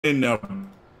now.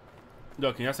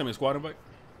 Yo, can y'all send me a squad invite?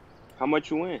 How much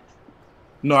you win?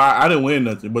 No, I didn't win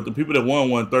nothing, but the people that won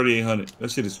 3,800. That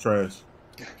shit is trash.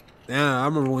 Damn, I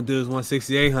remember when dudes won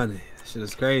 6,800. That shit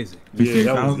is crazy.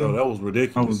 Yeah, that was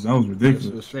ridiculous. That was ridiculous.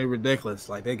 It was straight ridiculous.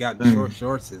 Like they got the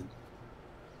shorts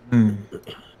and.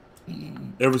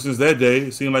 Ever since that day,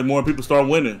 it seemed like more people start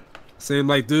winning. Seemed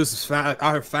like dudes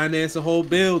are financing whole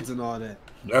builds and all that.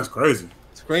 That's crazy.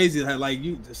 It's crazy. Like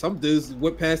some dudes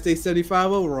went past their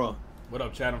 75 overall. What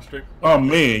up, Chad? I'm strict. Oh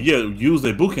man, yeah, use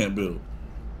a boot camp build.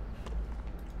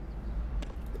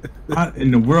 What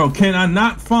in the world can I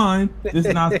not find this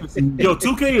nonsense? Yo,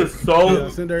 2K is so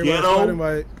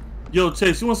ghetto. Yo,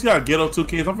 Chase, you want to see how ghetto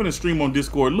 2K is? I'm finna stream on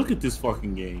Discord. Look at this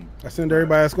fucking game. I send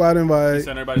everybody a squad invite.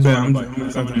 Send everybody a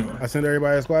squad invite. I send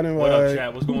everybody a squad invite. What up,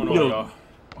 Chad? What's going on, y'all?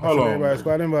 Hold on. Everybody a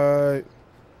squad invite.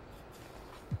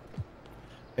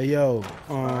 Hey, yo.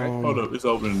 Hold up. It's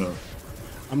opening up.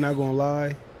 I'm not going to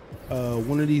lie.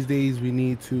 One of these days, we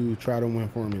need to try to win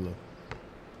Formula.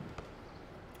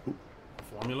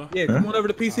 Formula? Yeah, come on over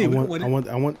to PC.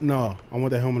 I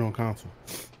want that helmet on console.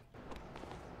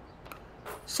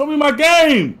 Show me my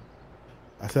game.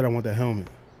 I said I want that helmet.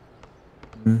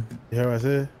 You hear what I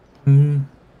said?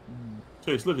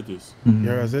 Chase, look at this. You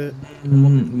hear what I said?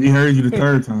 He heard you the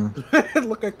third time.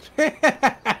 Look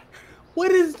at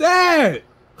what is that?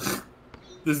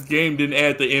 This game didn't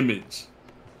add the image.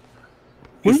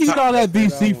 Where you got that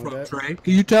VC from, Trey?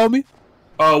 Can you tell me?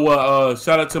 Oh, well,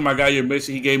 shout out to my guy here,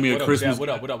 Messi. He gave me a Christmas. What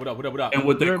up? And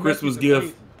with that Christmas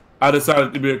gift, I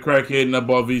decided to be a crackhead and I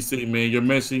bought VC, man. You're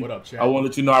Messi. What up, Chad? I want to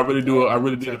let you know I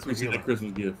really did appreciate that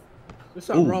Christmas gift. There's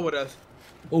something wrong with us.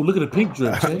 Oh, look at the pink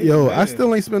drip, Chase. Yo, I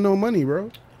still ain't spent no money, bro.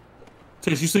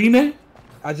 Chase, you seen that?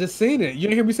 I just seen it. You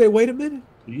didn't hear me say, wait a minute?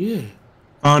 Yeah.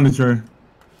 On the Trey.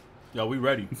 Yo, we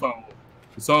ready.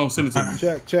 The song, send it to me.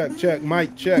 Check.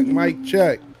 Mic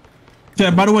check.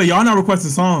 Chad, by the way, y'all not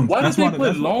requesting songs. Why did they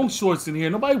put long shorts in here?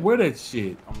 Nobody wear that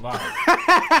shit. I'm live.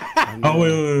 Oh,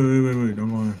 wait. Don't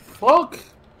go on. Fuck.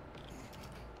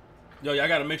 Yo, y'all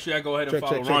gotta make sure y'all go ahead and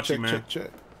follow Raunchy, man. Check.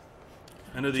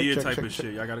 End of the year type of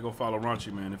shit. Y'all gotta go follow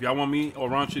Raunchy, man. If y'all want me or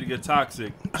Raunchy to get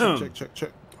toxic,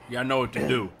 Check. y'all know what to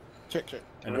do. Check.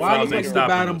 And the Why fouls you ain't can buy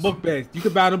stopping them us. book bags? You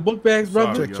can buy them book bags,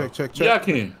 brother. Sorry, Check. Yeah, I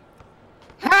can.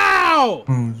 How?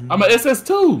 I'm an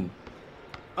SS2.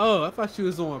 Oh, I thought you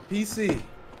was on PC.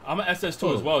 I'm an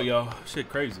SS2 as well, yo. Shit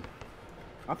crazy.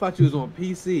 I thought you was on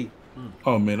PC.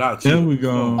 Oh, man, There we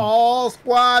go. All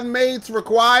squad mates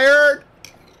required.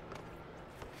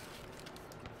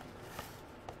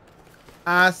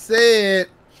 I said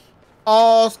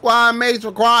all squad mates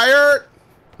required.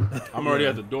 I'm already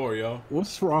at the door, yo.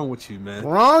 What's wrong with you, man?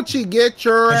 Raunchy, get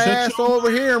your ass over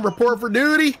here and report for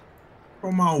duty.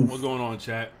 What's going on,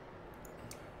 chat?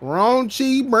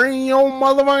 Raunchy, bring your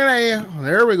motherfucking ass.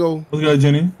 There we go. What's good,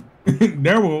 Jenny?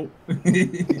 There we go.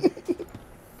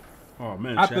 Oh,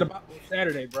 man, After chat. the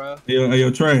Saturday, bro. Yo,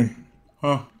 Trey.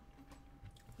 Huh?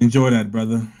 Enjoy that,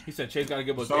 brother. He said Chase gotta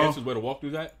give us answers where to walk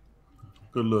through that.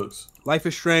 Good looks. Life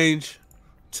is Strange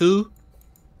 2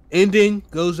 ending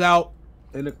goes out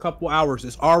in a couple hours.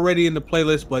 It's already in the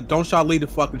playlist, but don't y'all leave the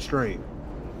fucking stream.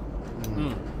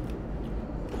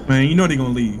 Man, you know they gonna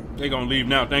leave. They gonna leave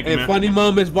now. Thank you, And man. Funny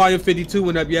Moments Volume 52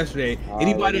 went up yesterday.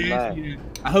 Anybody live. ask you?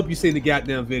 I hope you seen the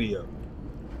goddamn video.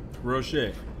 Real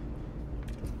shit.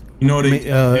 You know they.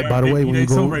 By the way, when you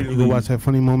so go, ready to you go leave. watch that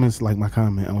funny moments, like my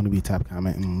comment. I want to be top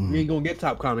comment. You ain't gonna get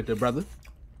top commenter, brother.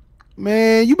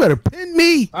 Man, you better pin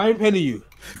me. I ain't pinning you.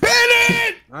 Pin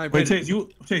it. I ain't Wait, pinning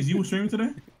Chase, you were streaming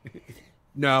today?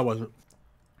 No, I wasn't.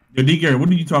 Yo, D. Gary, what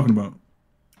are you talking about?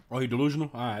 Oh, he delusional?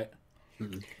 All right.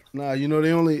 Nah, you know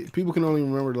people can only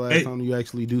remember the last time you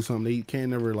actually do something. They can't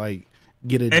never like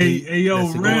get a Hey, date yo,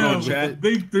 that's going on with Rev, it.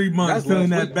 big 3 months That's filling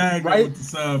last that week, bag right? up with the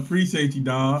sub. Appreciate you,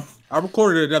 dog. I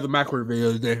recorded another macro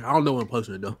video today. I don't know when I'm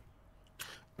posting it though.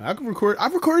 I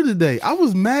recorded today. I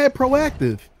was mad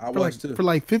proactive. I for was like, too. for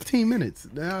like 15 minutes.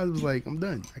 Then I was like, I'm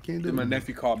done. I can't do Then my it.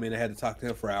 nephew called me and I had to talk to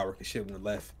him for an hour because shit went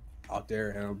left out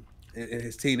there in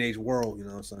his teenage world. You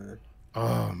know what I'm saying?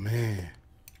 Oh man,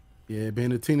 yeah,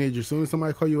 being a teenager. As soon as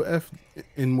somebody call you a F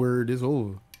N word, it's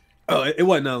over. Oh, it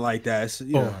wasn't nothing like that. It's,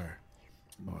 you know,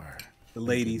 Or the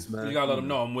ladies, man. You gotta let them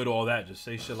know I'm with all that. Just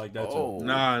say shit like that too.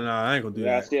 Nah, I ain't gonna do Y'all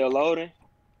that. still loading?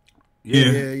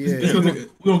 yeah. We're gonna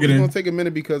It's get gonna in. take a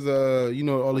minute because you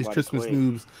know all these About Christmas quit.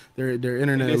 noobs, their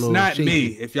internet. a It's little not shaky. me.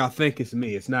 If y'all think it's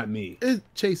me, it's not me.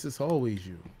 Chase, it's always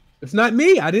you. It's not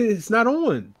me. It's not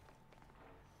on.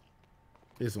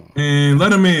 It's on. And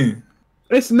let him in.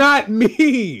 It's not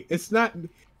me. It's not.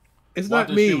 It's Watch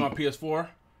not this shit me. on my PS4,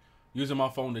 using my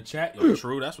phone to chat. Yo,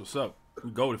 true. That's what's up.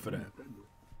 We goaded for that.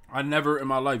 I never in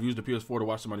my life used the PS4 to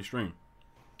watch somebody stream.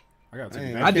 I gotta take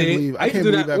it back. I can't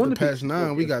believe after patch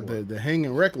 9 we got the hang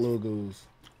and wreck logos.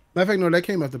 Matter of fact, no, that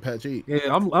came after patch 8.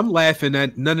 Yeah, I'm laughing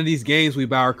that none of these games we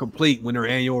buy are complete when they're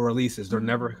annual releases. They're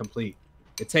never complete.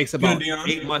 It takes about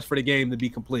 8 months for the game to be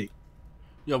complete.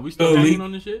 Yo, we still hanging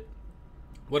on this shit?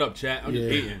 What up, chat? I'm just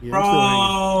hating. Yeah,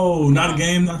 bro, not a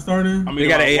game not starting? I mean, they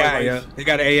got an AI, yeah. They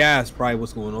got an AI is probably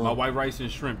what's going on. My white rice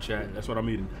and shrimp, chat. That's what I'm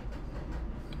eating.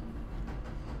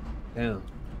 Damn.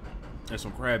 And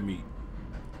some crab meat.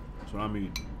 That's what I'm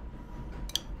eating.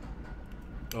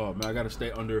 Oh, man, I gotta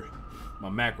stay under my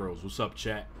macros. What's up,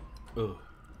 chat? Ugh.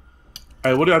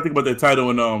 Hey, what do y'all think about that title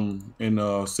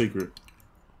in Secret?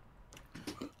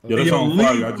 Yeah, that's on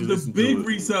fire. I just the big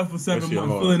reset for 7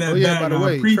 months, feeling that bad. By the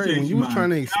way, Trey, when you was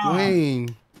trying to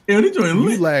explain,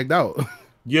 you lagged out.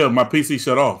 Yeah, my PC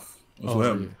shut off. That's what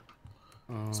happened.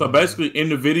 So basically, in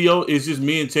the video, it's just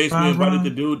me and Chase. We invited the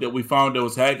dude that we found that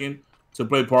was hacking to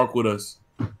play Park with us.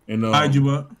 And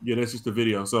yeah, that's just the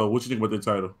video. So, what you think about the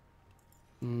title?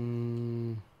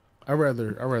 I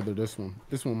rather this one.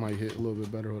 This one might hit a little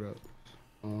bit better. Hold up.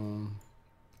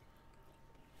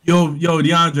 Yo,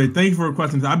 DeAndre, thank you for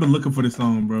requesting. I've been looking for this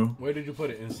song, bro. Where did you put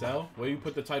it? In cell? Where you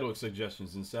put the title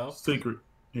suggestions? In cell? Secret.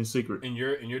 In Secret. In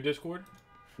your Discord?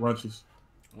 Raunchies.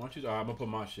 Raunchies? Alright, I'm gonna put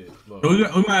my shit. Look. We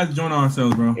might have to join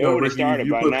ourselves, bro. It already started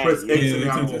by now. Press X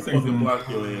and I will fucking block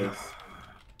your ass.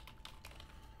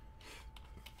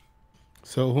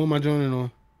 So who am I joining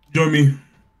on? Join me.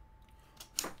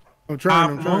 I'm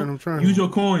trying. Use your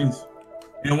coins.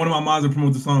 And one of my mods will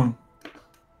promote the song.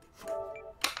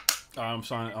 I'm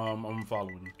signing. I'm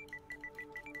following.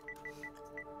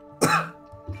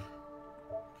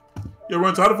 Yo,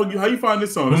 Ron, how you find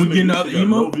this song? When we getting the other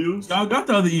emo? Y'all got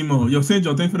the other emo. Yo,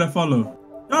 Senjo, thanks for that follow.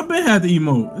 Y'all been had the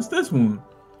emo. It's this one.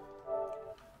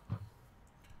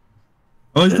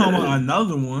 Oh, he's talking about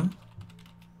another one.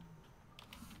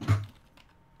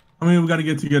 I mean, we got to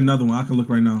get another one. I can look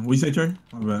right now. What you say, Trey?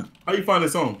 My bad. How you find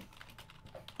this song?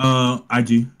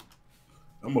 IG.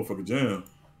 That motherfucker jam.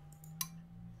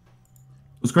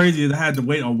 What's crazy is I had to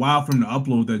wait a while for him to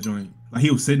upload that joint. Like, he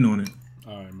was sitting on it.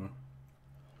 All right, man.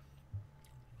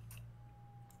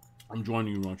 I'm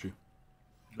joining you, Raunchy.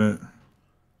 Bet.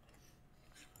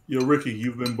 Yo, Ricky,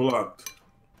 you've been blocked.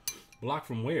 Blocked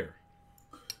from where?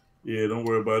 Yeah, don't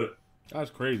worry about it. That's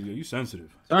crazy. Are you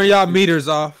sensitive? Turn y'all meters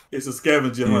off. It's a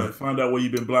scavenger hunt. Find out where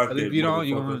you've been blocked. If you don't,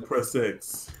 you going press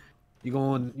X. You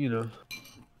going, you know.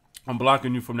 I'm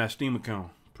blocking you from that Steam account.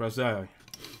 Press I.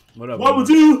 What up? What would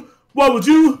you? Wait,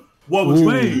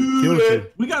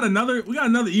 we got another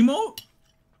emote?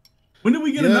 When did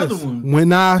we get another one?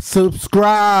 When I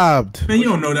subscribed. Man, you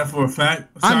don't know that for a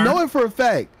fact. Sorry. I know it for a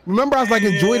fact. Remember, I was like,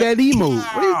 enjoy that emote.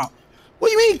 What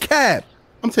do you mean, Cap?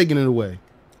 I'm taking it away.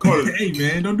 Carter, hey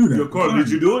man, don't do that. Yo, Carter, did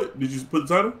you do it? Did you put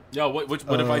the title? Yo, what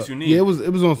advice you need? Yeah, it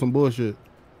was on some bullshit.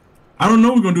 I don't know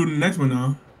what we're gonna do in the next one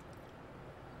now.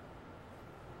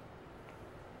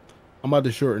 I'm about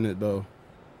to shorten it though.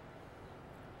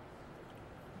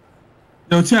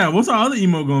 Yo, Chad, what's our other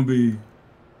emo gonna be?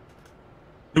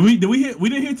 We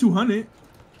didn't hit 200.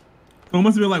 So it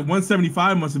must have been like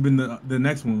 175 must have been the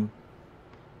next one.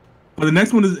 But the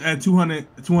next one is at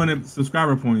 200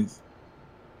 subscriber points.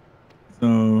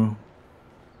 So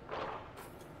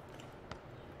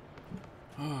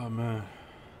oh man.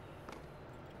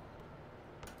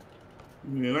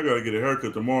 Man, I gotta get a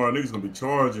haircut tomorrow. Niggas gonna be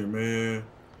charging, man.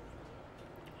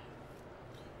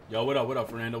 Yo, what up,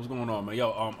 Fernando? What's going on, man?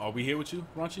 Yo, are we here with you,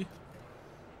 Raunchy?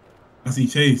 I see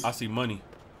Chase. I see money.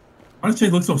 Why does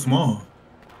Chase look so small?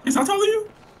 Chase, how tall are you?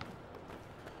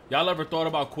 Y'all ever thought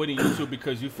about quitting YouTube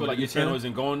because you feel like your channel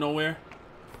isn't going nowhere?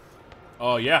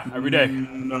 Oh yeah, every day.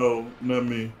 No, not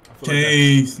me.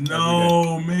 Chase, like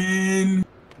no, man.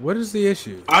 What is the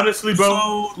issue? Honestly,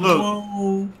 bro,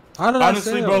 look.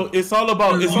 Honestly, bro, it's all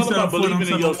about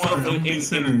believing in yourself and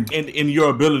in your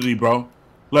ability, bro.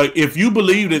 Like, if you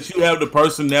believe that you have the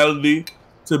personality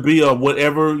to be a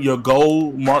whatever your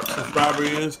goal mark subscriber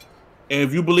is, and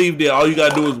if you believe that all you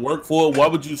gotta do is work for it, why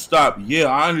would you stop? Yeah,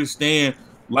 I understand.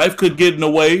 Life could get in the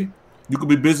way. You could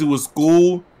be busy with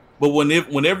school, but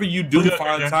whenever you do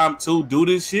find time to do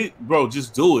this shit, bro,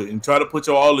 just do it and try to put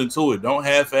your all into it. Don't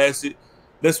half-ass it.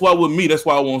 That's why with me, that's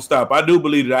why I won't stop. I do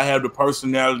believe that I have the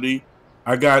personality.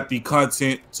 I got the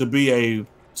content to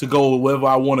go wherever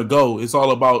I want to go. It's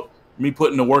all about me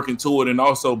putting the work into it and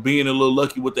also being a little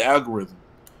lucky with the algorithm.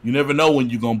 You never know when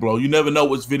you're gonna blow. You never know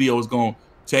which video is gonna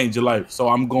change your life. So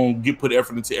I'm gonna put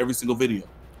effort into every single video.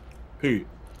 Period.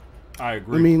 I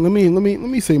agree. Let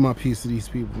me say my piece to these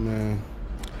people, man.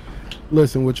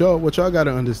 Listen, what y'all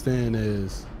gotta understand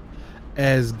is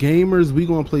as gamers, we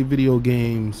gonna play video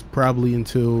games probably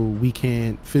until we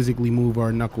can't physically move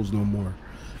our knuckles no more.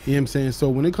 You know what I'm saying? So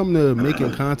when it comes to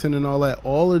making content and all that,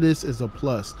 all of this is a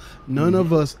plus. None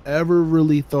of us ever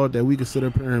really thought that we could sit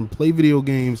up here and play video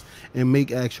games and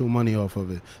make actual money off of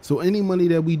it. So any money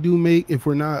that we do make, if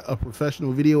we're not a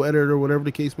professional video editor or whatever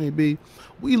the case may be,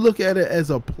 we look at it as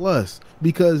a plus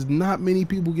because not many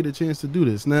people get a chance to do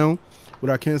this. Now, what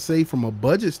I can say from a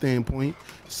budget standpoint,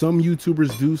 some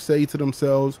YouTubers do say to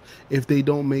themselves, if they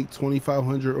don't make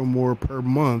 $2,500 or more per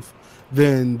month,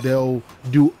 then they'll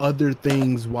do other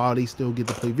things while they still get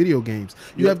to play video games.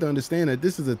 You have to understand that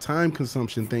this is a time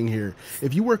consumption thing here.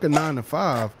 If you work a 9 to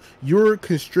 5, you're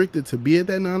constricted to be at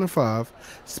that 9 to 5,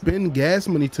 spend gas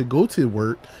money to go to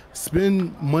work,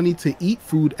 spend money to eat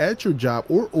food at your job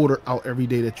or order out every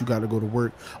day that you got to go to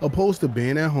work, opposed to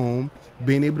being at home,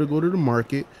 being able to go to the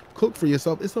market, cook for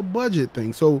yourself. It's a budget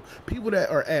thing. So people that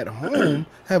are at home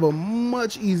have a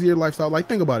much easier lifestyle. Like,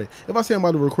 think about it. If I say I'm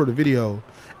about to record a video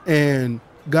and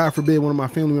God forbid one of my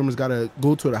family members got to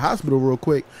go to the hospital real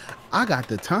quick, I got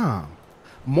the time.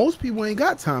 Most people ain't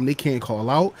got time. They can't call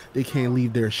out. They can't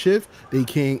leave their shift. They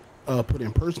can't put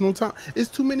in personal time. It's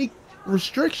too many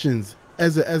restrictions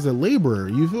as a laborer.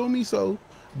 You feel me? So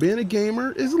being a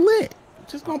gamer is lit.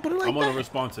 Just gonna put it like that. I'm gonna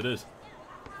respond to this.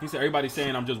 He said everybody's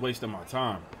saying I'm just wasting my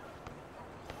time.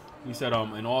 He said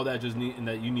and all that just need and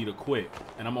that you need to quit.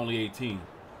 And I'm only 18.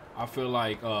 I feel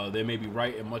like they may be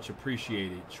right and much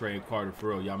appreciated. Trey and Carter, for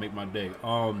real, y'all make my day.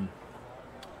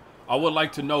 I would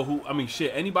like to know who. I mean,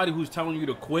 shit. Anybody who's telling you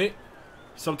to quit.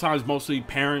 Sometimes mostly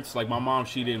parents. Like my mom,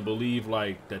 she didn't believe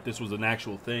like that this was an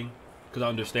actual thing. Because I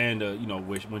understand, you know,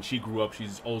 when she grew up,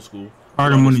 she's old school. I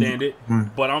understand it.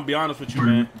 But I'll be honest with you,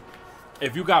 man.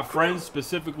 If you got friends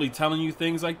specifically telling you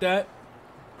things like that,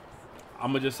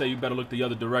 I'm gonna just say you better look the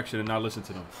other direction and not listen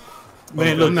to them.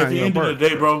 Man, look, at the end of the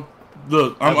day, bro.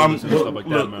 Look, like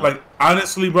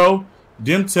honestly, bro,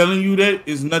 them telling you that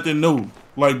is nothing new.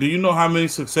 Like, do you know how many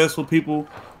successful people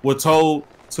were told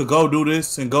to go do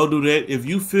this and go do that? If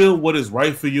you feel what is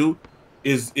right for you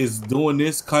is doing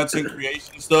this content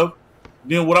creation stuff,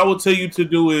 then what I would tell you to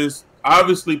do is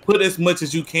obviously put as much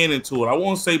as you can into it. I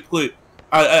won't say put.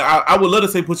 I would love to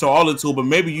say put your all into it, but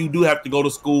maybe you do have to go to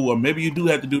school, or maybe you do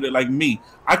have to do that like me.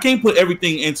 I can't put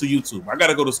everything into YouTube. I got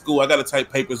to go to school. I got to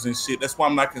type papers and shit. That's why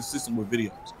I'm not consistent with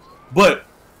videos. But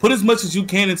put as much as you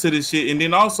can into this shit. And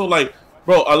then also, like,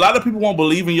 bro, a lot of people won't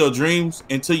believe in your dreams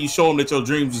until you show them that your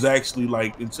dreams is actually,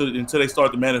 like, until they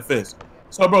start to manifest.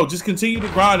 So, bro, just continue to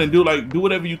grind and do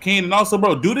whatever you can. And also,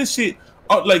 bro, do this shit.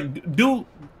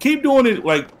 Keep doing it.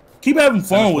 Like, keep having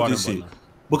fun with this shit.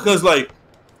 Because, like,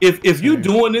 if you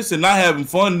doing this and not having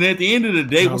fun, then at the end of the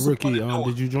day, what's Ricky,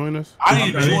 did you join us? I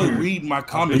enjoy reading my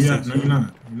comments.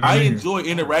 I enjoy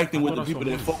interacting with the people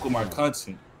that fuck with my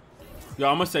content. Yo,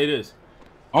 I'm gonna say this.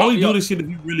 I only do this shit if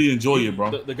you really enjoy it, bro.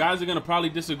 The guys are gonna probably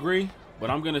disagree, but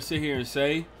I'm gonna sit here and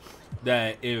say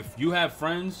that if you have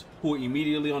friends who are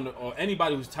immediately on the, or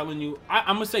anybody who's telling you,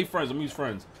 I'm gonna say friends. I'm gonna use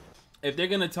friends. If they're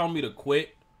gonna tell me to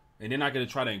quit and they're not gonna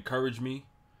try to encourage me,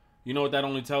 you know what that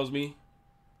only tells me?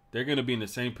 They're going to be in the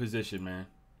same position, man,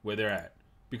 where they're at.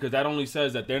 Because that only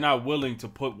says that they're not willing to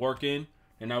put work in.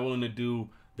 They're not willing to do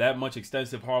that much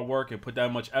extensive hard work and put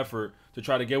that much effort to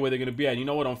try to get where they're going to be at. You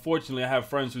know what? Unfortunately, I have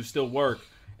friends who still work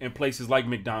in places like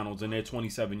McDonald's and they're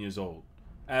 27 years old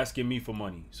asking me for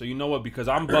money. So you know what? Because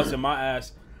I'm busting my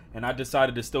ass and I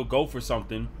decided to still go for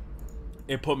something,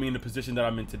 it put me in the position that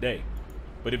I'm in today.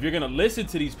 But if you're going to listen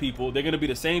to these people, they're going to be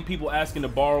the same people asking to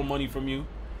borrow money from you.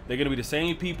 They're going to be the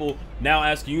same people now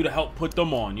asking you to help put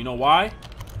them on. You know why?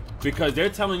 Because they're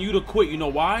telling you to quit. You know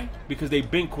why? Because they've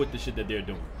been quit the shit that they're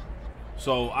doing.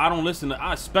 So I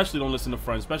especially don't listen to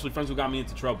friends, especially friends who got me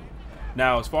into trouble.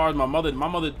 Now, as far as my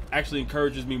mother actually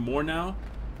encourages me more now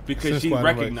because she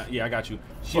recognized. Yeah, I got you.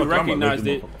 She recognized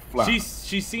it.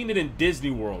 She's seen it in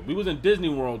Disney World. We was in Disney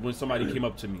World when somebody came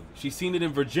up to me. She's seen it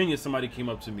in Virginia. Somebody came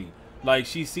up to me. Like,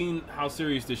 she's seen how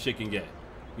serious this shit can get.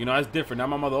 You know, that's different. Now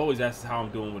my mother always asks how I'm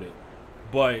doing with it.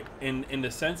 But in the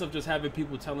sense of just having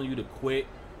people telling you to quit,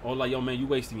 or like, yo, man, you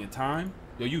wasting your time.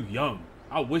 Yo, you young.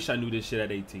 I wish I knew this shit at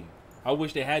 18. I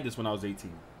wish they had this when I was 18.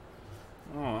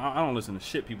 I don't listen to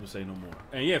shit people say no more.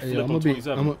 And yeah, Flip on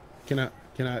 27. Can I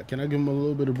give him a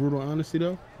little bit of brutal honesty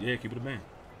though? Yeah, keep it a man.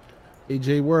 Hey,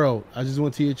 J World, I just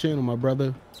went to your channel, my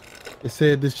brother. It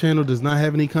said this channel does not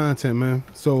have any content, man.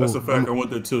 So that's a fact. I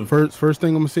went there too. First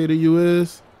thing I'm gonna say to you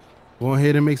is, go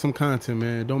ahead and make some content,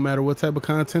 man. Don't matter what type of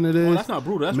content it is. Well, that's not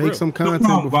brutal. That's make real. some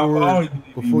content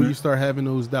before you start having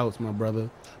those doubts, my brother.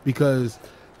 Because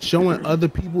showing other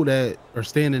people that are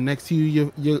standing next to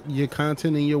you your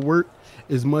content and your work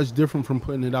is much different from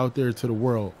putting it out there to the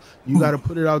world. You got to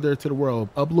put it out there to the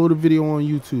world. Upload a video on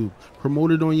YouTube,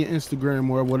 promote it on your Instagram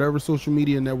or whatever social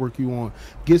media network you want.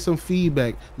 Get some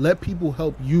feedback. Let people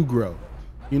help you grow.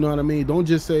 You know what I mean? Don't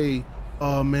just say,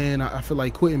 oh man, I feel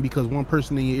like quitting because one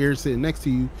person in your ear is sitting next to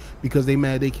you because they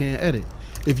mad they can't edit.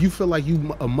 If you feel like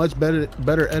you a much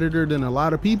better editor than a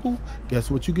lot of people,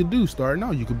 guess what you could do? Starting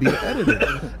out, you could be an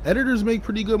editor. Editors make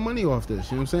pretty good money off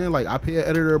this. You know what I'm saying? Like I pay an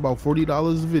editor about $40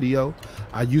 a video.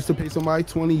 I used to pay somebody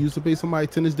 20, used to pay somebody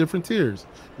 10. It's different tiers.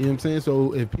 You know what I'm saying?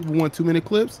 So if people want 2-minute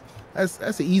clips,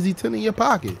 that's an easy 10 in your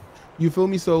pocket. You feel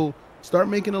me? So start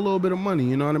making a little bit of money.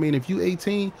 You know what I mean? If you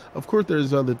 18, of course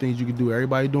there's other things you could do.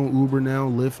 Everybody doing Uber now,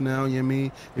 Lyft now, you know what I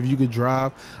mean? If you could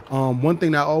drive. One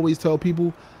thing that I always tell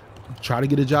people, try to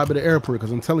get a job at the airport,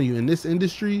 because I'm telling you, in this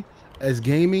industry, as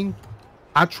gaming,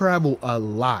 I travel a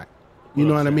lot. You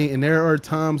know what I mean? And there are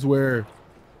times where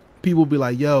people be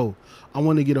like, yo, I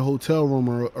want to get a hotel room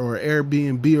or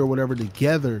Airbnb or whatever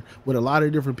together with a lot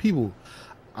of different people.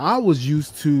 I was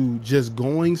used to just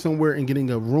going somewhere and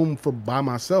getting a room by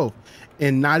myself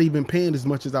and not even paying as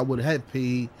much as I would have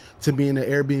paid to be in an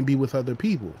Airbnb with other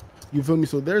people. You feel me?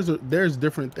 So there's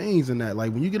different things in that.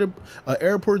 Like when you get a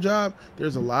airport job,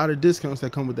 there's a lot of discounts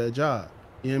that come with that job.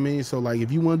 You know what I mean? So like if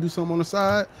you want to do something on the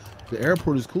side, the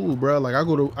airport is cool, bro. Like I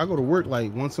go to work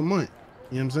like once a month.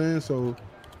 You know what I'm saying? So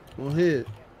go ahead. You know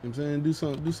what I'm saying? Do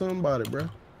something about it, bro.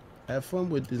 Have fun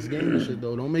with this game shit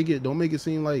though. Don't make it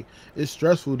seem like it's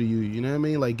stressful to you. You know what I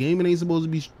mean? Like gaming ain't supposed to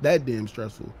be that damn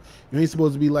stressful. You ain't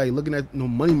supposed to be like looking at no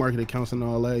money market accounts and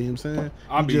all that. You know what I'm saying?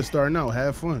 I'm just starting out.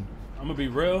 Have fun. I'm gonna be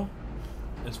real.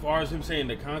 As far as him saying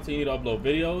the content you need to upload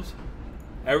videos,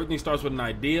 everything starts with an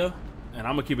idea, and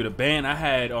I'm gonna keep it a band. I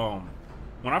had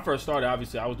when I first started,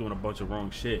 obviously I was doing a bunch of wrong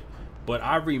shit, but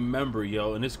I remember,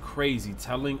 yo, and it's crazy,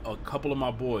 telling a couple of my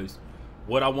boys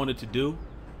what I wanted to do.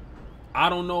 I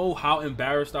don't know how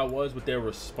embarrassed I was with their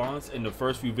response in the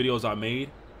first few videos I made,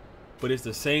 but it's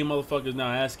the same motherfuckers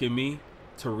now asking me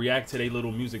to react to their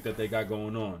little music that they got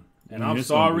going on. And I'm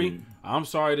sorry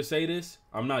to say this,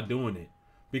 I'm not doing it.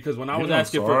 Because when I was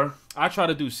asking for, I try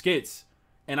to do skits,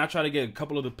 and I try to get a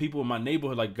couple of the people in my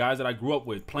neighborhood, like guys that I grew up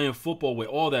with, playing football with,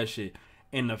 all that shit.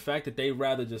 And the fact that they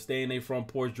rather just stay in their front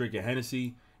porch drinking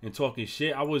Hennessy and talking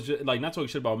shit, I was just like, not talking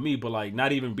shit about me, but like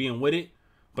not even being with it.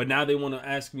 But now they want to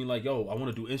ask me like, yo, I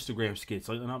want to do Instagram skits.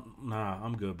 Like, and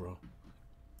I'm good, bro.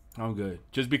 I'm good.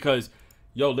 Just because,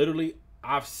 yo, literally,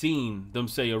 I've seen them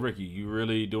say, yo, Ricky, you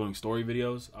really doing story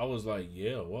videos? I was like,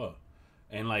 yeah, what?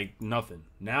 And like nothing.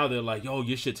 Now they're like, yo,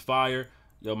 your shit's fire.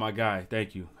 Yo, my guy,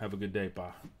 thank you. Have a good day,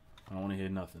 bye. I don't want to hear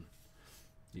nothing.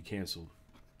 You canceled.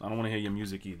 I don't want to hear your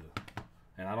music either.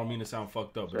 And I don't mean to sound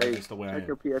fucked up, but it's the way I am. Check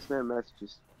your PSN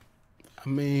messages. I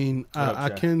mean, I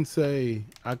can say,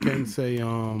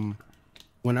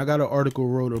 when I got an article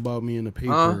wrote about me in the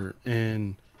paper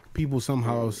and people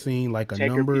somehow seen like a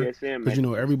number, because you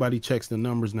know everybody checks the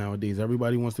numbers nowadays.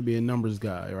 Everybody wants to be a numbers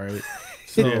guy, right?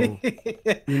 So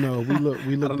you know,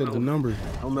 we looked at the numbers.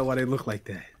 I don't know why they look like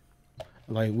that.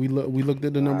 Like we looked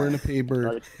at the number in the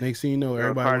paper. Next thing you know,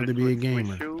 everybody wanted to be a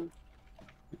gamer.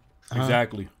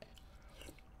 Exactly.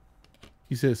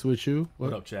 You said switch you?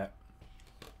 What up, chat?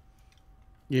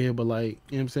 Yeah, but like,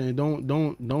 you know what I'm saying, don't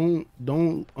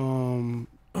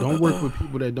work with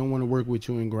people that don't want to work with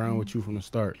you and grind with you from the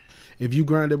start. If you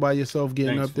grinded by yourself,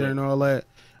 getting up there and all that,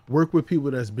 work with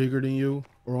people that's bigger than you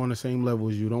or on the same level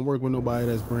as you. Don't work with nobody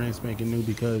that's brand spanking new,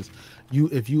 because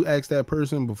if you ask that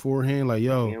person beforehand, like,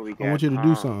 yo, I want you to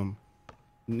do something,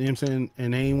 you know what I'm saying,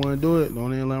 and they ain't want to do it,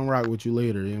 don't even let them rock with you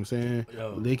later. You know what I'm saying?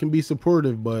 They can be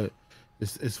supportive, but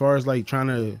as far as like trying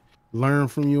to learn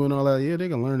from you and all that, yeah, they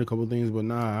can learn a couple things, but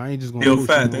nah, I ain't just gonna. Yo,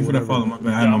 Fat, thanks for that follow, my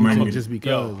bad. Just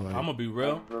because, like, I'm gonna be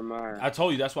real. I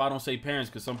told you that's why I don't say parents,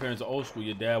 because some parents are old school.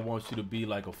 Your dad wants you to be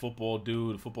like a football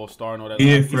dude, a football star, and all that.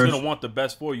 Yeah, he's gonna want the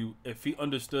best for you. If he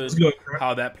understood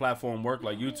how that platform worked,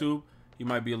 like YouTube, he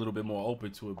might be a little bit more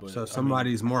open to it. But so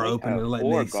somebody's more open to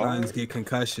letting their sons get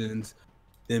concussions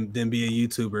than be a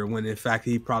YouTuber, when in fact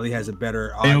he probably has a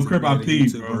better odds of being a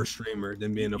YouTuber or streamer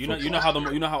than being a football. You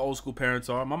know how old school parents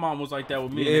are. My mom was like that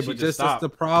with me. Yeah, but just that's the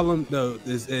problem though.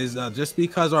 Is just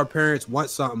because our parents want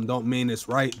something don't mean it's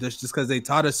right. Just because they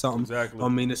taught us something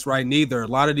don't mean it's right neither. A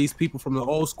lot of these people from the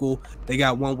old school, they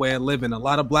got one way of living. A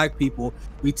lot of black people,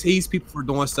 we tease people for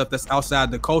doing stuff that's outside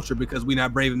the culture because we're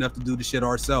not brave enough to do the shit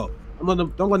ourselves.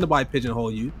 Don't let nobody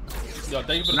pigeonhole you. Yo,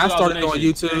 thank you for when I started on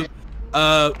YouTube, you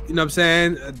know what I'm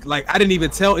saying? Like, I didn't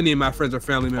even tell any of my friends or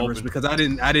family members because I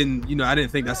didn't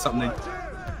think that's something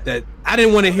that I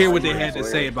didn't want to hear what they had to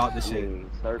say about the shit.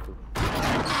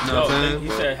 He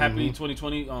said happy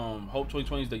 2020. Hope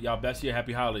 2020 is y'all best year.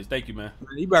 Happy holidays. Thank you, man.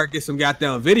 You better get some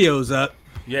goddamn videos up.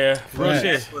 Yeah, real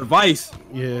shit. Advice.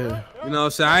 Yeah. You know what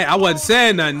I'm saying? I wasn't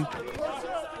saying nothing.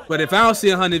 But if I don't see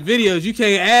 100 videos, you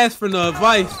can't ask for no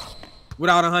advice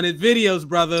without 100 videos,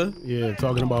 brother. Yeah,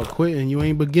 talking about quitting, you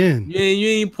ain't begin. You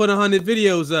ain't put 100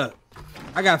 videos up.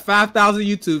 I got 5,000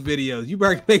 YouTube videos. You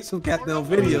better make some goddamn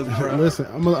videos, bro. Listen,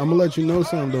 I'm gonna let you know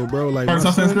something though, bro. Like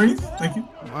Thank you.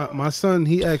 My son,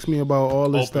 he asked me about all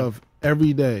this stuff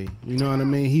every day. You know what I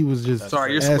mean? He was just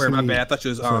sorry, you're square. My bad. I thought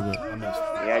you was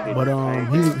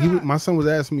But my son was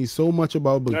asking me so much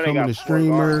about becoming a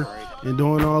streamer and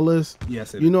doing all this.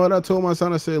 Yes. You know what I told my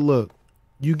son? I said, look,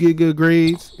 you get good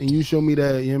grades and you show me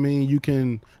that, you know what I mean, you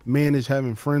can manage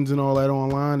having friends and all that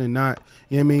online and not,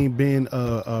 you know what I mean, being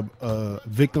a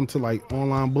victim to like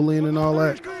online bullying and all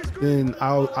that, then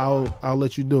I'll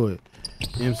let you do it.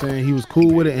 You know what I'm saying? He was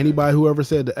cool with it. Anybody who ever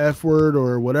said the F word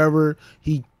or whatever,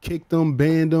 he kicked them,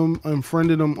 banned them,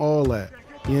 unfriended them, all that.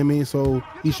 You know what I mean? So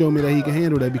he showed me that he can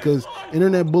handle that because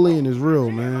internet bullying is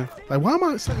real, man. Like, why am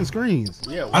I setting screens?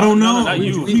 Yeah, I don't know.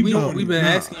 We've been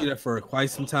asking you that for quite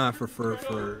some time, for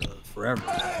forever.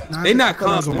 They not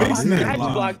comfortable.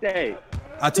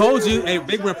 I told you, hey,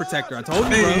 big rim protector. I told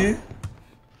you,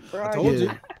 bro. I told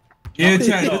you. Yeah,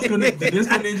 chat. This one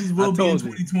ninjas will be in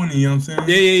 2020. You know what I'm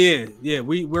saying? Yeah.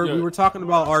 We were talking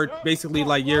about our basically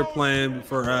like year plan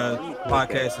for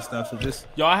podcasts and stuff. So just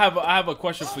I have a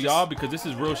question for y'all because this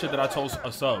is real shit that I told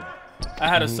a sub. I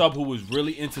had a sub who was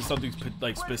really into something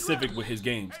like specific with his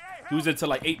games. He was into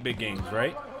like 8-bit games,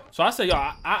 right? So I said, yo,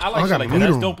 I like shit like that.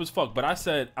 That's dope as fuck. But I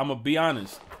said, I'm gonna be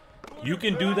honest. You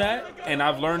can do that, and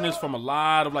I've learned this from a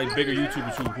lot of like bigger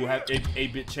YouTubers who have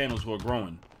 8-bit channels who are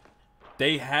growing.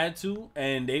 They had to,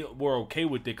 and they were okay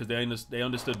with it because they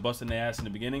understood busting their ass in the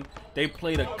beginning. They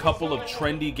played a couple of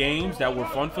trendy games that were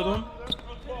fun for them.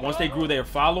 Once they grew their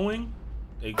following,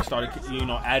 they started,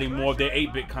 adding more of their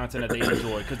 8-bit content that they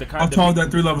enjoyed. Because the content, I told that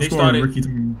 3-level score, Ricky.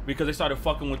 Because they started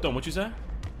fucking with them. What you say?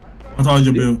 I told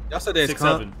you, Bill. Y'all said they're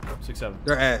 6'7".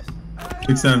 They're ass.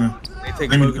 6'7". They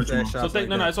take focus that shots. So think,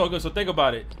 no, it's all good. So think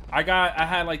about it. I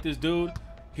had like this dude.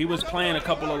 He was playing a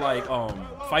couple of like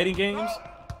fighting games.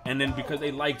 And then because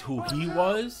they liked who he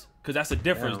was, because that's the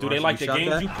difference. Do they like the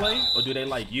games you play, or do they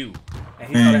like you? And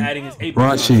he started adding his 8-bit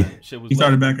content. He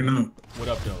started backing up. What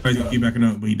up, though? He keep backing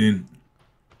up, but he didn't.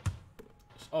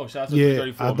 Oh, shout out to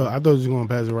 34. I thought you was going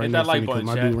to pass it right now. Hit that like button,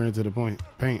 my dude ran to the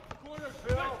paint.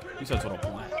 He said to the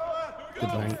point.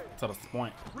 To the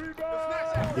point.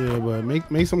 Yeah, but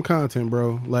make some content,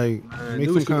 bro. Like, make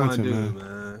some content,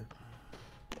 man.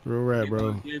 Real rap,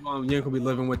 bro. You ain't gonna be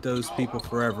living with those people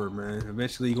forever, man.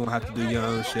 Eventually, you're gonna have to do your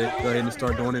own shit. Go ahead and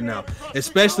start doing it now.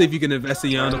 Especially if you can invest in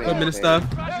your own equipment and stuff.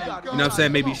 You know what I'm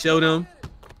saying? Maybe show them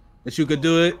that you could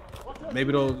do it.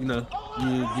 Maybe they'll, give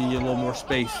you a little more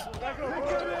space.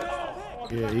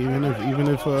 Yeah, even if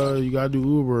you gotta do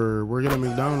Uber or work at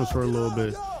McDonald's for a little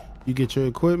bit, you get your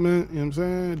equipment. You know what I'm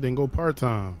saying? Then go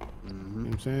part-time. You know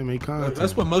what I'm saying? Make content.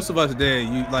 That's what most of us did.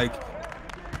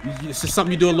 It's just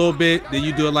something you do a little bit, then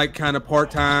you do it like kind of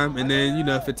part-time, and then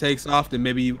if it takes off, then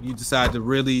maybe you decide to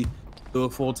really do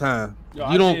it full-time.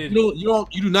 You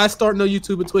do not start no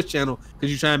YouTube and Twitch channel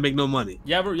because you're trying to make no money.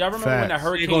 Y'all remember when that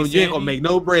hurricane? You ain't gonna make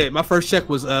no bread. My first check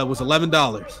was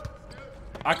 $11.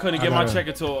 I couldn't get my check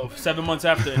until 7 months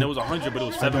after, and it was 100, but it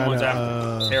was 7 months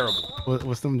after. Terrible.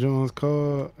 What's them Jones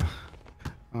called?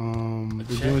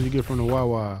 The Jones you get from the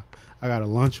Wawa. I got a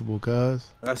Lunchable, cuz.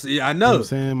 I know. You know what I'm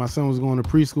saying? My son was going to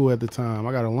preschool at the time.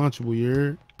 I got a Lunchable, you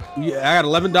heard? Yeah, I got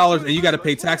 $11, and you got to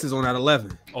pay taxes on that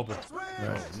 11. Open.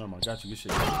 Right. No, I got you. Good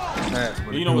shit.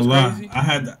 You know what's crazy? I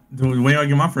had the way I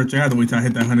get my first check. I had to wait till I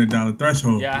hit that $100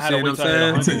 threshold. Yeah, I had to wait till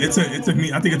I hit it took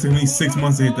me. I think it took me 6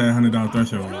 months to hit that $100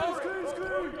 threshold.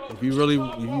 If you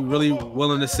really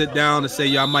willing to sit down and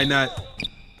say, I might not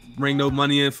bring no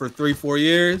money in for 3-4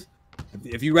 years.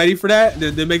 If you ready for that,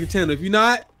 then make a channel. If you're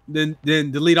not, then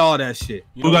delete all that shit.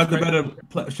 Who got the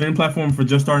better streaming platform for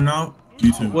just starting out?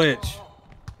 YouTube. Twitch.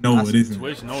 No, it isn't.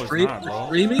 Twitch, no, it's not, bro.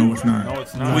 Streaming? No, it's not. No,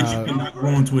 it's not. Twitch, you cannot grow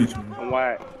on Twitch, man.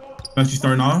 Why? Especially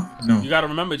starting off? No. You gotta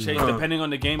remember, Chase, depending on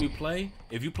the game you play,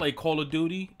 if you play Call of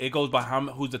Duty, it goes by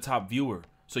who's the top viewer.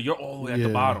 So you're all the way at the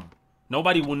bottom.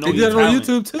 Nobody will know you. They do it on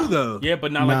YouTube too, though. Yeah,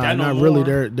 but not like that no more. Not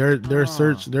really. Their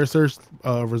search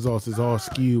results is all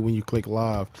skewed when you click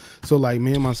live. So like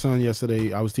me and my son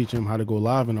yesterday, I was teaching him how to go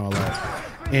live and all that.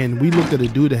 And we looked at a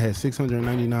dude that had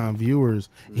 699 viewers.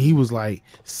 And he was like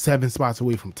 7 spots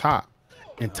away from top.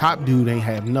 And Top Dude ain't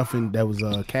have nothing that was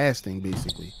casting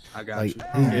basically. I got like,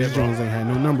 you. His Jones ain't had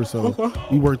no numbers, so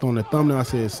we worked on the thumbnail. I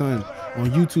said, son,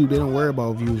 on YouTube they don't worry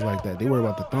about views like that. They worry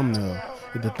about the thumbnail.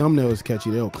 If the thumbnail is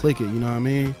catchy, they'll click it. You know what I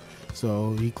mean?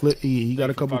 So he got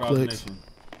a couple clicks,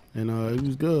 and it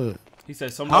was good. He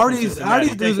said, "How are these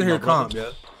dudes in here comp,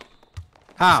 yeah?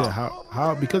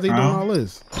 How? Because they doing all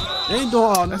this. They ain't doing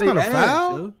all this. That's not a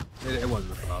foul. It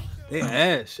wasn't a foul. They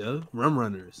ass, yo. Rum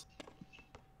runners.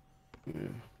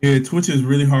 Yeah, Twitch is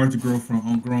really hard to grow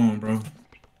on, bro.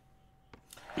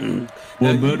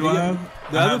 What build do I have?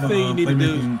 The other thing you need to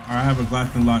do, I have a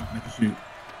glass and lock that can shoot.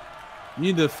 You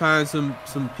need to find some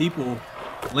people,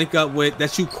 link up with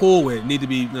that you cool with. Need to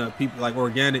be people like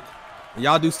organic. And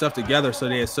y'all do stuff together so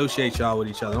they associate y'all with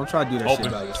each other. Don't try to do that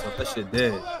shit by yourself. That shit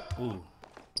dead. Ooh.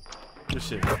 Good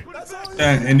shit.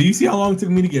 And do you see how long it took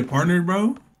me to get partnered,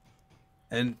 bro?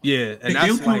 And yeah, and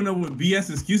they were coming up with BS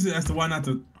excuses as to why not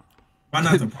to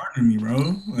partner me,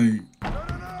 bro. Like,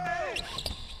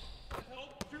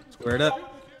 square it up.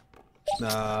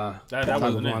 Nah, that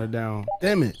wasn't it. Down.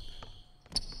 Damn it.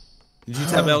 Did you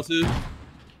tap L2?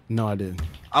 No, I didn't.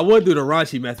 I would do the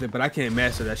raunchy method, but I can't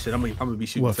master that shit. I'm gonna be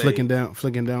shooting. What, flicking down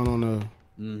on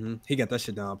the? He got that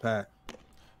shit down pat.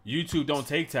 YouTube don't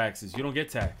take taxes. You don't get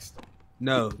taxed.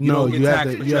 No, you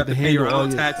have to pay your own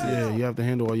taxes. Yeah, you have to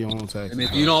handle all your own taxes. And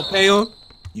if you don't pay them,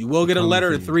 you will get a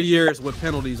letter in 3 years with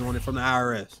penalties on it from the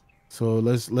IRS. So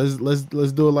let's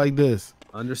do it like this.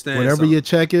 Understand? Whatever your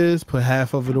check is, put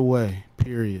half of it away.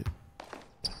 Period.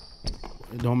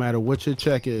 It don't matter what your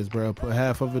check is, bro. Put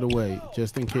half of it away,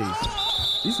 just in case.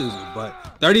 These is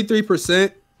but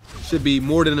 33% should be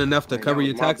more than enough to cover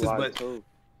your taxes. But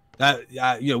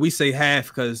that, we say half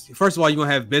because first of all, you're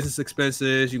gonna have business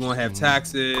expenses, you're gonna have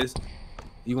taxes,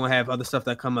 you're gonna have other stuff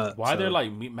that come up. Why they're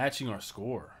like matching our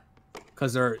score?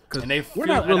 Because we're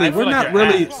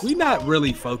not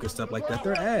really focused up like that.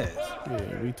 They're ass.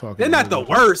 Yeah, we talking. They're not the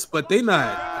worst, but they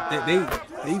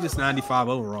just 95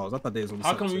 overalls. I thought they was on the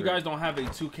How come you guys don't have a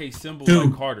 2K symbol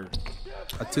like Carter?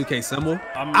 A 2K symbol?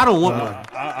 I don't want one.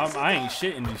 I ain't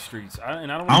shit in these streets. I don't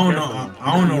know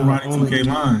Ronnie 2K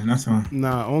line. That's why.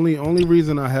 Nah, only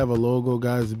reason I have a logo,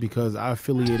 guys, is because I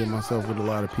affiliated myself with a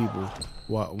lot of people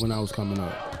when I was coming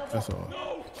up. That's all.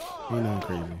 Ain't nothing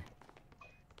crazy.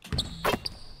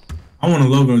 I want a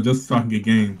logo just so I can get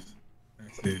games.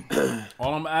 That's it.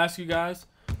 All I'm gonna ask you guys,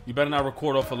 you better not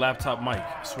record off a laptop mic.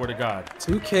 I swear to God.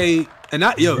 2K and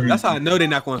that's how I know they're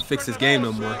not going to fix this game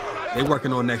no more. They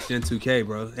working on next gen 2K,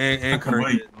 bro, and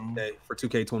current for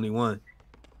 2K21.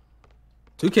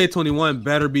 2K21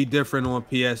 better be different on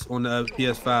the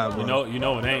PS5. Bro. You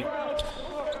know it ain't.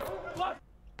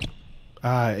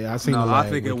 I seen. No, I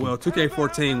think it will.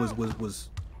 2K14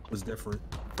 was different.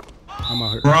 I'm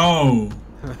out here, bro.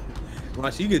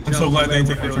 Raunchy, you get I'm so glad they ain't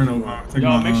taking the turnover.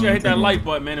 Yo, make sure you hit that like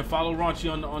button, man, and follow Raunchy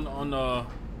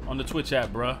on the Twitch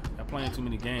app, bro. I'm playing too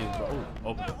many games, bro.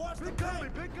 Oh, open.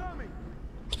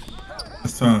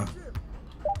 That's tough.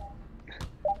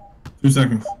 2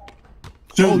 seconds.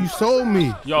 Shoot. Oh, you sold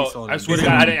me. Yo, I swear to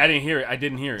God, I didn't hear it. I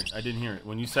didn't hear it.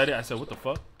 When you said it, I said, what the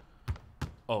fuck?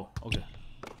 Oh, okay.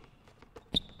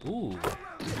 Ooh.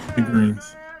 Big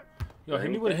greens. Yo, hit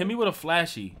me with a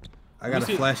flashy. I got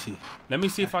a flashy. Let me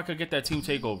see if I could get that team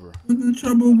takeover. The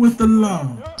trouble with the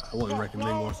law. I wouldn't recommend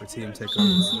going for team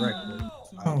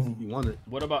takeover. You want it?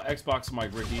 What about Xbox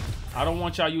mic, Ricky? I don't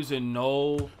want y'all using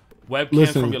no webcam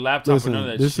from your laptop or none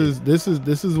of that shit. This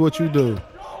is what you do.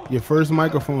 Your first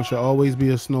microphone should always be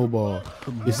a snowball.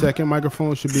 Your second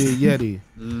microphone should be a Yeti.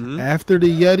 After the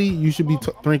Yeti, you should be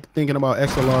thinking about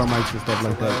XLR mics and stuff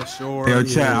like that. Sure. Yo,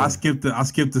 chat. I skipped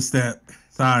the step.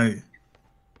 Sorry.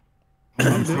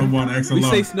 We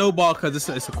say snowball because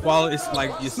it's a quality. It's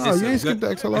like it's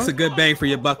a good bang for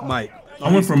your buck, mic.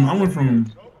 I went from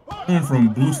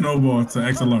blue snowball to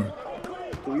XLR.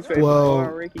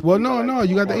 Well, no.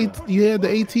 You got you had the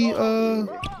AT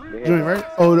joint, right?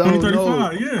 Oh, no,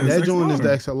 yeah. That joint is the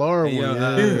XLR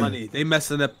one. Money. They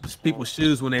messing up people's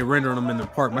shoes when they render them in the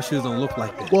park. My shoes don't look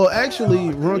like that. Well,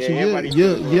 actually, Raunchy,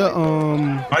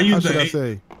 I used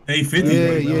the 850.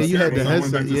 Yeah, you had the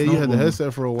headset. Yeah, you had the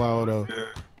headset for a while though. Yeah.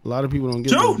 A lot of people don't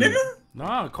get Joe, nigga.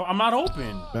 Nah, I'm not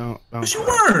open. Yes, you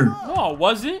were. No,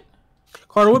 was it?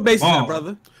 Carter, what base is that,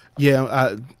 brother?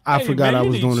 Yeah, I forgot I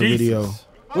was doing a video.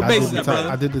 What base is that, brother?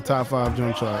 I did the top 5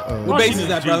 jump shot. What base is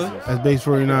that, brother? That's base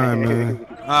 49, man.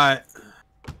 All right.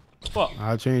 Fuck.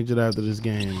 I'll change it after this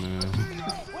game, man.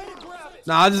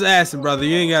 Nah, I just asking, brother.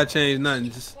 You ain't gotta change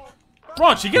nothing. Just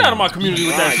Raunchy, get out of my community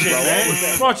with that shit,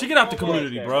 man. Raunchy, get out the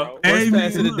community, bro. First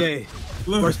pass of the day.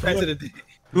 First pass of the day.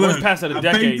 Worst pass of the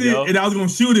decade, yo. And I was gonna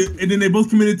shoot it, and then they both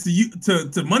committed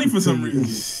to money for some reason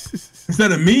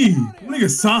instead of me.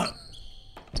 Niggas suck.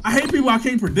 I hate people I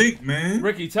can't predict, man.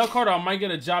 Ricky, tell Carter I might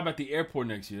get a job at the airport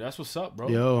next year. That's what's up, bro.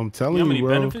 Yo, I'm telling you, how many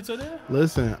bro. benefits are there?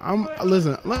 Listen,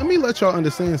 let me let y'all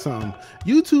understand something.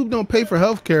 YouTube don't pay for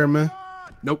healthcare, man.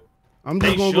 Nope. I'm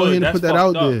just gonna go ahead and put that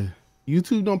out there.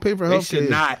 YouTube don't pay for healthcare. They should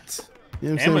not. You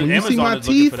know what I'm saying? When you see my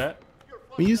teeth,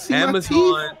 when you see my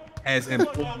teeth, as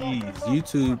employees,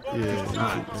 YouTube is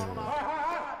not.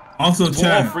 Also,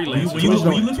 Chad, when you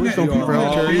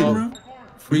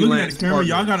looking at the camera,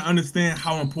 y'all gotta understand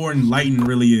how important lighting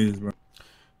really is, bro.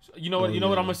 You know what? You know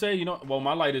what I'm gonna say. Well,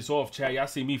 my light is off, Chad. Y'all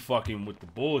see me fucking with the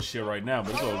bullshit right now,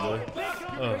 but it's all good.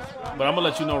 But I'm gonna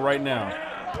let you know right now.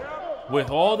 With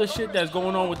all the shit that's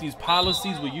going on with these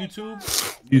policies with YouTube,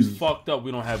 it's fucked up.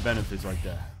 We don't have benefits like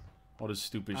that. All this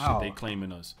stupid shit they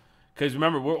claiming us. Because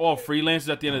remember, we're all freelancers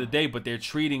at the end of the day, but they're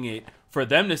treating it for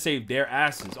them to save their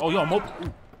asses. Oh, yo,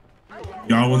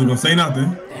 y'all wasn't gonna say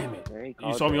nothing. Damn it.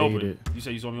 You saw me open. You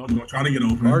said you saw me open. I'm trying to get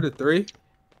open. Guard to 3.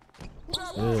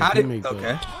 How did?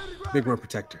 Okay. Big rim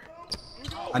protector.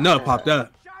 I know it popped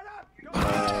up.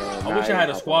 I wish I had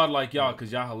a squad like y'all,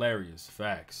 because y'all hilarious.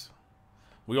 Facts.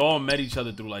 We all met each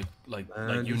other through like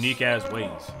unique ass ways.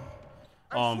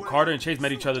 Carter and Chase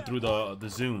met each other through the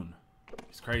Zoom.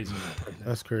 It's crazy.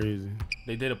 That's crazy.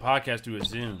 They did a podcast through a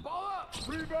Zoom.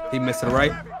 He missed it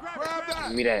right.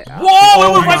 Give me that. Whoa!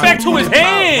 It went right back to his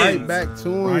hand. Right back to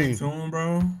him. Right to him,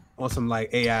 bro. On some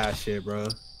like AI shit, bro.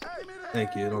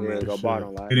 Thank you. Don't go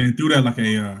bottom line. They didn't do that like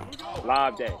AI.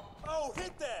 Live day.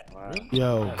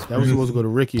 Yo, that was supposed to go to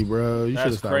Ricky, bro. You should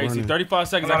have stopped crazy. running. 35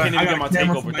 seconds. I can't even get my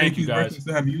takeover. Thank you, guys.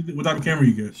 Without a camera,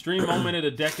 you get. Stream moment of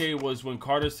the decade was when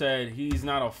Carter said he's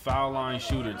not a foul line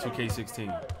shooter.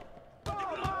 2K16.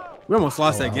 We almost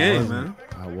lost that game, man.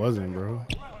 I wasn't, bro.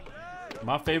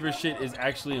 My favorite shit is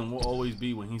actually and will always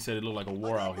be when he said it looked like a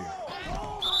war out here.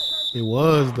 It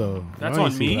was though. That's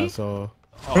on me. What I saw.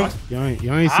 Y'all ain't see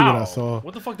what I saw.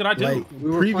 What the fuck did I do? Like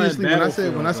previously,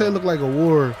 when I said it looked like a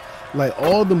war, like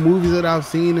all the movies that I've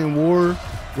seen in war,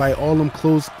 like all them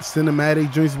close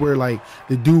cinematic joints where like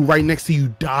the dude right next to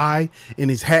you die and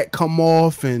his hat come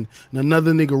off and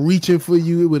another nigga reaching for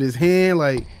you with his hand,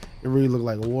 like it really looked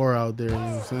like a war out there. You know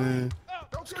what I'm saying?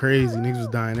 It's crazy. Niggas was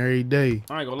dying every day.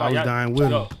 I ain't gonna lie. I was dying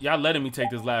with him. Y'all letting me take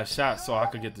this last shot so I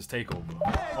could get this takeover.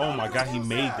 Oh my god, he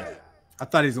made that. I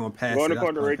thought he was gonna pass. Go in the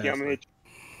corner, Ricky. I'm gonna hit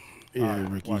you. Yeah,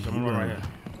 Ricky. Watch, I'm right here.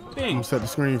 Bing. I'm gonna set the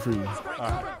screen for you.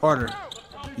 Carter,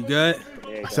 you good?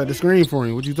 I set the screen for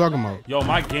you. What you talking about? Yo,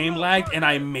 my game lagged and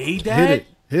I made that.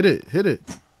 Hit it. Hit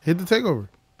the takeover.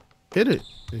 Hit it.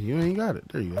 You ain't got it.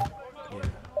 There you go.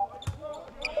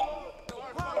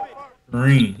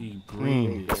 Green. He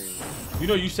green. You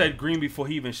know you said green before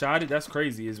he even shot it? That's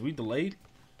crazy. Is we delayed?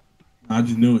 I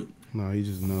just knew it. No, he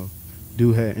just know.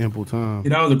 Dude had ample time. Yeah,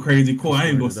 that was a crazy call. I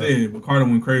ain't gonna say it, but Carter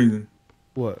went crazy.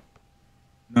 What?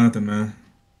 Nothing, man.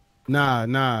 Nah.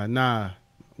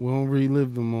 We don't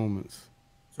relive the moments.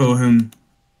 Told him,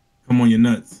 come on your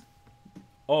nuts.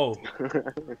 Oh.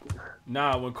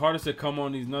 Nah, when Carter said come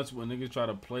on these nuts, when niggas try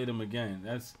to play them again.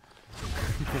 That's...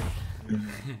 Oh,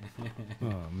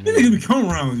 man. These niggas be come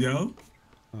rounds, yo.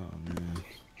 Oh, man.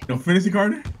 You gonna finish it,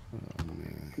 Carter? Oh,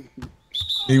 man.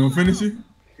 You gonna finish it?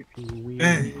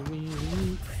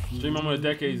 Dang. Stream moment of the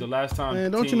decade is the last time.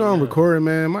 Man, don't you know I'm recording,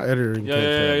 man? My editor.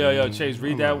 Yo, Chase,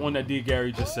 read that one that D.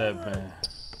 Gary just said, man.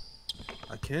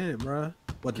 I can't, bro.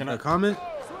 What, can I I comment?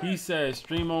 He says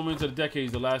stream moments of the decade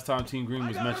is the last time Team Green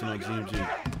was mentioned on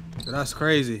GMG. That's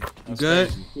crazy. You good?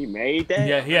 Crazy. He made that.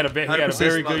 Yeah, he had a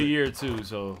very good year too.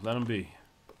 So let him be.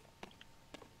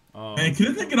 Man,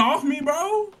 can this nigga get off me,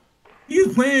 bro?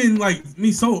 He's playing like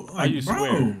me so like, you bro.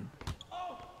 swear?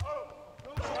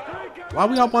 Why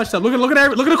we all bunched up? Look at the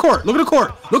court. Look at the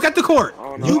court. Look at the court.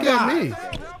 You got me.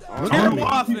 I don't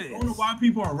know why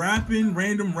people are rapping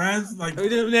random raps like. No,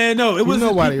 it was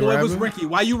it was Ricky.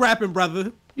 Why you rapping,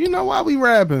 brother? You know why we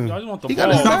rapping? Y'all just want the ball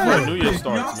before New Year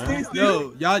starts, man.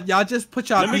 Yo, y'all just put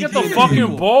y'all. Let me get the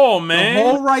fucking ball, man. The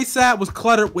whole right side was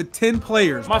cluttered with 10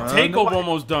 players. My takeover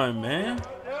almost done, man.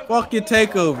 Fuck your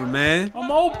takeover, man.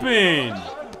 I'm open.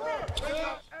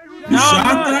 You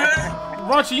shot that?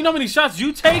 Raunchy, you know how many shots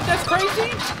you take? That's crazy.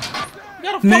 You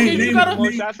gotta fucking. You gotta.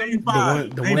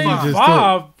 The one you just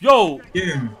five. took. Yo.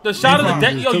 Yeah. The shot of the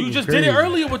decade. Yo, you just did it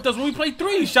earlier with us when we played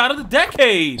 3. Shot of the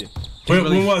decade.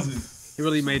 When was it? He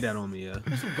really made that on me, yeah.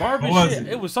 Some garbage shit.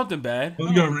 It was something bad.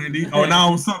 Let's go, Randy. Oh, now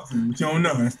it was something, but you don't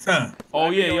know. That's tough. Oh,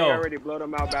 yeah, yo. You already blow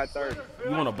them out by 30.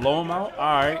 You want to blow him out? All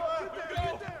right.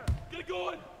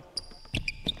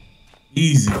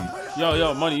 Easy.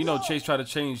 Yo, Money, you know Chase tried to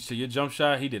change to your jump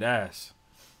shot. He did ass.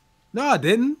 No, I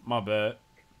didn't. My bad.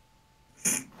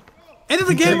 End of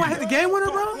the game, I hit the game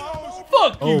winner, bro.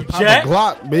 Fuck you, Papa Jack.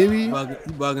 Glock, baby. You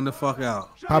bugging the fuck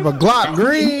out. Papa Glock,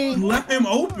 green. Let him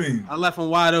open. I left him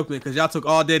wide open because y'all took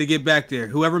all day to get back there.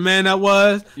 Whoever man that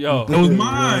was. Yo. That was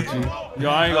mine. Yo,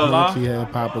 I ain't gonna lie. She had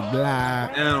Papa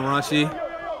Glock. Damn,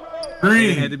 Raunchy. Green.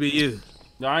 It had to be you.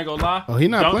 Yo, I ain't gonna lie. Oh, he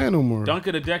not playing no more. Dunk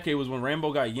of the decade was when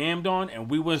Rainbow got yammed on, and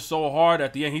we went so hard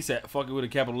at the end. He said, "Fuck it with a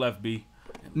capital FB."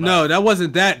 No, that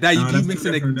wasn't that. That No, you that's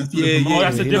mixing different. it. That's Yeah, different. yeah. Oh,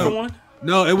 that's a yeah. different one.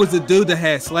 No, it was the dude that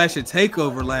had Slash and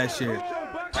Takeover last year.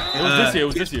 It was this year. It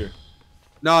was this year.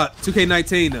 No,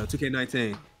 2K19 though.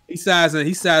 2K19. He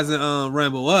sizing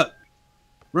Rambo up.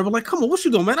 Rambo like, come on, what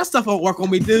you doing, man? That stuff won't work on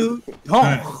me, dude.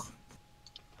 Oh.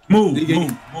 Move. He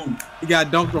got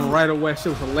dunked on right away. Shit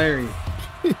was hilarious.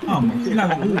 Oh, man.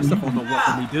 That stuff won't work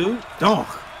on me, dude. Dunk.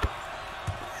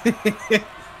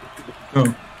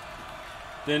 Go.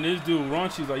 Then this dude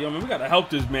Raunchy's like, "Yo, man, we gotta help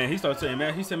this man." He started saying,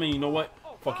 "Man," he said, "Man, you know what?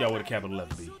 Fuck y'all with a capital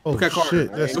FB." Oh, Look at Carter.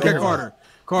 shit. That's Look at scary. Carter.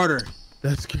 Carter.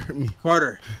 That scared me.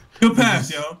 Carter. Good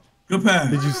pass, yo. Good pass.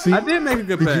 Did you see? I did make a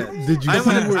good pass. Did you I see?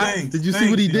 went- What, thanks, did you see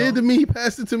what he thanks, did to me? He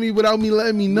passed it to me without me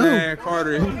letting me know. Man,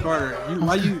 Carter.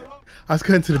 Why you? I was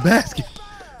cutting to the basket.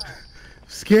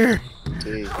 Scared.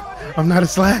 I'm not a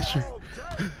slasher.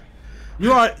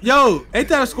 You are, yo, ain't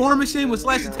that a scoring machine with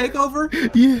Slash and Takeover?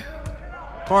 Yeah.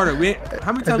 Carter,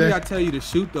 how many times that- we gotta tell you to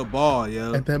shoot the ball,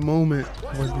 yo? At that moment,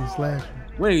 I wasn't a slasher.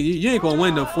 Wait, you ain't gonna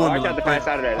win the I formula got the pass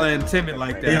out of that. playing timid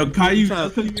like that. Hey, yo, Caillou, You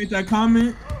just because you made that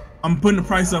comment, I'm putting the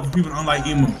price up for people that unlike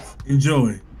emotes.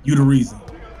 Enjoy. You the reason.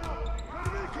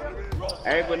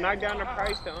 Hey, but knock down the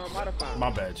price to modify. My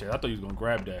bad, Chad. I thought you was gonna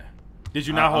grab that. Did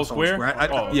you not hold square?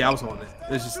 Yeah, I was on it.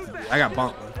 It's just I got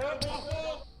bumped.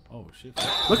 Oh shit.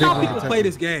 Look how people play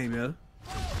this game, yo.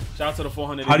 Shout out to the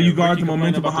 400. How do you guard Ricky the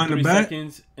momentum complaining about behind the 3 back?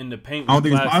 seconds in the paint. I don't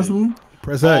think it's classic. possible.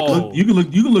 Press X. Oh. Look, you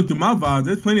can look through my vibes.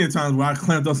 There's plenty of times where I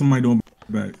clamped up somebody doing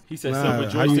back. He said Nah, silver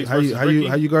joysticks how versus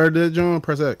Ricky. you guard that, John?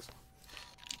 Press X.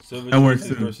 Silver That works joysticks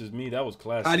too. versus me. That was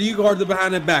classic. How do you guard the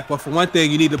behind the back? Well, for one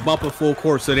thing, you need to bump it full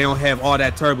court so they don't have all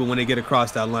that turbo when they get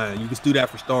across that line. You can do that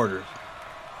for starters.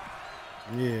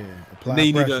 Yeah. Apply Then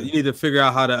you pressure. need to figure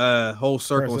out how to hold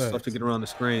circle and Press stuff X. to get around the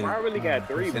screen. I really got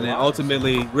 3 And then blocks.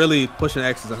 ultimately, really pushing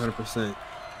X is 100%.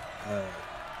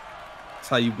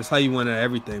 That's how you win at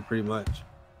everything, pretty much.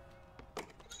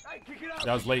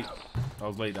 That was late. That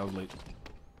was late.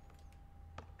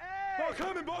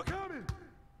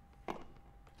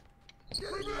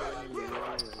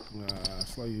 Nah,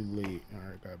 slightly late. All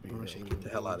right, gotta be. Get the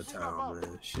hell out of town,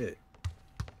 man. Shit.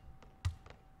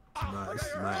 This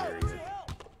is my area.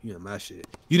 You know my shit.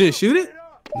 You didn't shoot it?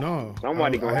 No.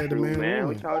 Somebody I going had the through, man man.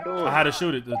 rolling. What y'all doing? I had to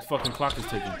shoot it. The fucking clock is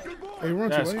ticking. Hey, Runchy,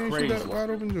 That's why you ain't shoot crazy. that wide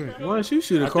open joint? Why didn't you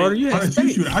shoot it, I Carter? think- You How had did you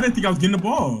space. shoot it? I didn't think I was getting the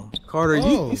ball. Carter,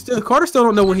 Oh. Carter still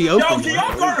don't know when he Yo, opened. can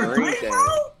y'all guard a three,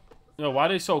 bro? Yo, why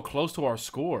they so close to our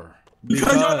score?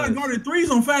 Because y'all not guarding threes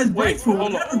on fast breaks for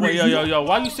Hold whatever on. Wait, reason. yo.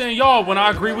 Why you saying y'all when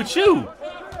I agree with you?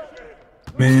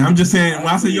 Man, I'm just saying, when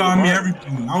I say y'all, I mean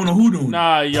everything. I don't know who doing it.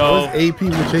 Nah, Those yo. AP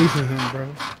was chasing him, bro.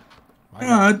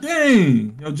 God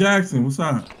dang. Yo, Jackson, what's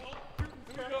up?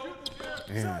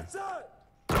 Damn.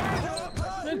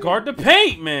 Man, guard the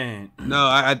paint, man. No,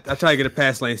 I try to get a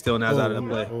pass lane still, and I was out of the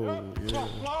play. Oh,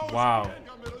 yeah. Wow.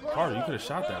 Carter, you could have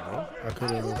shot that, bro. I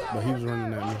could have, but he was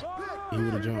running at me. He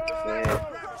would have jumped.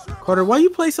 Carter, why you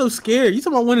play so scared? You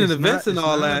talking about winning It's events not- and it's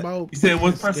all not that? about You said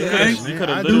what's being pressing scared, X? You man.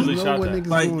 coulda I literally don't shot know what that. niggas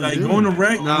Like do. going to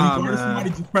wreck, when Nah, you guard man. somebody,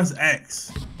 just press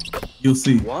X. You'll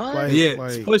see. What? Like, Yeah,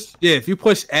 like, if you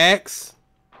push X,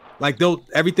 like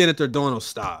everything that they're doing will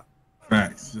stop.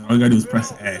 Facts. All you gotta do is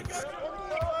press X.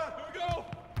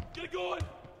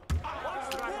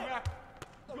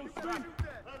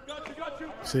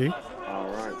 see? All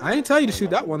right. I ain't tell you to shoot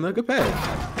that one. Look, good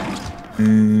pass.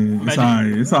 It's alright.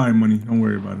 It's alright, money. Don't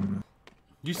worry about it, man.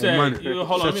 You said, money-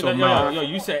 hold on, shut your yo, mouth.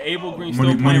 you said Abel Green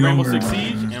Money- still playing money Rainbow don't Six worry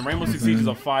Siege, about it. and Rainbow Six Siege is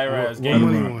a fire ass What game.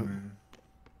 money Rock, one?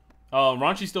 man.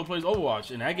 Raunchy still plays Overwatch,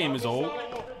 and that game is old,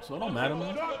 so it don't matter,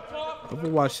 man.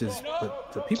 Overwatch is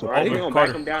the people. All right, play we it. gonna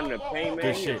Carter. back him down in the paint, man.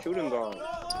 Good He a shit. shooting guard.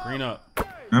 Green up.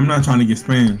 I'm not trying to get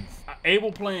spammed.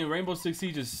 Abel playing Rainbow Six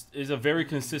Siege is a very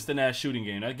consistent ass shooting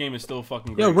game. That game is still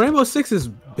fucking great. Yo, Rainbow Six is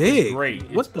big. It's great.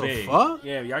 What It's the big. fuck?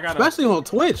 Yeah, y'all got Especially on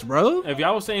Twitch, bro. If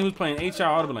y'all was saying who's playing HI,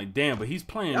 I would have been like, damn, but he's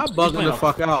playing. Y'all he's bugging playing the a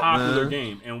fuck out, popular man.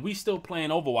 game, and we still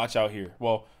playing Overwatch out here.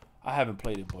 Well, I haven't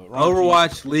played it, but Raunchy-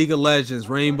 Overwatch, League of Legends,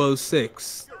 Rainbow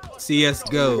Six,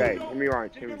 CS:GO. Okay, let me run.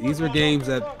 Let me- These are games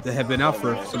that have been out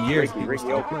for some years. Ricky, People Ricky,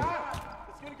 still open. play.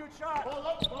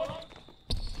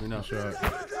 Green up. Shot.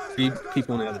 3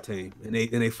 people on the other team, and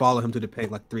they follow him to the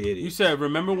paint like 3 idiots. You said,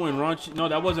 remember when Raunchy? No,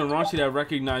 that wasn't Raunchy that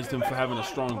recognized him for having a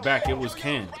strong back. It was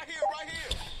Ken,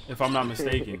 if I'm not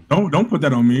mistaken. Don't put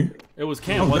that on me. It was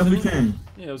Ken, wasn't it? Ken.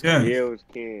 Yeah, it was Ken. Yeah, it was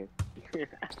Ken.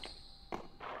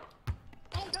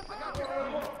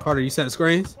 Carter, you set the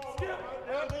screens?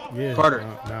 Yeah. Carter.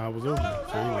 Nah, I was open.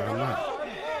 So anyway, I'm not.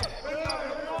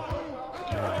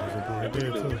 Yeah, I was open right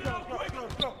there too.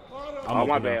 Oh,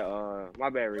 my bad. My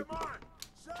bad, Ricky.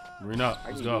 Green up. I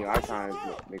Let's get go. our times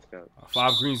mixed up.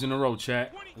 5 greens in a row,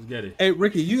 chat. Let's get it. Hey,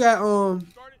 Ricky, you got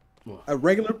a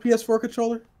regular PS4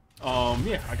 controller?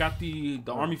 Yeah, I got the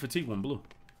Army Fatigue one, blue.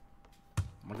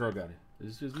 My girl got it.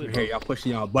 It's just lit. Hey, y'all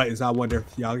pushing y'all buttons. I wonder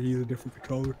if y'all use a different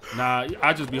controller. Nah,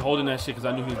 I just be holding that shit because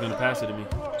I knew he was gonna pass it to me.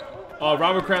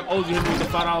 Robert Crab OG hit me with a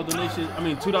 $5 donation. I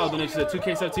mean, $2 donation. Said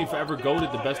 2K17 forever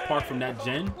goated the best part from that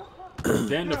gen.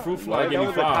 Then the fruit fly gave me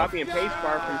 5. That was a copy and paste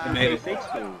part from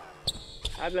 2K16.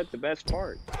 That's the best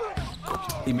part.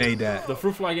 He made that. The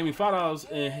fruit fly gave me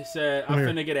 $5 and he said, I'm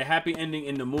finna get a happy ending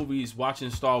in the movies watching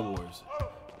Star Wars.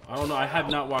 I don't know. I have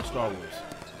not watched Star Wars.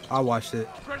 I watched it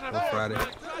on Friday.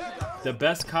 The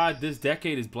best COD this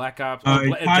decade is Black Ops.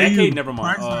 Decade, never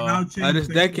mind. This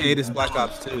decade is Black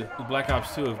Ops 2. Black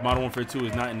Ops 2. If Modern Warfare 2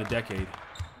 is not in the decade.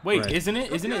 Wait, right. Isn't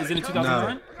it? Isn't it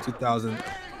 2009? No, 2000.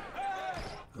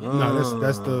 No,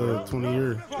 that's the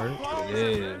 20-year, right? It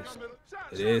is.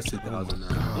 It is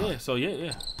 2009. Yeah, so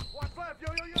yeah.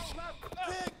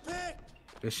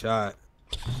 Good shot.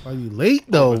 Are you late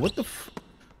though? What the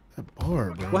that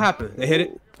bar, bro? What happened? They hit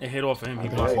it? It hit off of him. He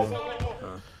blocked it.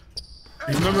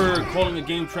 You remember calling a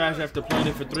game trash after playing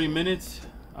it for 3 minutes?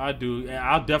 I do.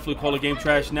 I'll definitely call a game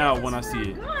trash now when I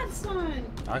see it.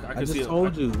 I just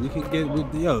told you we can get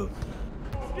with yo.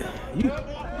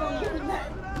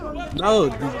 No,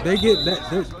 they get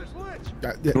that.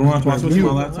 Don't watch my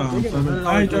laptop.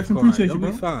 I ain't Jackson. Appreciate you,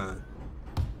 bro. Fine.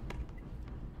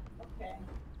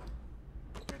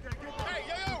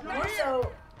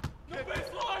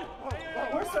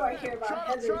 More so I care about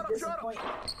Heather's disappointment.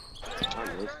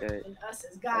 And us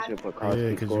as God. Yeah,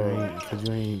 because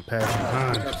you ain't passing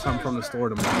time. Got something from the store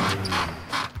tomorrow.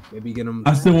 Maybe get them.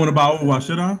 I still want to buy Overwatch.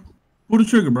 Should I? Pull the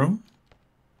trigger, bro.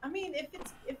 I mean, if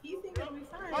you think it'll be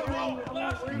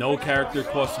fine. No character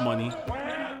costs money.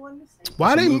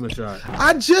 Why didn't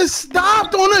I just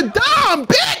stopped on a dime,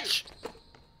 bitch?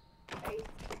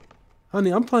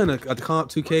 Honey, I'm playing a comp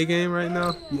 2K game right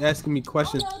now. You asking me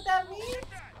questions?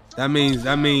 That means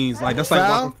like that's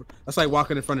like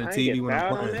walking in front of the TV when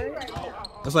I'm playing.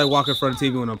 That's like walking in front of the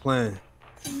TV when I'm playing.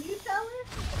 Can you tell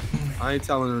her? I ain't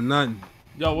telling her nothing.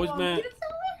 Yo, what's man?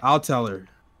 I'll tell her.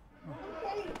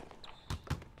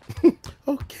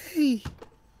 Okay.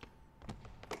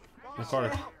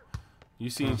 Carter, you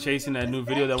seen chasing that new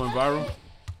video that went viral?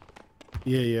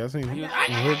 Yeah, I seen it.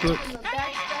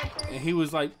 And he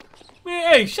was like,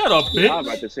 "Man, hey, shut up, bitch." I was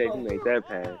about to say he made that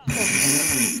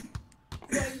pass.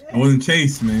 I wasn't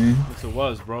chased, man. Yes, it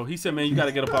was, bro. He said, "Man, you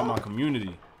gotta get up out my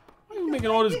community. Why are you making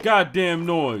all this goddamn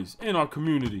noise in our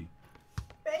community?"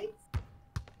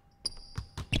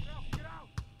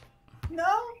 No.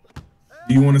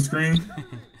 Do you want to scream?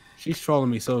 She's trolling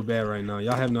me so bad right now.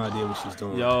 Y'all have no idea what she's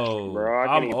doing. Yo, bro, I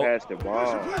can't even pass the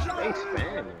ball. They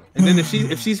spamming. And then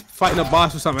if she's fighting a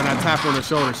boss or something, and I tap her on the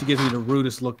shoulder, she gives me the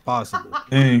rudest look possible.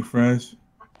 Dang, Fresh.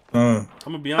 I'm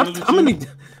gonna be honest with you.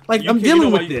 I'm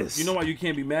dealing with this. You know why you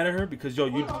can't be mad at her? Because yo,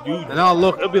 you. And I'll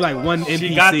look. It'll be like one NPC.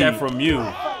 She got that from you.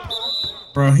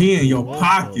 Bro, he in your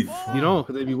pocket. You know,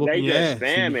 because they be whooping your ass.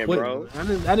 They just spamming, bro.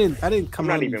 I didn't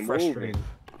come out even frustrated.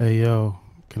 Hey, yo,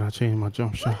 can I change my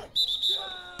jump shot?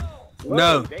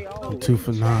 No. 2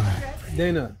 for 9.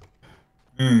 Dana.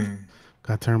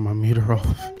 Gotta turn my meter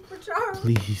off.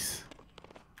 Please.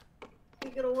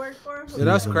 Yeah,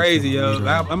 that's crazy, yo.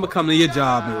 I'm gonna come to your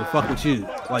job and fuck with you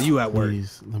while you at work.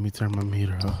 Please, let me turn my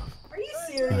meter off. Are you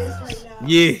serious right now?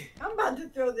 Yeah. I'm about to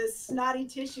throw this snotty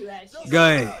tissue at you. Go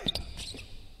ahead.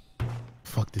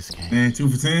 Fuck this game. Man, 2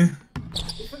 for 10.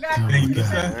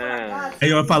 Hey,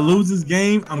 yo, if I lose this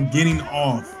game, I'm getting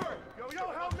off.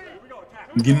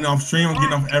 I'm getting off stream. I'm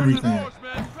getting off everything.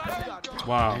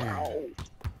 Wow.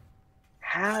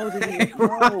 How did he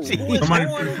know?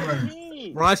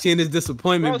 Raunchy in his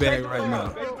disappointment bag right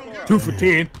now. 2 for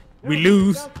 10. We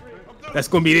lose. That's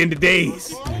gonna be the end of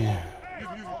days.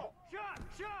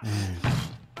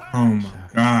 Oh my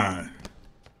god.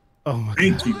 Oh my god.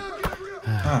 Thank you.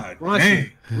 God,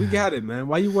 Raunchy, we got it, man.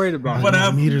 Why you worried about it?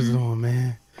 My meter's on,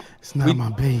 man. It's not my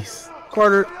base.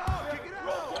 Carter.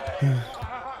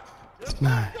 It's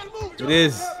not. It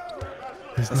is.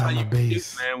 It's not my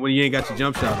base, man. When you ain't got your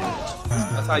jump shot on.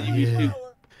 That's how you shoot.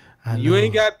 When you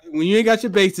ain't got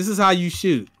your base, this is how you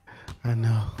shoot. I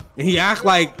know. And he act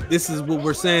like this is what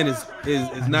we're saying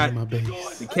is not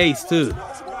the case too.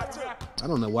 I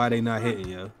don't know why they not hitting,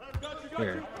 yo.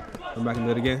 Here, come back and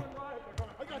do it again.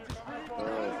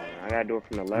 I gotta do it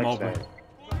from the left side.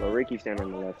 But Ricky's standing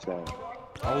on the left side.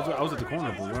 I was at the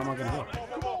corner, but where am I gonna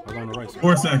go? I'm on the right side.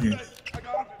 4 seconds.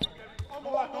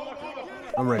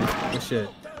 I'm ready. Good shit.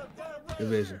 Good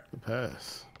vision. The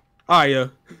pass. All right, yo.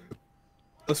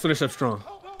 Let's finish up strong.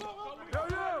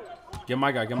 Get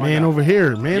my guy. Get my man guy. over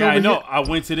here. Man yeah, over I know. here. I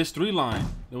went to this 3 line.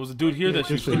 There was a dude here that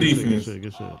shoots. Good shit.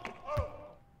 Good shit.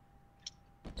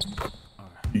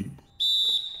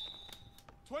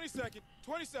 20 seconds.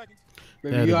 20 seconds.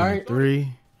 Baby, you all right?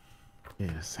 3.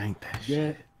 Yeah, sank that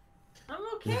shit. Yeah. I'm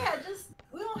okay.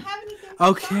 We don't have anything.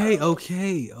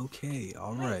 Okay.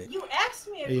 All right. You asked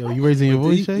me. Hey, yo, you raising your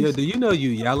voice, Chase? Yo, do you know you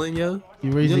yelling, yo?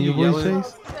 You raising your voice,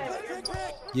 Chase?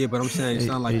 Yeah, but I'm saying it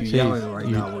sound like you yelling right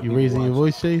now. You raising your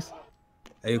voice, Chase?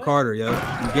 Hey, Carter, yo,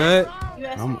 you good?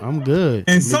 I'm good.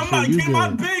 And somebody keep my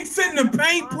big sit in the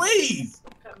paint, please.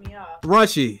 Cut me off.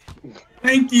 Raunchy.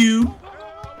 Thank you,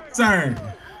 sir.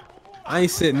 I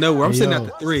ain't sitting nowhere. I'm sitting at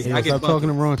the 3. Hey, I get stop talking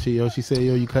to Raunchy, yo. She said,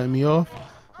 yo, you cutting me off?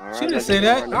 She didn't say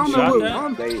that. I don't know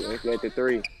what. Let's let the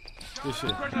 3. Good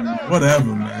shit.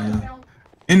 Whatever, man.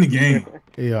 In the game.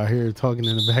 Yeah, I hear her talking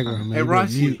in the background, man. Hey,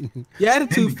 Raunchy, your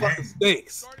attitude fucking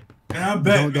stinks. Yeah, I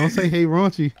bet. Don't say hey,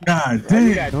 Raunchy. God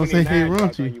damn. Don't say hey,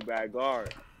 Raunchy. You bad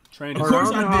guard. Of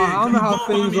course I did. I don't know how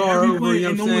things are over here.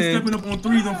 And no one's stepping up on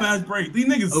 3s on fast break. These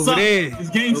niggas over suck. There. This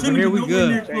game over shouldn't here be we nowhere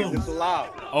near good.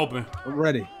 close. Open. I'm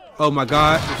ready. Oh my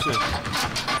God. Good shit.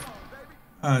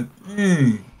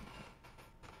 Dang.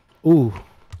 Ooh.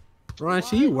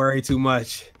 Raunchy, you worry too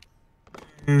much.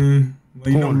 Well,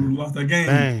 you know we lost that game.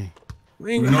 Bang.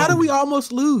 Man, how did we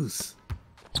almost lose?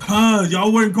 Cause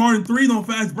y'all weren't guarding 3s on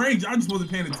fast breaks. Y'all just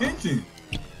wasn't paying attention.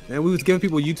 Man, we was giving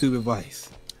people YouTube advice.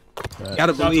 Gotta Shout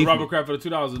out to believe Robert me. Kraft for the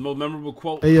 $2. His most memorable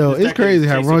quote. Hey, yo, this it's decade crazy is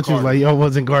how Jason Raunchy was Carter. like, y'all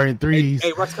wasn't guarding 3s.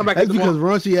 Hey, Russ, come back. That's because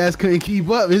Raunchy ass couldn't keep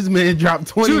up. His man dropped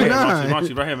 29.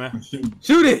 Raunchy, right here, man.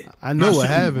 Shoot it. I know what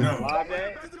happened.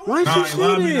 Why didn't you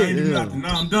shoot it? No,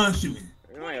 I'm done shooting.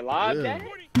 You ain't live, Dad?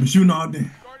 I'm shooting all day.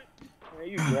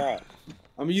 You drop.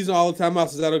 I'm using all the timeouts.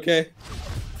 Is that okay?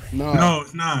 No,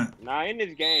 it's not. Nah, in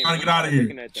this game. Trying to get out of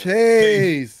here.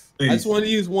 Chase. I just wanted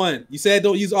to use one. You said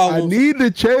don't use all of them. I need to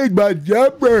change my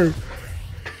jumper.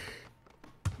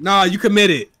 Nah, you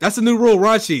committed. That's the new rule,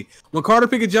 Raunchy. When Carter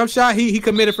pick a jump shot, he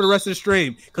committed for the rest of the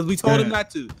stream because we told him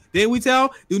not to. Didn't we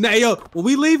tell? Do not, yo, when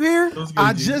we leave here,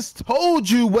 I just told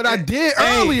you what I did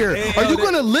earlier. Are you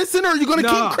gonna listen or are you gonna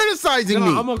keep criticizing me?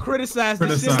 I'm gonna criticize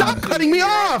this shit. Stop cutting me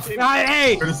off.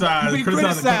 Hey,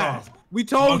 criticize. We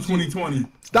told you. 2020.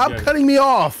 Stop cutting me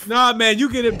off. Nah, man, you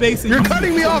get it basic. You're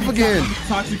cutting me off again.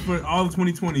 Toxic for all of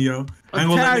 2020, yo. I ain't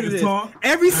gonna let niggas talk.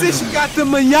 Ever since you got the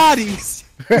Manatis.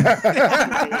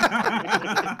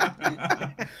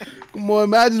 Come on,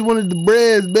 man. I just wanted the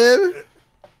breads, baby.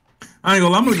 I ain't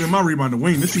gonna lie, I'm gonna get my rebound to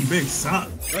wing. This shit big suck.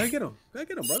 Go get him. Go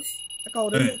get him, bro.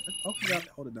 Hold it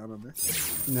down, man.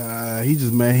 Nah, he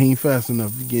just mad he ain't fast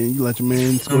enough. Again, you let your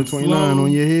man score 29 on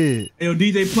your head. Hey, yo,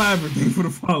 DJ Plaver, thank you for the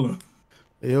follow.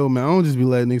 Hey, yo, man, I don't just be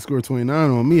letting niggas score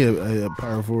 29 on me at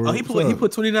power forward. Oh, he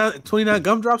put 29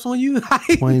 gumdrops on you?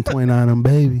 29 them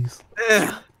babies.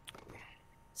 Yeah.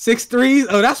 6 threes?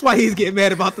 Oh, that's why he's getting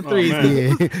mad about the threes.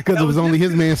 Yeah, because it was only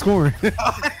his man scoring.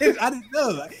 I didn't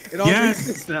know. It all makes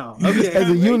sense now. Okay. As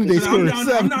a unit, they scored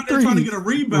 7 I'm not there trying to get a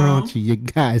rebound. Raunchy, you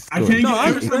guys I can't get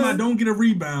every time I don't get a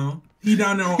rebound. He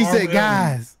down there on He said,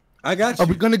 guys. I got you. Are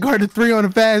we going to guard the 3 on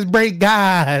the fast break,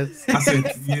 guys? I said,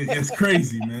 yeah, it's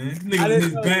crazy, man. Nigga in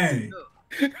his bag.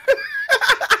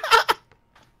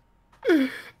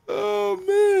 Oh,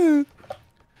 man.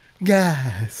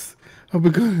 Guys. Are we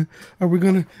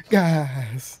gonna,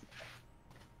 guys?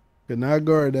 Could not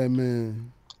guard that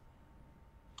man.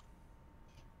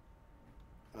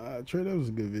 Trey, that was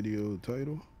a good video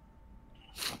title.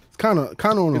 It's kind of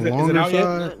on the longer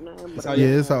side.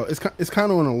 Yeah, it's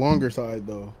kind of on the longer side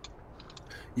though.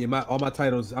 Yeah, all my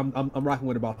titles. I'm rocking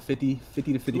with about 50 to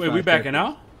 55. Wait, we backing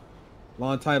out?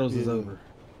 Long titles is over.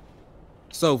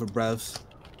 It's over, brevs.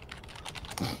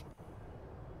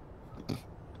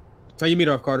 Turn your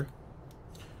meter off, Carter.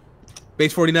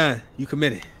 Base 49, you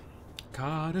committed.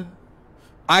 Carter.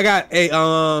 I got a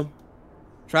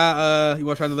try you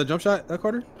want to try another jump shot,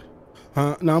 Carter?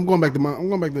 No, I'm going back to my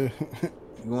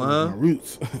my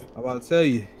roots. I'm about to tell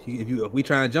you, if we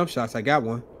trying jump shots, I got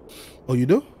one. Oh, you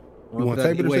do? You want to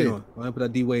type it or say it? I'm gonna put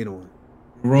that D weight on.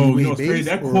 Bro, you know what's crazy?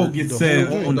 That quote gets said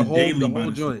on the daily. The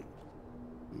whole joint.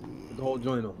 The whole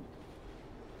joint on.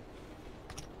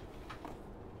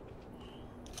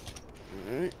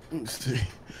 All right, let's see.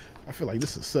 I feel like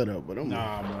this is a setup, but I'm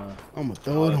gonna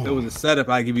throw it on. If it was a setup,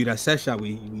 I'd give you that set shot we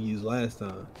used last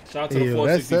time. Shout out to the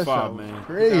 465, man.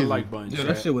 Crazy. That like button. Yo,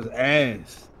 that shit was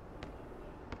ass.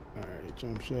 All right,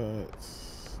 jump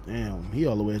shots. Damn, he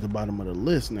all the way at the bottom of the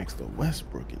list next to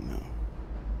Westbrook and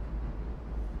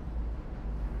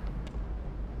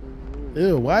now.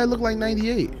 Ew, why it look like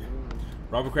 98?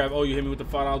 Robert Kraft, oh, you hit me with the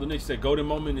 $5 donation. Said golden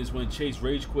moment is when Chase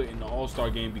rage quit in the All-Star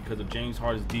game because of James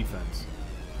Harden's defense.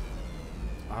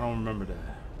 I don't remember that.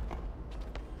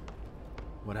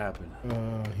 What happened?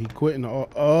 He quit in the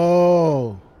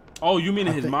Oh, you mean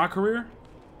in my career?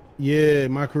 Yeah,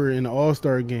 my career in the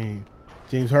All-Star game.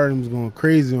 James Harden was going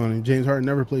crazy on him. James Harden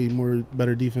never played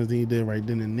better defense than he did right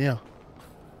then and there. You know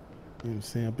what I'm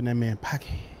saying? Up in that man's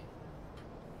pocket.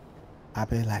 I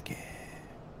be like it.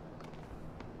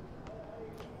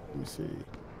 Let me see.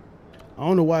 I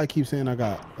don't know why I keep saying I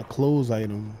got a clothes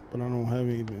item, but I don't have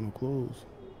any no clothes.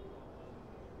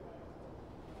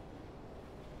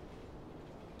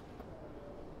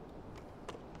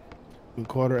 When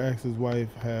Carter asked his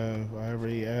wife, have I ever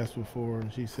ate ass before?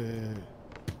 And she said,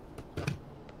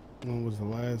 when was the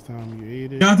last time you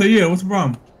ate it? Deontay, yeah, what's the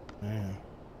problem? Man.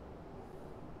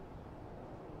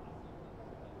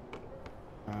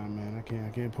 Man, I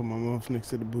can't put my mouth next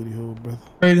to the booty hole, brother.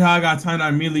 Crazy how I got timed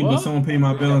out immediately, but someone paid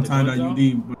my bill and timed out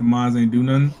UD, but the mods ain't do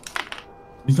nothing.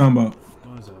 What you talking about?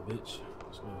 Guns out, bitch.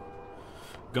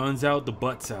 Guns out, the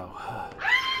butts out.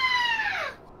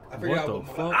 I forgot what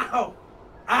the fuck? Ow!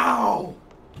 Ow!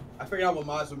 I forgot what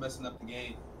mods were messing up the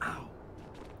game. Ow!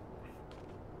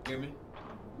 Hear me?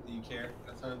 Do you care?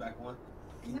 Can I turn it back on?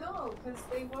 No, because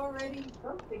they've already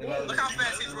broke the game. Look how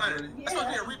fast he's running. That's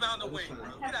supposed to be a rebound away, bro.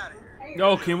 Get out of here.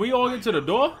 Yo, can we all get to the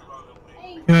door?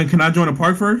 Can I join the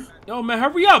park first? Yo, man,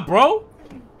 hurry up, bro.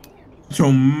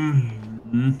 So,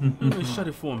 shut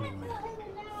it for me, man.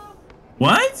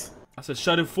 What? I said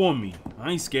shut it for me.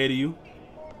 I ain't scared of you.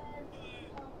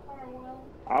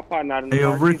 I'll probably not in the Hey,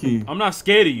 yo, Ricky. I'm not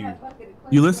scared of you.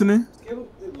 You listening?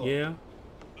 Yeah.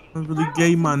 That's really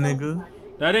gay, my nigga.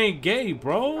 That ain't gay,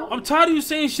 bro. I'm tired of you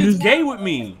saying shit's gay with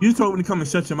me. You told me to come and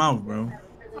shut your mouth, bro.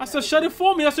 I said shut it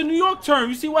for me. That's a New York term.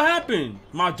 You see what happened,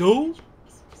 my dude?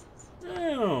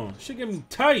 Damn, shit get me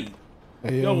tight.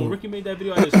 Hey, yo, when Ricky made that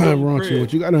video, I just Raunchy,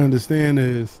 what you gotta understand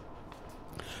is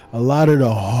a lot of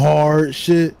the hard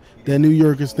shit that New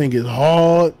Yorkers think is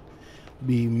hard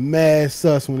be mad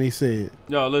sus when they say it.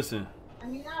 Yo, listen.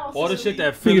 All the shit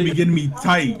that Philly be getting me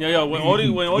tight. Yo, when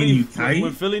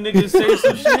Philly niggas say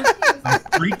some shit, a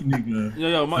freak nigga.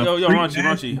 Yo,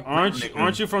 Raunchy,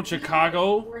 aren't you from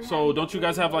Chicago? So don't you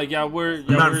guys have like I'm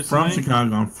not from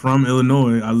Chicago. I'm from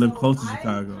Illinois. I live close to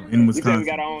Chicago in Wisconsin. We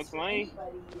got our own slang.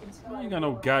 You ain't got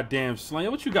no goddamn slang.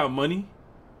 What you got, money?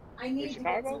 I need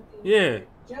Chicago. Yeah.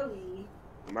 Joey.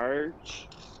 Merch.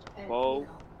 Bo.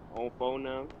 On phone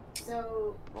now.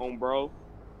 So. On bro.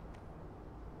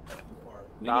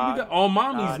 Nigga, we got all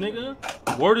mommies,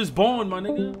 nigga. Word is born, my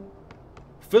nigga.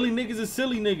 Philly niggas is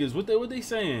silly niggas. What they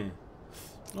saying?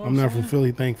 Know I'm not from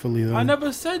Philly, thankfully. Though. I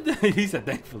never said that. He said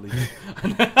thankfully.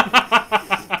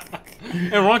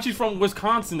 And Raunchy's from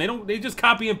Wisconsin. They just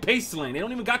copy and paste slang. They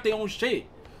don't even got their own shit. You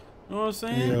know what I'm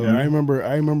saying? Yeah, I remember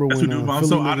when I'm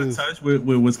so out of touch with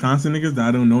Wisconsin niggas that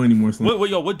I don't know anymore.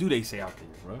 What do they say out there,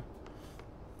 bro?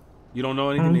 You don't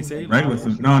know anything they say? Regular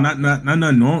stuff. No, not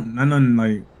nothing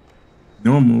like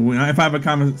normal. If I have a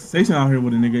conversation out here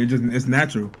with a nigga, it's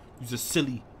natural. You just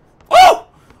silly. Oh!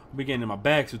 Be getting in my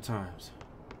bag sometimes.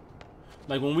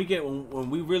 Like when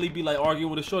we really be like arguing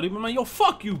with a shorty, be like, yo,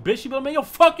 fuck you, bitch. She be like, man, yo,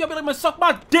 fuck you. I be like, man, suck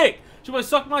my dick. She be like,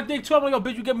 suck my dick too. I'm like, yo,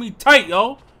 bitch, you get me tight,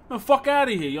 yo. Man, fuck out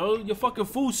of here, yo. Your fucking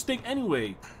food stink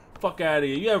anyway. Fuck out of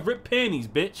here. You have ripped panties,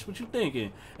 bitch. What you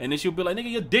thinking? And then she'll be like,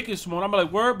 nigga, your dick is small. I'm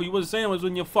like, word, but you wasn't saying it was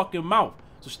in your fucking mouth.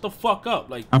 So shut the fuck up.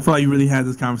 Like, I feel like you really had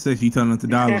this conversation. You telling them to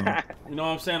dialogue. You know what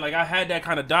I'm saying? Like I had that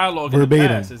kind of dialogue verbatim.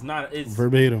 In the past. It's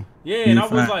verbatim. Yeah, and I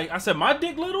was like, I said, my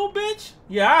dick little, bitch?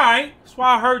 Yeah, alright. That's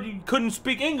why I heard you couldn't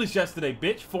speak English yesterday,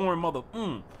 bitch. Foreign mother.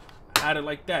 I had it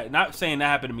like that. Not saying that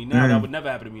happened to me now. That would never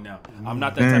happen to me now. I'm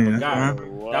not that type of guy.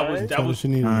 That was she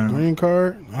needed a green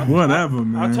card. Whatever,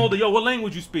 man. I told her, yo, what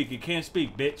language you speak? You can't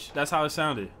speak, bitch. That's how it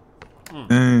sounded.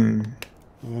 Dang.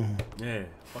 Yeah.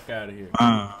 Fuck out of here.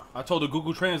 I told her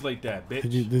Google Translate that, bitch.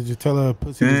 Did you tell her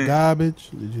pussy was garbage?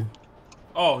 Did you?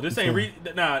 Oh, this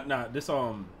ain't nah. This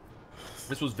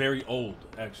was very old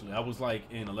actually. I was like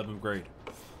in 11th grade.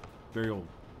 Very old.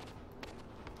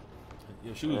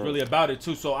 Yeah, she was really about it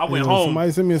too. So I went home.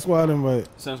 Somebody send me a squad invite.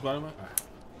 Send a squad invite.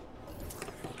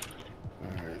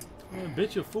 All right. Man,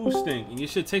 bitch, your food stink and your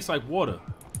shit tastes like water.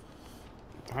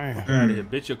 Fuck out of here,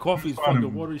 bitch. Your coffee's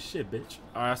fucking watery shit, bitch.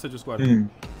 All right, I said your squad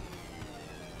invite.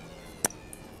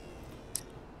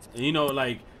 And you know,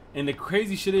 like, and the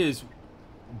crazy shit is,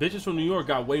 bitches from New York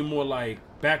got way more like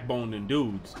backbone than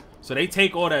dudes. So they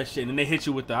take all that shit and they hit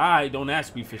you with the eye. Don't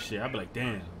ask me for shit. I be like,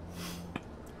 damn,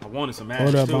 I wanted some ass.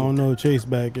 Hold up, too. I don't know Chase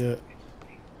back yet.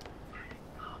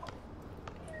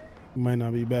 He might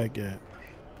not be back yet.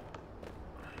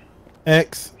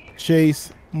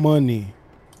 XChasemoney.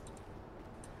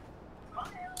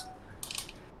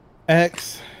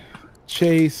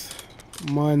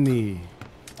 XChasemoney.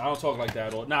 I don't talk like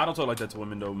that. Nah, I don't talk like that to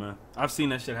women though, man. I've seen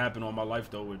that shit happen all my life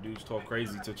though, where dudes talk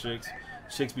crazy to chicks.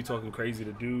 Chicks be talking crazy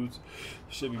to dudes.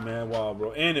 Shit be mad wild,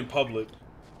 bro. And in public.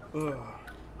 Ugh.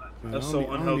 Man, That's so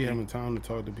unhealthy. I don't be having time to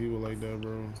talk to people like that,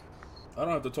 bro. I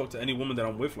don't have to talk to any woman that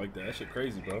I'm with like that. That shit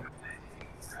crazy, bro.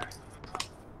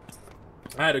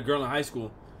 I had a girl in high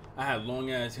school. I had long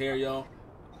ass hair, yo,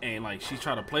 and like she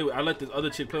tried to play with. I let this other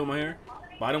chick play with my hair,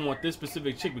 but I didn't want this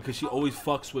specific chick because she always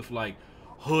fucks with like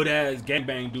hood ass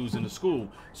gangbang dudes in the school.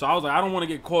 So I was like, I don't want to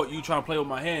get caught you trying to play with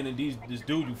my hair, and then this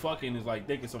dude you fucking is like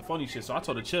thinking some funny shit. So I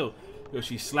told her chill. Yo,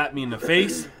 she slapped me in the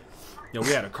face. Yo, we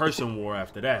had a cursing war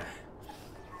after that.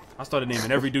 I started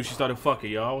naming every dude she started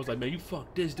fucking, yo. I was like, man, you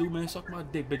fuck this dude, man. Suck my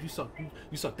dick, bitch. You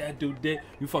suck that dude dick.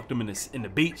 You fucked him in the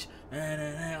beach.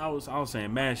 I was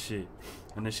saying mad shit.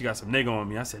 And then she got some nigga on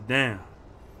me. I said, damn,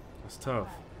 that's tough.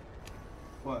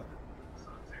 What?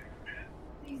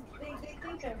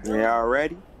 Yeah,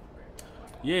 already?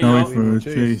 Yeah, No, yo. for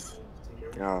Chase.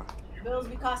 Yeah. Bills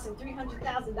be costing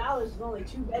 $300,000 with only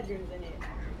 2 bedrooms in it.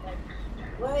 Like,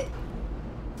 what?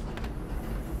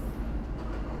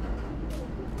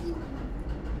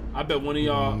 I bet one of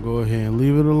y'all. Go ahead and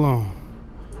leave it alone.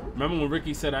 Remember when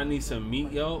Ricky said I need some meat,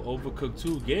 yo? Overcooked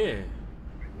too. Yeah.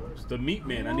 It's the meat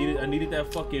man. I needed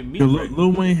that fucking meat.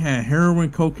 Lil Wayne had heroin,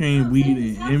 cocaine,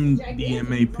 weed, and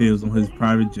MDMA pills on his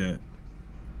private jet.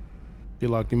 You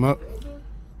locked him up?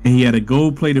 And he had a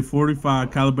gold-plated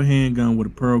 45 caliber handgun with a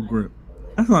pearl grip.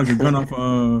 That's like a gun off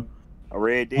a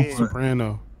Red Dead.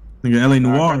 Soprano. Nigga, LA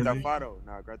Noir.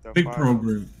 Big Photo. pearl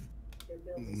grip. Their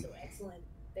bills are so excellent.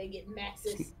 They get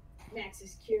Max's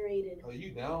curated. Oh,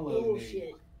 you downloaded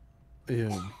shit.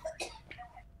 Yeah.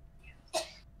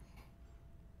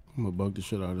 I'm gonna bug the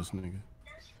shit out of this nigga.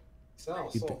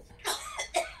 Sounds so.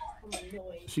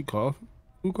 She coughing?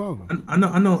 Who coughing? I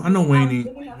know Wayne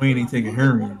ain't taking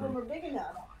heroin.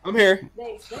 I'm here.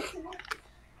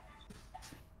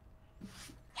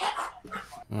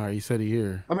 All right, you said he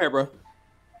here. I'm here, bro.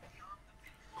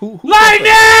 Who Light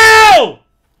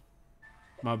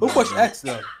now! Who pushed X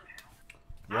though?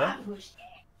 What?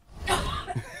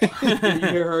 You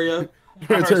hear her, yo? I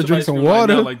heard somebody drink some scream like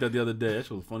water. that like that the other day. That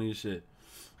shit was funny as shit.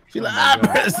 She like, I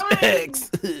press X.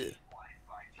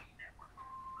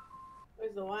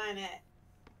 Where's the wine at?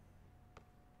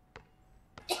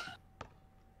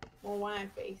 More wine,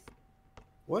 face.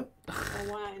 What? More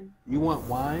wine. You want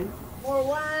wine? More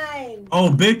wine.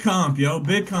 Oh, big comp, yo,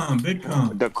 big comp.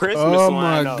 The Christmas Oh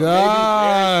wine. my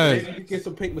god. Maybe you get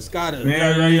some pink Moscato.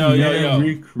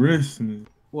 Merry Christmas.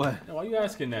 What? Why you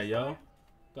asking that, yo?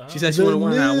 She said she wanted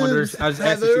one. I wonder. I was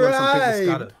asking if she wanted some pink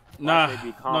Moscato. Nah,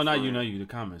 no, not you. The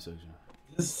comment section.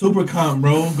 It's super comp,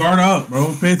 bro. Guard up,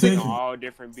 bro. Pay attention. All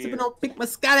different beers. Sipping on pink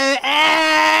Moscato.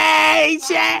 Hey,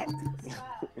 chat.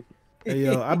 Hey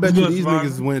yo, I bet you these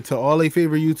niggas went to all their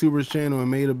favorite YouTubers' channel and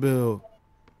made a build.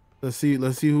 Let's see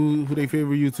who their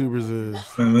favorite YouTubers is.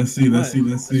 Let's see. This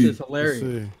is hilarious. Let's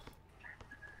see.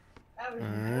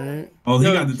 Alright. Oh,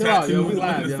 he got the tattoo. We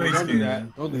live, yo. Face Don't do that.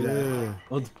 scan. Don't do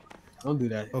that. Don't do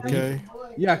that. Okay.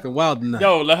 You acting wild tonight.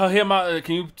 Yo, let her hear my.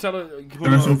 Can you tell her?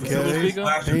 Okay.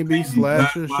 Pain beat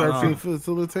slasher, sharpshooting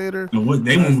facilitator. No, what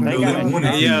they want?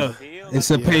 Yeah,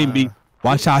 it's a pain beat.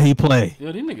 Watch how he play.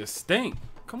 Yo, these niggas stink.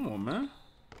 Come on, man.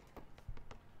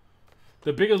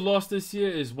 The biggest loss this year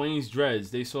is Wayne's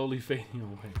dreads. They slowly fading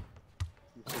away.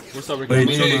 What's up, Rick?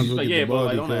 Yeah, but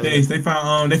like, don't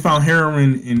they found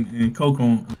heroin and coke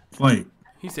on flight.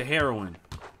 He said heroin.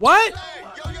 What?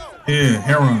 Yeah,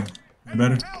 heroin.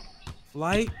 Better.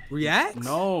 Flight react?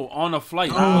 No, on a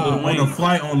flight. Oh, on a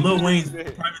flight on Lil Wayne's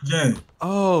private jet.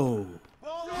 Oh.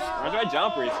 Where's that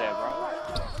jumper at,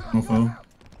 bro? Mofo.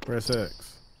 Press X.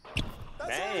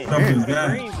 Dang. Well,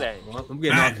 I'm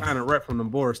getting all kind of rep from them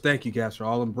boards. Thank you guys for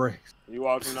all them breaks. You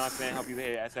walk, you know what I'm saying? Help you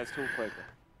hit SS2 quicker.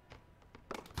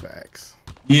 Facts.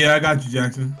 Yeah, I got you,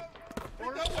 Jackson.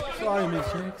 Sorry, Miss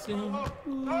Jackson.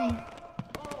 I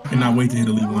cannot wait to hit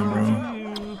a league one, bro.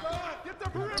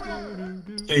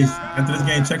 Chase, after this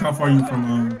game, check how far you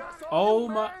from Oh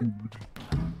my.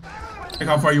 Check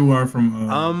how far you are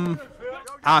from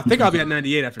I think I'll be at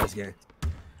 98 after this game.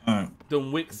 Alright.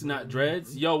 Them wicks, not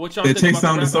dreads. Yo, what y'all The think chick about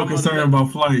sounded so concerned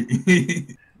about flight.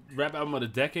 rap album of the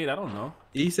decade. I don't know.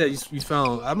 He said you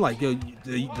found. I'm like, yo,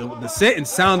 the sentence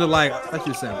sounded like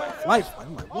you're saying like Flight.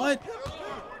 I'm like, what?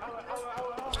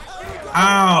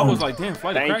 I was like, damn,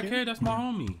 Flight a crackhead? That's my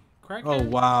homie. Crackhead? Oh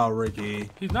wow, Ricky.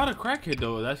 He's not a crackhead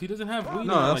though. He doesn't have weed.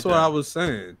 No, that's like what that. I was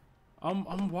saying.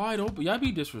 I'm wide open. Y'all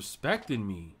be disrespecting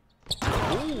me.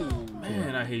 Oh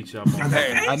man, I hate y'all.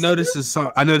 Hey, I know this is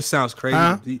I know this sounds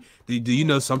crazy. Do you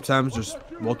know sometimes there's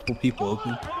multiple people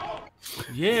open?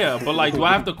 Yeah, but like, do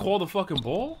I have to call the fucking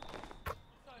ball?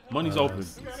 Money's open.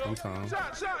 Sometimes.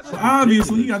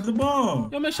 Obviously, he got the ball.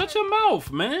 Yo, man, shut your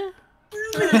mouth, man.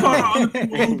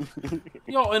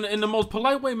 Yo, in the most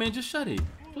polite way, man, just shut it,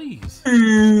 please.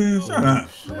 Shut up.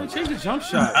 Man, change the jump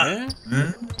shot,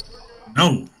 man.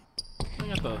 No.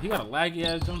 He got a laggy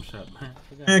ass jump shot, man.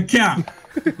 And cap.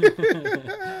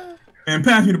 And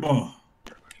pass me the ball.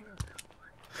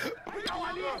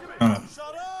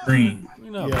 Green.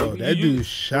 You know, yo, that dude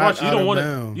shot you don't want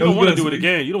to. You don't want to do it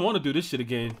again. You don't want to do this shit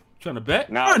again. You trying to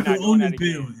bet? No, I'm not doing that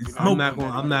again.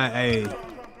 I'm not. Hey.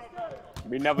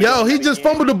 Yo, he just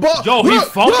fumbled the ball. Yo, he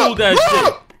fumbled that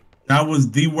shit. That was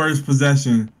the worst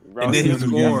possession. Bro, and then he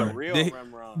scored.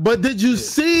 But did you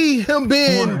see him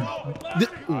being?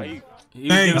 I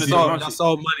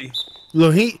saw money.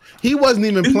 Look, he wasn't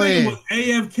even This playing. nigga was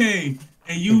AFK,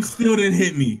 and you still didn't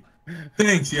hit me.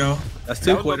 Thanks, yo. That's That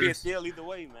two was gonna be a quitters. steal either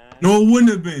way, man. No, it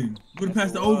wouldn't have been. Would have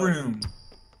passed it over him.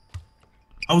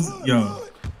 Yo.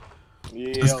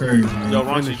 Yeah, That's crazy, man. Yo,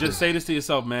 Raunchy, just say this to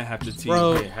yourself, man. Half the team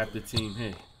hit. Half the team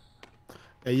hit.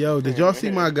 Hey, yo, did y'all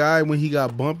see my guy when he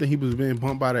got bumped and he was being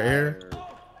bumped by the air?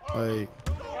 Like,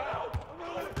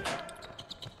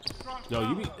 yo,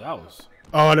 you be that was.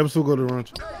 Oh, that was so good to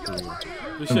Raunchy.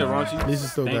 Good shit, Raunchy. This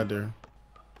is still got there.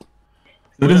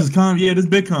 So this is calm. Yeah, this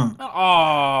big calm.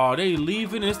 Oh, they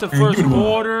leaving. It's the first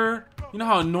quarter. You know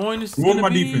how annoying this is Roll gonna my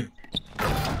be. defense.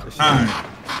 All right.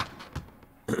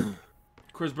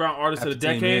 Chris Brown, artist of the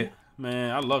decade.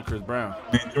 Man, I love Chris Brown.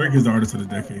 Man, Drake is the artist of the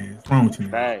decade. What's wrong with you?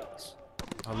 Thanks.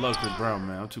 I love Chris Brown,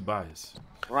 man. I'm too biased.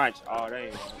 Right. Oh, they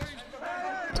ain't.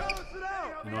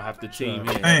 You know, half the team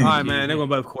here. All right, man. They're gonna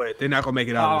both quit. They're not gonna make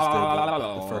it out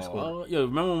of the first quarter. Yo,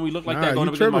 remember when we looked like Nah, that going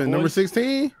you up against my tripping. Number boys?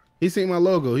 16? He seen my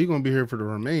logo. He gonna be here for the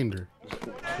remainder.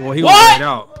 Well, he won't get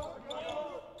out.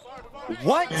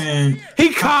 What? Man,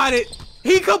 He caught it.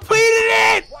 He completed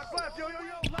it.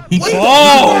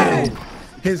 oh!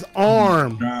 His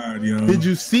arm. God, yo. Did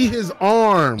you see his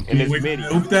arm? And it's Wait, midi.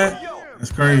 oop that?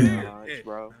 That's crazy.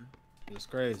 Bro. It's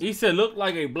crazy. He said, look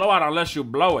like a blowout unless you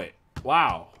blow it.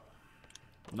 Wow.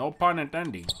 No pun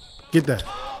intended. Get that.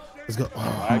 Let's go.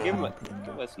 Oh. Right, give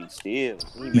us he steal.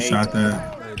 He shot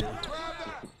that.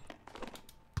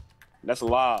 That's a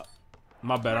lot.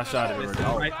 My bad, I shot it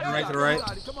already. Right to the right.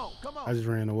 I just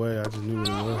ran away. I just knew what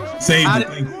it was. Saved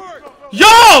it.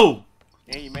 Yo!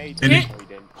 And he made Did that. he? No, he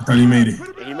didn't. I thought he made it.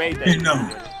 And he made that. Didn't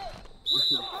know.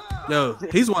 Yo,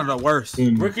 he's one of the worst.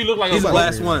 Ricky looked like He's a the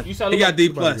last one. You said He got D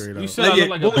About to plus. grade You out. said I look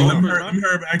like a I'm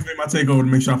here to activate my takeover to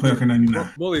make sure I play like a 99.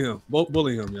 Bully him.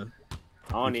 Bully him, yo.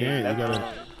 I don't You even. can't, you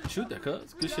gotta- Shoot that,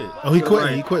 cuz. Good shit. Oh, he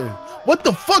quitting. He quitting. What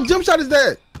the fuck jump shot is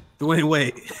that? Dwayne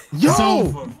Wade.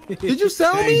 Yo, did you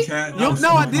sell me? Yo,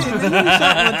 no, I didn't. Nigga, you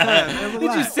shot one time. Man,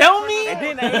 Did you sell me?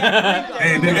 And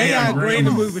then they They got green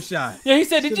to move a shot. Yeah, he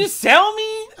said, did you sell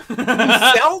me?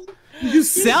 Did you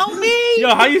sell me?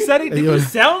 Yo, how you said it? Did yo. you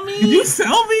sell me? Did you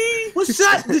sell me? What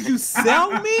shot? Did you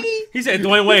sell me? He said,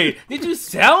 Dwayne Wade, did you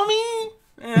sell me?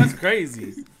 Man, that's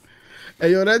crazy.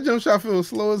 Hey, yo, that jump shot feels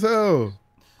slow as hell.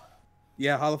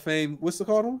 Yeah, Hall of Fame. What's the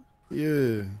called him?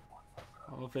 Yeah.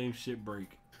 Hall of Fame shit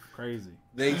break. Crazy.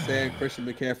 They saying Christian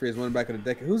McCaffrey is one back of the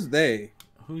decade. Who's they?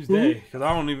 Who's they? Because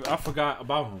I forgot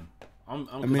about him.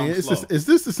 I mean, is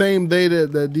this the same day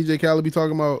that DJ Khaled be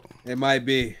talking about? It might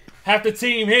be. Half the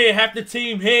team hit. Half the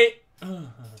team hit.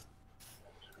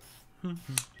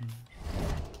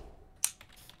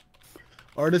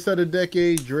 Artist of the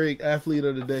decade, Drake. Athlete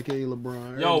of the decade,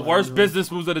 LeBron. Yo, worst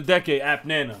business moves of the decade, App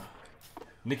Nana.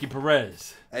 Nikki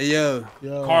Perez. Hey, yo.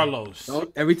 Carlos.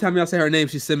 Every time y'all say her name,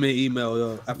 she send me an email.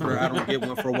 Yo, after I don't get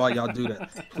one for a while, y'all do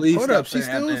that. Please. Hold up, she's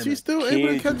still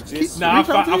able to catch. Nah,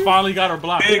 I finally got her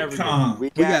blocked. Big calm. We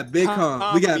got big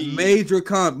comp. We got major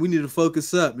comp. We need to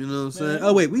focus up. You know what I'm saying?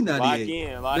 Oh wait, we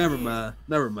 98. Never mind.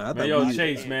 Never mind. I Man, thought yo, we-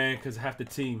 Chase, man, because half the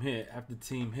team hit. Half the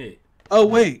team hit. Oh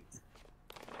wait.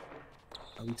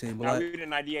 Are we team Now black? we did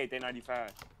 98, they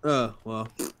 95. Well.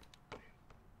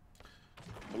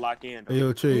 Block in. Hey,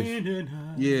 yo, Chase.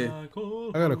 Yeah.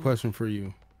 I got a question for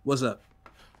you. What's up?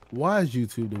 Why is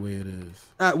YouTube the way it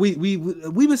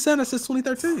is? We've been saying that since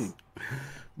 2013.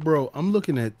 Bro, I'm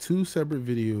looking at two separate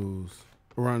videos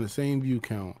around the same view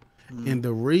count, and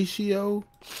the ratio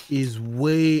is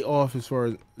way off as far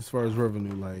as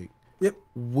revenue. Like,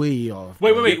 way off.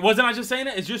 Wait. Wasn't I just saying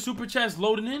that? Is your super chest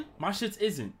loading in? My shit's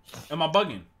isn't. Am I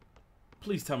bugging?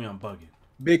 Please tell me I'm bugging.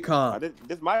 Big comp.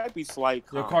 This might be slight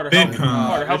comp. Yo, Carter, help me.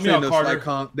 Carter, help me out,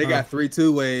 Carter. They got 3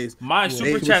 2-ways. My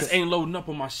super chest ain't loading up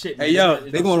on my shit. Hey, yo,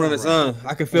 they gonna run the zone.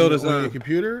 I can feel the zone. On your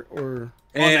computer or?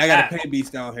 And I got a paint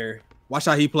beast down here. Watch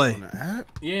how he play. On the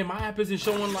app? Yeah, my app isn't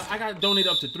showing. Like, I got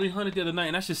donated up to 300 the other night,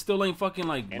 and that shit still ain't fucking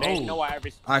like. And ain't no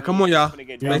average. All right, come on, y'all. You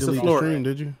ain't delete the stream,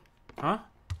 did you? Huh?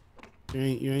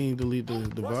 You ain't delete the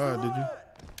VOD, did you?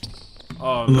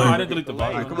 Oh no, I didn't delete the VOD.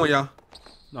 All right, come on, y'all.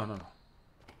 No.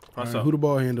 Right, who the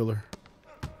ball handler?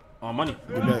 Money.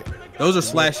 Get back. Those are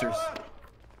slashers.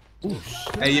 Ooh,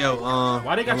 hey yo,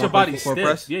 why they got your body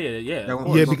stiff? Yeah.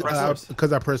 Yeah,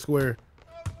 because I press square.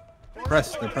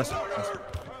 Press.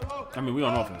 I mean, we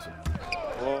on offense.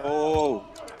 Oh,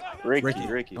 Ricky.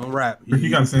 Don't rap. You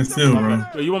gotta stand still, bro.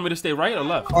 Yo, you want me to stay right or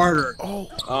left? Carter.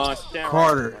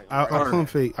 Carter. I pump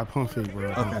fake,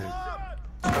 bro. Okay.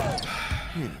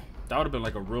 That would have been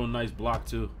like a real nice block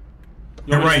too.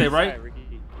 You You're want me to right. stay right?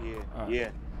 Yeah.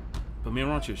 But me and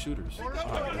Raunchy are shooters.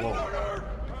 Whoa.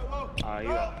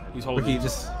 He's holding. Ricky,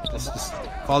 just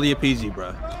follow your PG,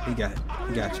 bro. He got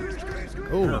you.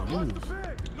 Oh,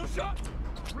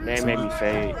 Man made me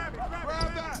fade.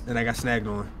 And I got snagged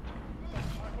on.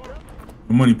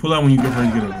 Money, pull out when you get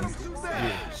ready to get up.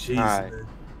 Yeah, jeez. Right.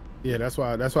 yeah, that's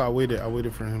why I waited. I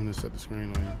waited for him to set the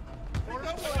screen on you.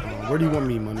 Where do you want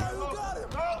me, Money?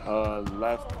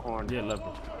 Left corner. Yeah, left.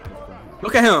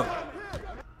 Look at him.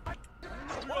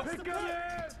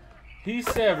 He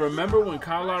said, "Remember when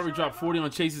Kyle Lowry dropped 40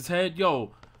 on Chase's head?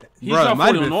 Yo, he Bro, dropped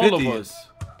 40 on all of us."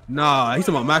 Nah, he's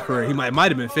talking about my career. He might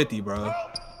have been 50, bro.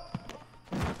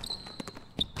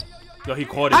 Yo, he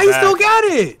caught it. How you still got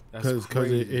it? Because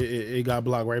it got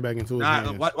blocked right back into his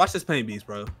hands. Watch this paint beast,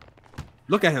 bro.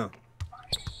 Look at him.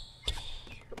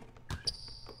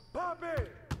 I'm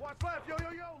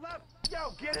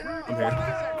here.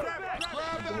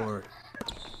 I'm bored.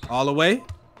 All the way.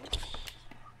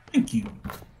 Thank you.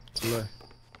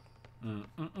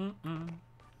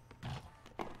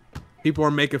 People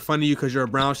are making fun of you because you're a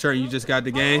brown shirt and you just got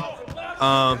the game.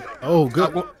 Oh,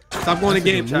 good. Stop going to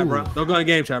game chat, bro. Don't go in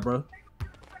game chat, bro.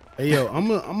 Hey, yo, I'm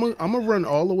gonna run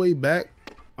all the way back.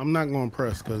 I'm not gonna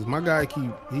press because my guy he's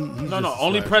no.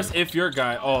 Only press if your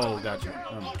guy. Oh, got you.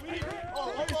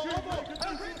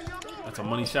 That's a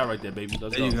money shot right there, baby.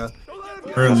 Let's there you go.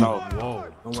 Early.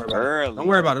 Whoa. Don't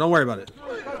worry about it. Don't worry about it.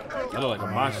 That look like a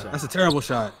my shot. That's a terrible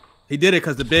shot. He did it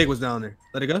because the big was down there.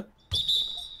 Let it go.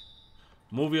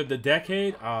 Movie of the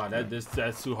decade?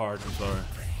 That's too hard. I'm sorry.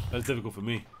 That's difficult for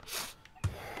me.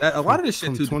 A lot of this shit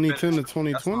from too. 2010 to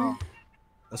 2020.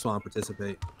 That's why I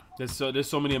participate. There's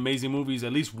so many amazing movies.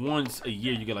 At least once a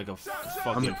year, you get like a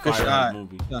fucking good fire shot.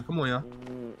 movie. Yeah, come on, y'all.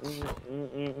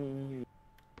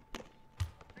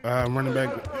 I'm running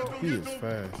back. He is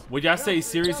fast. Would y'all say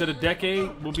series of the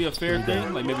decade will be a fair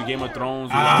thing? Like maybe Game of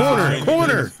Thrones?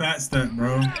 Corner. Fat step,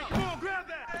 bro.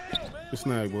 Good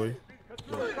snag, boy.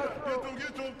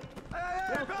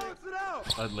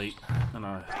 That's late. And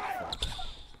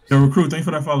Yo, recruit, thanks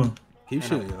for that follow. Keep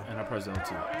shooting, yo. And I press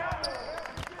L2.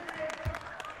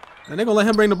 And they gonna let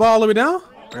him bring the ball all the way down?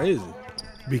 Crazy.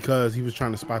 Because he was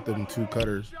trying to spot them 2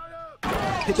 cutters.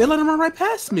 They let him run right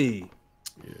past me.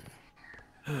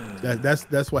 Yeah.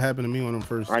 That's what happened to me when I'm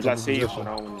first. I see you.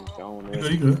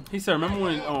 Good. He said, remember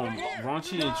when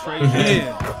Raunchy and Trey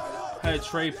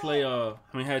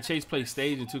had Chase play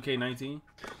stage in 2K19?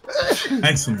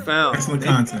 Excellent. Excellent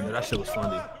content. That shit was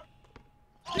funny.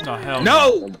 No, hell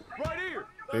no.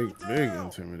 Big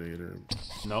intimidator.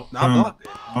 Nope. Not blocked.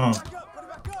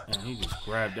 And he just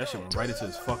grabbed that shit went right into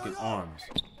his fucking arms.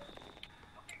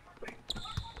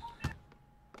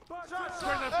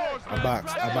 I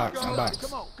box.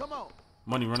 Come on.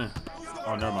 Money running.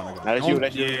 Oh, never mind. That's you.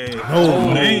 Yeah.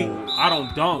 I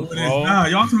don't dunk, bro. Nah,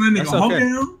 y'all telling that nigga hold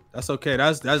down? That's okay.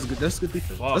 That's good. That's good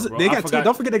defense. Fuck, They got two.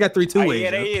 Don't forget they got 3 2-ways.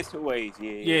 Yeah, they is 2 ways.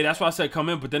 Yeah, that's why I said come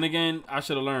in. But then again, I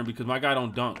should have learned because my guy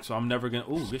don't dunk, so I'm never gonna.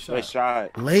 Ooh, good shot. Good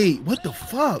shot. Late. What the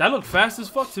fuck? That looked fast as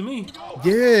fuck to me.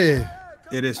 Yeah.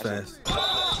 It is fast.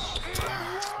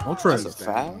 Don't trust. That's a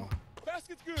foul.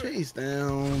 Chase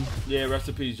down. Yeah, rest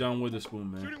in peace, John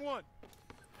Witherspoon, man.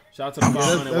 Shout out to the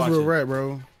 500 That's where we're at,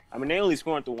 bro. I mean, they only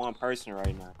scoring through 1 person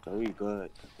right now, so we good.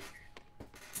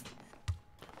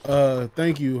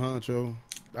 Thank you, Honcho.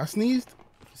 I sneezed.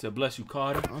 He said, "Bless you,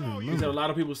 Carter." He said a lot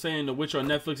of people saying The Witcher on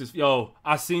Netflix is. Yo,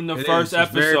 I seen the It first is.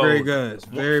 It's episode. very good. It's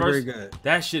very good.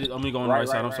 That shit. Let me go on the right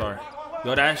side. I'm sorry.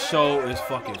 Yo, that show is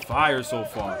fucking fire so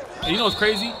far. And you know what's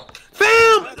crazy?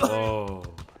 Fam. Oh.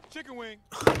 Chicken wings.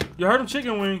 You heard him,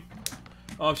 chicken wing.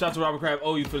 Shout out to Robert Crab.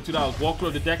 Oh, you for the $2 walkthrough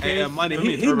of the decade. Hey, money.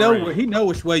 He know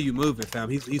which way you moving, fam.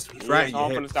 He's right.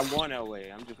 I'm gonna stop going that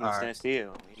way. I'm just gonna stand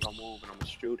still. He gonna move and I'm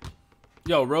gonna shoot him.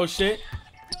 Yo, real shit.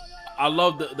 I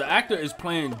love the actor is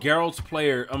playing Geralt's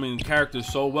character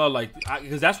so well. Like,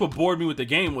 because that's what bored me with the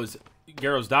game was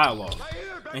Geralt's dialogue,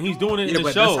 and he's doing it in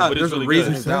the show. But there's it's really a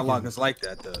reason good. his dialogue is like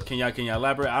that, though. Can y'all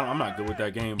elaborate? I'm not good with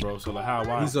that game, bro. So like,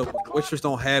 why? Witchers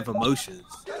don't have emotions.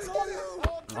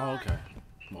 Oh, okay.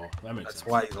 Well, that makes sense.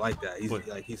 That's why he's like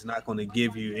that. He's not going to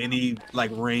give you any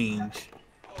like range.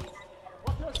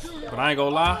 But I ain't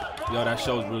gonna lie, yo, that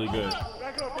show's really good.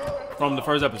 From the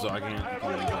first episode, I can't.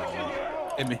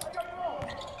 Hit me.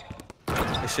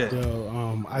 Shit.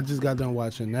 Yo, I just got done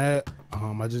watching that.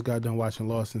 I just got done watching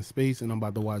Lost in Space, and I'm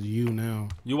about to watch You now.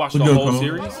 You watched the whole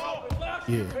series?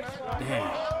 Yeah.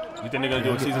 Damn. You think they're gonna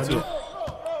do a season 2?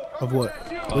 Of what?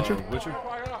 Witcher? Witcher?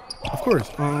 Of course.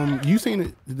 You seen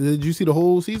it? Did you see the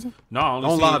whole season? No,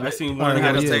 I seen one.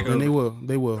 And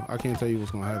they will. I can't tell you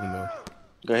what's gonna happen though.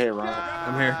 Go ahead, Ron.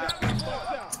 I'm here.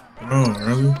 Oh,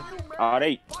 really? Oh,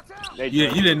 they you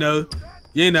didn't know.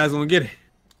 You ain't not gonna get it.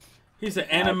 He's an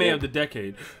anime of the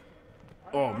decade.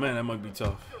 Oh man, that might be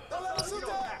tough.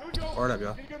 Word up,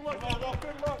 y'all.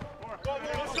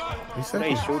 They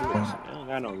shooters. I don't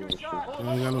got no real shooters.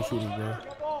 I ain't got no shooters, bro.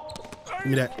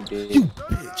 Give me that. You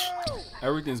bitch.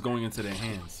 Everything's going into their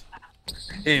hands.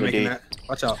 He ain't making that.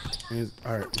 Watch out.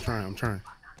 All right, I'm trying.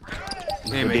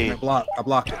 He ain't making that block. I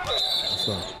blocked it. Let's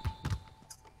go.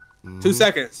 2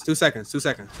 seconds. 2 seconds. 2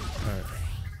 seconds. All right.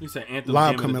 He said Anthem.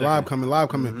 Live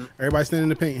coming. Everybody stand in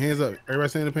the paint. Hands up.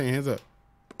 Hands up.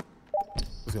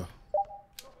 Let's go.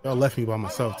 Y'all left me by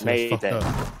myself too. It's fucked up.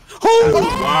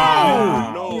 Oh,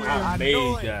 wow. No, I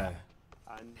made that.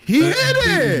 He hit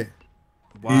it.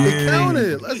 Wow. It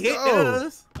counted. Let's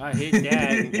go. I hit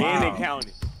that. Wow. And it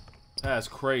counted. That's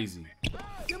crazy.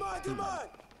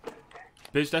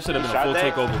 Bitch, that should have been a full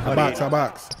takeover. I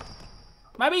box.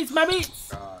 My beats.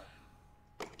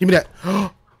 Give me that.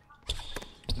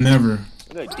 Never.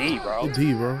 Good D, bro. Good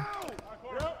D, bro.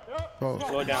 Oh.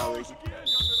 Slow down, Ricky.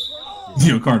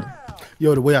 Yo, Carter.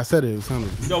 Yo, the way I said it sounded.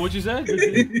 Yo, what you said?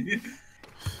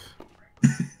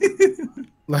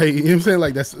 Like, you know what I'm saying?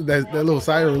 Like, that little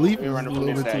sigh of relief is a running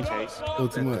little from bit this too, Chase. little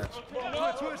too much.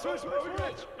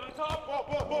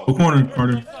 What corner,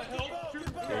 Carter?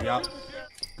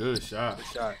 Good shot.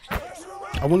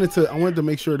 I wanted to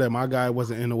make sure that my guy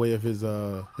wasn't in the way of his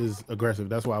aggressive.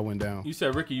 That's why I went down. You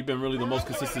said, Ricky, you've been really the most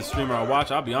consistent streamer I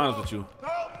watch. I'll be honest with you.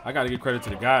 I got to give credit to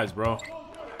the guys, bro.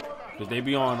 Because they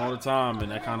be on all the time, and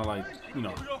that kind of, like, you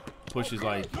know, pushes,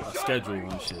 like, a schedule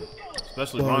and shit.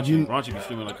 Especially Raunchy. Raunchy be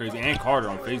streaming like crazy. And Carter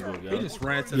on Facebook, yo. He just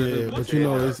ran to the but you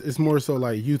know, it's more so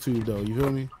like YouTube, though. You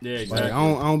feel me? Yeah, exactly. Like,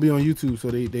 I don't be on YouTube, so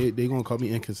they going to call me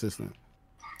inconsistent.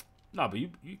 Nah, but you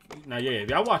now, yeah, if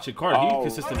y'all watch it, Carter, he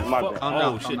consistent as fuck.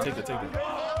 Oh, shit, take it.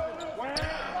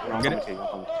 Get it?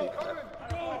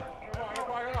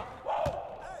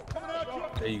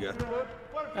 There you go.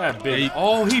 That big.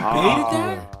 Oh, he baited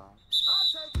that?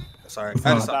 Sorry.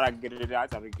 I thought I could get it. I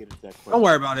thought I could get it that quick. Don't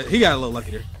worry about it. He got a little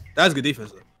lucky there. That's good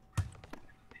defense, though.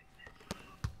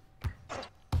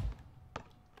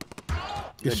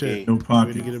 Good shit. No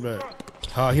pocket. Ready to get it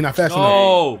back. He not fast enough.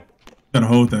 Oh. Gotta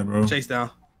hold that, bro. Chase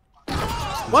down.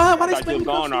 Why they spinning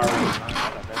gone already?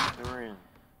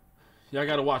 Y'all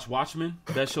gotta watch Watchmen.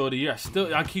 Best show of the year.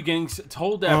 I keep getting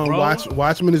told that, bro.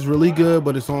 Watchmen is really good,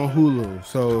 but it's on Hulu.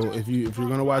 So if you're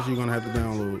gonna watch it, you're gonna have to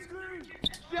download.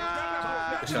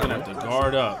 He's gonna have to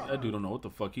guard up. That dude don't know what the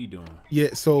fuck he doing.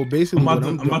 Yeah. So basically, I'm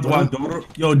about to watch Dotoro.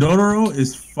 Yo, Dotoro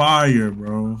is fire,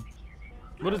 bro.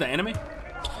 What is the anime?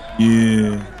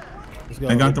 Yeah.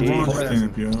 I got the wrong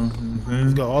stamp, yo.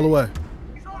 Let's go all the way.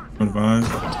 What vibe?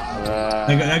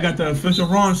 I got the official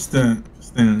Raunch stamp,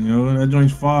 yo. That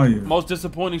joint's fire. Most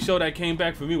disappointing show that came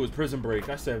back for me was Prison Break.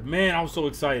 I said, man, I was so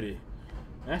excited.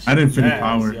 I didn't finish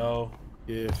Power. Yo.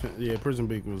 Yeah, Prison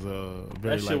Break was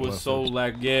very. That shit was so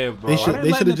yeah, bro. They should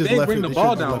have just left bring the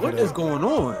ball down. What is going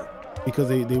on? Because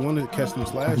they wanted to catch them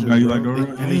slashers,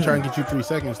 and they try and get you 3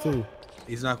 seconds too.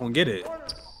 He's not gonna get it.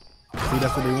 See,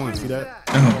 that's what they want. See that?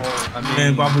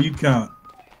 Man, Baba, you count.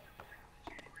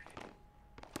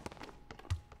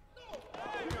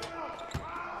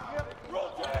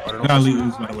 Gotta leave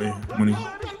oops, by the way, Money.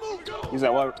 He's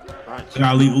like, what?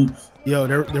 Gotta leave oops. Yo,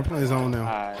 they're playing zone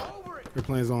now. They're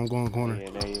playing zone, going corner.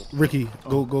 Ricky,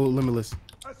 go limitless.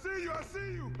 I see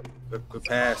you. Good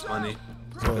pass, Money.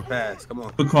 Good pass. Come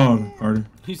on. Good call, Carter.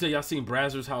 He said, y'all seen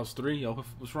Brazzers House 3? Yo,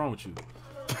 what's wrong with you?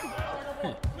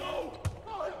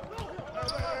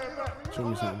 Show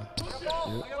me something.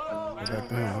 Yep. I got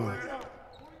that,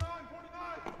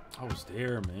 huh? I was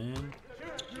there, man.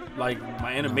 Like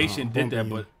my animation did that,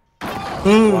 but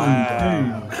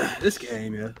wow. This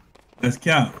game, yeah. That's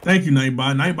cap. Thank you,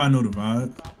 Nightbot. Nightbot know the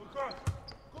vibe.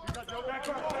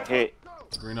 Hit.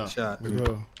 Green up. Shot. Let's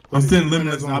go. I'm sitting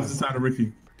limitless on the opposite side of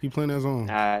Ricky. Keep playing that zone.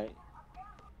 Alright.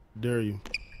 Dare you.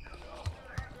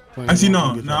 Actually, no,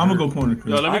 I'm gonna go corner.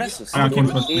 Yo, let me.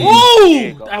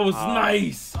 Woo! That was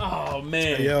nice. Oh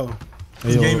man. Hey, yo.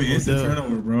 This game is instant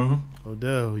turnover, bro.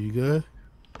 Odell, you good?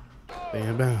 Stay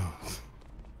in bounds.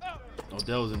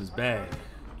 Odell's in his bag.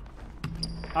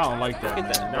 I don't like that,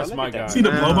 man. That's my guy. See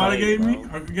the blow by they gave me?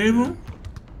 I gave him?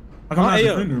 Like, I'm not a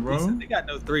defender, bro. Listen, they got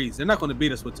no threes. They're not going to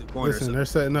beat us with 2 pointers. Listen, they're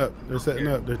setting up. They're setting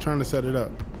up. They're trying to set it up.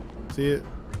 See it?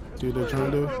 See what they're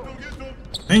trying to do?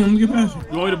 Hang on, let me get past you.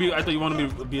 You want me to be? I thought you wanted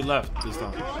me to be left this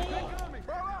time.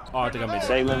 Oh, I think I made it.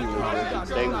 Stay limited.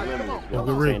 Stay limited.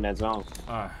 Stay in that zone.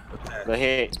 All right. Go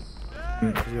ahead.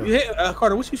 You hit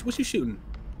Carter. What you shooting?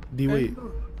 D Wade.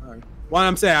 All right. Well,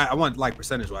 I'm saying I want like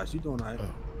percentage wise. You doing all right?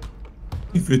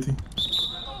 He's 50.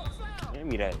 Give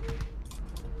me that.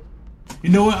 You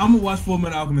know what? I'm gonna watch Full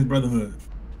Metal Alchemist Brotherhood.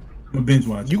 I'm a binge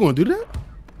watch. You gonna do that?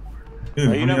 Yeah,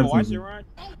 Oh, you never watched it, Ryan?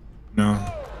 No,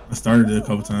 I started it a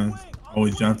couple times.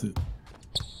 Always dropped it.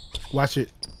 Watch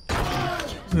it.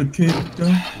 The kid,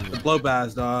 the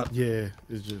blow-bys, dog. Yeah,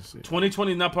 it's just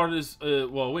 2020 not part of this.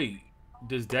 Well, wait,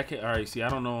 this decade. All right, see, I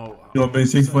don't know. You want to binge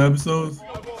 64 episodes?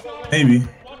 Maybe.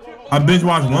 I binge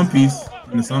watched One Piece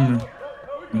in the summer.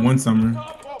 In one summer.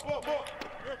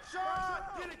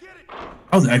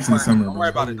 I was actually in the summer. Don't worry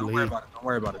about it. Don't worry about it. Don't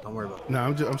worry about it. Don't worry about it. Nah,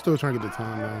 I'm still trying to get the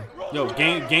time down. Yo,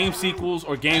 game sequels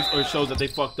or games or shows that they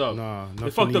fucked up. Nah, they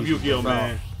fucked up Yu-Gi-Oh,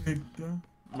 man.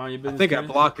 Mind your business, I think I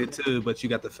blocked it too, but you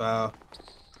got the foul.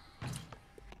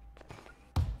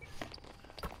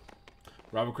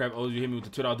 Robert Crab owes you hit me with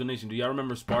the $2 donation. Do y'all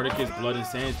remember Spartacus, Blood and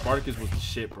Sand? Spartacus was the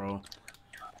shit, bro.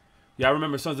 Y'all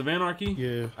remember Sons of Anarchy?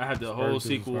 Yeah. I had the whole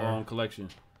sequel collection.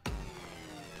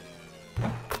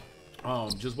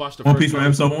 Just watch the One first Piece from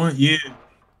episode 1? Yeah.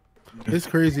 It's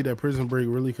crazy that Prison Break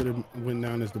really could have went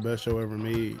down as the best show ever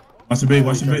made. Watch the bait.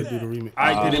 Watch the bait.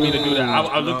 I didn't mean to do that.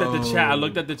 I looked at the chat. I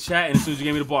looked at the chat, and as soon as you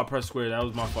gave me the ball, I pressed square. That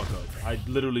was my fuck up. I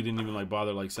literally didn't even like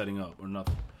bother like setting up or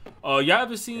nothing. Y'all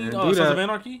ever seen Sons of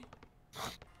Anarchy?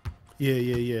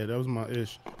 Yeah. That was my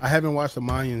ish. I haven't watched the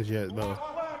Mayans yet though.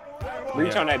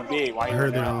 Reach on that big. I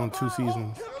heard they're on 2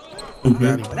 seasons.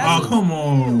 Okay. Oh, come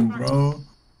on, bro.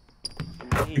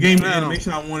 The game the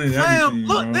animation I wanted everything,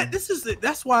 look, bro.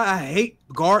 That's why I hate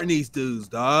guarding these dudes,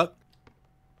 dog.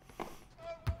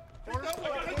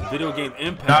 Video game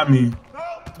impact. Got me.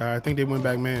 I think they went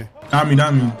back, man. Got me.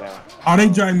 Oh, they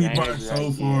dragged me apart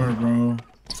so far, bro.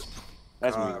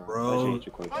 That's me, bro.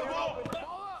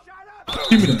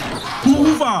 Give me that.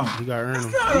 Who foul? You got to earn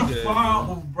them. That's not a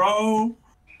foul, bro.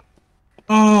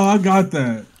 Oh, I got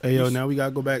that. Hey, yo, now we got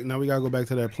to go back. Now we got to go back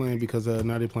to that plan because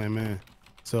now they playing man.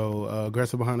 So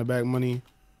aggressive behind the back money.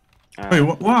 Wait,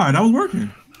 why? That was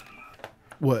working.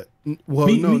 What? Well,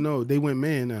 no, they went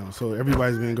man now, so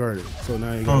everybody's being guarded. So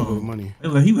now you gotta go with money.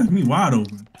 He left me wide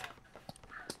open.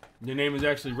 Your name is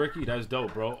actually Ricky. That's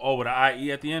dope, bro. Oh, with an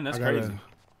IE at the end. That's crazy.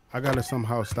 I gotta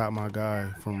somehow stop my guy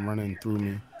from running through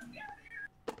me.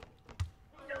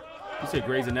 You said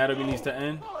Grey's Anatomy needs to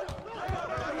end.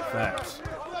 Facts.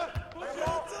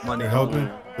 Money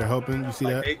helping. They're helping. You see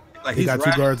that? Like he got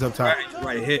 2 guards up top.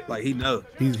 Right hit. Like he knows.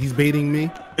 He's baiting me.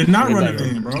 They're not running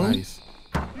in, bro. Nice.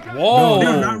 Whoa!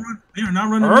 No, they are not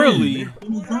running early.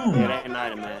 Yeah, that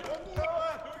night, man.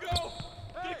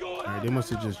 All right, they must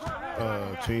have just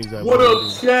changed that. What up,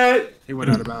 chat? He went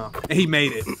out of bounds, and he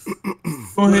made it.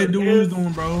 Go ahead, do what you're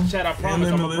doing, bro. Chat, I promise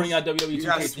I'm gonna bring out WWE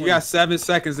 2K20. You got 7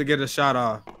 seconds to get a shot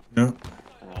off. Yeah.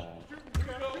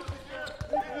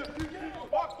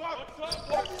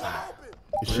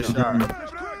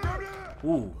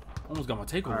 Ooh, almost got my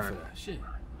takeover for that. Shit.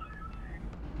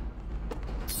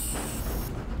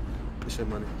 Shit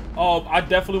money. Oh, I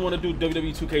definitely want to do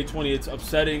WWE 2K20. It's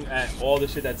upsetting at all the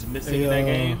shit that's missing in that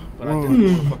game, but I definitely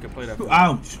want to fucking play that.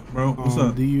 Ouch, bro. What's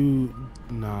up?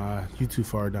 Nah, you too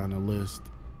far down the list.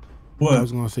 What? I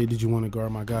was gonna say, did you want to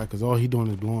guard my guy? Because all he doing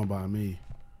is blowing by me.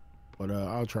 But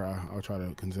I'll try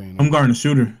to contain him. I'm guarding the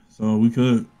shooter, so we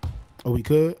could. Oh, we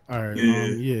could? All right. Yeah.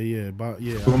 Yeah.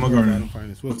 Who am I guarding?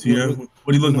 What do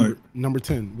he look like? Number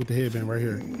 10 with the headband right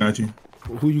here. Got you.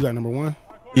 Who you got, number 1?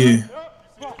 Yeah.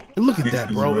 And look at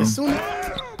that, bro. As soon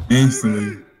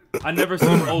instantly. I never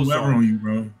seen whoever on you,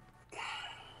 bro.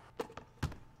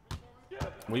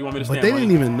 What you want me to stand? But they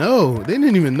didn't even know. They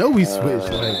didn't even know we switched.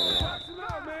 Like,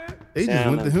 they just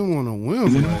went to him on a whim.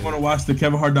 If anyone want to watch the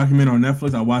Kevin Hart documentary on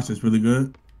Netflix, I watched it. It's really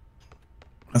good.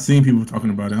 I've seen people talking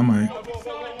about it. I might.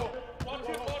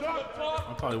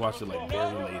 Probably watched it like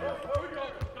very late.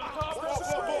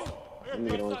 Let me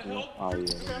get away from that. Oh,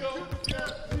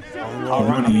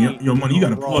 yeah. Yo, money, you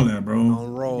gotta pull that,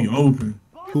 bro. You open.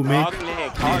 Who, me?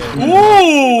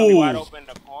 Ooh! Wide open in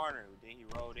the corner. Then he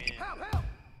rolled in.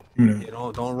 Yeah,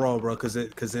 don't roll, bro, because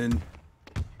then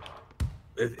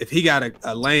if he got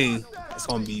a lane, it's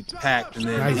gonna be packed, and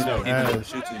then he's gonna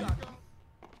shoot you.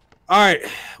 All right,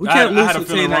 we can't lose to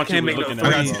 10. I can't make no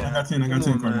threes. I got 10.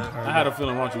 I had a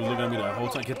feeling Raunchy was looking at me that whole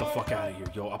time. Get the fuck out of here,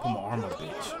 yo! I put my arm up,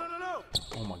 bitch.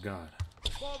 Oh my god.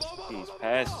 These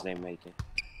passes they making.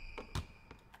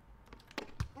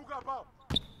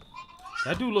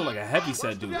 That dude looked like a heavy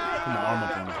set dude. Put my arm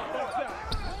up on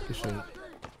him.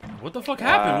 What the fuck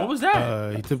happened? What was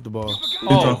that? He tipped the ball.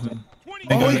 Oh,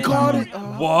 he caught it.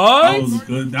 What?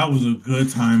 That was a good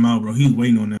timeout, bro. He's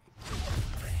waiting on that.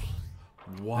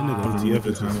 Wow. That nigga OTF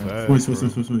is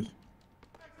fast. Switch.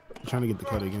 I'm trying to get the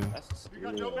cut again.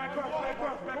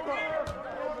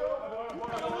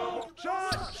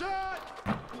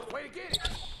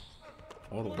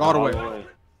 All the way.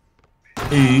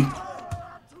 Hey.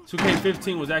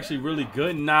 2K15 was actually really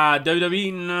good. Nah,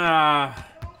 WWE, nah.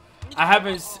 I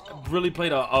haven't really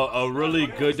played a really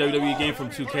good WWE game from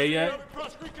 2K yet,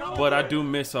 but I do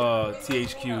miss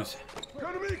THQs.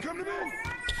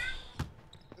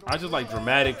 I just like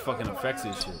dramatic fucking effects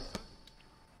and shit.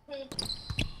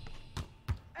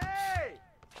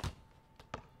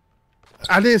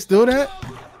 I didn't steal that.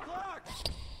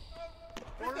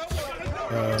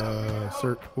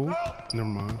 Search. Who? Never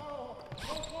mind.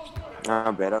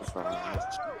 I bet that's fine.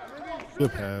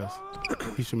 Good pass.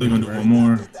 He should They're make gonna do one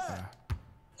more.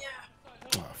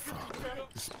 Oh fuck.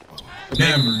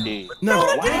 Never. No.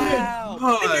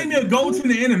 Wow. They gave me a goal to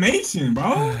the animation,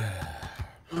 bro.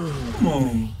 Come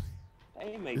on.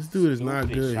 This dude is not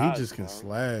good. He just can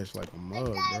slash like a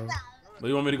mug, bro. Where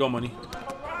you want me to go, money?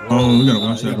 Oh, we gotta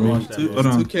watch that, bro.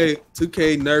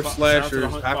 2K nerf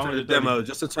slashers after the demo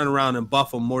just to turn around and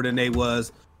buff them more than they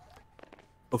was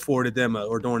before the demo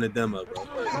or during the demo, bro.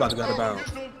 You about to go to bounds.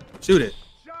 Shoot it.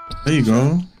 There you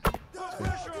go.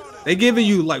 They giving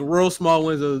you like real small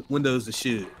windows to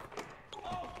shoot.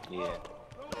 Yeah.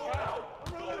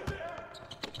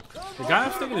 The guy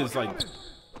I'm thinking is like,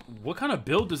 what kind of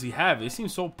build does he have? It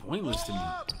seems so pointless to me.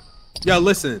 Yo,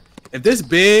 listen. If this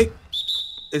big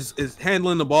is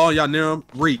handling the ball, y'all near him,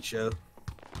 reach, yo.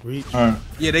 Reach.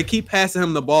 Yeah, they keep passing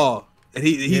him the ball, and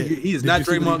he is not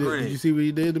Draymond Green. Did you see what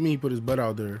he did to me? He put his butt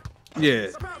out there. Yeah.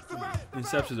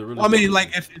 Interceptions are really. I mean,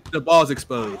 like if the ball's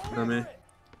exposed, you know what I mean?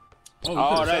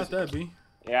 Oh, that's that, B.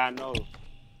 Yeah, I know.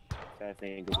 That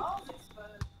thing good.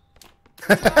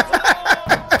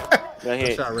 Go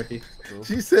ahead. Shot, Ricky.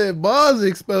 She said balls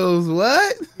exposed.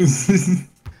 What?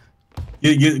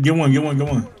 Get one.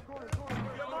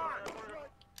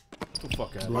 The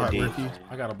fuck out Block, Ricky.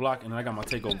 I got a block and then I got my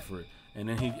takeover for it. And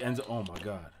then he ends up, oh my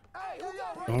god.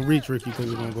 Don't reach, Ricky, because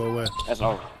it's gonna go away. That's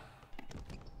all.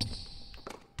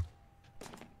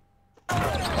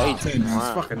 It's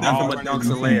fucking nothing but dunks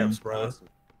and layups, bro.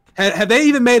 Have they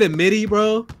even made a midi,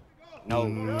 bro?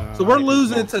 No. So we're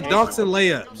losing to dunks and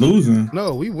layups. Losing?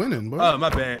 No, we winning, bro. Oh, my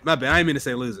bad. I didn't mean to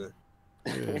say losing.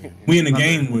 Yeah. We in the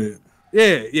game with.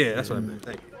 Yeah, that's what I meant.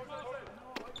 Thank you.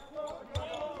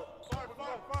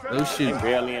 No shit.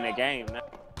 Barely in the game now.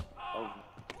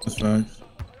 That's facts.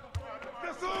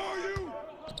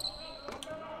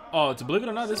 Oh, to believe it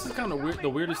or not, this is kind of weird. The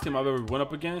weirdest team I've ever went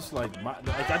up against. Like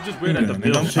I just weird at the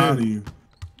build. I'm proud of you.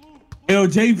 Yo,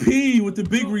 JP with the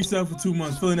big reset for 2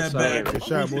 months, filling that bag. Good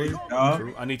shot, boy.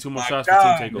 I need 2 more shots for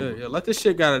team takeover. Yeah, let this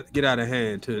shit get out of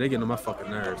hand too. They getting on my fucking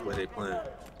nerves where they playing.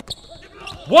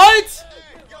 What?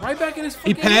 Right back in his.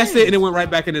 He passed it and it went right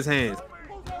back in his hands.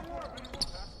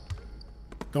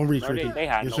 Don't reach, Bro, Ricky. they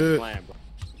had You no should. plan, bro.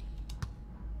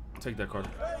 Take that card.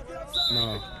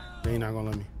 No, they ain't not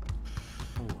gonna let me.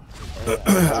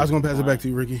 I was gonna pass it back to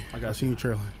you, Ricky. I seen you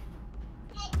trailing.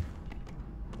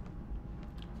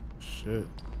 Shit.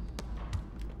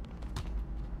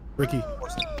 Ricky.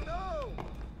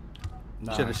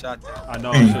 Nah. Should have shot that. I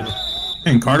know. I should have.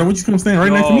 Hey, Carter, what you come stand right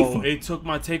next to me for? It took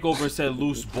my takeover and said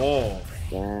loose ball.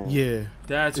 Yeah.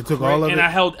 That's it took crazy. all of and it. I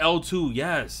held L2.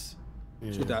 Yes.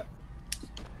 Yeah. Shoot that.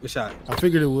 Good shot. I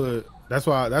figured it would. That's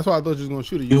why I thought you was gonna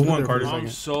shoot it. You stood won, there for a Carter. I'm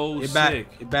second. so Get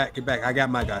sick. back. Get back. I got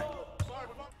my guy.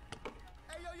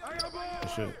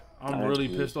 Shit. I'm really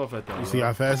pissed off at that. You see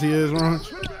how fast he is, Ron?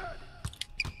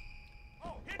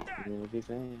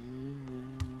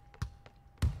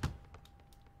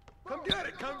 Come get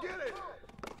it.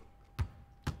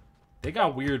 They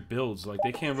got weird builds. Like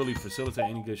they can't really facilitate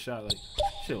any good shot. Like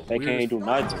shit. They weird can't do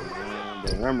nothing, man.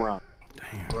 The rim run.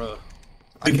 Bro.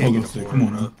 I can't get a board. Come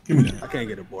on, now. Give me that. I can't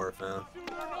get a board, fam.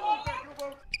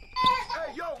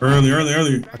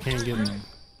 Early. I can't get him.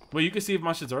 Well, you can see if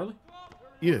my shit's early.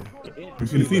 Yeah. You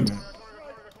see the feedback.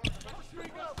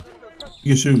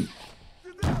 You can shoot.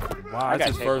 Wow,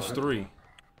 that's his first 3.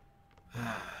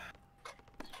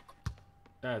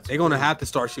 They're gonna have to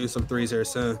start shooting some threes here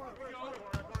soon.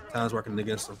 Time's working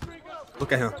against them.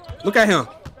 Look at him. Look at him.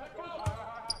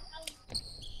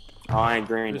 Oh, I ain't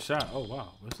green. Good shot. Oh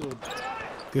wow.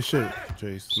 Good shit,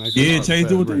 Chase. Nice. Yeah, Chase,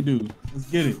 do what they do. Let's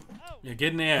get it. Yeah,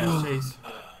 get in the ass, Chase.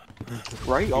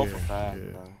 Right off of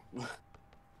 5.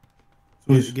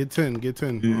 Get 10. Get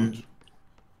 10. Yeah.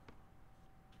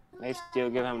 They still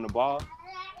give him the ball.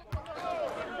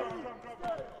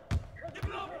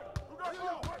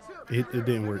 It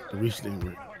didn't work. The reach didn't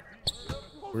work.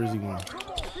 Where is he going?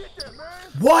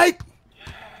 What?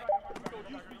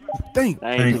 Thank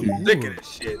you. Look at this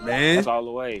shit, man. That's all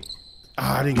the way.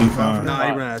 Ah, I didn't get fouled. Nah,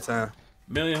 he ran out of time.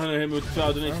 Million Hunter hit me with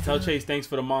 12 donations. Tell Chase thanks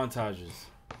for the montages.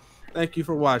 Thank you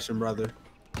for watching, brother.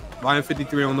 Volume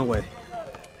 53 on the way.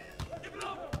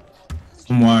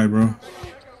 I'm wide, bro.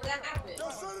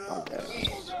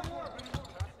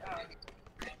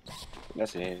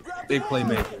 That's it. Big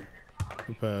playmaker.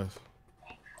 Good pass.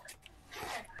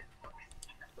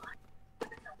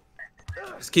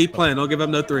 Just keep playing. Don't give up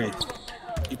no threes.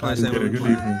 Keep playing. Good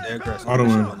defense. They're aggressive. Auto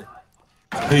win.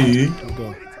 Hey. Let's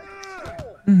go.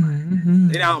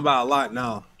 They down by a lot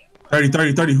now.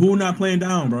 30. Who not playing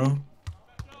down, bro?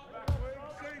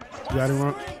 You got it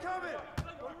wrong.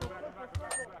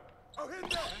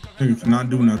 Nigga cannot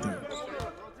do nothing.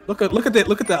 Look at that.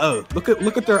 Look at the O.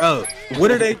 Look at their O.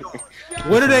 What are they doing?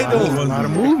 What are they doing? A lot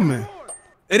of movement.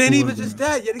 It ain't even just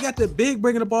that. Yeah, they got the big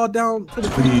bringing the ball down to the.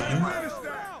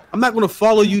 I'm not gonna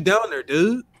follow you down there,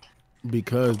 dude.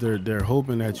 Because they're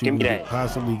hoping that you could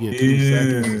possibly get 2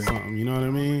 seconds or something. You know what I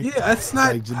mean? Yeah, that's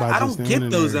not. Like, I don't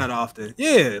get those that often.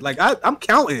 Yeah, like I'm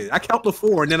counting. I count the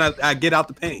 4 and then I get out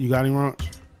the paint. You got him, Raunch?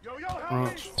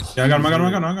 Yeah, I got him.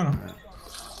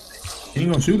 He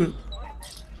ain't gonna shoot it.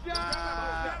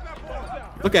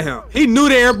 Look at him. He knew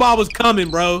the air ball was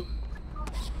coming, bro.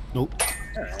 Nope.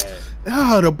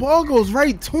 Ah, the ball goes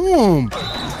right to him,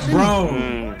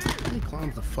 bro. He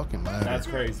climbs the fucking ladder. That's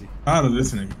crazy. Out of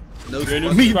this nigga.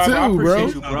 Me too, bro.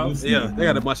 Yeah, they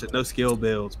got a bunch of no skill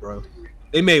builds, bro.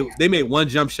 They made one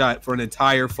jump shot for an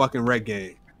entire fucking rec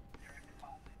game.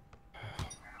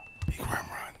 Big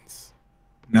runs.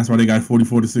 And that's why they got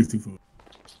 44 to 64.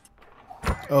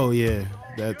 Oh yeah,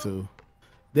 that too.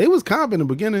 They was comp in the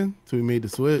beginning till we made the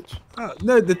switch.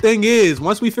 No, the thing is,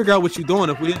 once we figure out what you're doing,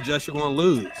 if we adjust, you're gonna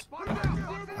lose.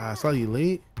 I saw you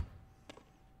late.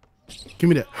 Give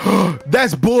me that.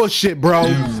 That's bullshit, bro.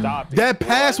 Stop it. That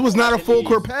pass was not a full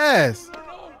court pass.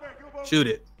 Shoot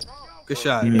it. Good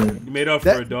shot. Yeah. You made up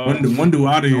for it, dog. One dude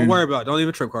out of here. Don't worry about it. Don't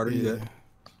even trip, Carter. You good.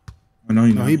 I know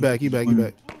you know. No, he back.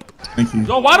 Thank you.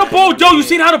 Yo, why the ball? Yo, you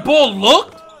seen how the ball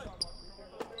looked?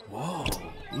 Whoa.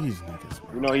 These niggas.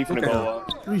 You know he finna go up.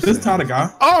 This Tyler guy.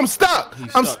 Oh, I'm stuck.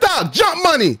 I'm stuck. Jump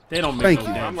money. They don't make no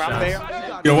you. damn I'm right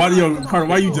shots. there. Carter,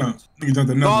 why you jump? Nigga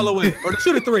jumped another. Ball away. Or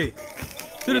shoot a 3.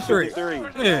 Shoot a 3.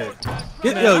 Yeah.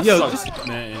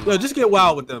 Man, Just get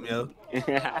wild with them, yo.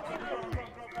 Yeah.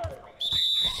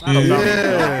 He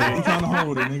trying to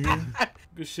hold it, nigga.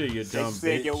 Good shit, you dumb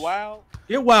Say bitch. get wild.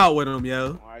 Get wild with them,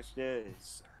 yo. Watch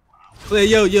this. Play,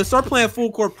 yo, start playing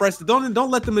full court press. Don't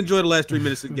let them enjoy the last 3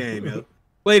 minutes of the game, yo.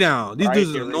 Play down. These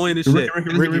dudes are annoying as shit.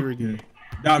 Ricky.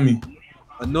 Got me.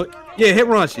 Yeah, hit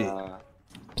Raunchy.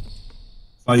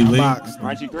 Saw you late.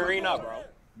 Raunchy green up, bro.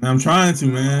 Man, I'm trying to,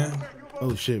 man.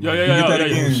 Oh shit. Yo.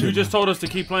 You just told us to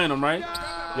keep playing them, right?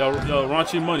 Yo,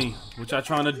 Raunchy money. What y'all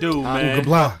trying to do, man?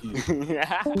 Man,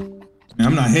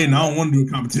 I'm not hating. I don't want to do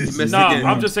a competition. Nah,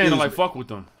 I'm just saying to like fuck with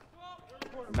them.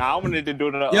 Nah, I wanted to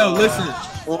do the. Yo, listen.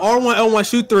 On R1, L1,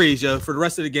 shoot 3s, yo, for the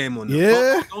rest of the game on them.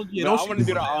 Yeah. I want to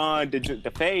do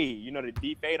the fade. You know the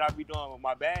deep fade I be doing with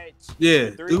my badge.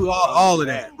 Yeah, do all of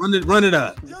that. Run it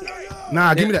up.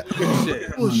 Nah, give me that.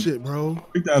 Shit. Bullshit, bro.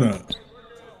 Pick that up.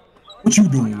 What you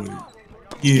doing with it?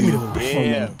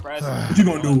 Yeah. What you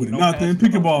gonna do with it? Nothing.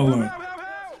 Pick your ball up.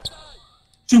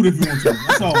 Shoot if you want to.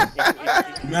 That's all.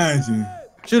 Imagine.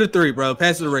 Shoot a 3, bro.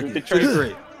 Pass it to Ricky. Shoot a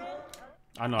 3.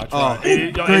 I know, I tried.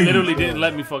 It literally didn't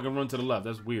let me fucking run to the left.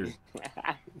 That's weird.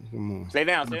 Come on. Stay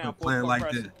down. Playing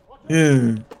like that.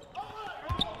 Yeah.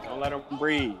 Don't let him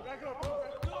breathe.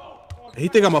 He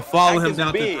think I'm gonna follow him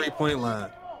down to the 3-point line.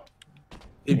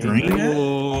 He drinking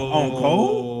on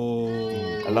cold?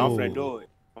 I'm finna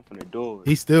do it.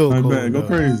 He's still cold. Go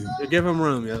crazy. Yeah, give him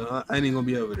room, yo. I ain't gonna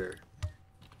be over there.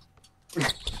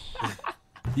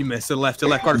 You missed to the left,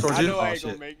 Carter towards you. I ain't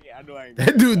gonna make it.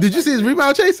 That dude, did you see his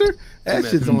rebound chaser? That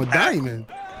shit's on diamond.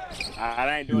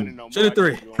 I ain't doing it no more. Shoot a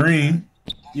 3. Green.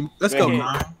 Let's go.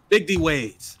 Big D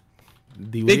Wades.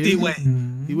 Big D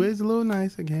Wade. D Wade's a little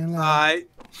nice again. All right.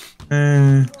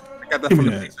 I got that from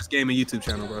the Pacers Gaming YouTube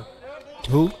channel, bro.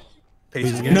 Who?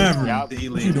 Pacers Gaming. Never.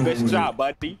 Good job,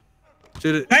 buddy.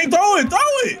 Hey, throw it.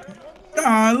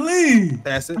 Golly.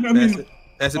 Pass it.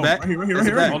 Pass it back. Right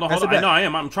here. Hold on. I know I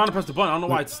am. I'm trying to press the button. I don't know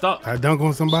why it's stuck. I dunk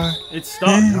on somebody. It's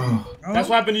stuck. That's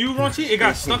what happened to you, Raunchy. It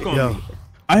got stuck on me.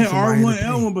 I hit R1,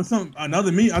 L1, but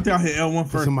another me. I think I hit L1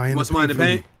 first. Somebody in the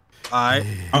paint. All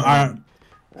right.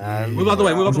 Move out the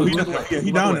way. Yeah,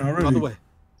 he down there already. Out the way.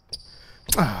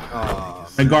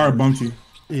 That guard bumped you.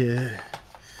 Yeah.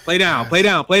 Play down.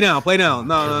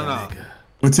 No.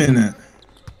 What's in that?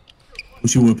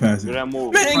 What you would pass it? That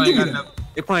move. Man, give me that.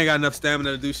 They probably got enough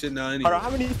stamina to do shit now anyway. How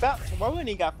many fouls? Why wouldn't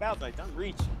he got fouls? Like, don't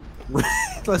reach.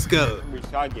 Let's go. We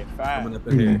try to get fouled. Coming up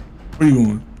in here. Where you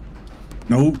going?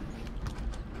 Nope.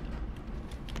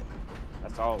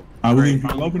 That's all. We leave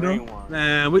people open though?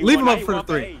 Man, we leave them up for the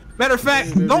 3. Matter of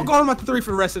fact, don't guard them at the 3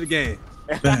 for the rest of the game.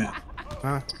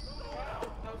 Huh?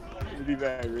 Be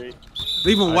back, Rick.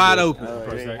 Leave them wide open.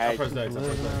 I press that.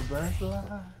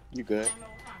 You good?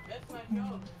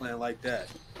 Playing like that.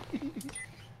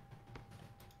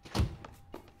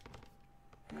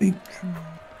 You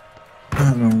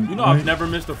know I've never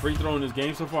missed a free throw in this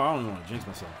game so far. I don't even want to jinx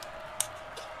myself.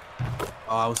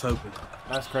 Oh, I was hoping.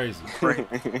 That's crazy. Great.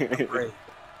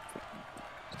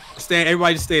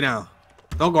 Everybody just stay down.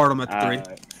 Don't guard them at the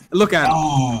 3. Look at him.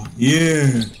 Oh,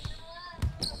 yeah.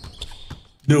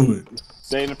 Do it.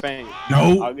 Stay in the paint.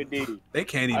 No. They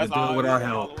can't even do it with our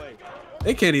help.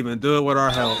 They can't even do it with our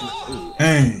help.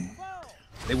 Hey.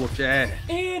 They whooped your ass.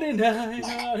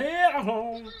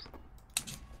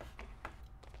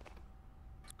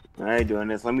 I ain't doing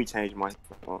this. Let me change my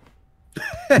phone.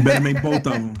 Better make both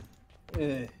of them.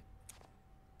 Yeah.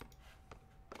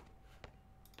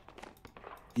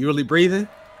 You really breathing?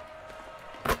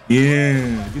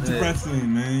 Yeah. Get your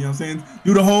wrestling, man. You know what I'm saying?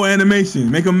 Do the whole animation.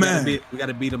 Make them mad. We got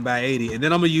to beat them by 80. And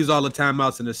then I'm going to use all the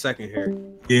timeouts in the second here.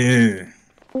 Yeah.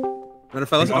 Matter of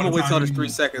fact, I'm going to wait till there's 3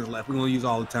 seconds left. We're going to use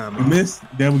all the timeouts. You missed?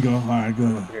 There we go. All right,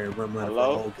 good. Here, run the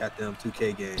whole goddamn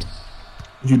 2K game.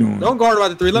 What you doing? Don't guard about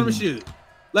the 3. Let them shoot.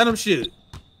 Let them shoot.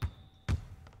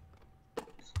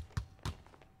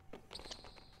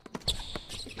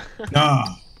 Nah.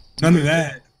 None of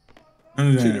that.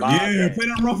 None of that. Yeah, play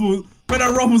that ruffles. Play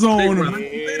that ruffles on him.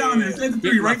 Stay down there. Stay the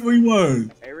 3 right where he was.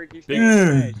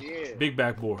 Big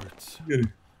backboards.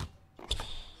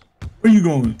 Where you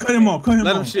going? Cut him off. Cut him off.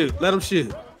 Let him shoot. Let him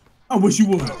shoot. I wish you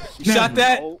would. You shot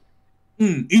that?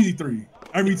 Easy 3.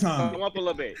 Every time. Come up a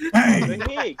little bit.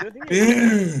 Hey. Good hit.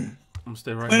 Yeah. I'm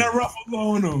staying right here. Play that ruffles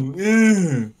on him.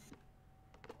 Yeah.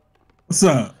 What's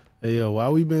up? Hey, yo, why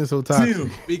we being so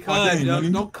toxic? Because, yo,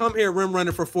 don't come here rim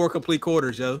running for 4 complete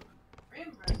quarters, yo.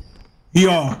 He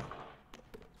are.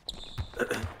 Oh,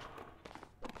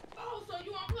 so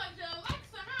you want to play the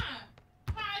Alexa, huh?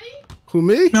 Potty? Who,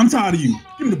 me? I'm tired of you.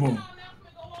 Give me the ball.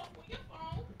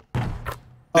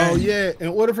 Oh, yeah. In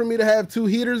order for me to have 2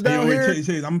 heaters down here,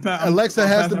 Chase, Alexa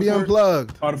has to be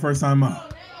unplugged. Oh, the first time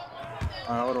out.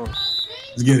 Hold on.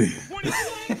 Let's get it.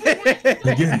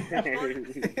 Let's get it.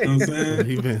 You know what I'm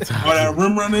saying? All that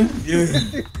rim running? Yeah.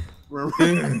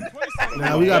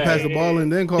 Now we got to pass the ball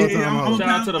and then call timeout. Shout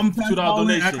out to the $2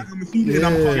 donation.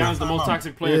 Yeah. John's the most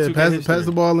toxic player. Yeah, pass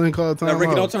the ball and call timeout.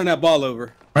 Ricky, don't turn that ball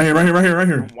over. Right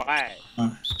here. Why?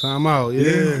 Timeout,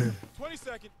 yeah. 20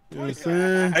 seconds. You know what I'm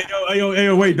saying? Hey,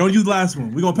 yo, wait. Don't use the last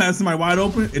one. We're going to pass somebody wide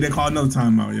open and then call another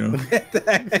timeout, yo.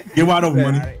 Get wide open,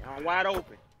 money. Right, I'm wide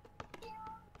open.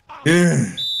 Yeah.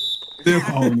 Still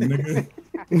calling me, nigga.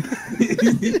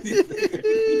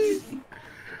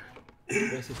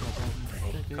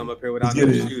 Come up here without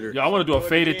no shooter. Yo, I want to do a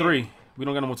faded 3. We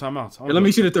don't got no more timeouts. Here, let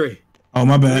me shoot a 3. Oh,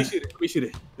 my bad. Let me shoot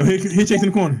it. Yo, hit Chase in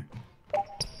the corner.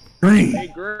 Green. Hey,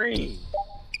 Green.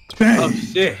 Bang. Oh,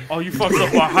 shit. Oh, you fucked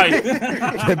up my height.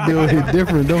 That deal hit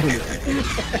different, don't it?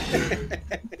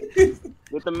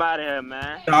 Get them out of here,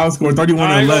 man. I scored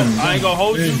 31-11. I ain't gonna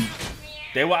hold you.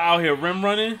 They were out here rim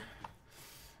running.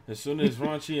 As soon as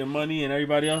Raunchy and Money and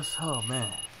everybody else. Oh,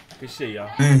 man. Good shit, y'all.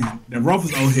 Man, that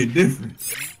ruffles out hit different.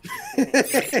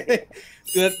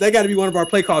 That got to be one of our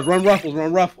play calls. Run ruffles,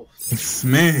 run ruffles.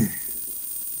 Man,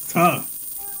 tough.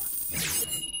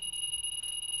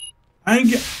 I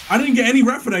didn't get any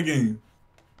rep for that game.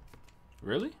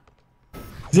 Really?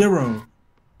 0.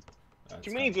 What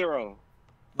you mean 0?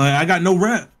 Like, I got no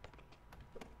rep.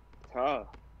 Tough.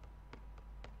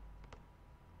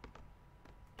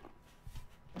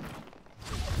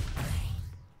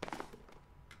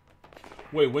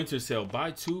 Wait, winter sale. Buy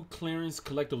 2 clearance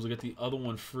collectibles to get the other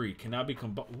one free. Cannot be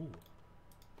combined. Ooh.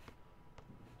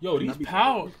 Yo,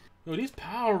 these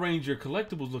Power Ranger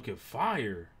collectibles looking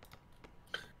fire.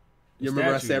 You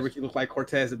remember I said Ricky looked like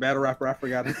Cortez, the battle rapper? I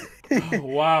forgot. Oh,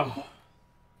 wow.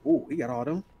 Ooh, he got all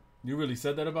them. You really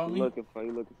said that about me? You looking for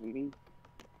me?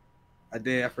 I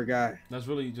did. I forgot. That's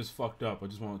really just fucked up. I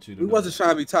just want you to. We wasn't trying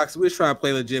to be toxic. We was trying to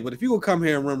play legit. But if you gonna come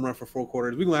here and run for 4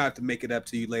 quarters, we gonna have to make it up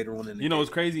to you later on in the game. You know, it's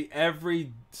crazy.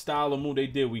 Every style of move they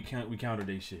did, we countered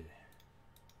they shit.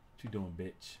 What you doing,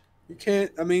 bitch? You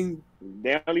can't. I mean,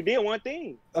 they only did one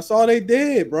thing. That's all they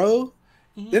did, bro.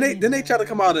 Then they try to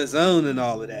come out of the zone and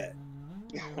all of that.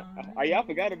 Oh, y'all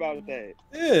forgot about that.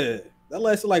 Yeah, that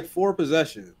lasted like 4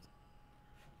 possessions.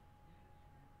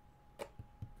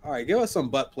 All right, give us some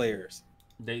butt players.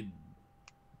 They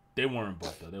weren't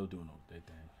butt though. They were doing their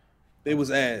thing. They was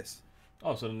ass.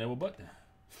 Oh, so then they were butt then.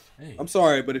 Hey. I'm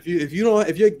sorry, but if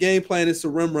your game plan is to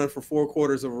rim run for 4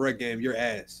 quarters of a rec game, you're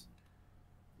ass.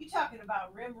 You talking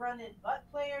about rim running butt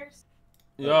players?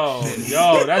 Yo,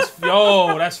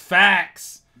 that's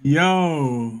facts.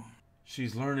 Yo.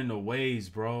 She's learning the ways,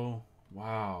 bro.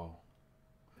 Wow.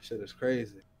 That shit is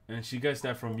crazy. And she gets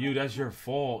that from you. That's your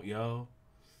fault, yo.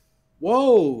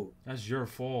 Whoa. That's your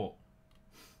fault.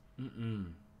 What?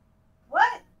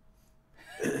 What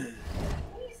are you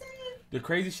saying? The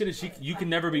crazy shit is you can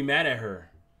never be mad at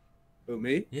her. Who,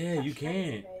 me? Yeah, you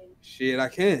can't. Shit, I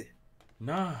can.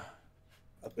 Nah.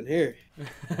 Up in here.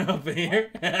 Up in here?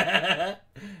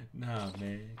 Nah,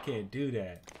 man. Can't do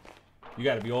that. You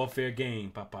gotta be all fair game,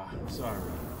 Papa. I'm sorry.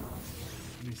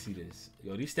 Let me see this.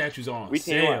 Yo, these statues are on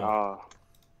sale.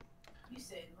 You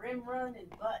said rim run and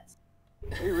butts.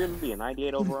 We really be a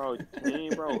 98 overall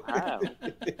team, bro. How?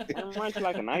 I'm running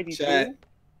like a 92. Chat.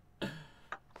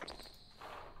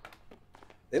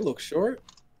 They look short.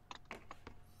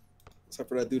 Except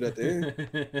for that dude at the end.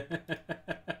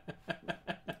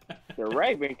 The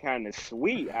reg been kind of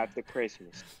sweet after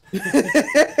Christmas.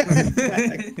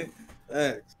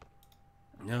 Thanks.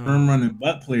 I'm running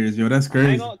butt players, yo. That's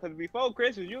crazy. Because before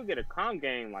Christmas, you'll get a comp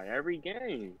game like every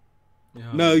game.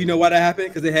 No, you know why that happened?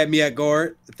 Because they had me at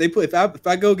guard. If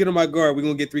I go get on my guard, we're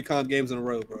gonna get 3 comp games in a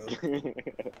row, bro.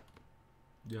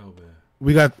 Yo, man.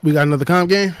 We got another comp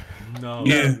game? No.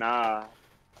 Yeah. Nah.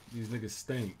 These niggas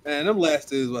stink. Man, them last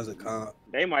dudes wasn't comp.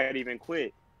 They might even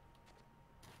quit.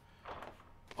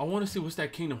 I want to see what's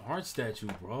that Kingdom Hearts statue,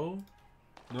 bro.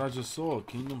 That I just saw.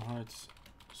 Kingdom Hearts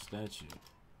statue.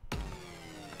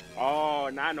 Oh,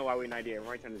 now I know why we're not there.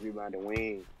 Right time to rebound and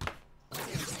win.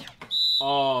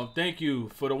 Thank you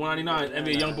for the $1.99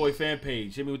 NBA YoungBoy fan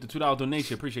page. Hit me with the $2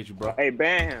 donation. Appreciate you, bro. Hey,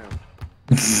 Bam.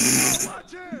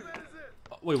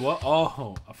 Wait, what?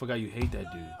 Oh, I forgot you hate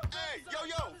that dude. Hey, yo,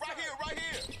 right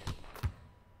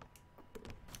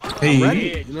here. Hey,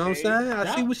 ready. You know what I'm saying?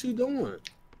 I see what you doing.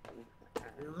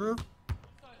 You know?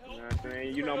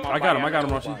 You know I got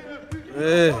him, Archie.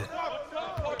 Yeah.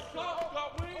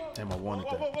 Damn, I wanted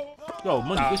that. Yo,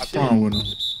 money, this shit. Wrong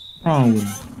with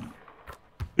him.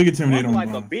 We can terminate on like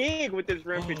a big with this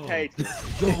reputation.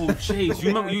 Yo, Chase, you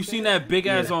remember you seen that big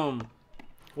ass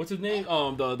what's his name?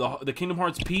 The Kingdom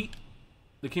Hearts Pete.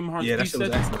 The Kingdom Hearts Pete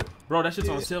statue. Bro, that shit's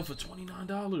on sale for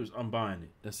 $29. I'm buying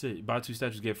it. That's it. Buy 2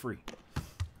 statues, get free.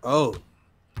 Oh.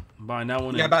 I'm buying that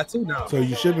one. Yeah, buy 2 now. So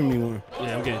you shipping me one?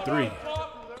 Yeah, I'm getting 3.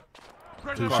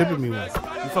 So you shipping me one?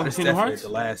 You fucking Kingdom Hearts? The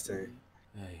last thing.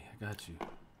 Hey, I got you.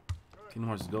 Kingdom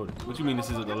Hearts is golden. What you mean this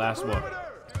isn't the last one?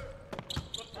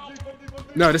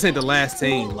 No, this ain't the last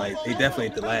team. Like, they definitely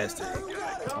ain't the last team.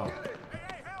 Oh.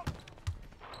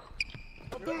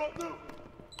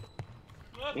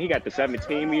 He got the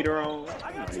 17 meter on.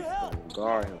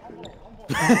 Guard him for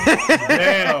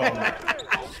Damn.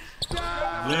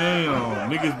 Damn.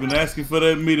 Niggas been asking for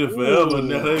that meter forever.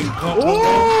 Now they come.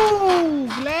 Ooh,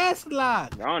 glass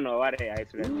lock. I don't know why they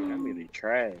asked for that meter. That meter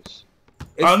trash.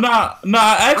 Nah,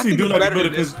 I actually do like it better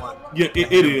because it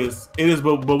is. It is,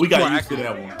 but we got used to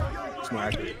that one. It's more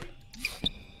accurate.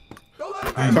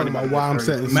 I'm talking about why I'm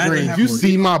setting screens. You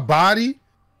see my body?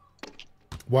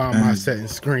 Why am I setting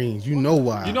screens? You know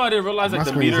why. You know I didn't realize like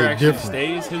the meter actually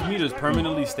stays. His meter's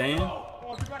permanently staying.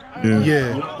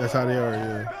 Yeah, that's how they are,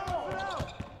 yeah.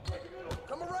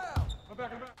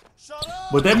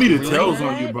 But that meter tells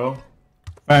on you, bro.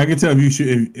 I can tell if you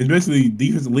should, especially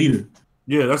defensive leader.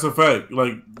 Yeah, that's a fact.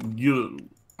 Like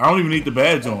I don't even need the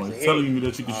badge on. It's telling me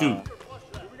that you can shoot.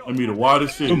 I mean, the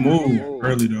wildest shit. Good move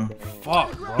early though.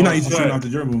 Fuck, bro. You're not easy shooting off the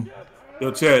dribble.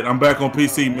 Yo, Chad, I'm back on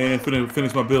PC, man.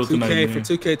 Finish my build tonight, man. For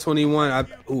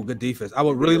 2K21, good defense. I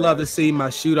would really love to see my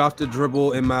shoot off the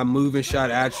dribble and my moving shot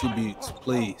attributes,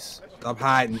 please. Stop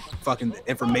hiding fucking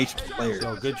information from players.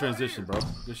 Yo, good transition, bro.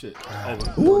 Good shit.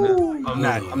 I'm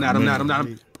not.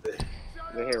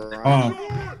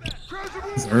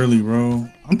 It's early, bro.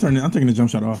 I'm taking the jump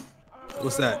shot off.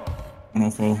 What's that?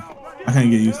 104. I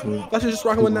can't get used to it. I thought you were just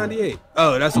rocking with 98.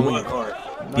 Oh, that's the one card.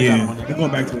 Yeah, I'm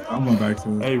going back to it. I'm going back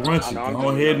to it. Hey, Runchy, go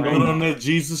ahead and go on that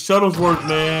Jesus Shuttlesworth,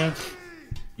 man.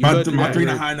 My three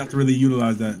not high enough to really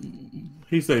utilize that.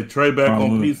 He said Trey back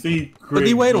on PC. What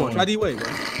D-Wade on? Try D-Wade, bro.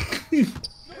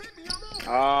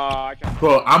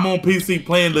 Bro, I'm on PC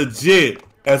playing legit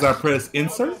as I press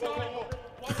insert.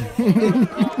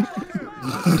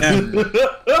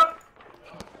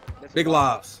 Big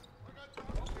lobs.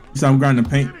 So I'm grinding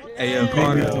paint. Hey yo,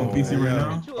 Carter. On PC right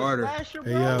now. Carter.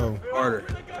 Hey yo. Carter.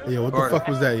 Hey yo, what the fuck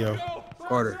was that, yo?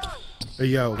 Carter. Hey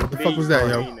yo, what the fuck was that,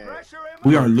 yo?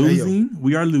 We are losing.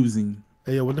 We are losing.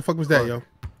 Hey yo, what the fuck was that, yo?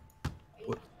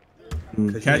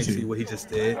 Catch it. See what he just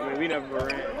did.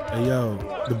 Hey yo,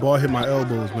 the ball hit my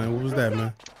elbows, man. What was that,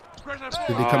 man?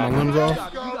 Did they cut my limbs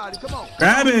off?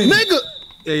 Grab it, nigga.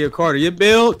 Yeah, yo, Carter, your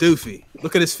build doofy.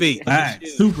 Look at his feet.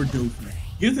 Super doofy.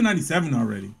 Get to 97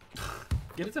 already.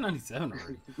 Get it to 97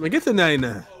 already. Man, get to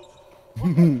 99.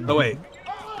 Oh wait.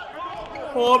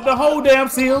 Hold the whole damn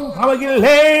seal. How I get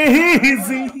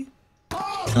lazy?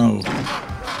 No.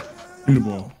 Give me the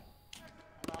ball.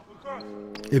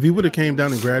 If he would have came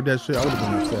down and grabbed that shit, I would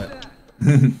have been upset.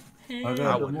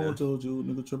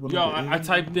 Yo, I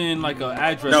typed in like an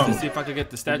address to see if I could get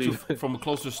the statue from a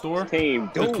closer store.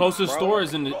 The closest store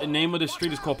is in the name of the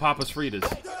street is called Papa's Fritas.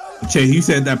 Che, you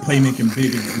said that playmaking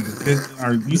big,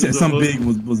 or you said something big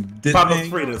was Papa's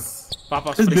Fritas.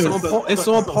 Papa's Fritas. It's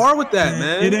on par with that,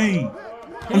 man. It ain't.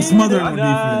 I'm smothering on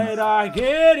defense. I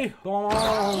get it.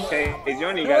 Okay, you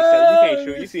only got you can't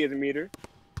shoot. You see his meter.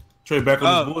 Trey back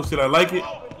on this bullshit. I like it.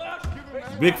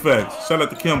 Big facts. Shout out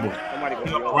to Kimball.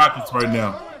 He's on the Rockets right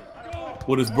now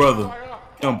with his brother,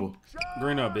 Kimball.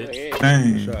 Green up, bitch.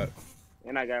 Dang.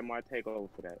 And I got my takeover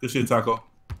for that. Good shit, Taco.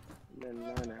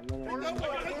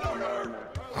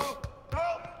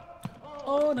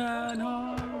 Oh,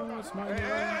 no, it's my name.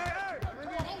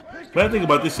 Bad thing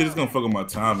about this shit is gonna fuck up my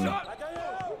timing.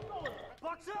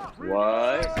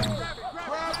 What?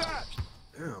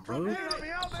 Damn, bro.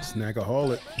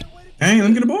 Snackaholic. Dang, let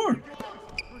me get the board.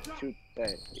 Shoot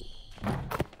that.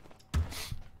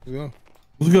 Yeah.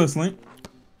 What's good, Slink?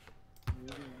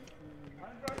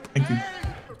 Thank you.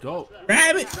 Dope.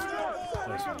 Grab it.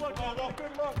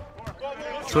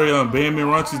 Trey, ban me in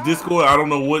Raunchy's Discord. I don't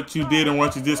know what you did in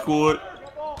Raunchy's Discord,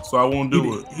 so I won't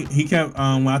do it. He kept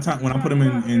when I put him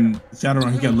in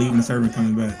Shadowrun, he kept leaving the server and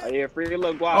coming back. Oh yeah, free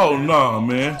little guap. Oh no,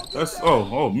 man. That's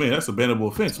man, that's a bannable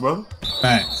offense, brother.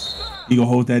 Facts. He gonna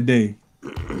hold that day.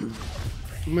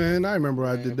 Man, I remember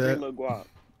I did that.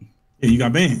 Yeah, you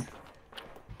got banned.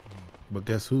 But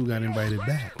guess who got invited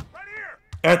back?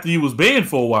 After you was banned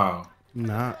for a while.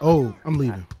 Nah. Oh, I'm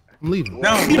leaving. I'm leaving.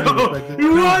 No, you what?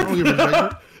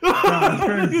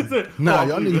 Nah,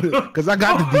 y'all niggas, because I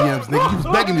got the DMs, nigga. You was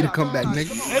begging me to come back,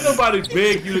 nigga. Ain't nobody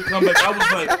begged you to come back. I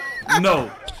was like,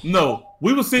 no.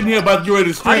 We were sitting here about to get ready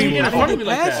to stream. I'm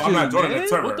not joining the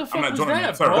turn. What the fuck I'm not was joining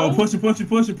that, the turn. Oh,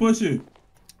 push it.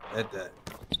 At that.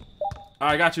 All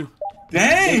right, got you.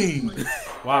 Dang.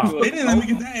 Wow. They didn't let me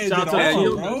get that. Shout out to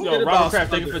you, yo, Robert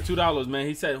Kraft, thank you for $2, man.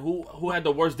 He said, who had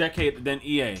the worst decade than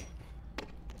EA?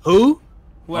 Who?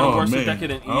 Who had the worst decade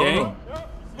than EA?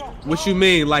 What you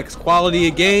mean, like quality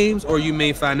of games, or you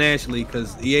mean financially?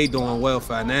 Because EA doing well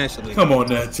financially. Come on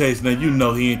now, Chase. Now you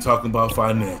know he ain't talking about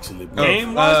financially. Bro.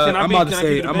 Game wise, I'm about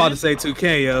to say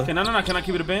 2K, yo. Can I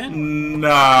keep it a band? Nah.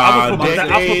 I'll put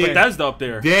Bethesda up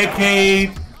there.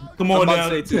 Decade. Come on now.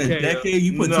 Decade.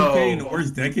 You put 2K in the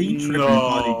worst decade. You tripping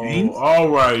quality games. All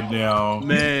right now,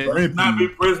 man. Let's not be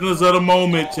prisoners of the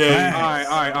moment, Chase. All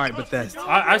right. Bethesda.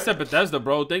 I said Bethesda,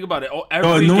 bro. Think about it.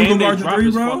 Every game they drop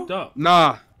is fucked up.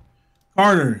 Nah.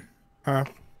 Carter.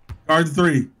 Carter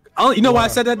 3. You know why I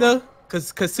said that though?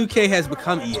 Cause 2K has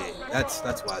become EA. That's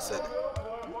why I said it.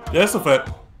 Yeah, that's a fact.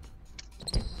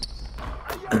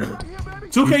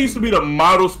 2K used to be the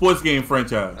model sports game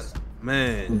franchise.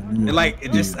 Man, and like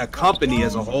just a company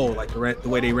as a whole, like the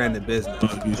way they ran the business.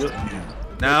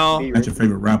 Now that's your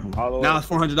favorite rapper. Now it's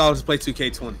 $400 to play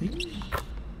 2K20.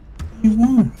 You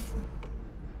won.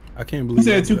 I can't believe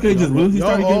you said 2K just really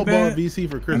started getting bad. VC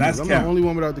for Christmas. I'm the only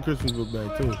one without the Christmas book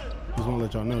bag too. Just want to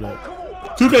let y'all know that.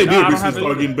 2K did recently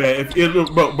start getting bad.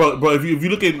 Bro, if you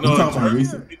look at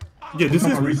recent. Yeah, this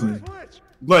is recent.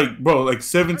 Like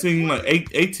 17, like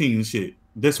 18 and shit.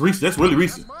 That's recent. That's really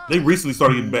recent. They recently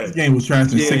started getting bad. This game was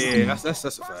trash in 16. Yeah, that's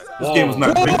a fact. This game was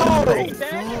not great.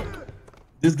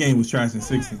 This game was trash in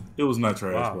 16. It was not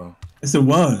trash, bro. Yes, it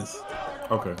was.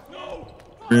 Okay.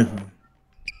 Griffin.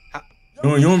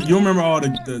 You remember all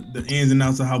the ins and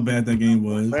outs of how bad that game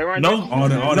was? No, all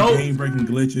the game breaking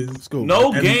glitches.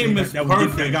 No game is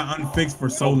perfect. That got unfixed for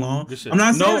so long. I'm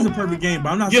not saying it's a perfect game, but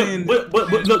I'm not saying. But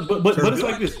it's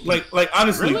like this. Like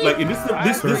honestly, like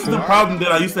this is the problem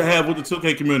that I used to have with the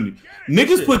 2K community.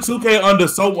 Niggas put 2K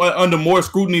under more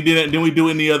scrutiny than we do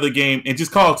any other game, and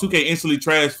just call 2K instantly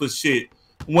trash for shit.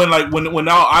 When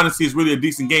all honesty is really a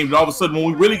decent game, and all of a sudden when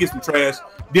we really get some trash,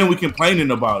 then we complaining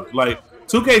about it. Like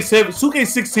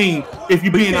 2K16, if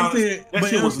you being honest, that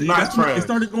shit was not trash. It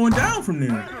started going down from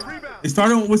there. It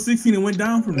started with 16 and went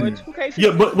down from there.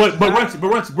 Yeah, but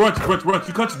Runchy,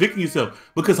 you contradicting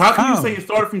yourself, because how can you say it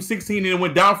started from 16 and it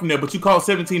went down from there, but you call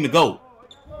 17 the GOAT?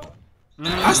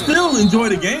 I still enjoy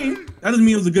the game. That doesn't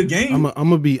mean it was a good game. I'm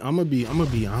gonna be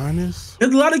honest.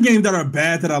 There's a lot of games that are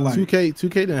bad that I like. 2K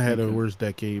didn't have the worst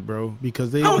decade, bro,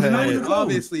 because they've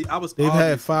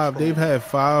had five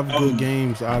good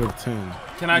games out of 10.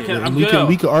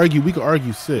 We could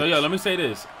argue 6. Yo, let me say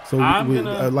this. So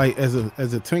like as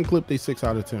a 10 clip, they 6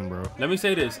 out of 10, bro. Let me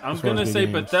say this. I'm gonna say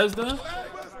Bethesda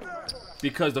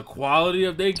because the quality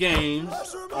of their games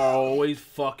are always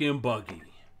fucking buggy.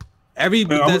 Every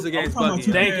Bethesda game is buggy.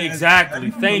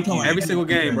 Thank you. Every single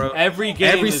game, bro. Every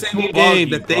single game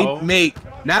that they make,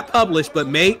 not publish, but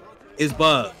make, is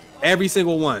bugged. Every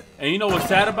single one. And you know what's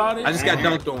sad about it? I just got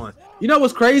dunked on. You know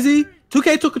what's crazy?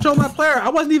 2K took control of my player. I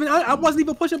wasn't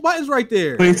even pushing buttons right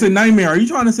there. Wait, it's a nightmare. Are you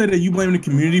trying to say that you blame the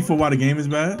community for why the game is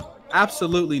bad?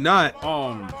 Absolutely not.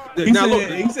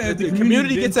 The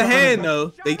community gets a hand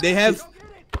though. They have.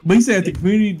 But he said if the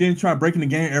community didn't try breaking the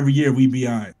game every year, we'd be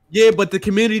all right. Yeah, but the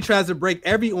community tries to break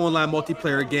every online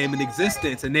multiplayer game in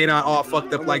existence, and they not all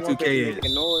fucked up like 2K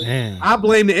is. Man. I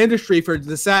blame the industry for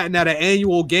deciding that an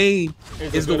annual game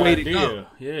is the way to go.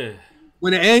 Yeah.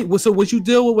 So what you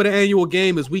deal with an annual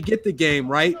game is we get the game,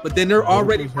 right? But then they're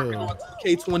already working on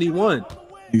 2K21.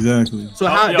 Exactly. So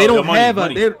they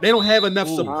don't have enough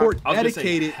support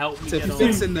dedicated to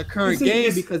fixing the current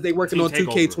game because they're working on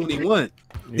 2K21.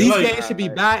 These games should be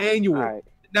biannual,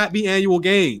 not be annual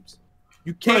games.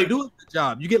 You can't do a good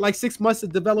job. You get like 6 months to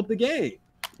develop the game.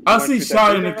 I see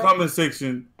shot in the comment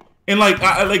section, and like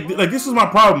this is my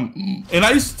problem. And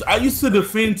I used to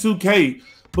defend 2K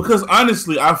because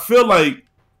honestly, I feel like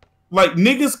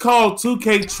niggas call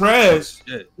 2K trash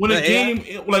when a game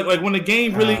when the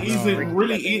game really when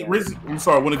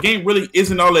the game really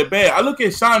isn't all that bad. I look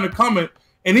at Sean in the comment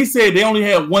and he said they only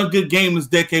had one good game this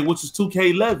decade, which was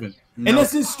 2K11. And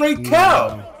that's just straight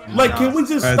cow. Like, can we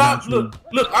just stop? Look,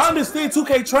 I understand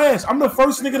 2K trash. I'm the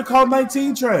first nigga to call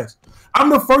 19 trash. I'm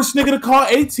the first nigga to call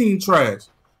 18 trash.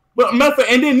 But and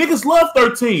then niggas love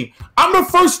 13. I'm the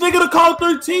first nigga to call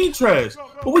 13 trash.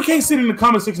 But we can't sit in the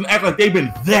comment section and act like they've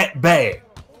been that bad.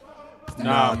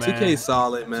 Nah, man. 2K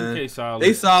solid, man. 2K solid.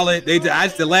 They solid.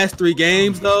 The last 3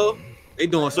 games though, they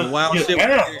doing some wild shit.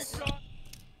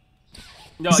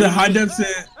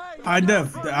 High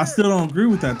def. I still don't agree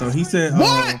with that though. He said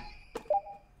what?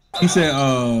 He said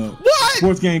what?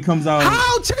 Sports game comes out.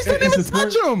 How? Chase didn't even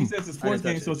touch him. He says the sports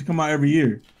game is supposed to come out every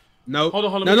year. No. Hold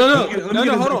on. No.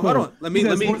 Hold on. Let me.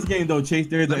 Sports game though, Chase.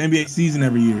 There's an NBA season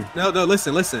every year. No.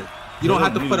 Listen. You don't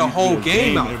have to put a whole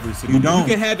game out. You don't.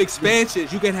 You can have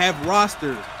expansions. You can have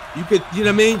rosters. You could. You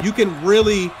know what I mean? You can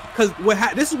really because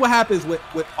this is what happens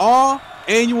with all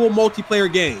annual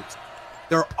multiplayer games.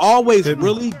 They're always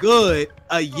really good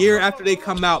a year after they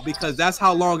come out because that's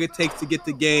how long it takes to get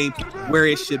the game where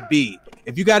it should be.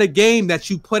 If you got a game that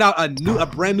you put out a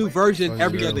brand new version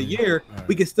every other year,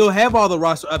 we can still have all the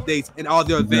roster updates and all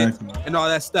the events and all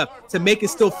that stuff to make it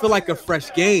still feel like a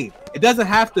fresh game. It doesn't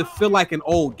have to feel like an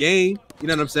old game. You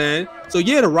know what I'm saying? So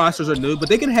yeah, the rosters are new, but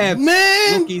they can have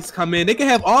rookies come in. They can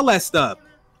have all that stuff.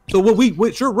 So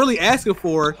what you're really asking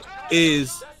for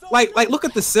is like look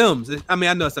at the Sims. I mean,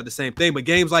 I know it's not the same thing, but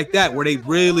games like that where they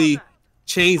really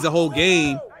change the whole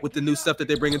game with the new stuff that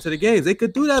they bring into the games. They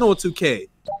could do that on 2K.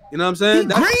 You know what I'm saying?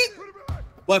 That's great.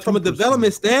 But from a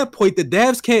development standpoint, the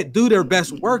devs can't do their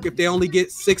best work if they only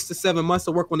get 6 to 7 months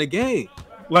to work on the game.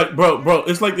 Like, bro,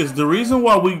 it's like this. The reason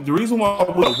why we're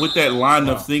with that line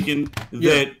of thinking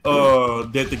that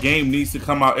that the game needs to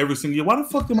come out every single year. Why the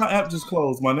fuck did my app just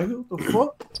close, my nigga? What the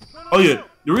fuck? Oh yeah,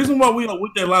 the reason why we are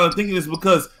with that line of thinking is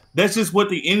because that's just what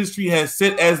the industry has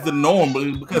set as the norm.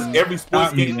 Because every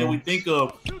sports game that we think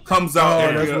of comes out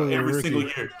every single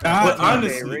year. But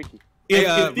honestly,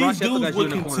 if these dudes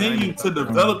would continue to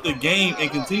develop the game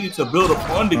and continue to build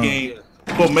upon the game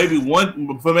for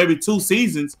maybe 2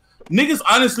 seasons, niggas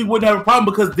honestly wouldn't have a problem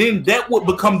because then that would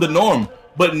become the norm.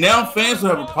 But now fans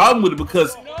will have a problem with it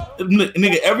because,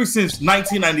 nigga, ever since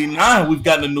 1999, we've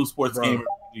gotten a new sports game.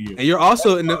 And you're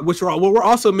also in what we're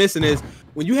also missing is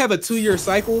when you have a 2-year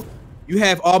cycle, you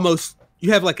have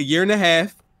like a year and a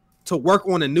half to work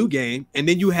on a new game, and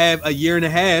then you have a year and a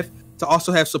half to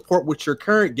also have support with your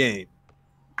current game.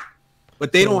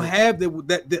 But they don't have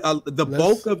the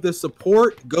bulk of the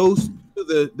support goes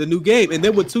to the new game. And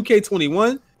then with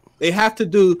 2K21, they have to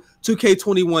do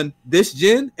 2K21 this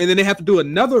gen, and then they have to do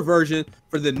another version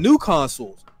for the new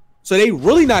consoles. So they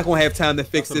really not gonna have time to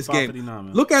fix this game.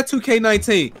 Look at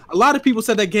 2K19. A lot of people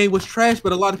said that game was trash,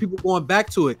 but a lot of people going back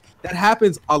to it. That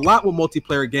happens a lot with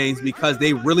multiplayer games because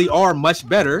they really are much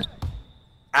better.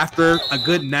 After a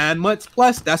good 9 months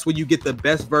plus, that's when you get the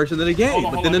best version of the game.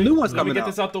 But then the new one's coming out. Let me get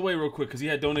this out the way real quick because he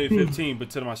had donated 15, but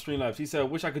to my Streamlabs, he said,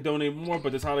 "Wish I could donate more,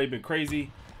 but this holiday been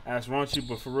crazy." Ask Raunchy,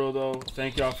 but for real though,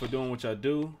 thank y'all for doing what y'all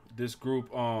do. This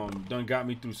group done got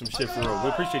me through some shit for real. We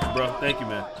appreciate you, bro. Thank you,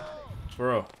 man. For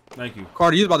real. Thank you.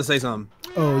 Carter, you was about to say something.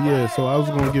 Oh yeah, so I was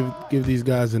gonna give these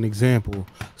guys an example.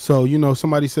 So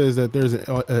somebody says that there's an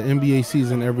NBA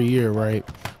season every year, right?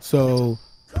 So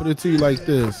put it to you like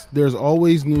this: there's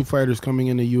always new fighters coming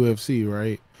into UFC,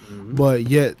 right? But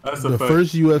yet the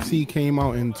first UFC came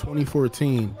out in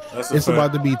 2014. It's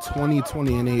about to be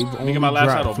 2020, and they've only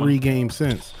dropped 3 games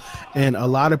since. And a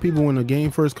lot of people, when the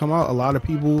game first come out, a lot of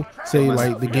people say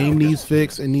like the game needs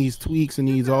fix and needs tweaks and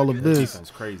needs all of this.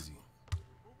 That's crazy.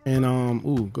 And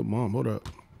ooh, good mom, hold up.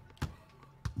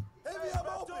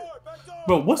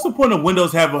 Bro, what's the point of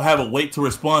Windows have a wait to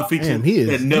respond feature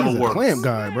that never works? Clamp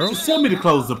guy, bro. Just tell me to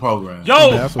close the program.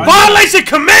 Yo, violation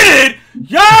committed.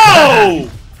 Yo.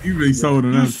 You really sold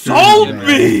it. You sold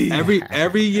me.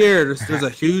 Every year, there's a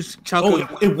huge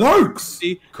chunk of it works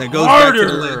that goes back to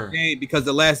the last game because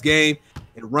the last game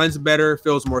it runs better,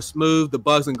 feels more smooth. The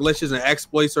bugs and glitches and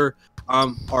exploits are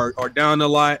down a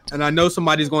lot. And I know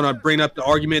somebody's going to bring up the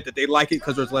argument that they like it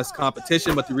because there's less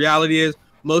competition, but the reality is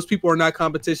most people are not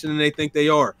competition and they think they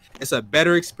are. It's a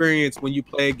better experience when you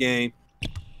play a game,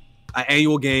 an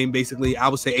annual game, basically. I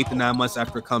would say 8 to 9 months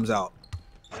after it comes out.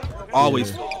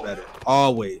 Always feels better.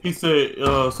 Always. He said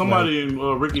somebody in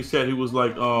Ricky's chat. He was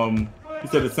like, he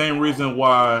said the same reason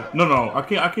why. No, I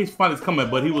can't find his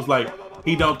comment, but he was like,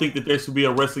 he don't think that there should be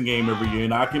a wrestling game every year,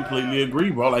 and I completely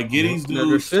agree, bro. Like, get these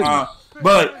dudes.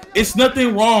 But it's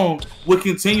nothing wrong with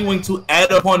continuing to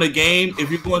add up on the game if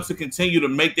you're going to continue to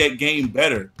make that game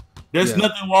better. There's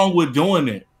nothing wrong with doing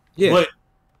it. Yeah.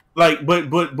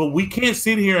 But we can't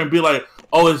sit here and be like,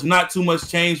 oh, it's not too much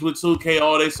change with 2K.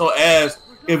 Oh, they so ass.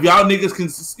 If y'all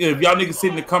niggas sit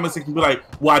in the comment section and be like,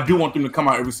 well, I do want them to come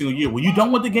out every single year. Well, you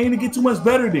don't want the game to get too much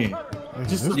better then.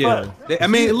 Just I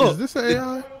mean, look. Is this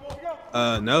AI?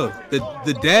 No. The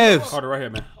devs. Carter right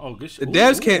here, man. Oh, good shit. The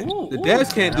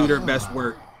devs can't do their best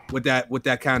work with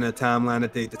that kind of timeline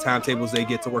that the timetables they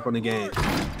get to work on the game.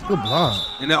 Good block.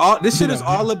 And this shit is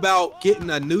all about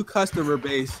getting a new customer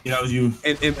base. Yeah, you.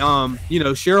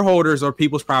 And shareholders are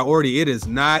people's priority. It is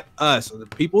not us.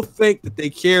 People think that they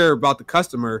care about the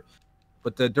customer,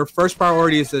 but their first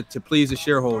priority is to please the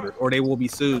shareholder, or they will be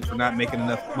sued for not making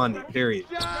enough money. Period.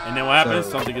 And then what happens?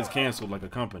 Something gets canceled, like a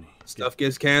company. Stuff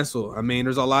gets canceled. I mean,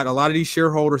 there's a lot of these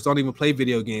shareholders don't even play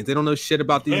video games. They don't know shit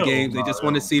about these games. They just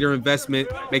want to see their investment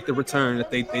make the return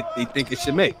that they think it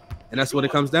should make, and that's what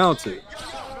it comes down to.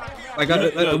 Like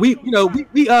we hold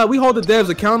the devs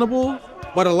accountable,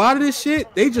 but a lot of this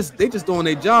shit they just doing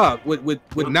their job with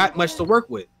not much to work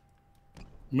with.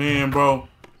 Man, bro.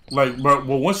 Well,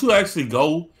 once you actually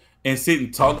go and sit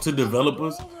and talk to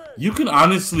developers, you can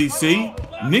honestly see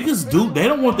niggas they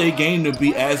don't want their game to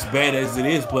be as bad as it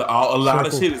is, but a lot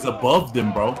of shit is above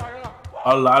them, bro.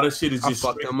 A lot of shit is just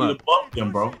above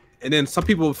them, bro. And then some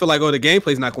people feel like, oh, the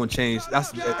gameplay's not going to change.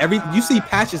 You see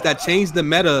patches that change the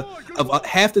meta of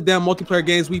half the damn multiplayer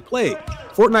games we play.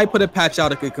 Fortnite put a patch out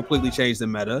that could completely change the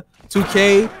meta.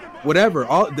 2K, whatever.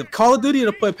 The Call of Duty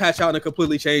to put a patch out and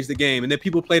completely change the game, and then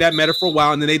people play that meta for a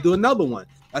while, and then they do another one.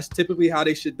 That's typically how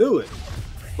they should do it.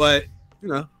 But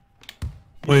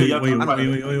Wait.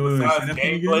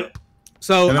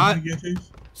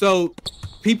 So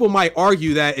people might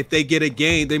argue that if they get a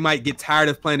game, they might get tired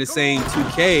of playing the same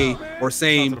 2K or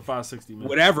same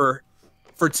whatever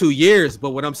for 2 years.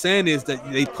 But what I'm saying is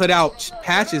that they put out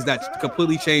patches that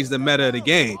completely change the meta of the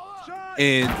game.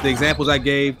 And the examples I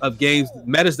gave of games,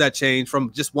 metas that change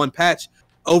from just one patch.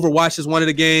 Overwatch is one of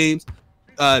the games.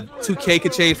 2K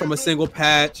could change from a single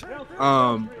patch.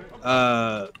 Call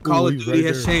of Duty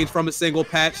has changed from a single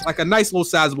patch, like a nice little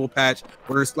sizable patch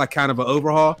where it's like kind of an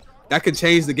overhaul. That can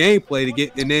change the gameplay to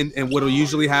get, and what'll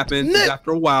usually happen is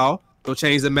after a while, they'll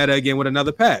change the meta again with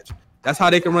another patch. That's how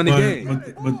they can run the game.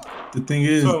 But the thing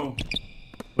is,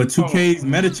 but 2K's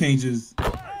meta changes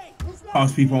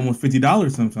cost people almost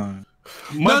 $50 sometimes.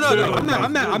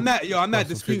 No. I'm not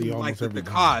disputing like the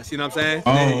cost. You know what I'm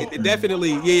saying? It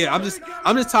definitely, yeah. I'm just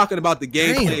talking about the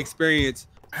gameplay experience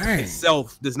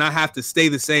itself does not have to stay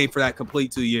the same for that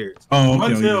complete 2 years. Oh,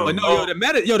 okay. But no,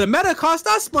 the meta cost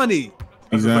us money.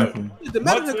 Exactly. The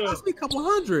meta cost me a couple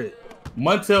hundred.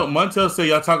 Montel say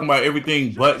y'all talking about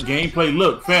everything but gameplay.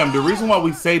 Look, fam, the reason why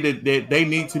we say that they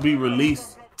need to be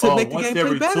released once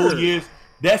every 2 years,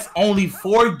 that's only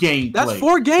for gameplay. That's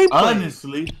for gameplay.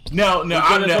 Honestly. Now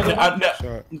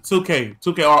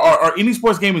 2K or any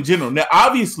sports game in general. Now,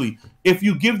 obviously, if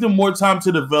you give them more time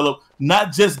to develop,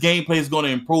 not just gameplay is going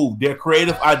to improve. Their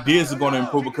creative ideas are going to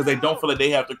improve because they don't feel like they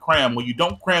have to cram. When you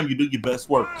don't cram, you do your best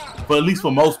work. But at least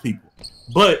for most people.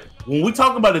 But when we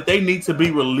talk about it, they need to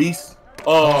be released.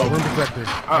 Rim protector.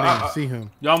 I didn't see him.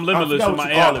 Yo, I'm limitless with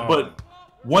my AI. But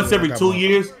once every 2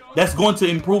 years, that's going to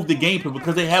improve the gameplay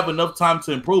because they have enough time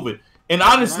to improve it. And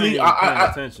honestly,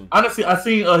 I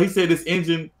seen he said this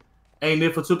engine ain't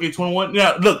there for 2K21.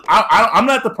 Now, look, I'm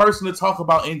not the person to talk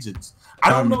about engines. I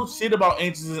don't know shit about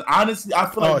engines. And honestly, I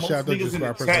feel like most niggas in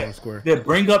the chat that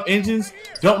bring up engines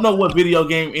don't know what video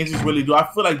game engines really do. I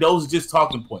feel like those are just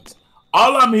talking points.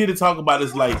 All I'm here to talk about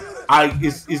is like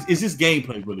it's just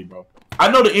gameplay, really, bro. I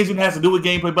know the engine has to do with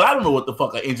gameplay, but I don't know what the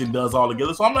fuck an engine does all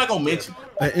together, so I'm not gonna mention it.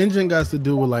 An engine got to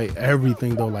do with like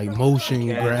everything though, like motion,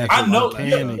 graphics,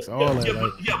 mechanics, all that.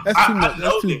 That's too much.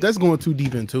 That's going too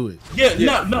deep into it.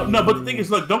 No. But the thing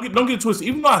is, look, don't get it twisted.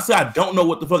 Even though I say I don't know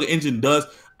what the fuck an engine does,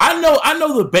 I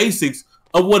know the basics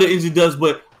of what an engine does,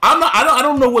 but I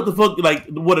don't know what the fuck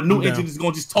what a new engine is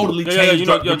going to just totally change.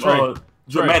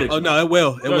 Dramatic. Oh no, it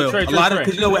will. It will. A lot of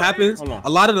because you know what happens. A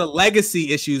lot of the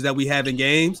legacy issues that we have in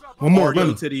games are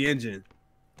due to the engine.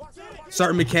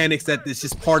 Certain mechanics that it's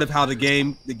just part of how the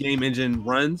game engine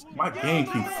runs. My game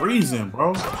keep freezing,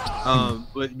 bro.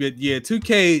 But yeah,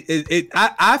 2K.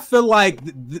 I feel like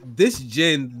this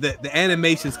gen the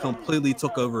animations completely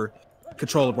took over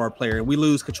control of our player, and we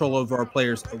lose control over our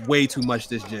players way too much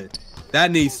this gen.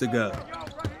 That needs to go.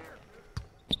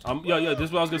 This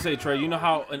is what I was gonna say, Trey. You know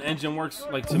how an engine works?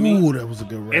 Like to me, that was a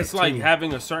good rap it's like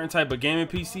having a certain type of gaming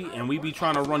PC, and we be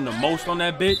trying to run the most on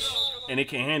that bitch, and it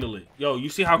can't handle it. Yo, you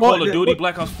see how Call of Duty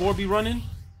Black Ops 4 be running?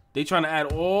 They trying to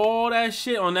add all that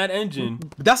shit on that engine.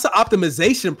 But that's the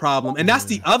optimization problem, and that's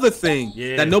the other thing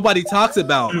that nobody talks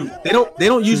about. They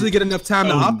don't usually get enough time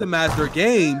to optimize their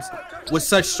games with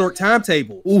such short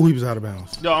timetable. Ooh, he was out of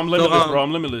bounds. Yo, I'm limitless, bro.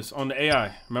 I'm limitless on the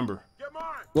AI. Remember?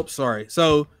 Whoops, sorry.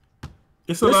 So.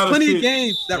 There's plenty of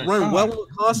games that run well on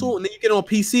console, and then you get on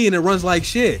PC and it runs like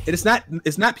shit. It's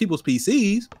not people's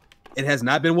PCs. It has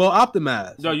not been well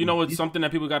optimized. Yo, you know what's something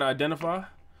that people got to identify?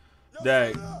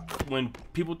 That when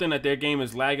people think that their game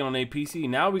is lagging on their PC,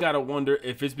 now we got to wonder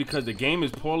if it's because the game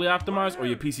is poorly optimized or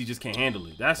your PC just can't handle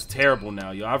it. That's terrible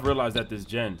now, yo. I've realized that this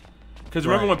gen. Because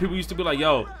remember when people used to be like,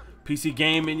 yo, PC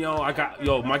gaming,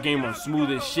 my game runs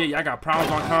smooth as shit. I got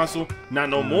problems on console. Not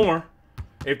no more.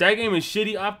 If that game is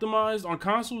shitty optimized on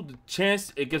console, the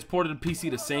chance it gets ported to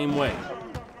PC the same way.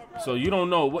 So you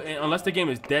don't know unless the game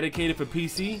is dedicated for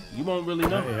PC, you won't really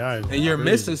know. And you're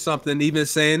missing something even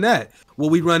saying that.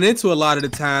 What we run into a lot of the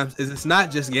times is it's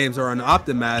not just games are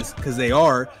unoptimized, because they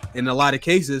are in a lot of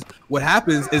cases. What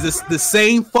happens is it's the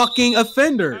same fucking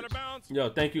offenders. Yo,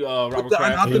 thank you, Robert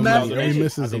Kraft. He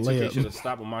misses a layup. They should have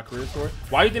stopped with My Career Story.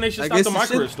 Why do you think they should stop the My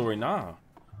Career Story? Nah.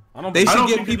 They should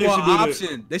give people an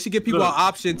option. They should give people an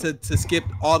option to skip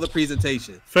all the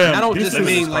presentation. Fam, I don't just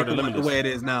mean like the way it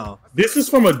is now. This is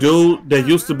from a dude that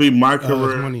used to be My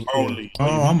Career only. Oh,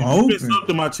 I'm hoping. You've been up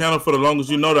to my channel for the longest.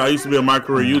 You know that I used to be a My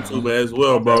Career YouTuber as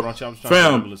well, bro.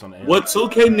 Fam, what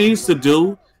 2K needs to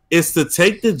do is to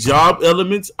take the job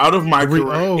elements out of My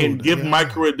Career and give My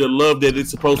Career the love that it's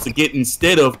supposed to get,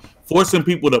 instead of forcing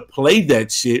people to play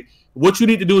that shit. What you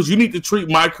need to do is you need to treat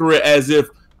My Career as if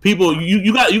people,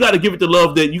 you got to give it the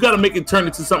love that you got to make it turn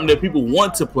into something that people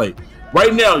want to play.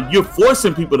 Right now, you're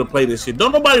forcing people to play this shit.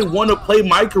 Don't nobody want to play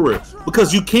My Career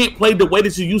because you can't play the way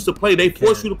that you used to play. They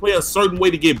force you to play a certain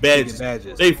way to get badges.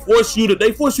 They force you to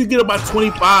get about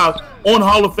 25 on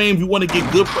Hall of Fame. You want to get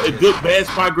good badge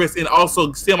progress and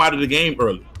also stem out of the game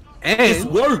early. And it's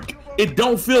work. It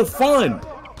don't feel fun.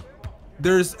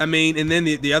 And then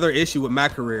the other issue with My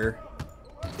Career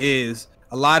is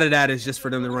a lot of that is just for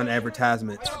them to run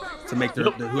advertisements to make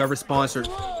whoever sponsored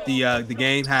the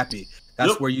game happy.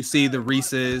 That's where you see the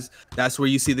Reese's. That's where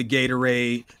you see the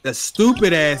Gatorade. The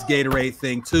stupid ass Gatorade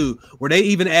thing too, where they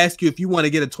even ask you if you want to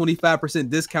get a 25%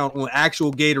 discount on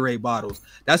actual Gatorade bottles.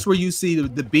 That's where you see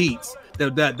the beats,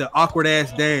 the awkward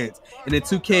ass dance. And then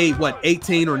 2K,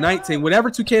 18 or 19,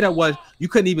 whatever 2K that was, you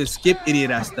couldn't even skip any of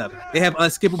that stuff. They have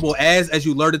unskippable ads as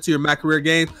you learn it to your McCareer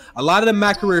games. A lot of the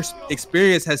McCareer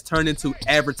experience has turned into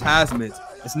advertisements.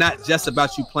 It's not just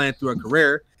about you playing through a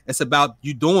career. It's about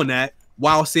you doing that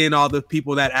while seeing all the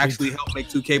people that actually help make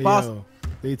 2K possible.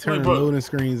 They turn loading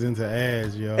screens into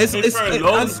ads, yo. They turn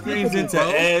loading screens into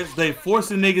ads. They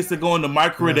forcing niggas to go into my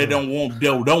career that don't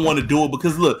want to do it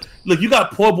because look, you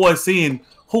got poor boy seeing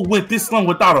who went this long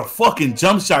without a fucking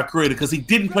jump shot creator because he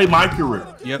didn't play my career.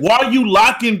 Yep. Why are you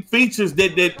locking features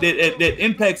that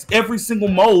impacts every single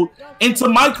mode into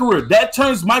my career? That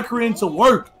turns my career into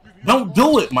work. Don't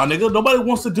do it, my nigga. Nobody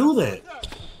wants to do that.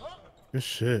 Good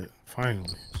shit. Finally.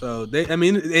 So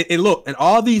and look, and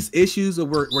all these issues that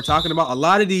we're talking about, a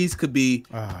lot of these could be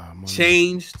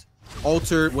changed,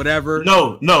 altered, whatever.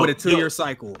 No, with a 2-year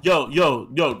cycle. Yo,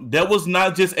 that was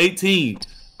not just 18.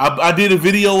 I did a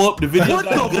video up. The video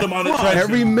got a good amount of traction.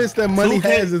 Every miss that money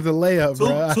has is a layup, bro.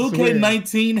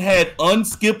 2K19 had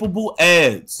unskippable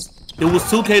ads. It was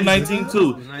 2K19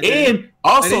 too, and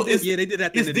also they did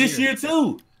that. It's this year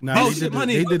too. Nah,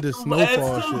 they did the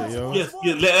snowfall shit, yo. Yes,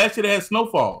 last year they had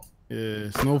snowfall. Yeah,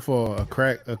 snowfall, a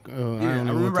crack. I don't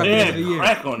know. They had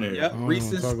crack on there. Yep,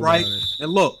 Reese's, Sprite,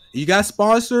 and look, you got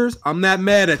sponsors. I'm not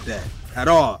mad at that at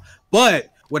all,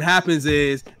 but what happens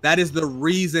is that is the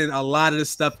reason a lot of the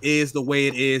stuff is the way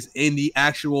it is in the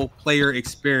actual player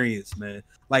experience, man.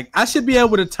 Like, I should be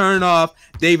able to turn off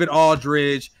David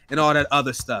Aldridge and all that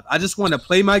other stuff. I just want to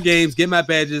play my games, get my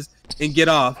badges, and get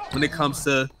off when it comes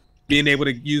to being able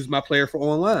to use my player for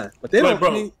online. But they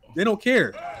don't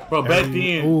care. Bro, back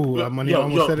then,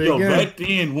 back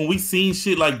then when we seen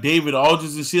shit like David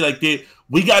Aldridge and shit like that,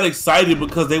 we got excited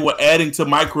because they were adding to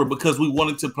my career because we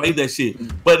wanted to play that shit.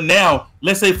 But now,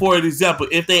 let's say for example,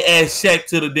 if they add Shaq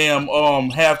to the damn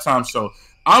halftime show,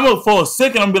 for a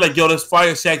second I'm gonna be like, yo, there's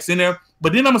fire Shaq's in there.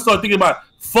 But then I'm gonna start thinking about,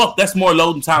 fuck, that's more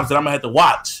loading times that I'm gonna have to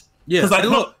watch. Yeah, because I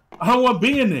don't want to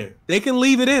be in there. They can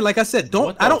leave it in. Like I said,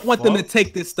 I don't want them to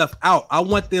take this stuff out. I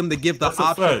want them to give the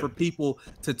option for people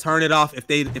to turn it off if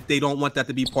they don't want that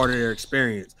to be part of their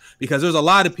experience. Because there's a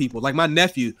lot of people, like my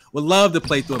nephew, would love to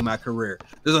play through my career.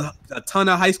 There's a ton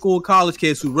of high school and college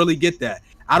kids who really get that.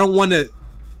 I don't want to,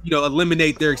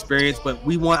 eliminate their experience, but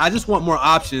I just want more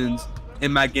options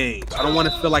in my games. I don't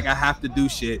want to feel like I have to do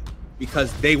shit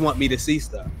because they want me to see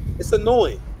stuff. It's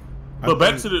annoying. But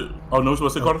back to the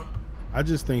what's it called? I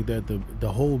just think that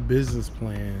the whole business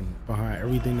plan behind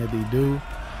everything that they do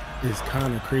is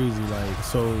kind of crazy. Like,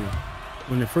 so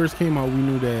when it first came out, we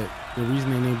knew that the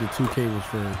reason they named it 2K was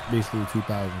for basically the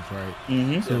 2000s, right?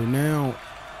 Mm-hmm. So now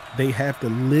they have to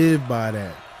live by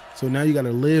that. So now you got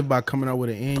to live by coming out with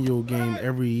an annual game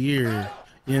every year.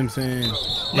 You know what I'm saying?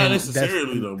 Not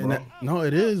necessarily though, bro. No,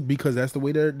 it is, because that's the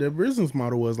way their business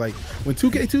model was. Like when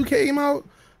 2K came out,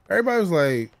 everybody was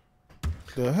like,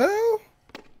 the hell?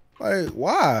 Like,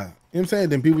 why? You know what I'm saying?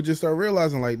 Then people just start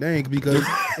realizing, like, dang, because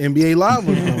NBA Live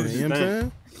was doing it. You know what I'm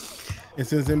saying? And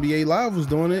since NBA Live was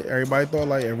doing it, everybody thought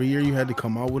like every year you had to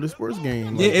come out with a sports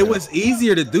game. Like it was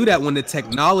easier to do that when the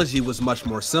technology was much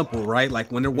more simple, right?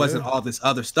 Like when there wasn't all this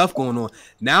other stuff going on.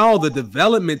 Now the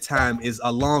development time is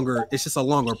it's just a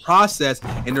longer process,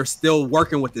 and they're still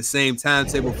working with the same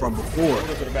timetable from before.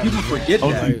 People forget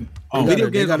that. Video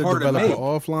games are hard to make. An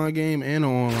offline game and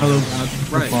on online.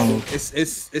 Right.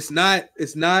 It's not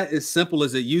as simple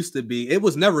as it used to be. It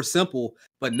was never simple,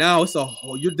 but now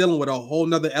you're dealing with a whole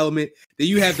nother element. Then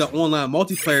you have the online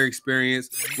multiplayer experience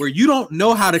where you don't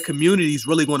know how the community is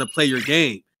really going to play your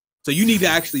game. So you need to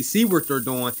actually see what they're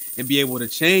doing and be able to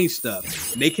change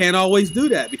stuff. And they can't always do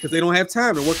that because they don't have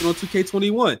time. They're working on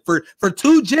 2K21 for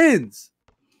 2 gens.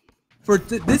 For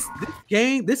this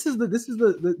game, this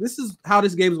is how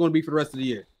this game is going to be for the rest of the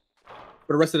year,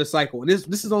 for the rest of the cycle. And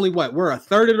this is only we're a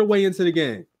third of the way into the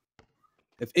game.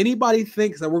 If anybody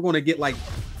thinks that we're going to get like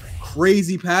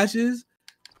crazy patches,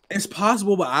 it's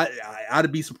possible, but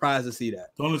I'd be surprised to see that.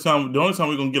 The only time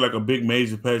we're gonna get like a big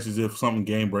major patch is if something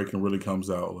game breaking really comes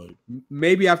out. Like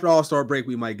maybe after All-Star break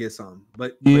we might get some.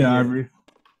 But yeah, I agree.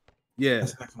 Yeah,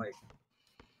 like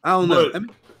I don't know.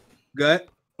 Go ahead.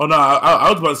 Oh no,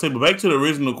 I was about to say, but back to the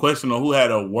original question on who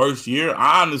had a worse year.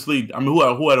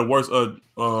 Who had a worse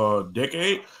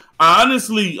decade.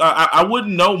 I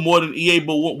wouldn't know more than EA,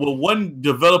 but one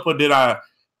developer that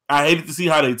I hated to see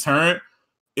how they turned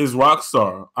is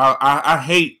Rockstar. I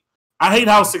hate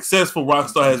how successful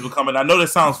Rockstar has become, and I know that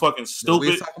sounds fucking stupid. We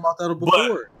were talking about that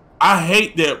before. I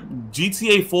hate that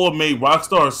GTA 4 made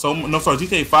Rockstar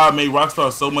GTA 5 made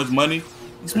Rockstar so much money.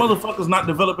 These motherfuckers not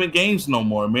developing games no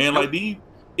more, man. Like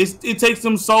it takes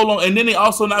them so long, and then they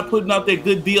also not putting out that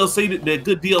good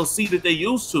DLC that they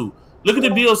used to. Look at the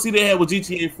DLC they had with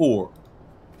GTA 4.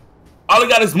 All they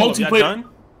got is multiplayer.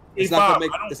 It's not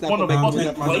gonna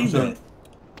make play that.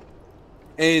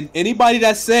 And anybody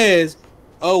that says,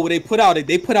 "Oh, when they put out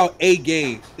 8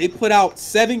 games," they put out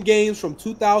 7 games from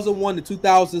 2001 to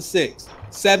 2006.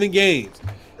 7 games,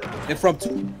 and from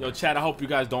Yo, chat. I hope you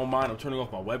guys don't mind. I'm turning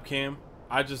off my webcam.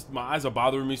 My eyes are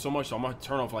bothering me so much, so I'm gonna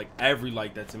turn off like every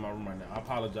light that's in my room right now. I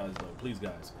apologize though, please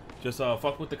guys. Just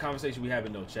fuck with the conversation we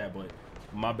having though, chat. But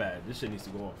my bad, this shit needs to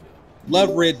go off here. Love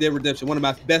Red Dead Redemption, one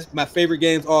of my favorite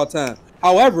games all time.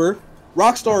 However,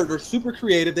 Rockstar, they're super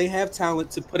creative. They have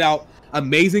talent to put out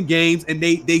amazing games, and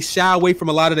they shy away from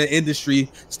a lot of the industry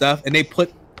stuff, and they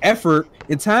put effort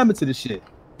and time into the shit.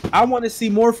 I want to see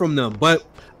more from them, but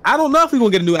I don't know if we're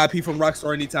gonna get a new IP from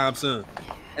Rockstar anytime soon,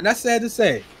 and that's sad to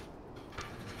say.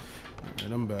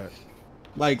 And I'm back.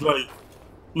 Like,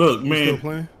 look, man. Still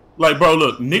playing? Like, bro,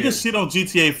 look, niggas shit on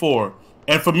GTA 4,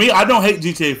 and for me, I don't hate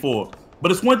GTA 4,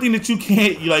 but it's one thing that you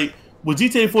can't like with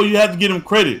GTA 4. You have to give them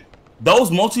credit. Those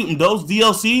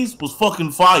DLCs was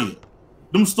fucking fire.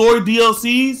 Them story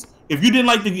DLCs. If you didn't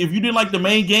like the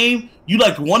main game, you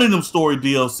liked one of them story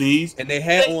DLCs. And they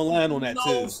had online on that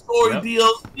too. Story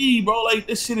DLC, bro. Like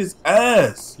this shit is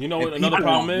ass. You know what another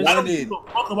problem is? I don't even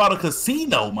talk about a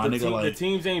casino, my nigga. The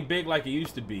teams ain't big like it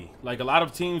used to be. Like a lot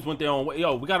of teams went their own way.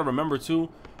 Yo, we gotta remember too,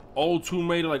 old Tomb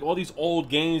Raider, like all these old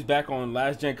games back on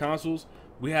last gen consoles.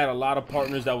 We had a lot of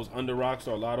partners that was under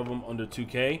Rockstar, a lot of them under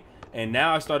 2K, and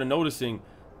now I started noticing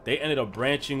they ended up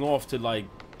branching off to like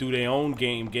do their own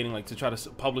game, getting like to try to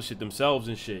publish it themselves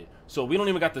and shit. So we don't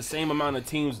even got the same amount of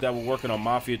teams that were working on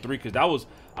Mafia 3, because that was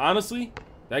honestly,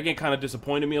 that game kind of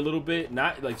disappointed me a little bit.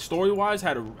 Not like story wise,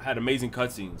 had amazing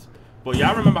cutscenes, but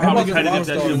y'all remember how repetitive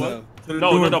that shit was?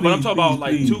 No, but I'm talking about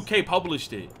like 2K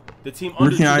published it. The team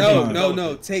under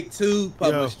no, Take-Two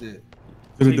published it.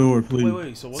 To the door, please.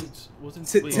 Wait. So wasn't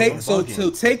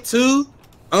Take-Two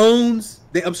owns.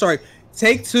 I'm sorry.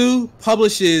 Take-Two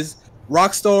publishes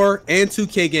Rockstar and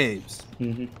 2K games,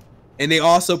 and they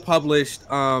also published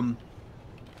what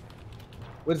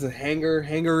is it?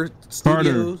 Hangar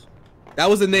Studios. That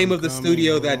was the name of the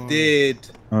studio that did.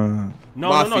 No.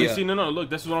 You see, no. Look,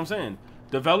 this is what I'm saying.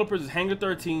 Developers is Hangar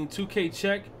 13, 2K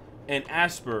Czech, and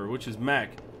Asper, which is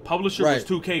Mac. Publisher was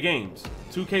 2K Games.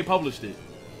 2K published it.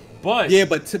 But yeah,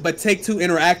 but Take-Two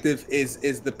Interactive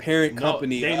is the parent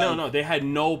company. They had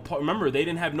no part. Remember, they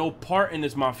didn't have no part in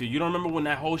this Mafia. You don't remember when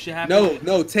that whole shit happened?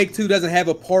 No, Take-Two doesn't have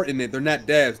a part in it. They're not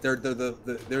devs. They're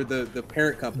the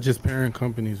parent company. Just parent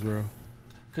companies, bro.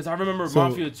 Because I remember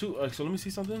Mafia 2. So let me see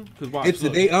something. Because watch,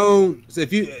 they own. So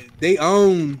they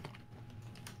own.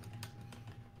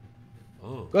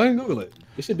 Oh. Go ahead and Google it.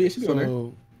 It should be on there.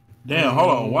 Damn, hold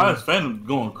on. Why is Phantom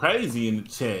going crazy in the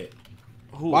chat?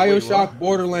 BioShock,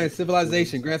 Borderlands,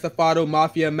 Civilization, Grand Theft Auto,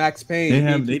 Mafia, Max Payne,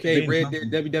 DK, Red Dead,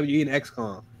 WWE, and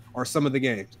XCOM are some of the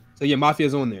games. So yeah,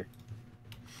 Mafia's on there.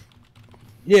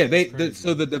 Yeah,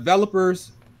 so the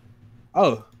developers.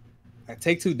 Oh,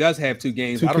 Take-Two does have 2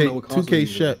 games. 2K, I don't know what console.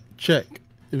 2K check.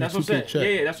 That's what I'm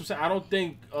saying. Yeah, that's what I'm saying. I don't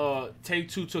think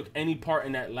Take-Two took any part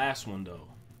in that last one though.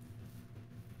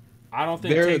 I don't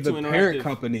think they're Take-Two the parent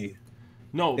company.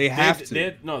 No, they have to.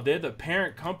 They're the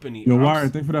parent company. Yo, Wire,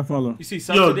 thank for that follow. You see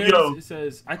something there? It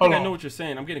says, I think I know what you're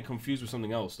saying. I'm getting confused with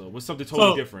something else though. With something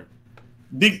totally different.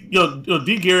 D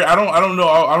Gary, I don't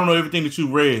know everything that you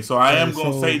read, so I am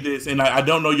gonna say this, and I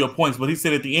don't know your points. But he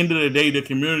said at the end of the day, the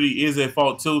community is at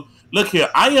fault too. Look here,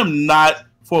 I am not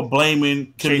for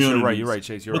blaming community. You're right,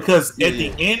 Chase. You're right. Because at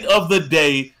the end of the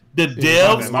day, the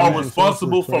devs are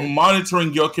responsible for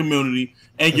monitoring your community,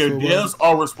 and your devs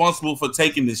are responsible for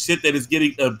taking the shit that is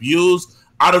getting abused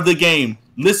out of the game.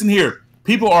 Listen here,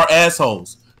 people are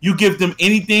assholes. You give them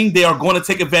anything, they are going to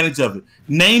take advantage of it.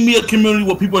 Name me a community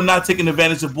where people are not taking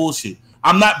advantage of bullshit.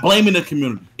 I'm not blaming the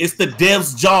community. It's the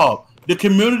devs' job. The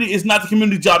community is not the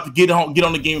community job to get on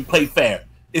the game and play fair.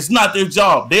 It's not their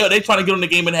job. They trying to get on the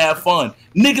game and have fun.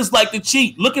 Niggas like to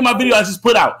cheat. Look at my video I just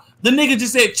put out. The nigga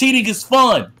just said cheating is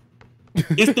fun.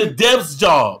 It's the devs'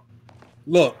 job.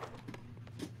 Look,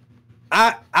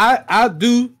 I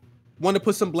do want to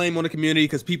put some blame on the community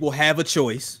because people have a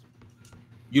choice.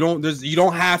 You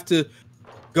don't have to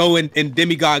go and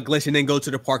demigod glitch and then go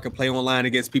to the park and play online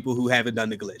against people who haven't done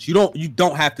the glitch. You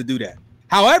don't have to do that.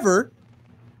 However,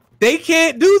 they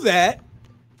can't do that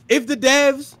if the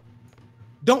devs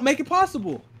don't make it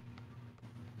possible.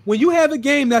 When you have a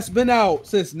game that's been out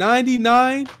since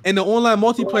 '99 and the online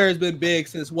multiplayer has been big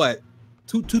since what,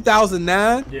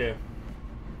 2009. Yeah.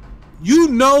 You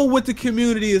know what the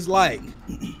community is like.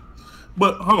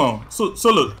 But hold on. So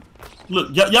look,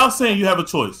 y'all saying you have a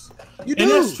choice. You do.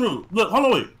 And that's true. Look, hold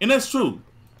on, wait. And that's true.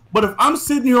 But if I'm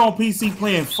sitting here on PC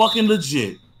playing fucking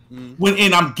legit,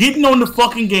 and I'm getting on the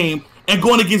fucking game and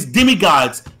going against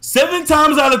demigods 7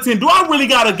 times out of 10, do I really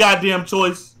got a goddamn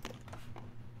choice?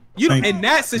 In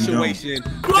that situation,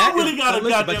 do I really got a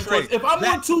goddamn choice? If I'm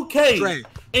on 2K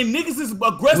and niggas is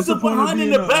aggressive behind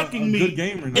and they're backing me,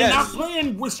 and I'm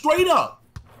playing with straight up,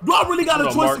 do I really got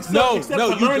a choice except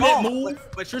to learn that move?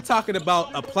 But you're talking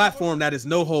about a platform that is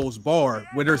no holds barred,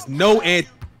 where there's no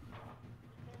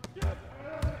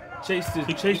Chase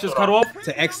just cut off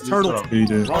to external.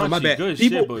 Oh, my bad. Good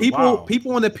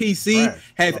people on the PC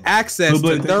have access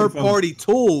to third-party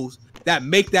tools that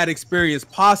make that experience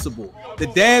possible. The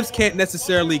devs can't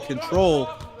necessarily control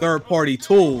third-party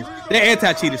tools. Their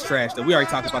anti-cheat is trash, though. We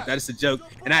already talked about that. It's a joke,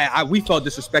 and we felt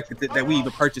disrespected that we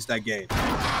even purchased that game.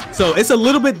 So it's a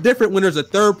little bit different when there's a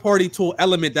third-party tool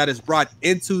element that is brought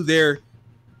into their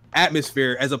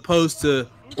atmosphere, as opposed to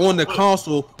on the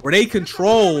console where they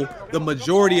control the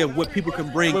majority of what people can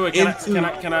bring into.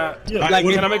 Can I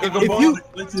make a good point?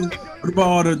 What about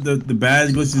all the bad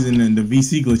glitches and the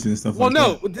VC glitches and stuff? Well,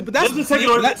 like but that's let's just take it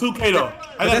over to 2K though.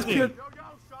 That's pure.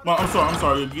 I'm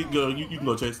sorry. You can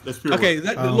go, Chase. That's pure. Okay,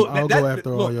 I'll go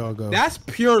after all y'all go. That's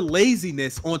pure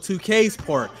laziness on 2K's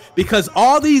part, because a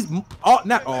lot of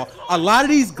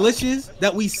these glitches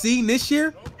that we seen this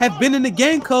year have been in the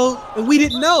game code and we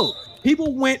didn't know.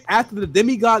 People went after the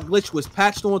demigod glitch was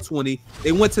patched on 20.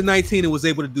 They went to 19 and was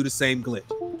able to do the same glitch.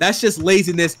 That's just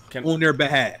laziness on their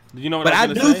behalf. You know what but I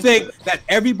do think that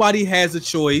everybody has a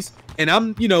choice. And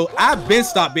I've been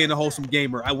stopped being a wholesome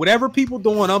gamer. Whatever people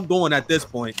doing, I'm doing at this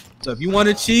point. So if you want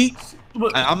to cheat,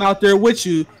 I'm out there with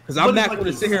you, because I'm not going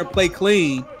to sit here and play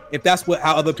clean if that's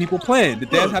how other people plan. The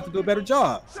devs have to do a better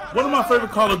job. One of my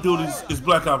favorite Call of Duties is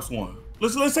Black Ops 1.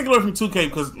 Let's take it away from 2K,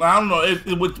 because I don't know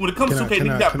when it comes to 2K, they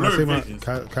got blurred visions.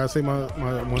 Can I say my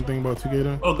one thing about 2K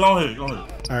then? Oh, go ahead. All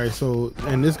right, so,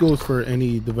 and this goes for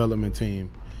any development team.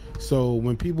 So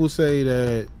when people say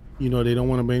that, they don't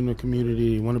want to blame the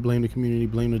community, they want to blame the community,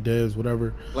 blame the devs,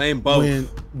 whatever. Blame both.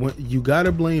 When you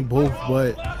gotta blame both,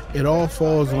 but it all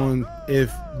falls on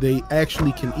if they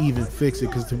actually can even fix it.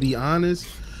 Because to be honest,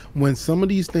 when some of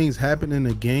these things happen in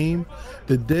a game,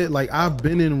 I've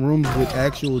been in rooms with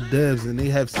actual devs and they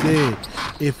have said,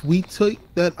 if we take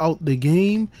that out the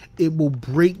game, it will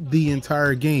break the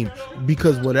entire game,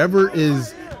 because whatever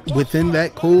is within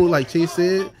that code, like Chase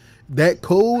said, that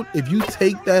code, if you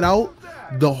take that out,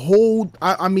 the whole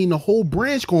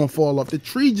branch gonna fall off. The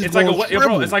tree just it's like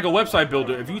it's like a website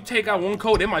builder. If you take out one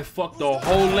code, it might fuck the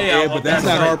whole layout. Yeah, but that's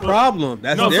not our problem.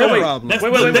 That's their problem. That's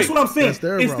what I'm saying.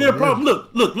 It's their problem.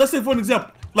 Look. Let's say for an example,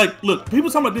 look, people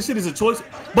talking about this shit is a choice,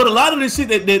 but a lot of this shit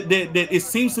that it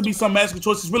seems to be some magical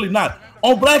choice is really not.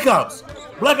 On Black Ops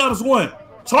 1.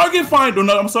 Target finder.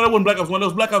 No, I'm sorry, that wasn't Black Ops 1. That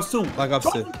was Black Ops 2.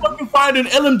 Target fucking finding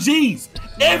LMGs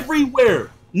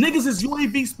everywhere. Niggas is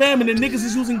UAV spamming and niggas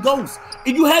is using ghosts.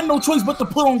 And you had no choice but to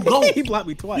put on ghosts. He blocked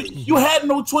me twice. You had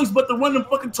no choice but to run them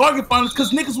fucking target finders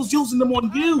because niggas was using them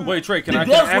on you. Wait, Trey, can I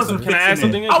ask something?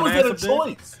 I was at a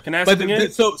choice. Can I ask something?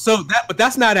 But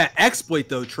that's not an exploit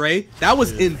though, Trey. That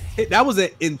was an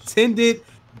intended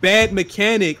bad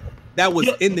mechanic that was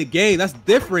in the game. That's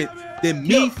different than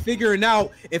me figuring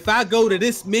out if I go to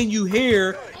this menu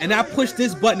here and I push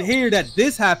this button here that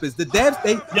this happens. The devs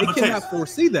they cannot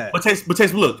foresee that. But Chase,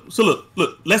 look.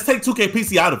 Let's take 2K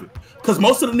PC out of it, because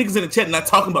most of the niggas in the chat not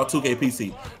talking about 2K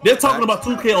PC. They're talking about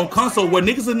 2K on console, where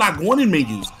niggas are not going in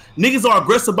menus. Niggas are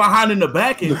aggressive behind in the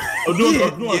back and doing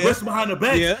aggressive behind the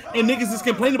back, and niggas is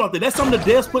complaining about that. That's something the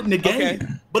devs put in the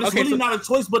game, but it's really not a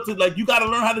choice. But to you got to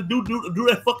learn how to do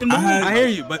that fucking move. I hear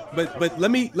you, but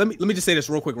let me just say this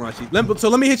real quick, Raunchy.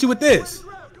 Let me hit you with this.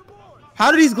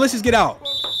 How do these glitches get out?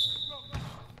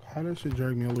 How does shit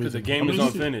drag me all the way? Because the game is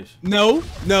unfinished. No.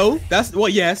 That's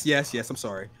yes. I'm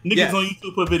sorry. Niggas on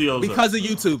YouTube put videos because of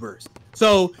YouTubers.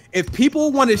 So if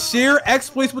people want to share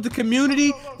exploits with the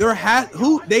community, they have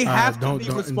to be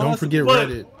responsible. Don't forget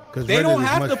Reddit, because they don't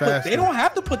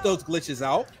have to put those glitches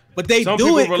out, but they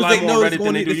do it because they know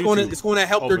it's going to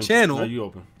help their channel.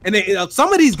 And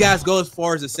some of these guys go as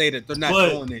far as to say that they're not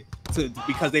doing it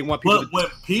because they want people. But when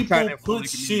people put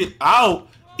shit out,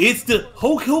 it's the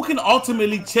who can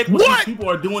ultimately check what these people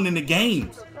are doing in the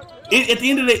games. At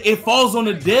the end of the day, it falls on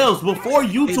the devs. Before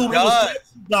YouTube, it was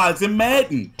guys in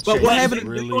Madden. But what happened?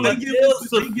 Anything that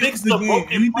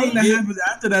happens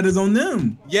after that is on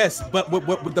them. Yes, but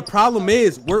what the problem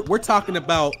is, we're talking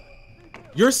about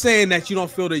you're saying that you don't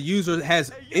feel the user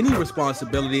has any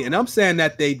responsibility, and I'm saying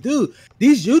that they do.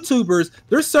 These YouTubers,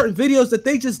 there's certain videos that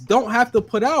they just don't have to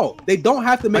put out. They don't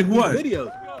have to make these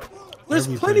videos. There's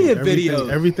plenty of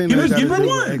videos. Everything. Give me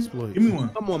one. Give me one.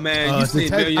 Come on, man. You see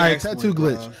tattoo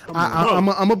glitch. I'm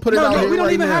gonna put it out here we don't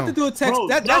right even now. have to do a text. Bro,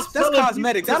 that's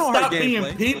cosmetic. That don't hurt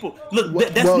gameplay. People.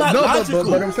 Look, that's not logical.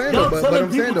 But I'm saying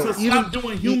though, even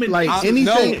doing human like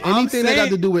anything that got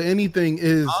to do with anything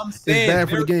is bad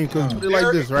for the game. Because put it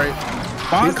like this, right?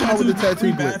 Why is the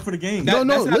tattoo bad for the game? No,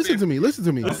 listen to me. Listen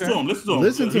to me,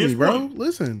 bro.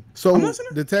 Listen. So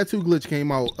the tattoo glitch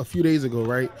came out a few days ago,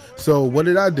 right? So what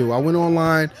did I do? I went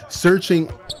online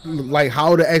searching like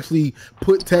how to actually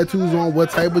put tattoos on,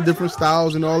 what type of different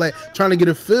styles and all that, trying to get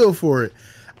a feel for it.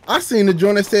 I seen the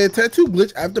joint that said tattoo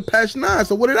glitch after patch 9.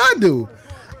 So what did I do?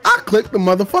 I clicked the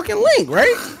motherfucking link,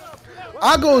 right?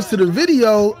 I goes to the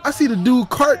video. I see the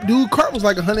dude cart was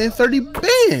like 130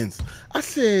 bands. I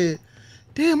said,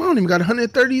 damn, I don't even got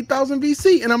 130,000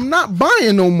 VC and I'm not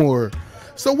buying no more.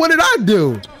 So what did I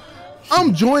do?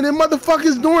 I'm joining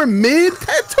motherfuckers doing mid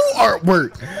tattoo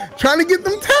artwork, trying to get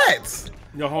them tats.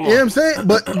 Yo, hold on. You know what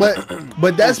I'm saying?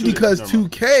 But that's because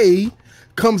 2K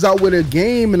comes out with a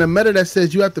game and a meta that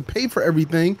says you have to pay for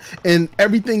everything, and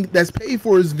everything that's paid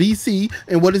for is VC.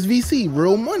 And what is VC?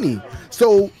 Real money.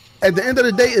 So at the end of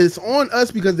the day, it's on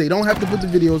us because they don't have to put the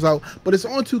videos out, but it's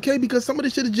on 2K because some of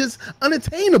this shit is just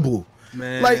unattainable.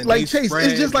 Man, like Chase,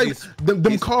 it's just like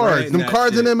them cards in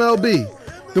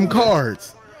MLB, them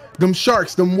cards. Them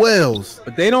sharks, them whales.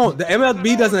 But they don't. The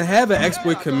MLB doesn't have an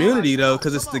exploit community though,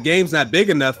 because it's the game's not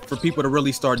big enough for people to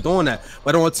really start doing that.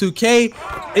 But on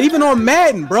 2K, even on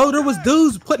Madden, bro, there was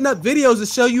dudes putting up videos to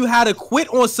show you how to quit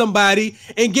on somebody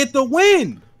and get the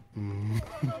win.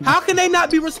 How can they not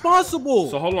be responsible?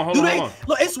 So hold on.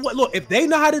 Look, if they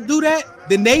know how to do that,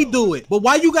 then they do it. But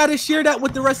why you gotta share that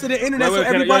with the rest of the internet so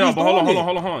everybody's doing it?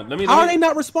 Hold on. How are they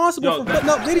not responsible for putting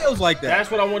up videos like that?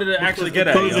 That's what I wanted to actually get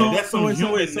at. That's some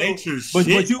human nature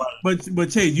shit. But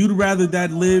Chase, you'd rather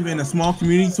that live in a small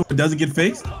community so it doesn't get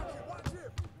fixed?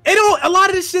 It don't. A lot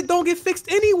of this shit don't get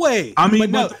fixed anyway. I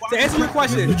mean, but to answer your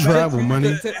question, you travel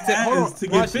money.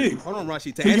 Hold on,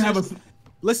 Rashi.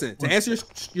 To answer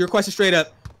your question straight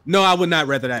up, no, I would not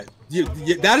rather that.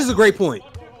 That is a great point,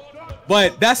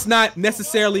 but that's not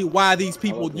necessarily why these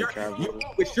people.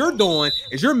 What you're doing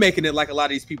is you're making it like a lot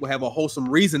of these people have a wholesome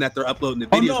reason that they're uploading the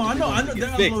videos. Oh, no, I know they're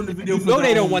uploading the video. You know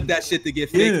they don't want that shit to get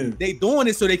fixed. Yeah. They doing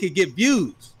it so they can get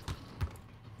views.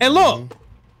 And look,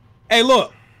 hey,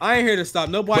 look. I ain't here to stop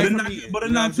nobody. But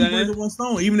it's not two birds with one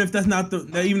stone. Even if that's not the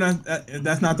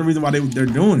that's not the reason why they're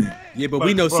doing it. Yeah, but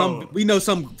we know some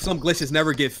glitches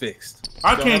never get fixed.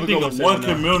 I can't think of one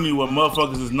community where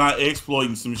motherfuckers is not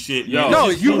exploiting some shit. No,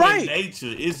 you're right.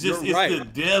 Nature. It's just the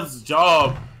dev's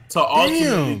job to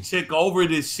ultimately check over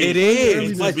this shit. It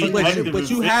is, but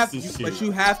you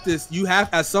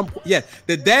have at some point. Yeah,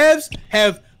 the devs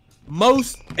have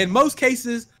in most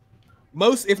cases.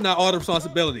 Most, if not all, the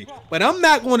responsibility. But I'm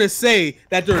not going to say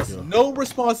that there's no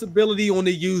responsibility on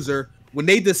the user when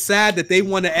they decide that they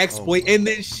want to exploit and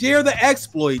then share the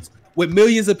exploits with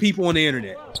millions of people on the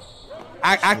internet.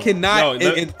 I cannot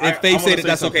and Faith say that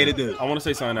that's okay to do. I want to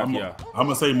say something after y'all. I'm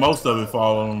going to say most of it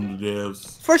fall on the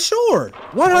devs. For sure.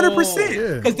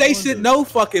 100%. Because they should know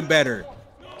fucking better.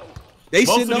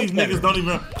 Most of these niggas don't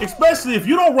even, especially if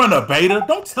you don't run a beta,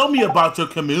 don't tell me about your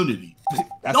community.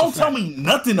 Don't tell me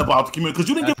nothing about the community because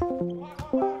you didn't get.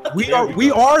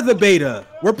 We are the beta.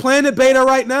 We're playing the beta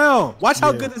right now. Watch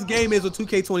how good this game is when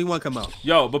 2K21 come out.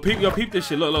 Yo, but peep this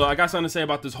shit. Look, I got something to say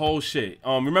about this whole shit.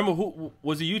 Remember who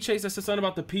was it? You Chase that said something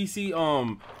about the PC?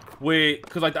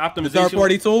 Because like the optimization,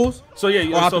 third-party tools. So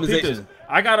yeah, so peep this.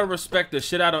 I gotta respect the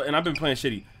shit out of, and I've been playing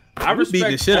shitty. I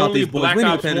respect the shit out these boys. We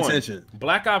ain't paying attention.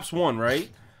 Black Ops 1, right?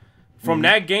 From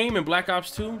that game and Black Ops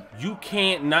 2, you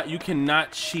cannot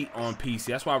cheat on PC.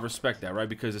 That's why I respect that, right?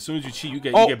 Because as soon as you cheat, you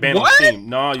get banned on Steam.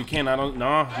 No, you can't.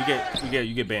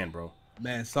 You get banned, bro.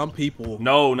 Man, some people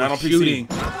not on PC.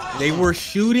 They were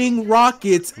shooting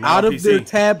rockets out of their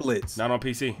tablets. Not on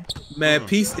PC. Man,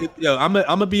 PC. Yo, I'm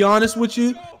gonna be honest with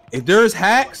you. If there's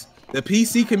hacks, the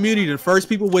PC community, the first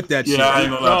people with that shit.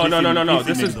 No.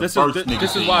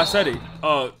 This is why I said it.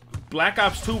 Black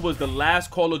Ops 2 was the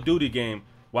last Call of Duty game.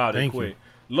 Wow, they quit.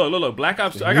 Look, Black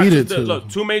Ops 2. I got you. Look,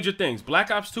 two major things. Black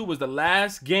Ops 2 was the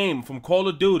last game from Call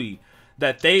of Duty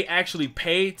that they actually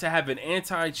paid to have an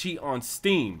anti-cheat on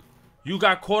Steam. You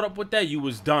got caught up with that, you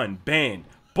was done, banned.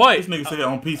 But this nigga said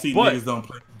on PC niggas don't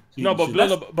play. No, but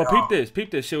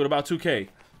peep this shit with about 2K.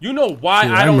 You know why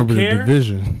Shit, I don't remember the care?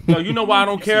 division. No, you know why I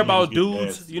don't care about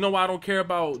dudes? You know why I don't care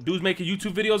about dudes making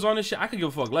YouTube videos on this shit? I could give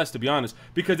a fuck less, to be honest.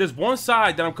 Because there's one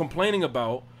side that I'm complaining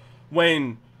about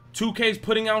when 2K's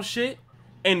putting out shit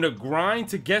and the grind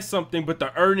to get something, but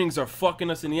the earnings are fucking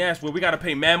us in the ass where we got to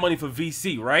pay mad money for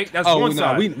VC, right? That's one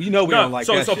side. We know we don't like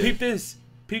that So shit. peep this.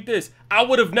 Peep this. I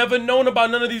would have never known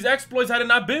about none of these exploits had it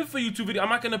not been for YouTube videos. I'm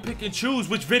not going to pick and choose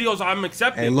which videos I'm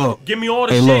accepting. Hey, look. Give me all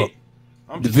the shit.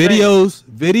 The videos,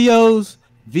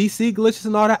 VC glitches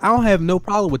and all that. I don't have no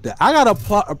problem with that. I got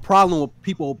a problem with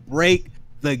people break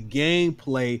the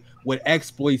gameplay with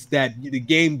exploits that the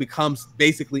game becomes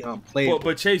basically unplayable.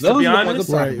 But Chase, to be honest,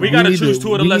 we gotta choose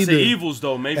two of the lesser evils,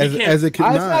 though, man. As a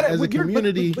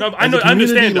community, no, I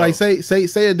understand. Like,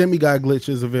 say a demigod glitch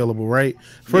is available, right?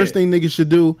 First thing niggas should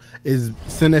do is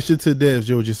send that shit to devs.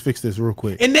 Yo, just fix this real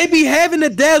quick. And they be having the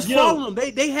devs follow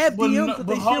them. They have DMs.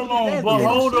 But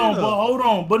hold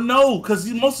on. But no, because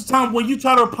most of the time when you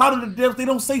try to reply to the devs, they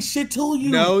don't say shit to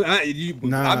you. No, I'm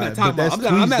not talking about.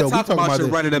 I'm not talking about your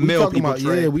run of the mill people.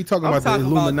 Yeah, we talking about the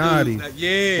Illuminati.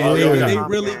 They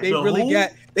really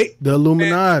got the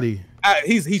Illuminati.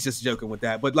 He's just joking with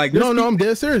that, but like no, I'm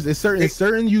dead serious. It's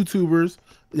certain YouTubers.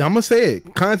 I'm gonna say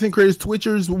it. Content creators,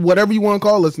 Twitchers, whatever you want to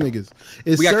call us niggas.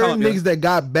 It's certain niggas that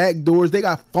got back doors. They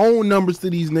got phone numbers to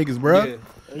these niggas, bro.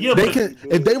 Yeah, they can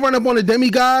if they run up on a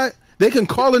demigod, they can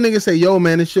call a nigga and say, "Yo,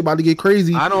 man, this shit about to get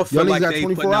crazy." I don't feel like got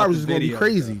 24 hours. It's gonna be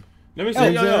crazy. Let me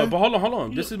say, but hold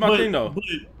on. This is my thing though.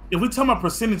 If we talking about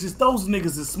percentages, those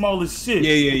niggas is small as shit.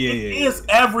 Yeah. It's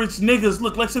average niggas.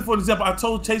 Look, let's say for example, I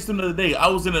told Chase the other day,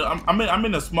 I'm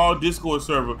in a small Discord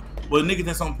server with niggas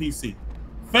that's on PC.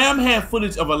 Fam had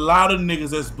footage of a lot of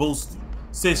niggas that's boosted.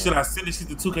 Said, should I send this shit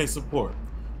to 2K support?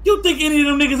 You think any of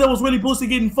them niggas that was really boosted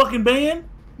getting fucking banned?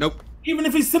 Nope. Even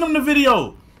if he sent them the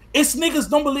video. It's niggas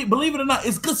don't believe it or not,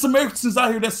 it's good Samaritans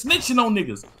out here that's snitching on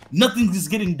niggas. Nothing's just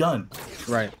getting done.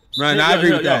 Right. I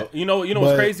agree with that. You know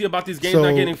what's crazy about these games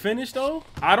not getting finished though?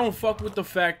 I don't fuck with the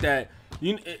fact that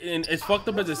and it's fucked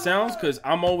up as it sounds because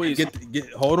I'm always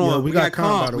hold on. Yeah, we got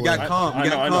calm. We got calm.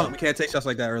 We can't take shots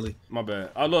like that early. My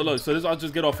bad. Look. So this I'll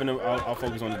just get off and then I'll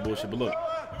focus on this bullshit. But look,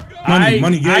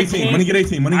 money get 18. Money get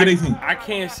 18. Money get 18. I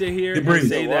can't sit here and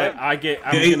say that I'm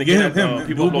gonna get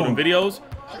people uploading videos.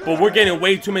 But we're getting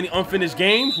way too many unfinished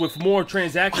games with more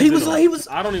transactions. He was.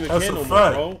 I don't even care no more,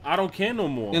 bro. I don't care no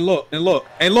more. And look,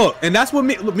 and that's what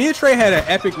me and Trey had an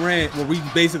epic rant where we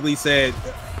basically said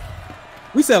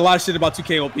a lot of shit about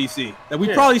 2K on PC that we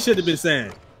probably should have been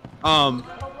saying. And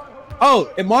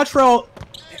Montreal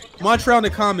in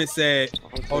the comments said,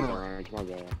 hold on.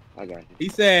 I got you. He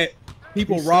said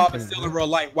people rob and steal in real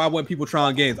life. Why wouldn't people try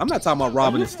on games? I'm not talking about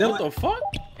robbing and stealing. What the fuck?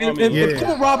 And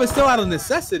people rob and steal out of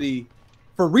necessity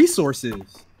for resources,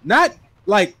 not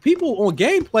like people on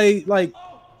gameplay. Like,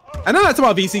 and I'm not talking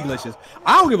about VC glitches.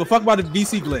 I don't give a fuck about the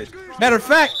VC glitch. Matter of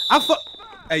fact,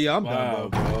 hey yo, I'm done,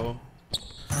 bro.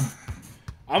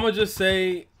 I'm gonna just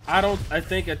say I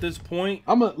think at this point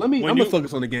I'm gonna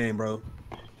focus on the game, bro.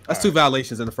 That's two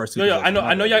violations in the first two. I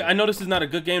know this is not a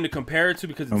good game to compare it to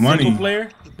because it's single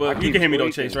player, but you can hear me though,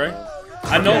 Chase, right?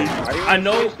 I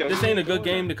know this ain't a good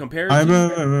game to compare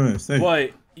it to,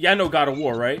 but yeah, I know God of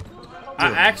War, right? I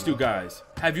asked you guys,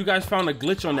 have you guys found a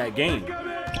glitch on that game?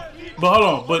 But hold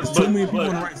on, but too many people on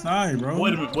the right side, bro.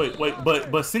 Wait a minute, wait.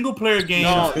 But single player games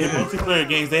and multiplayer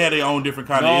games, they had their own different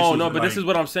kind of issues. No, but this is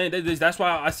what I'm saying. That's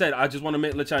why I said I just want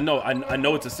to let y'all know. I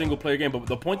know it's a single player game, but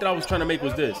the point that I was trying to make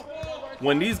was this: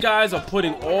 when these guys are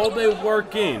putting all their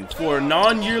work in for a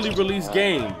non-yearly release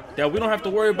game, that we don't have to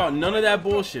worry about none of that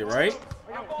bullshit, right?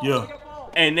 Yeah.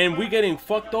 And then we getting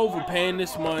fucked over paying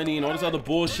this money and all this other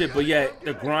bullshit, but yet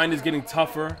the grind is getting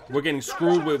tougher. We're getting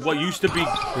screwed with what used to be,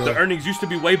 the earnings used to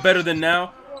be way better than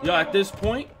now. Yo, at this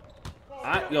point,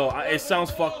 it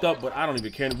sounds fucked up, but I don't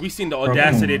even care. We've seen the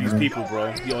audacity of these people,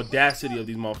 bro. The audacity of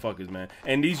these motherfuckers, man.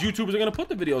 And these YouTubers are gonna put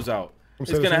the videos out.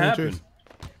 It's gonna happen.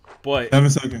 But 7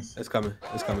 seconds. It's coming.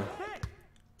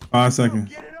 5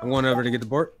 seconds. I'm going over to get the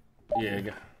board. Yeah.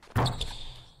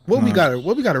 What we got?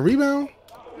 What we got? A rebound?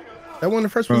 That one the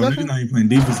first possession? Now you playing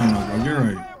defense on that, bro. You're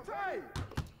right.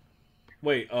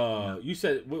 Wait, you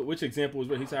said which example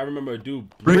was? He said I remember a dude.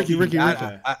 Ricky.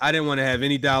 I didn't want to have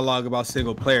any dialogue about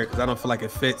single player because I don't feel like it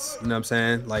fits. You know what I'm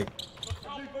saying? Like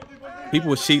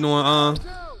people was cheating on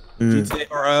GTA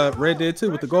or Red Dead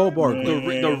 2 with the gold bar.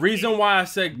 The reason why I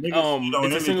said it's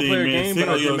a single player game, but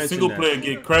I didn't mention single player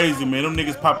get crazy, man. Them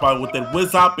niggas pop out with that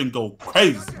whiz up and go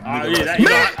crazy.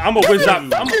 I'm a whiz up.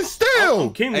 I'm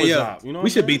King whiz up. You know,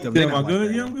 we should beat them. They're not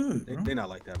good. Yeah, I'm good. They're not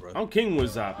like that, bro. I'm King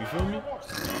whiz up. You feel me?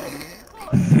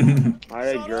 I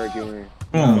agree.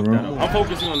 Come on, bro. I'm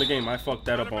focusing on the game. I fucked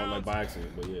that up on by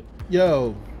accident, but yeah.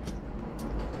 Yo,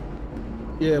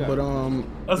 Yeah, but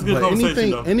that's a good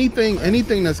conversation.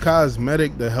 Anything that's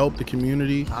cosmetic to help the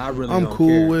community, I'm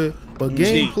cool with. But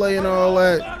gameplay and all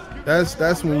that,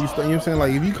 that's when you start. You know what I'm saying?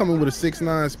 Like if you come in with a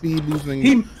 6'9" speed boosting,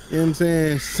 you know what I'm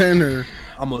saying, center.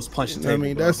 Almost punch the table. I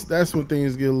mean, that's when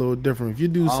things get a little different. If you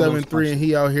do 7'3" and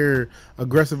he out here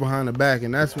aggressive behind the back,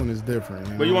 and that's when it's different.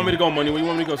 Where you want me to go, Money? Where you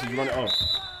want me to go? So you want to,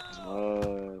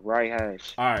 right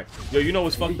hash. All right. Yo, you know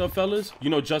what's fucked up, fellas? You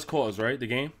know Just Cause, right? The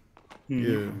game?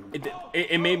 Yeah.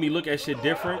 It made me look at shit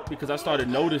different because I started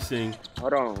noticing.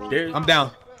 Hold on. I'm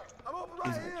down.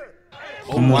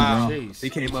 Oh, wow. He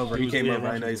came over.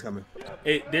 I know he's coming.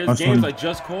 There's games like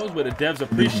Just Cause where the devs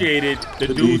appreciated the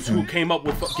dudes who came up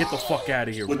with get the fuck out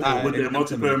of here. With the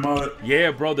multiplayer mod.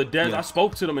 Yeah, bro. The devs, I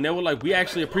spoke to them and they were like, we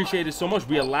actually appreciate it so much.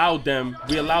 We allowed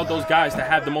those guys to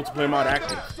have the multiplayer mod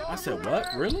active. I said, what?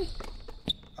 Really?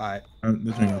 All right.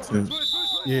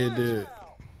 Yeah, it did.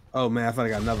 Oh, man. I finally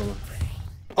got another one.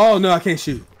 Oh, no. I can't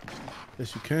shoot.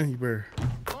 Yes, you can. You better.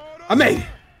 I made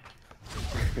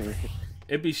it.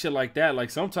 It be shit like that. Like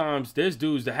sometimes there's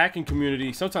dudes, the hacking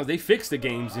community, sometimes they fix the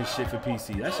games and shit for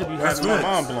PC. That should be having my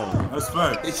mind blown. That's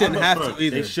fact. They shouldn't have to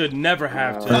either. They should never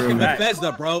have to. Fucking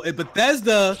Bethesda, bro. At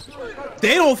Bethesda,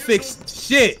 they don't fix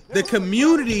shit. The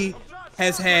community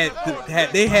has had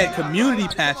community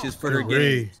patches for their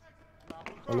games.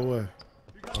 All the way.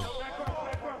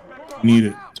 Need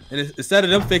it. And instead of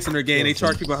them fixing their game, they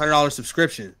charge people $100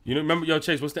 subscription. You know, remember, yo,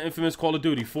 Chase, what's the infamous Call of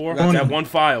Duty 4? That one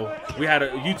file. We had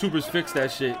YouTubers fix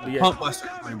that shit. Pump my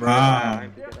screen, bro.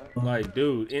 Like,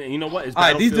 dude, and you know what? It's all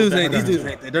right, these dudes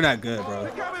they're not good,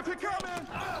 bro.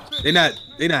 They're not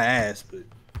ass, but.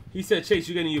 He said, Chase,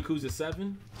 you getting Yakuza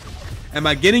 7? Am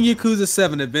I getting Yakuza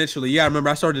 7 eventually? Yeah, I remember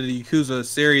I started the Yakuza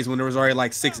series when there was already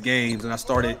like 6 games, and I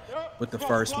started with the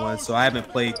first one. So I haven't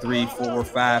played 3, 4,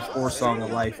 5, or Song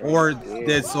of Life, or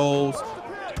Dead Souls.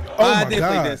 Oh I my did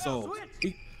God. play Dead Souls.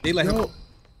 They let him.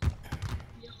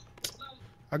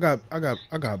 I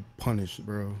got punished,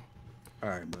 bro. All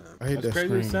right, man. I hate that crazy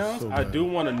screen sounds. so I bad. do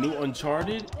want a new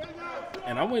Uncharted.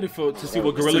 And I'm waiting to see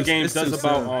what Guerrilla Games does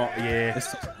about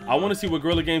I want to see what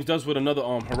Guerrilla Games does with another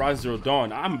Horizon Zero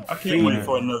Dawn. I can't wait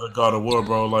for another God of War,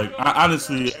 bro. Like I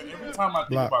honestly, every time I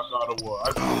think about God of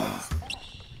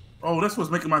War, that's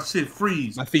what's making my shit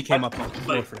freeze. My feet came up on the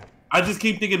floor. I just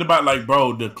keep thinking about like,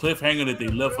 bro, the cliffhanger that they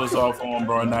left us off on,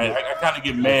 bro. And I kind of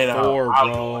get mad at how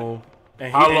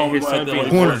long we went there.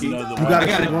 You gotta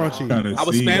get ORaunchy. I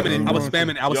was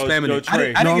spamming it.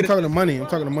 Trey. No, I'm talking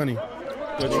to money.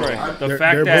 The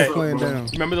fact that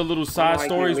remember the little side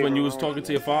stories when you was talking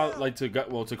to your father, like to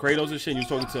Kratos and shit, and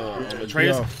you was talking to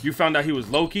Atreus, you found out he was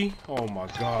Loki. Oh my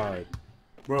God,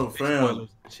 bro, fam,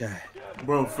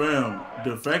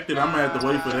 the fact that I'm gonna have to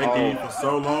wait for that game for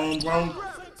so long, bro.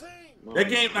 That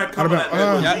game not coming out.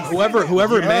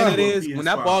 Whoever man it is, when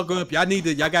that ball go up, y'all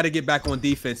gotta get back on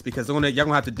defense because y'all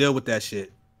gonna have to deal with that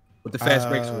shit. With the fast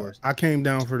break scores. I came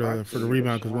down for the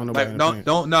rebound because one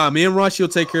nobody. Me and Rush will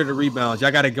take care of the rebounds.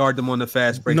 Y'all got to guard them on the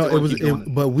fast break. No,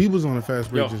 but we was on the fast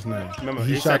break just now. Remember,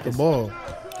 he shot the ball.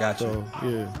 Gotcha. So,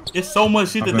 yeah. It's so much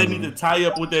shit that they need to tie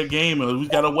up with their game, and we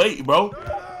gotta wait, bro.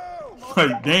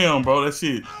 Like, damn, bro, that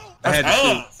shit. I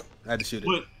had to shoot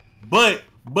it. But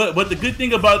the good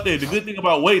thing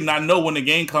about waiting, I know when the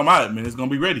game come out, man, it's gonna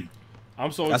be ready.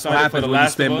 I'm so That's excited for the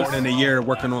last of us. More than a year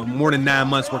more than 9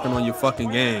 months working on your fucking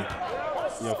game.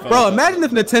 Bro, imagine if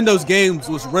Nintendo's games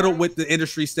was riddled with the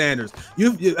industry standards.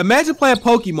 You imagine playing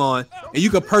Pokemon and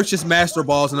you could purchase Master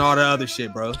Balls and all that other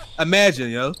shit, bro. Imagine,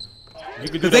 yo.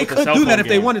 They could do that if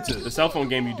they wanted to. The cell phone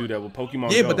game you do that with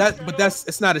Pokemon. Yeah, Go. but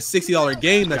it's not a $60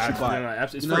 game that you buy.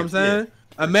 You know what I'm saying?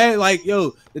 Man, like,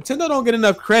 yo, Nintendo don't get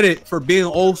enough credit for being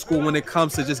old school when it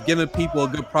comes to just giving people a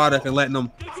good product and letting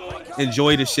them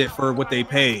enjoy the shit for what they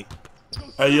paid.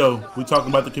 Hey, yo, we talking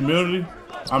about the community?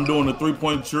 I'm doing a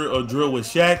 3-point drill with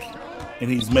Shaq,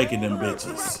 and he's making them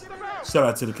bitches. Shout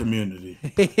out to the community.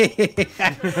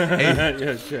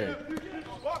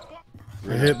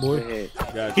 Good hit, boy.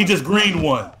 He just greened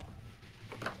one.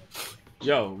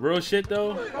 Yo, real shit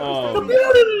though.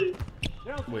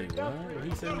 Wait, what? What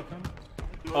he said in the comments?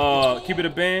 Keep it a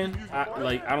band. I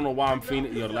don't know why I'm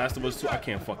feeling. Yo, The Last of Us 2. I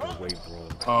can't fucking wait, bro.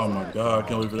 Oh my God, I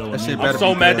can't wait for that one. I'm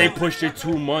so mad they pushed it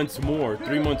 2 months more,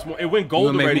 3 months more. It went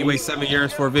gold already. Make me wait 7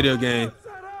 years for a video game.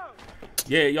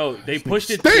 Yeah, yo, they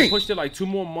pushed it. They pushed it like 2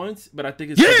 more months, but I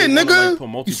think it's nigga. Like,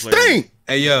 multiplayer.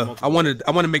 Hey, yo, I want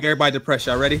to make everybody depressed.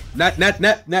 Y'all ready? Not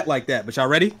like that, but y'all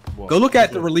ready? Whoa. Go look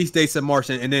at the release dates of March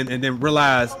and then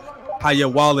realize how your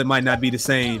wallet might not be the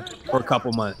same for a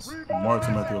couple months. March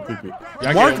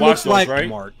looks like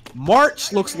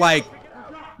March looks like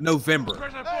November.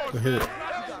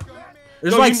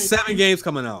 There's like 7 games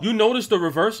coming out. You notice the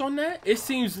reverse on that? It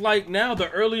seems like now the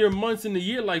earlier months in the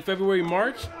year, like February,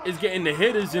 March, is getting the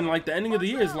hitters, and like the ending of the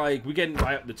year is like we getting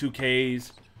like the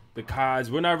 2Ks, the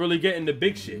CODs. We're not really getting the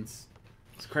big shits.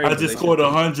 It's crazy. I just scored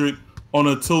 100 on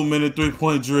a 2-minute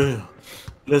 3-point drill.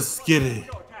 Let's get it.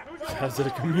 Because of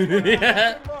the community.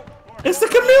 It's the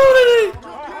community.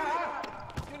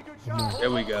 There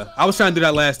we go. I was trying to do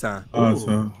that last time.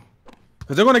 Awesome.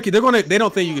 Cause they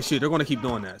don't think you can shoot. They're gonna keep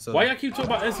doing that. So why y'all keep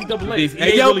talking about NCAA?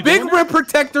 Hey yo, really big rim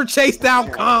protector chase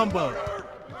down combo.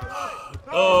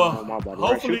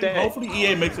 Hopefully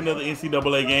EA makes another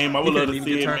NCAA game. I would love to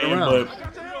see it, man, but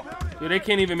yo, they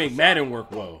can't even make Madden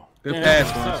work well. Good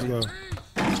pass,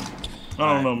 I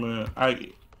don't know, man.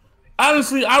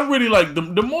 Honestly, I really like the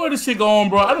more this shit go on,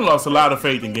 bro. I done lost a lot of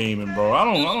faith in gaming, bro.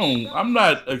 I'm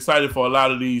not excited for a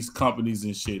lot of these companies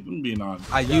and shit. I'm being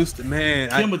honest. I used to, man.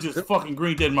 Kimber just fucking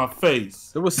greened that in my face.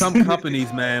 There was some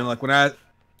companies, man. Like when I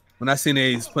seen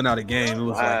they was putting out a game, it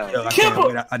was like, yo, I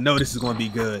can't wait. I know this is gonna be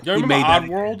good. Y'all remember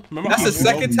Oddworld? That's the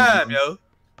second time, yo.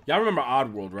 Y'all remember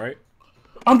Oddworld, right?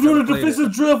 I'm doing a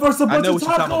defensive drill versus a bunch of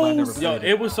tacos. Yo,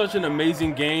 it was such an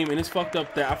amazing game, and it's fucked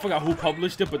up that I forgot who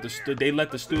published it, but they let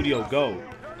the studio go.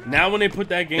 Now when they put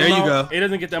that game out, it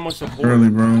doesn't get that much support. Early,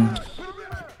 bro.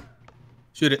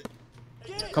 Shoot it.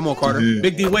 Come on, Carter. Yeah.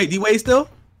 Big D Wade. D Wade still?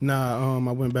 Nah,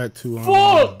 I went back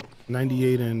to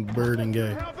 98 and Bird and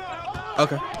Gay.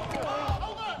 Okay.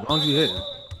 As long as you hit.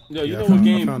 Yo, you know what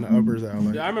game? I found the uppers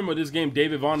out. Yeah, I remember this game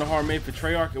David Vonderhaar made for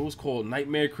Treyarch. It was called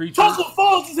Nightmare Creatures. Taco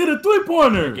Falls is hit a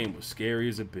 3-pointer. That game was scary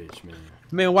as a bitch, man.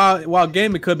 Man, while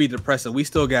gaming could be depressing, we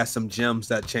still got some gems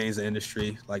that change the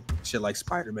industry, like shit like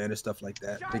Spider-Man and stuff like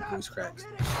that. Big voice cracks.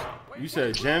 You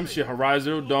said gems, shit.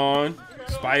 Horizon Dawn,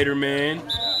 Spider-Man.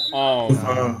 Nah.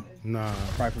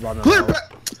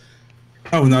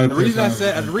 Oh, no, the reason I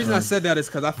said that is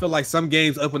because I feel like some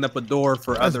games open up a door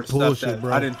for other stuff that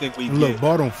bro. I didn't think we'd get.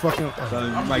 Ball don't fucking. So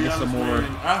you might get some more.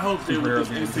 I hope they with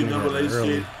this NCAA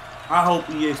shit. I hope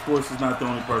EA Sports is not the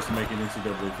only person making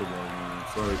NCAA football games.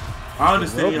 So I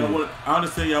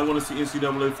understand y'all want to see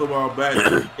NCAA football back.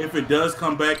 If it does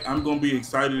come back, I'm gonna be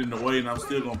excited in a way, and I'm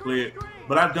still gonna play it.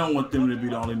 But I don't want them to be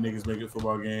the only niggas making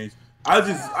football games. I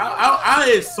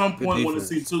at some point want to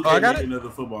see 2K make another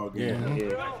football game.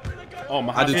 Yeah. Oh,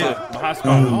 my high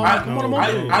spot.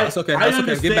 It's okay. That's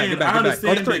okay. Get back.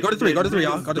 Go to three,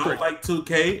 y'all. Go to 3. Like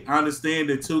 2K, I understand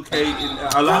that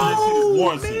 2K, a lot of that shit is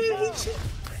warranted.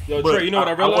 Yo, Trey, you know what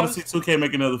I realized? I want to see 2K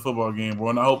make another football game, bro,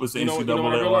 and I hope it's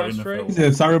NCAA or NFL. He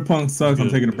said Cyberpunk sucks. I'm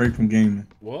taking a break from gaming.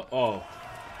 What? Oh,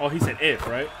 he said if,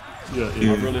 right? Yeah.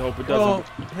 I really hope it doesn't.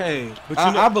 Hey, but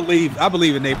I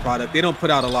believe in their product. They don't put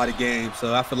out a lot of games,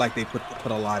 so I feel like they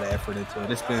put a lot of effort into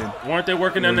it. It's been. Weren't they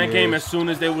working on that game as soon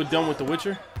as they were done with The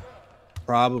Witcher?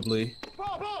 Probably.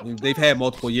 I mean, they've had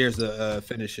multiple years to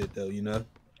finish it, though. You know.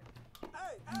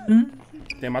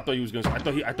 Damn, I thought he was gonna. I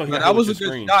thought he. I was a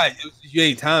good guy. You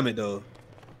ain't time it though.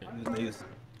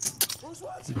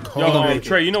 Yo,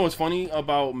 Trey, you know what's funny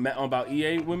about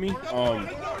EA with me?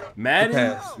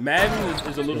 Madden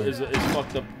is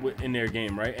fucked up in their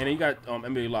game, right? And they got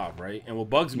NBA Live, right? And what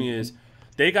bugs me is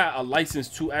they got a license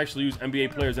to actually use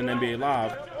NBA players in NBA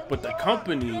Live, but the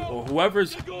company or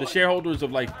whoever's the shareholders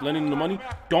of like lending them the money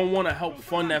don't want to help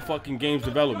fund that fucking game's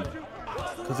development.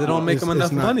 Because they don't make them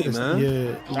enough money, man.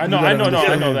 Yeah, I know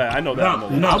that.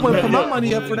 I wouldn't put my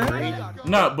money up for that.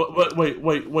 No, but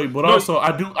wait. But also,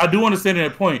 I do understand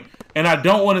that point, and I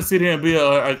don't want to sit here and be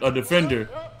a defender.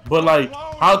 But like,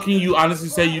 how can you honestly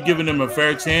say you're giving them a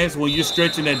fair chance when you're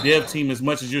stretching that dev team as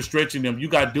much as you're stretching them? You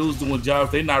got dudes doing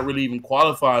jobs they're not really even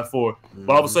qualified for.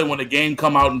 But all of a sudden, when the game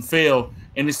come out and fail,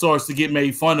 and it starts to get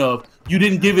made fun of, you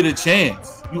didn't give it a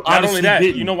chance. You Not only that,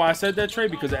 didn't. You know why I said that, Trey?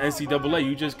 Because of NCAA.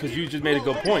 You just made a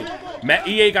good point.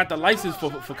 EA got the license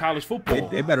for college football.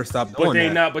 They better stop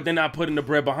doing that. But they're not putting the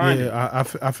bread behind it. Yeah,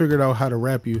 I figured out how to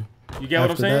wrap you. You get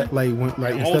what I'm saying?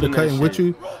 That, instead of cutting with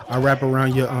you, I wrap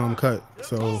around your cut.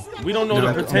 So we don't know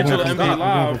the potential of NBA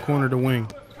Live. From corner to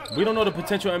wing. We don't know the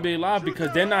potential of NBA Live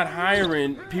because they're not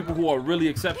hiring people who are really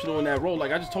exceptional in that role.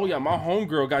 Like I just told y'all, my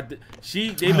homegirl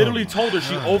they literally told her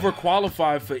she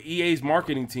overqualified for EA's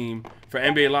marketing team for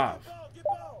NBA Live.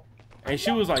 And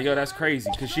she was like, yo, that's crazy.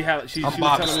 Because she was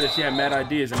telling me that she had mad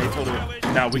ideas and they told her,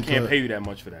 nah, we can't pay you that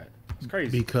much for that. It's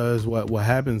crazy. Because what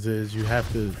happens is you have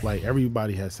to, like,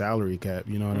 everybody has salary cap,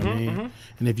 you know what I mean?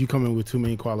 And if you come in with too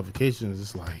many qualifications,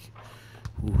 it's like,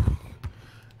 ooh,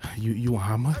 you want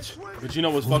how much? But you know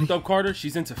what's fucked up, Carter?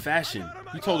 She's into fashion.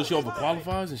 You told her she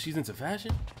overqualifies and she's into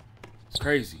fashion? It's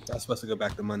crazy. That's supposed to go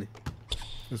back to money.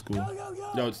 That's cool.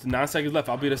 Yo, it's 9 seconds left.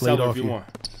 I'll be the seller if you want.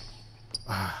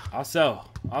 I'll sell.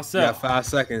 You got 5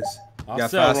 seconds. I'll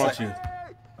sell, ORaunchy.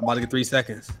 I'm about to get 3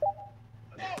 seconds.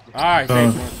 All right,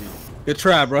 thank you. Good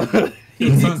try, bro.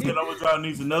 Sunset Overdrive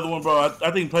needs another one, bro.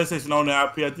 I think PlayStation on the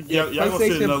IP. I think y'all gonna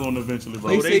see another one eventually,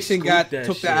 bro. PlayStation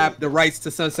took the rights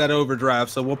to Sunset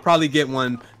Overdrive, so we'll probably get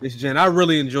one this gen. I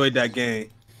really enjoyed that game.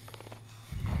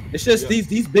 It's just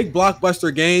these big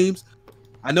blockbuster games.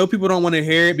 I know people don't want to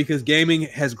hear it because gaming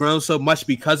has grown so much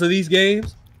because of these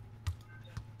games,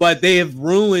 but they have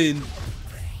ruined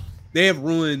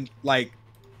like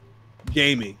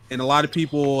gaming, and a lot of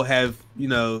people have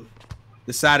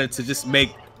decided to just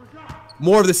make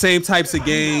more of the same types of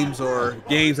games or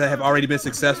games that have already been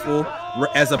successful,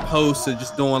 as opposed to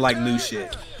just doing like new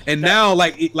shit. And now,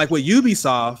 like with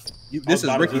Ubisoft, this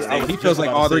is Ricky's thing. He feels like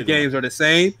all their games are the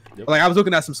same. Yep. Like I was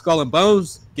looking at some Skull and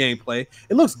Bones gameplay.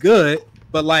 It looks good,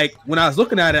 but like when I was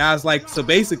looking at it, I was like, so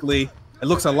basically, it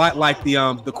looks a lot like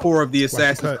the core of the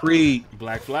Assassin's Creed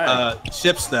Black Flag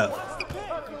ship stuff,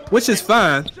 which is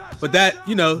fine. But that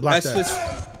that's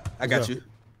just I got you.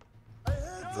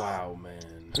 Wow, man.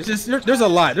 It's just there's a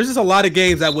lot. There's just a lot of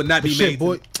games that would not be made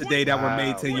today that were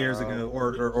made 10 years ago,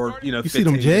 or you see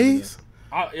them J's?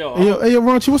 Hey,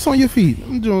 Raunchy, what's on your feet?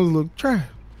 I'm doing a little try.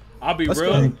 I'll be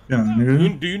real.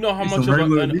 Do you know how much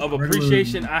of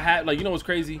appreciation I had? Like, what's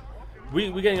crazy? We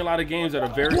getting a lot of games that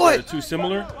are too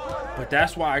similar, but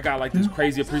that's why I got like this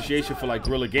crazy appreciation for like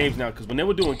Guerrilla Games now. Because when they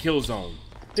were doing Killzone,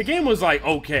 the game was like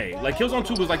okay. Like Killzone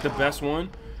 2 was like the best one,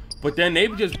 but then they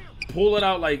just pull it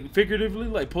out like figuratively,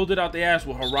 like pulled it out the ass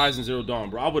with Horizon Zero Dawn,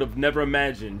 bro. I would have never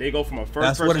imagined they go from a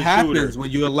first-person shooter. That's what happens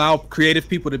when you allow creative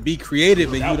people to be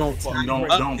creative and you don't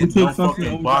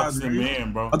fucking box them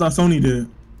in, bro. I thought Sony did.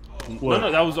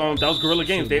 No, that was Guerrilla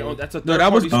Games. That's a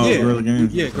Guerrilla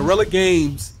Games. Yeah, Guerrilla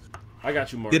Games. I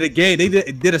got you, Mark. Did a game? They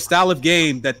did a style of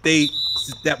game that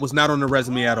was not on the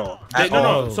resume at all.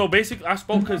 No. So basically, I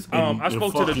spoke to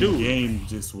the dude. Game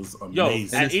just was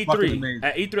amazing. At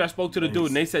E3, I spoke to the dude,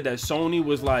 and they said that Sony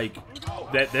was like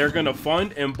that they're gonna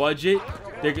fund and budget.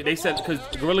 They said because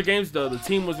Guerrilla Games, the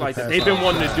team was like that they've been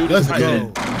wanting to do this type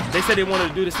of. They said they wanted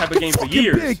to do this type of game for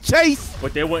years,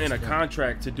 but they weren't in a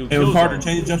contract to do. It was hard to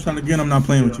change the jump shot again. I'm not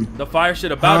playing with you. The fire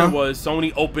shit about it was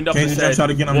Sony opened up and said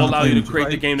we'll allow you to create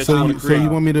the game that you want to create. So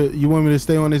you want me to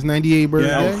stay on this 98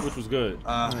 birthday? Which was good.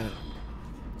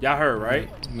 Y'all heard, right?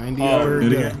 98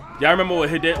 birthday. Y'all remember when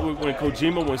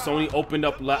Sony opened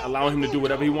up, allowing him to do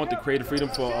whatever he wanted, to create freedom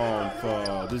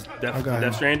for this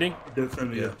Death Stranding?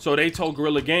 Definitely, yeah. So they told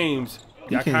Guerrilla Games,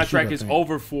 y'all contract is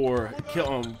over for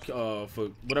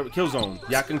whatever Killzone.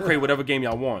 Y'all can create whatever game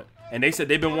y'all want. And they said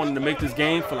they've been wanting to make this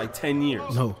game for like 10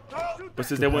 years. No. But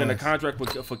since they went in a contract for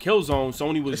Killzone,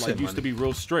 Sony was like used to be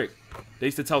real strict. They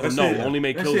used to tell them only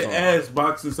make Killzone. That shit ass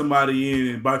boxing somebody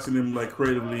in and boxing them like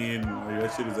creatively in. Like,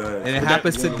 that shit is ass. And it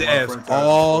happens to devs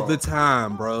all the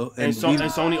time, bro. And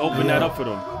Sony opened that up for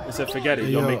them and said, forget it,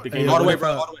 you'll make the game all the way,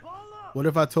 bro. What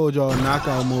if I told y'all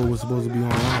knockout mode was supposed to be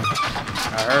online?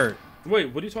 I heard.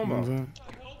 Wait, what are you talking about?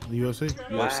 The UFC?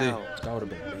 UFC. That would have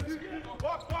been amazing.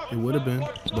 It would have been,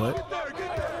 but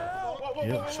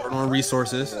yeah, short on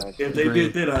resources. If they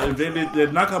did the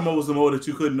knockout mode was the mode that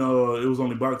you couldn't. It was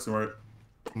only boxing, right?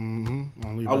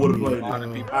 Mm-hmm. I would have played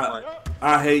it.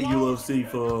 I hate UFC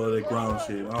for that ground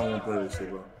shit. I don't want to play that shit,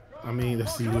 bro. I mean,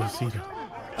 that's the UFC.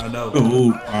 I know.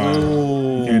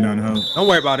 Came down the house. Don't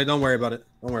worry about it. Don't worry about it.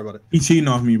 Don't worry about it. He cheating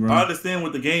off me, bro. I understand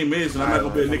what the game is, and I'm not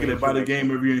gonna be a nigga that buy the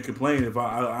game every year and complain if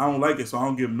I don't like it, so I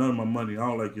don't give none of my money. I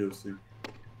don't like UFC.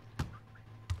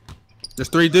 There's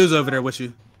 3 dudes over there with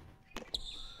you.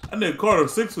 I nigga Carter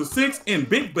 6 for 6 in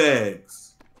big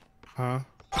bags. Huh?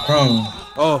 Bro.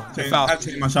 Oh, I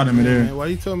changed my shot in midair. Man, why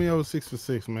you tell me I was 6 for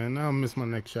 6, man? Now I miss my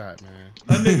next shot, man.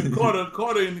 That nigga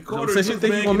Carter. Since you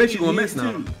think you gonna miss, you gonna miss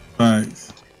now.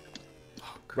 Thanks.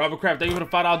 Robert Kraft, thank you for the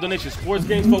 $5 donation. Sports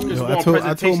games focus more on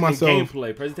presentation and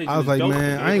gameplay. Presentation I was like,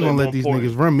 man, I ain't gonna let these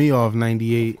niggas run me off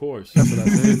 98. Of course. That's what I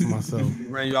said to myself.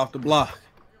 Ran you off the block.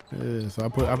 Yeah, so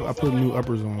I put new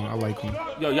uppers on. I like them.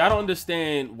 Yo, y'all don't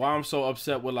understand why I'm so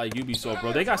upset with like Ubisoft,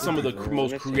 bro. They got some of the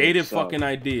most creative fucking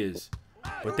ideas,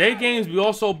 but their games be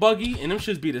all so buggy, and them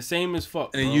shits be the same as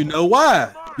fuck. And you know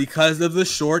why? Because of the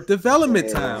short development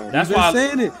time. That's why I'm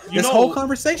saying it. This whole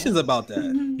conversation's about that.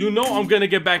 You know I'm gonna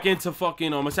get back into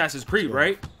fucking Assassin's Creed,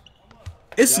 right?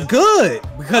 It's good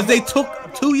because they took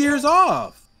 2 years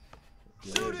off.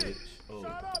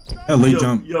 That late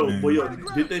jump.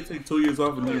 Did they take 2 years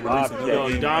off and then release it?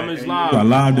 Yo, Diamond's live. You got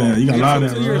live there. You got live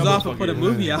there. 2 years off and put a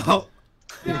movie out.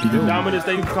 Dominance,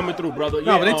 they coming through, brother.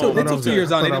 No, but they took 2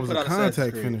 years on. They didn't put out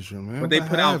contact finisher, man. But they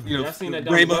put out,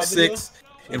 Rainbow Six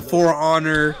and For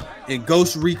Honor and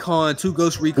Ghost Recon, 2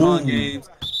 Ghost Recon games.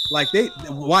 Like they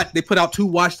put out 2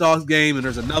 Watch Dogs game, and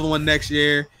there's another one next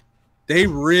year. They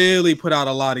really put out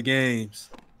a lot of games.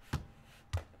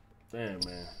 Damn,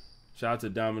 man. Shout out to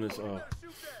Dominus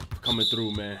coming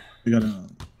through, man. We gotta.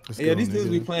 Yeah, these dudes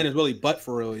we playing is really butt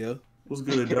for real, yo. What's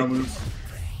good, Dominus?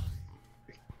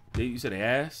 You said they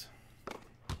ass?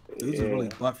 These are really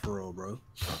butt for real, bro.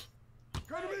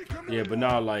 Yeah, but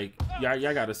now, like,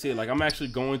 y'all gotta see it. Like, I'm actually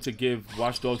going to give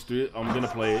Watch Dogs 3. I'm gonna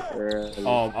play it.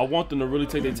 I want them to really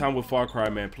take their time with Far Cry,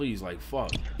 man. Please, like,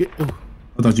 fuck.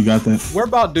 I thought you got that. We're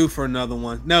about due for another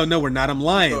one. No, we're not. I'm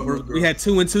lying. We had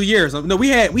 2 in 2 years. No, we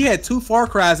had 2 Far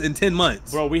Cries in 10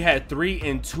 months. Bro, we had 3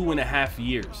 in 2.5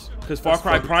 years. Because Far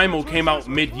Cry Primal came out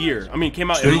mid-year. I mean,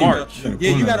 came out in March.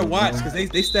 Yeah, you gotta watch because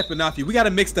they stepping off you. We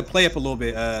gotta mix the play up a little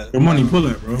bit. Your money, pull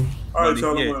it, bro. All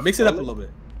right, mix it up a little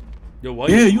bit. Yo,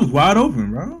 what? Yeah, you was wide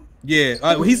open, bro. Yeah,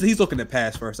 well, he's looking to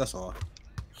pass first. That's all.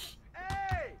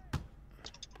 Hey!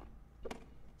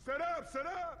 Set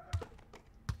up!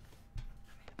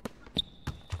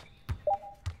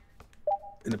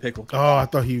 In the pickle. Oh, I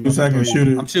thought he was. I'm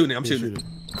shooting. I'm shooting it.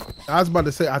 I was about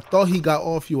to say, I thought he got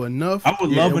off you enough. I would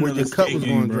love where your cut was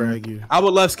going to drag you. I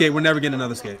would love skate. We're never getting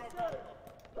another skate.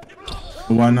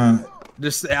 Why not?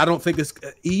 I don't think it's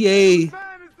EA.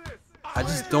 I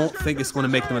just don't think it's going to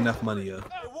make them enough money, yo.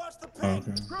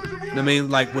 Okay. I mean,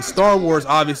 like with Star Wars,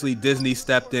 obviously Disney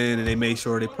stepped in and they made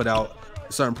sure they put out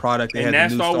a certain product. They and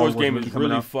had that the new Star Wars game is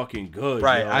really out. fucking good.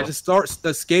 Right. Yo. I just start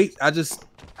the skate. I just.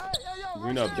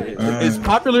 As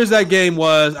popular as that game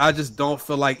was, I just don't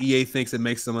feel like EA thinks it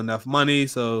makes them enough money.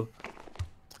 So,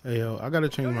 hey yo, I gotta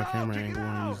change my camera angle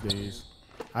one of these days.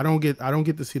 I don't get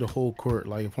to see the whole court.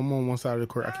 Like if I'm on one side of the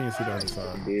court, I can't see the other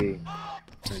side.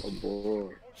 Oh boy.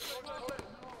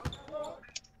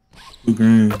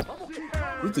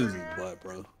 This is butt,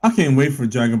 bro. I can't wait for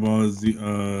Dragon Ball Z.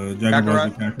 Dragon Ball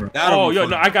Z Kakarot. Oh, yo,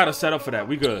 no, I got a setup for that.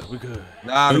 We good.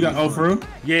 Nah, you got for real?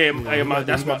 Yeah,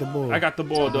 that's my. I got the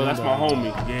ball, though. That's my homie.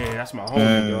 Yeah, that's my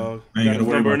homie, dog. I got his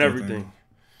number and everything.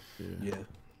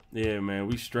 Yeah, man,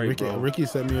 we straight, bro. Ricky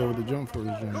set me over the jump for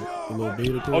this joint. A little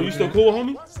beta. Oh, you still cool,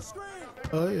 homie?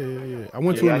 Oh yeah. I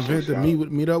went to an event to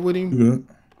meet up with him. Good.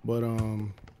 But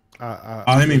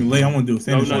I didn't even lay. I want to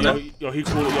do a yo, he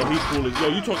cool. Yo,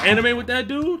 you talk anime with that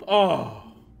dude? Oh,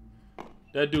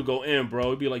 that dude go in, bro.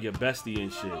 It'd be like your bestie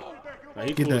and shit. Like,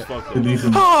 he cool as fuck, though.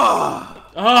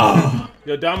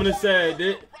 Yo, Dominus said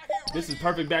this is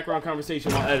perfect background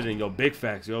conversation while editing. Yo, big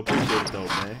facts. Yo, appreciate it though,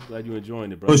 man. Glad you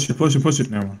enjoying it, bro. Push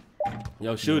it now.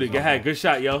 Yo, shoot it. Go ahead. Good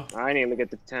shot, yo. I didn't even look at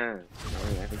the time.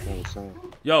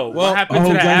 Yo, what happened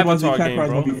to that Avatar game,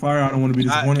 bro? Be fire. I don't want to be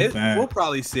disappointed. We'll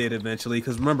probably see it eventually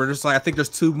because remember, there's like I think there's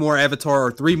 2 more Avatar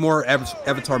or 3 more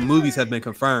Avatar movies have been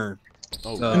confirmed.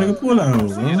 Oh,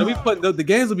 the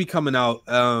games will be coming out.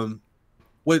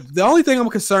 The only thing I'm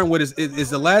concerned with is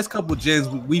the last couple gens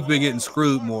we've been getting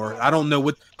screwed more. I don't know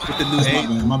what the new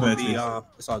game. My bad.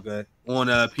 It's all good on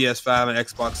PS5 and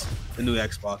Xbox, the new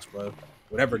Xbox, bro.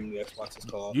 Whatever new Xbox is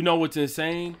called. You know what's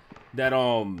insane? That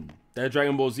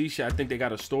Dragon Ball Z shit. I think they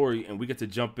got a story, and we get to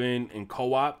jump in and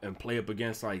co-op and play up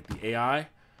against like the AI.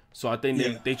 So I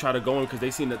think they try to go in because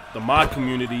they seen that the mod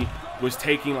community was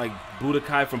taking like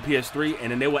Budokai from PS3,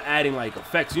 and then they were adding like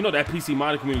effects. You know that PC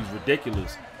mod community is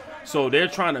ridiculous. So they're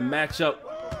trying to match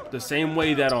up the same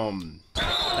way that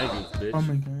Thank you, bitch. Oh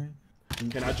my god.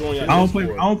 Can I join you? I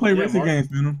don't play racing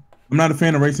games, man. I'm not a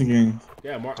fan of racing games.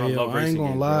 Yeah, Mark, I love racing. I ain't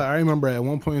gonna lie. Bro. I remember at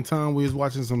one point in time we was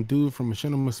watching some dude from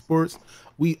Machinima Sports.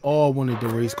 We all wanted the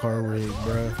race car rig,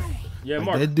 bro. Yeah, like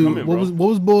Mark. That dude. In, what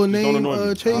was boy name?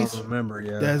 Chase. I don't remember.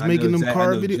 Yeah. That's making them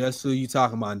car videos. Just who you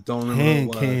talking about? Don't remember.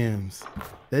 Hand cams.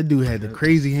 That dude had the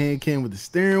crazy hand cam with the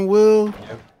steering wheel.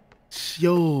 Yep.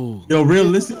 Yo,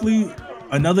 realistically,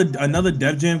 another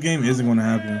Def Jam game isn't gonna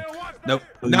happen. Nope.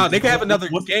 No, they can have another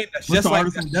game that's just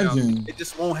like Def Jam. It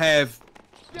just won't have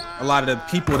a lot of the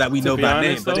people that we know by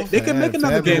name, but they can make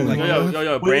another game like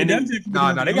yo, Brandon.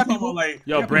 Nah, they got people like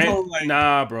Brandon.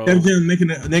 Nah, bro. Def Jam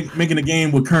making a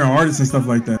game with current artists and stuff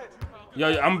like that. Yo,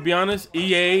 I'm gonna be honest.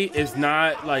 EA is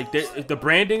not like the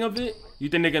branding of it. You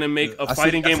think they're gonna make a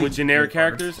fighting game with generic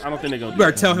characters? I don't think they're gonna. You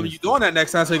better tell him you're doing that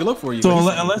next time so he can look for you. So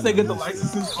unless they get the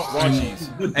licenses,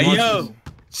 hey yo,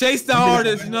 chase the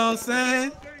artist. You know what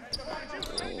I'm saying?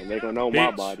 They gonna know my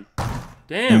body.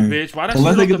 Damn, bitch. Why that shit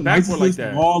off the backboard like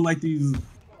that? All like these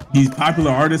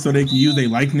popular artists so they can use their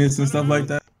likeness and stuff like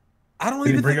that. I don't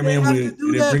even think they have to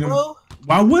do that, bro.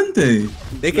 Why wouldn't they?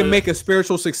 They can make a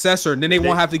spiritual successor, and then they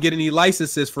won't have to get any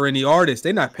licenses for any artist.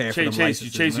 They're not paying for them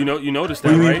licenses. Chase, you noticed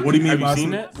that, right? What do you mean by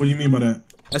that? What do you mean by that?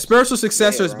 A spiritual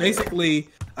successor is basically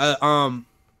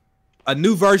a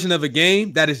new version of a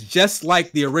game that is just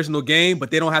like the original game, but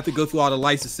they don't have to go through all the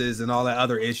licenses and all that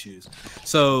other issues.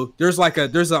 So there's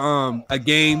a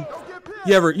game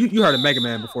you heard of Mega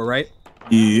Man before, right?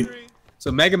 Yeah.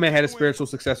 So Mega Man had a spiritual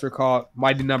successor called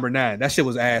Mighty Number 9. That shit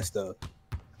was ass though.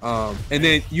 And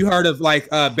then you heard of like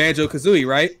Banjo-Kazooie,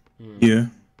 right? Yeah.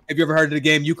 Have you ever heard of the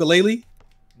game Yooka-Laylee?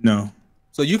 No.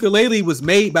 So Yooka-Laylee was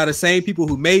made by the same people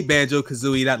who made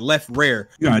Banjo-Kazooie that left Rare.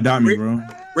 You gotta doubt me, bro.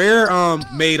 Rare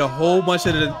made a whole bunch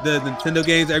of the Nintendo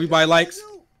games that everybody likes.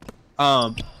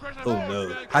 Oh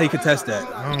no, how do you contest that?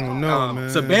 I don't know, man.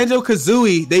 So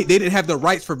Banjo-Kazooie, they didn't have the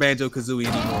rights for Banjo-Kazooie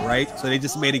anymore, right? So they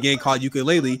just made a game called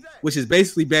Yooka-Laylee, which is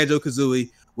basically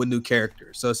Banjo-Kazooie with new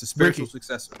characters. So it's a spiritual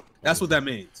successor. That's what that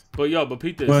means. But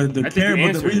Pete, but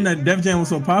the reason that Def Jam was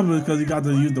so popular is because he got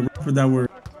to use the rappers that were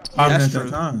popular at that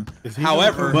time.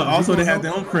 However, but also they had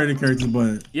their own credit characters.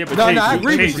 But yeah, but I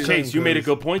agree with you. Chase, you made a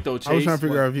good point though. Chase, I was trying to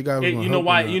figure out if you guys. You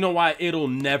know why it'll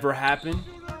never happen?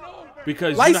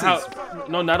 Because license. You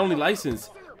know how, not only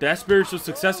license, that spiritual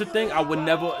successor thing, you would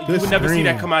never see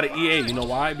that come out of EA. You know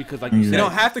why? Because like you said, they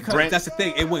don't have to come. That's the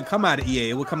thing. It wouldn't come out of EA.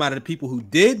 It would come out of the people who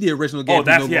did the original game. Oh,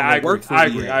 that's I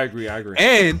agree.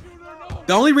 And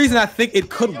the only reason I think it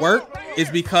could work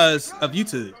is because of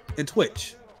YouTube and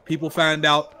Twitch. People found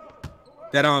out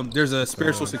that there's a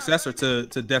spiritual successor to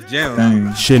Def Jam.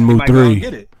 Shenmue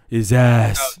 3 is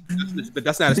ass. But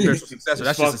that's not a spiritual successor.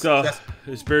 That's just a successor.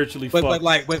 It's spiritually fucked.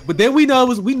 But then we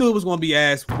knew it was gonna be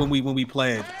ass when we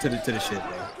played to the shit,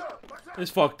 bro.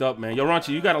 It's fucked up, man. Yo, Raunchy,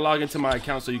 you gotta log into my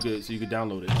account so you could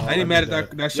download it. I ain't mad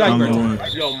at that shot.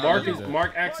 Yo,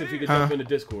 Mark asked if he could jump into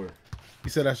Discord. He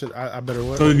said I better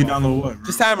what? So you can download what?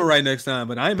 Just time it right next time,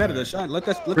 but I ain't mad at that shot. Let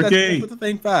the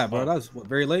thing 5, bro. That was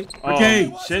very late.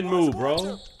 Okay, Shenmue,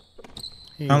 bro.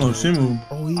 Download Shenmue.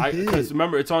 Oh, he did. Because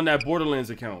remember, it's on that Borderlands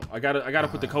account. I gotta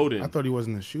put the code in. I thought he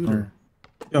wasn't a shooter.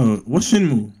 Yo, what's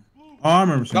Shenmue? Oh, I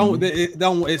remember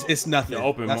Shenmue. It's nothing. Yeah,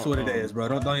 open, that's what it is, bro.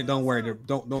 Don't worry.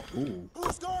 Don't.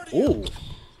 Ooh.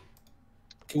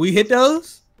 Can we hit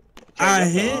those? I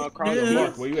hit. Mark,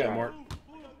 where you at, Mark?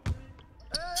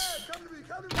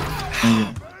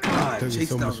 God, Chase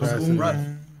down was rough.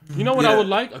 You know what I would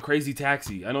like? A Crazy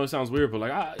Taxi. I know it sounds weird, but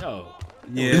like, yeah.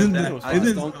 Isn't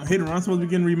Hit and Run supposed to be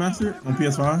getting remastered on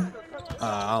PS5?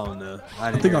 I don't know.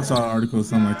 I think I saw an article or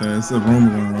something like that. It's a rumor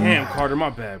going around. Damn, Carter, my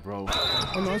bad, bro.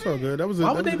 Oh no, it's all good.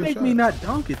 Why would they make me not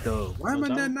dunk it though? Why am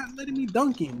I not letting me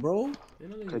dunk it, bro?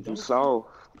 Cause you slow.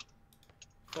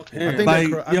 I think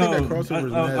that crossover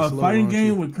is a fighting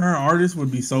game with current artists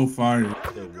would be so fire.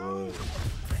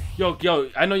 Yo,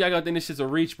 I know y'all gotta think this shit's a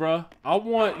reach, bro. I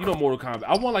want, Mortal Kombat.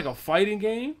 I want like a fighting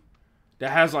game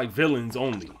that has like villains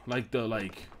only. I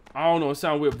don't know, it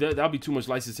sounds weird. That'll be too much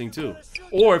licensing too.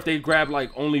 Or if they grab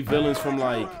like only villains from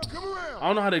like, I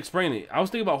don't know how to explain it. I was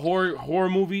thinking about horror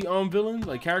movie villains,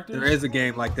 like characters. There is a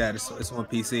game like that. It's on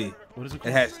PC. What is it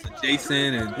called? It has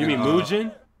Jason and you mean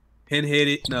Mugen?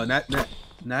 Pinheaded? No, not. What's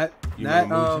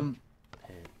that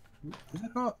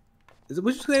called? Is it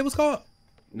what you say it was called?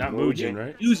 Not Mugen,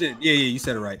 right? Mugen. Yeah, you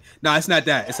said it right. No, it's not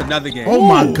that. It's another game. Oh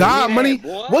my God, Money!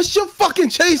 What's your fucking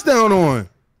chase down on?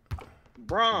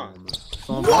 Bronze.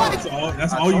 What?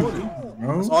 That's all you need,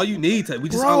 bro. That's all you need to. We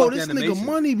just this nigga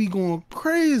Money be going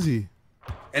crazy.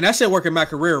 And that shit worked in my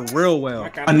career real well.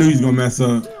 I knew he was gonna mess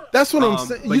up. That's what I'm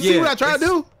saying. You see what I tried to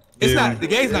do? It's not. The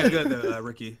game's not good though,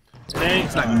 Ricky.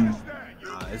 Thanks.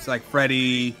 It's like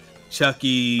Freddy,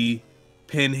 Chucky,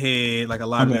 Pinhead, like a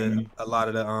lot of the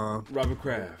Robert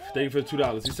Kraft, thank you for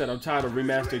 $2. He said, "I'm tired of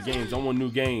remastered games. I want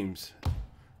new games."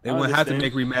 They wouldn't have to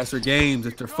make remastered games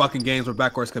if their fucking games were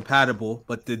backwards compatible.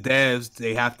 But the devs,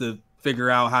 they have to figure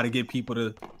out how to get people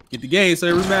to get the game, so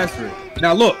they remaster it.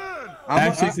 Now look,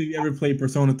 have you ever played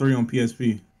Persona 3 on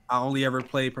PSP? I only ever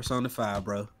played Persona 5,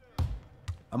 bro.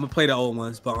 I'm gonna play the old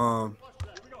ones, but I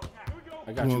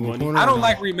got you money. I don't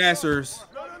like remasters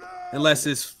unless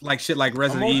it's like shit like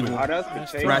Resident Evil,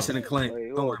 Ratchet and Clank.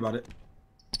 Don't worry about it.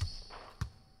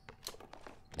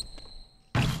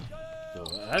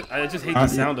 I just hate the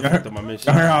sound effect of my mission.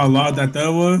 I heard how loud that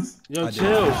was. Yo,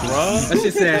 chill, bro. That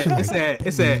shit said.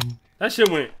 It said. That shit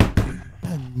went.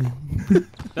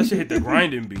 That shit hit the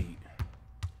grinding beat.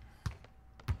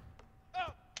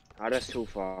 Oh, that's too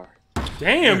far.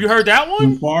 Damn, you heard that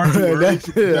one? Too far. That's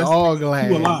all glad.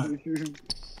 Too a lot.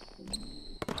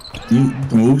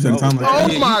 Oops at a time. Oh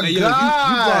my God! You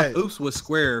thought oops was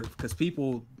square because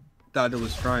people thought it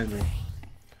was triangle.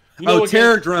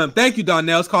 Terror Drum. Thank you,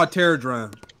 Donnell. It's called Terror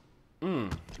Drum. Yeah,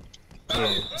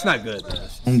 it's not good.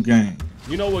 On game.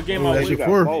 You know what game I would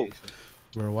for?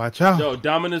 Bro, watch out. Yo,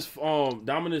 Dominus 5. Oh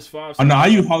no, I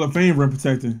use Hall of Fame Red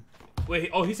Protector.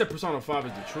 Wait, he said Persona 5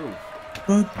 is the truth.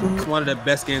 It's one of the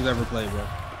best games I ever played, bro.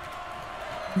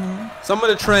 Some of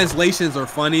the translations are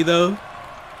funny though.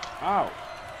 Ow.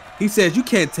 He says you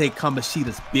can't take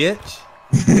Kamoshida's bitch.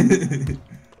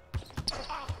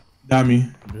 Dummy.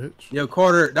 Bitch. Yo,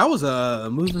 Carter, that was a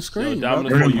moving screen. Yo,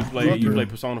 Dominic, you play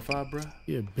Persona 5, bro?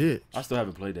 Yeah, bitch. I still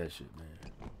haven't played that shit, man.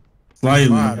 Slightly.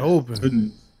 Wide open.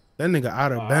 Goodness. That nigga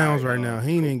out of bounds right now.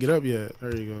 He ain't even get up yet.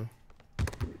 There you go.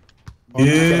 Oh,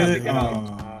 yeah.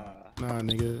 Nah,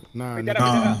 nigga. Nah, nigga.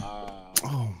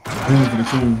 Oh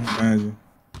my God.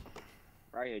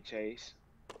 Right here, Chase.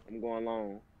 I'm going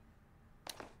long.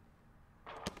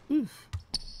 Oof.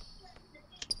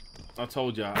 I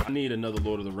told y'all, I need another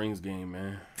Lord of the Rings game,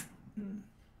 man.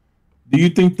 Do you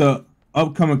think the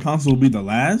upcoming console will be the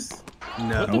last?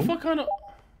 No. What the fuck kind of...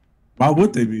 Why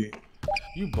would they be?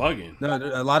 You bugging. No,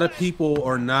 a lot of people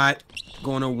are not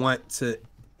going to want to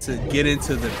get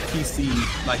into the PC,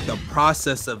 like the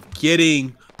process of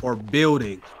getting or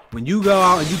building. When you go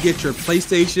out and you get your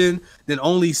PlayStation, then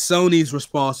only Sony's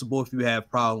responsible if you have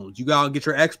problems. You go out and get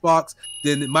your Xbox,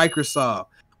 then Microsoft.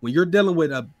 When you're dealing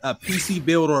with a PC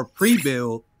build or a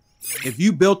pre-build, if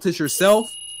you built it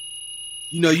yourself,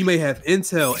 you know, you may have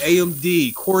Intel,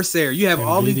 AMD, Corsair. You have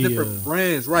all these different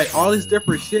brands, right? All this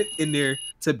different shit in there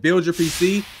to build your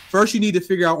PC. First, you need to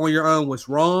figure out on your own what's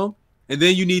wrong, and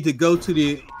then you need to go to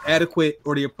the adequate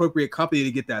or the appropriate company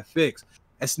to get that fixed.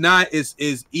 It's not as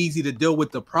easy to deal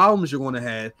with the problems you're going to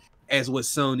have as with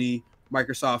Sony,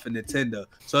 Microsoft, and Nintendo.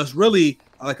 So it's really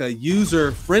like a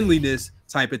user friendliness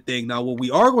type of thing. Now, what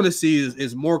we are going to see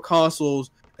is more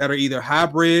consoles that are either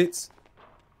hybrids,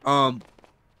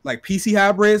 like PC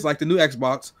hybrids, like the new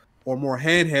Xbox, or more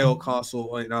handheld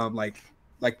console,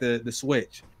 like the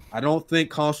Switch. I don't think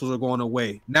consoles are going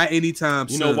away. Not anytime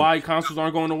soon. You know why consoles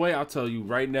aren't going away? I'll tell you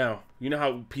right now. You know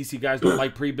how PC guys don't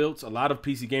like pre-builts? A lot of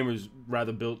PC gamers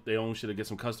rather build their own shit or get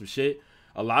some custom shit.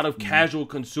 A lot of casual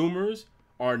consumers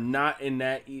are not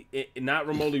not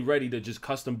remotely ready to just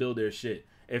custom build their shit.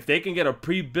 If they can get a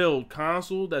pre-built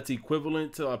console that's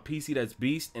equivalent to a PC that's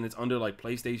beast and it's under like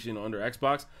PlayStation or under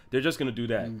Xbox, they're just gonna do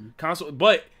that. Console,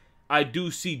 but I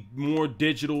do see more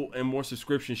digital and more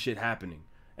subscription shit happening.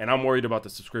 And I'm worried about the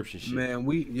subscription shit. Man,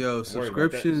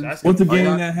 subscriptions. What's the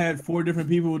game that had 4 different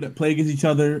people that play against each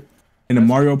other in a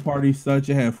Mario Party such?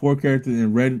 It had 4 characters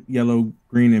in red, yellow,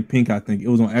 green, and pink, I think. It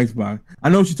was on Xbox. I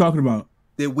know what you're talking about.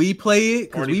 Did we play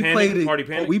it? Because we played it. Party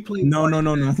Panic? We played No. I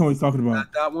know what you're talking about.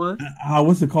 Not that one?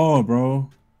 What's it called,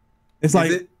 bro? It's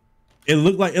like it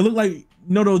looked like you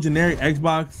know those generic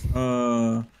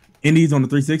Xbox indies on the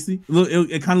 360?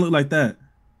 It kind of looked like that.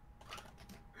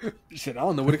 Shit, I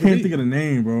don't know what it I can't think of the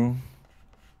name, bro.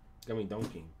 I mean,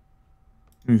 Donkey.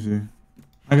 Let me see.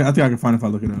 I think I can find it if I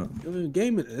look it up.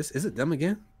 Game is it them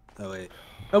again? Oh wait.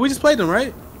 Oh, we just played them,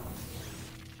 right?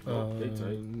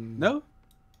 No.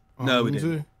 No, we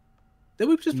didn't. Did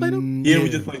we just play them? Yeah, we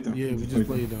just played them. Yeah, we just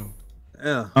played them.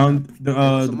 Yeah. The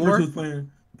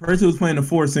person who was playing the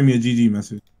 4 sent me a GG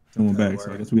message. Someone back,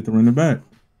 so I guess we get to run it back.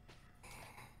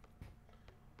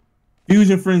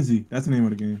 Fusion Frenzy. That's the name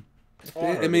of the game.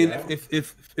 I mean,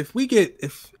 if we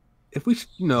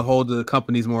hold the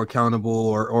companies more accountable,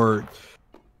 or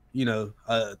the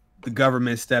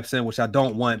government steps in, which I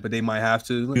don't want, but they might have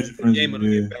to. The game will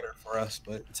get better for us,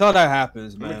 but until that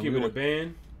happens, man, I'm gonna keep it a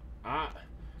ban.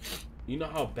 You know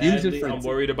how badly I'm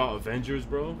worried about Avengers,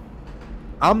 bro.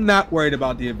 I'm not worried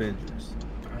about the Avengers.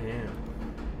 I am.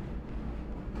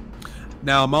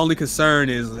 Now, my only concern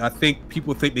is I think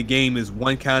people think the game is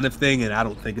one kind of thing, and I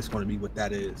don't think it's going to be what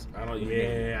that is.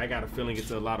 I got a feeling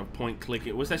it's a lot of point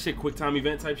clicking. What's that shit? Quick time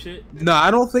event type shit? No, I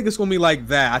don't think it's going to be like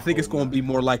that. I think it's going to be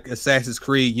more like Assassin's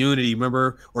Creed Unity,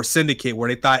 remember, or Syndicate,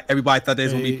 where everybody thought they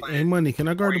was going to be playing. Hey, Money, can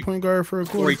I guard the point guard for a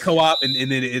quarter? Or co-op, and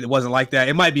then it wasn't like that.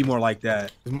 It might be more like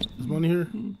that. Is Money here?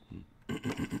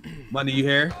 Money, you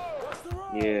here?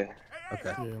 Yeah. Okay.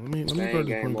 Yeah, let me guard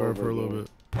the point guard for a little bit.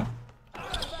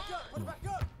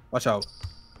 Watch out.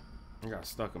 I got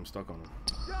stuck. I'm stuck on him.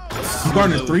 You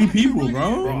guarding 3 people,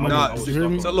 bro. Nah, did you hear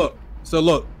me? So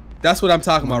look, that's what I'm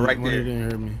talking about right there. Didn't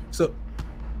hear me. So,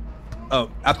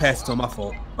 I passed it on my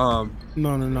fault.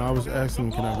 No. I was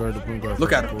asking, can I guard the point guard?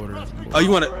 Look at him. Oh,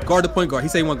 you want to guard the point guard? He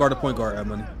said you want to guard the point guard.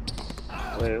 Money.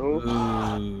 Wait, who?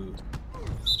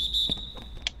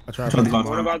 I tried to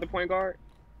guard the point guard.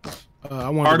 I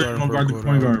want to guard the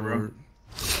point guard, bro.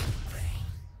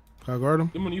 Can I guard him?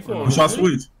 What's our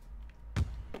switch?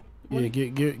 Yeah,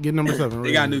 get number 7.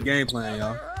 They got a new game plan,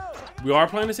 y'all. We are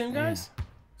playing the same guys?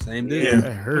 Same dude. Yeah.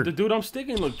 That hurt. But the dude I'm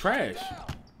sticking look trash.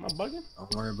 Am I bugging?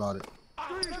 Don't worry about it.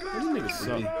 These niggas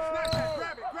suck.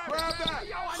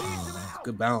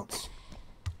 Good bounce.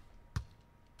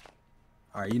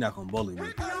 All right, you're not gonna bully me.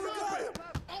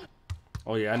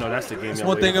 Oh yeah, I know that's the game. That's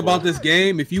one thing about this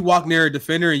game. If you walk near a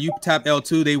defender and you tap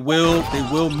L2, they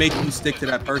will make you stick to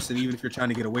that person even if you're trying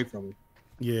to get away from him.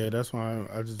 Yeah, that's why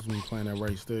I just been playing that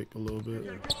right stick a little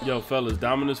bit. Yo, fellas,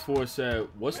 Dominus 4 said,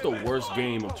 "What's the worst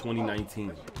game of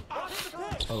 2019?"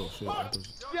 Oh shit!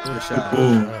 Good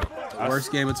shot.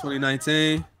 Worst game of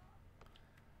 2019.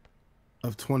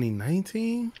 Of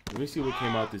 2019? Let me see what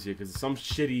came out this year, because some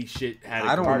shitty shit had.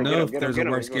 I don't know if there's a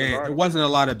worse game. There wasn't a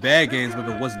lot of bad games, but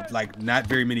there wasn't like not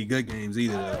very many good games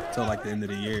either until like the end of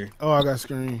the year. Oh, I got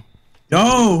screen.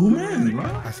 Yo, who man?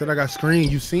 I said I got screen.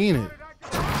 You seen it?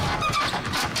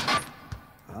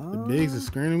 The bigs is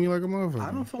screening me like a motherfucker.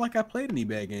 I don't feel like I played any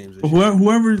bad games.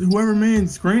 Whoever man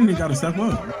screening got to step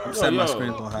up. I'm setting my screen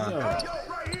on high.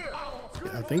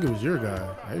 I think it was your guy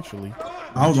actually.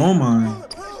 I was on mine.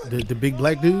 The big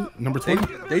black dude, number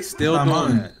 20. They still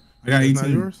doing that. I got 18. Not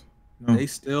yours? No. They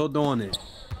still doing it.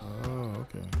 Oh,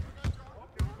 okay.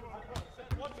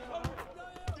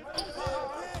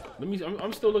 Let me.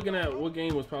 I'm still looking at what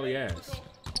game was probably ass.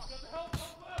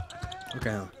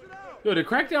 Okay. Yo, did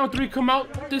Crackdown 3 come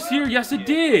out this year? Yes, it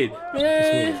did.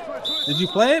 Man. Did you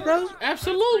play it, bro?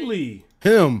 Absolutely.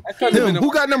 Him.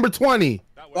 Who got number 20?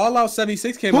 Fallout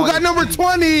 76 came out. Who got number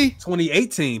 20?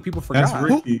 2018. People forgot. That's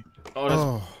Ricky. Oh,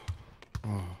 that's.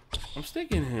 I'm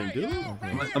sticking him, dude.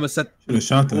 I'm gonna set. Should have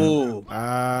shot that. Yo,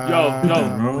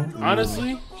 bro.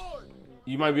 Honestly,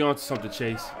 you might be onto something,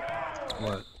 Chase.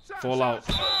 What? Fallout.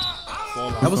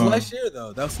 That was last year,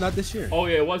 though. That was not this year. Oh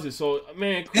yeah, it wasn't. So,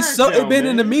 man, it's been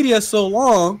in the media so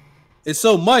long, it's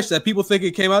so much that people think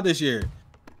it came out this year.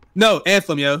 No,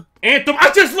 Anthem, yo. Anthem.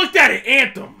 I just looked at it.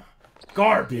 Anthem.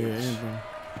 Garbage. Yeah,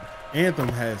 Anthem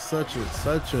has such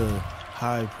a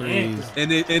high praise,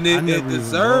 and it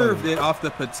deserved it off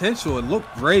the potential. It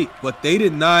looked great, but they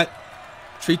did not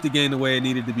treat the game the way it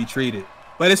needed to be treated.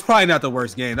 But it's probably not the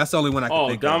worst game. That's the only one I can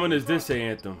think of. Dominus did say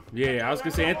Anthem. Yeah, I was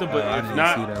gonna say Anthem, but if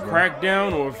not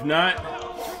Crackdown, or if not,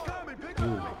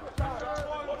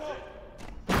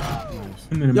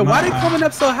 yo, why they coming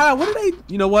up so high? What are they?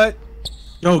 You know what?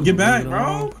 Yo, get back,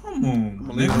 bro. Come on.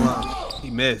 Leave him alone. He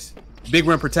missed. Big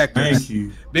rim protectors. Thank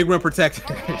you. Big rim protectors.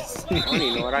 I don't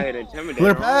even know what I had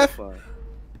intimidated on.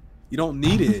 You don't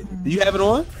need it. Do you have it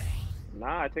on?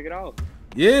 Nah, I took it off.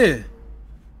 Yeah.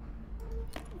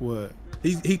 What?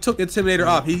 He took Intimidator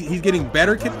off. He's getting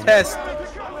better contest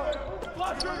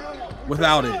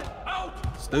without it.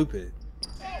 Stupid.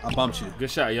 I bumped you.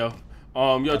 Good shot, yo.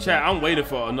 Yo, chat. I'm waiting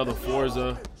for another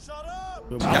Forza.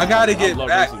 I gotta get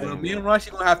back. Me and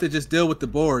Runchy gonna have to just deal with the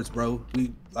boards, bro.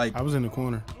 I was in the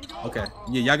corner. Okay.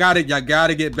 Yeah, y'all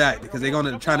gotta get back because they're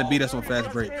gonna try to beat us on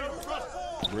fast break.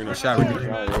 Good shot,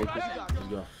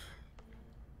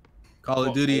 Call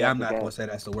of Duty. I'm not gonna say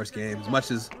that's the worst game as much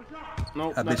as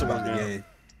I bitch about the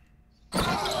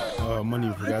game.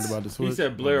 Money forgot about the Switch. He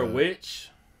said Blair Witch.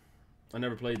 I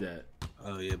never played that.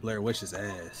 Oh yeah, Blair Witch is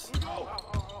ass.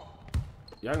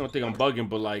 Y'all gonna think I'm bugging,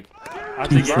 but like, I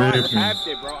think I tapped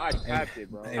it, bro. I tapped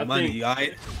it, bro. Hey, money, you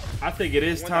alright? I think it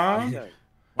is time.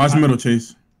 Watch the middle,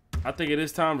 Chase. I think it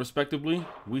is time, respectively.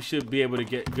 We should be able to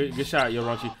get good shot, yo,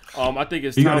 Raunchy. I think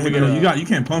it's you time. You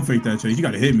can't pump fake that, Chase. You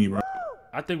gotta hit me, bro.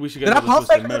 I think we should get. Did I pump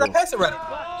fake? Did I pass it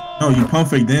right? No, you pump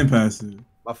fake then pass it.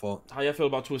 My fault. How y'all feel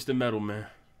about Twisted Metal, man?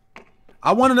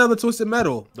 I want another Twisted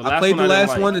Metal. I played the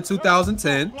last one in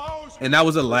 2010, and that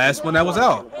was the last one that was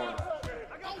out.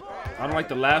 I don't like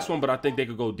the last one, but I think they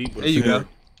could go deeper. There you go.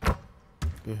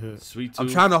 Sweet tooth. I'm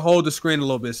trying to hold the screen a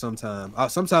little bit sometimes.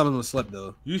 Sometimes I'm gonna slip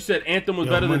though. You said Anthem was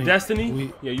better than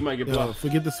Destiny? Yeah, you might get blocked.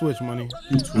 Forget the Switch, Money.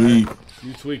 You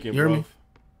tweaking, you hear bro. me?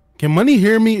 Can Money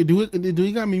hear me? Do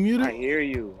you got me muted? I hear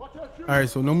you. All right,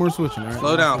 so no more switching. All right?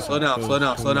 Slow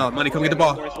down. Money, come get the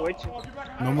ball.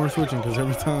 No more switching, because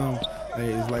every time,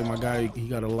 it's like my guy, he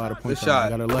got a lot of points. I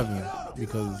got 11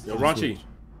 because. Yo, Raunchy.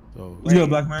 So, what's good,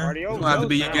 Black Man? It's gonna have to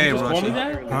be your game,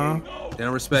 Raunchy. Huh? They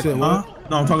don't respect it. Huh?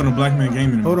 No, I'm talking to Black Man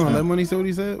Gaming. Hold on, let Money say what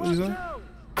he said. What he said?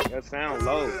 That sound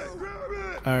low.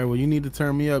 All right, well, you need to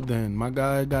turn me up then. My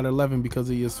guy got 11 because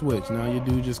of your switch. Now your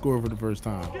dude just scored for the first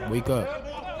time. Wake up.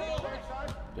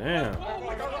 Damn.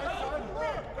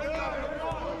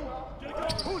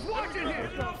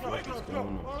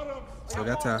 Still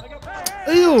got time.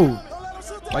 Ew.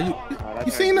 Why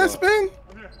you seen that spin?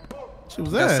 She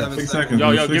was ass. 6 seconds.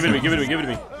 Yo, give it to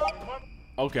me.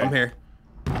 Okay. I'm here.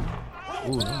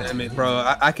 Ooh, damn it,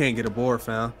 bro. I can't get a board,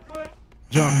 fam.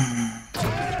 Bro,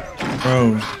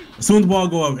 as soon as the ball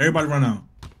go up, everybody run out.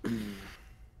 As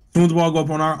soon as the ball go up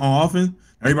on offense,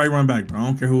 everybody run back, bro. I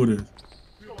don't care who it is.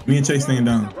 Me and Chase staying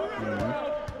down.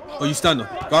 Oh, you stunned him.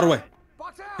 Go all the way.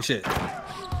 Good shit.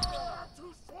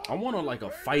 I want like a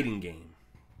fighting game.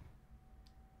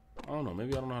 I don't know.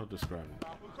 Maybe I don't know how to describe it.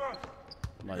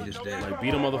 Like just like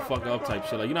beat a motherfucker up type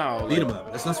shit. Like you know how beat him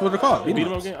up. That's what they're called. Beat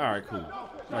him up game. All right, cool.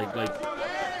 Like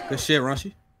Good shit,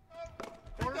 Raunchy.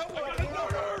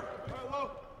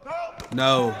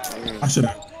 No. I should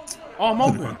have. Oh, I'm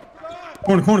open.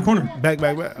 Corner. Back. You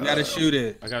gotta shoot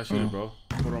it. I gotta shoot it, bro.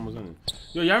 Quarter almost in it.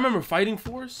 Yo, y'all remember Fighting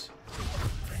Force?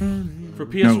 For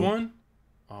PS1? No.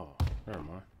 Oh, never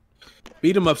mind.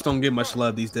 Beat 'em ups don't get much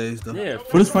love these days, though. Yeah.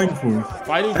 What is Fighting Force?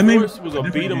 Fighting Force was a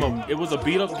beat 'em up. It was a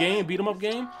beat 'em up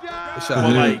game. But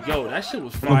like, yo, that shit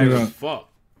was fire as fuck. All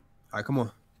right, come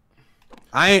on.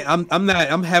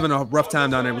 I'm having a rough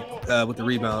time down there with the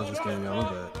rebounds this game, yo. I'm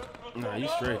good. Nah, you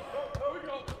straight.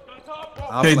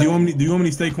 Hey, do you want me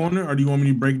to stay corner, or do you want me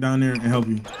to break down there and help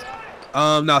you?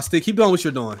 No, stick. Keep doing what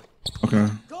you're doing. Okay.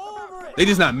 They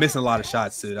just not missing a lot of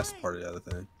shots too. That's part of the other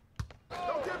thing.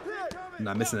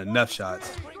 Not missing enough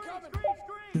shots.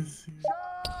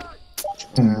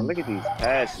 Look at these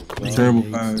passes, bro. Terrible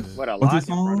passes. What a lot in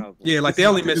front of them. Yeah, like they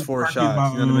only missed 4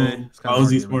 shots. You know what I mean?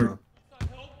 Ozzy Sparks.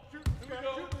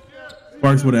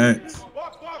 Sparks with an X.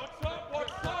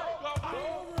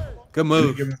 Good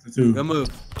move.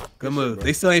 Good move.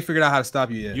 They still ain't figured out how to stop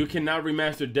you yet. You cannot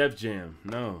remaster Def Jam.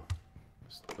 No.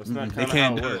 That's not they kind of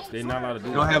can't how it do works. They're not allowed to do that.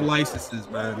 They don't have licenses,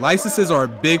 man. Licenses are a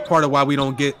big part of why we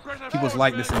don't get people's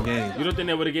likeness in games. You don't think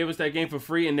they would have gave us that game for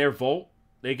free in their vault?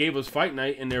 They gave us Fight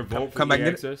Night in their vault for EA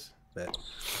Access.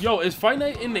 Yo, is Fight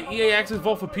Night in the EA Access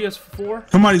vault for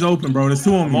PS4? Somebody's open, bro. There's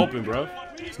 2 on me. I'm open, bro.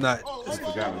 It's not. I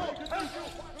forgot me.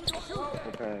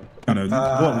 Okay. Gotta go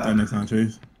up with that next time,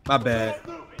 Chase. My bad.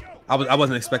 I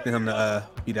wasn't expecting him to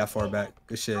be that far back.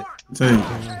 Good shit.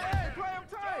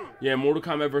 Yeah, Mortal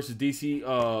Kombat versus DC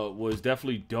was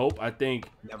definitely dope. I think.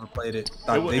 Never played it.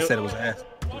 They said it was ass.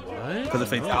 What? Because the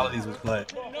fatalities was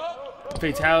blood.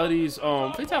 Fatalities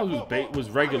was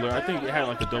regular. I think it had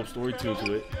like a dope story to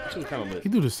it. It was kind of lit. He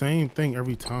do the same thing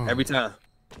every time. Every time.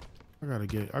 I gotta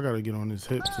get on his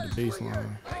hips to the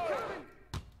baseline.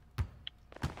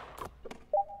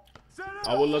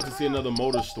 I would love to see another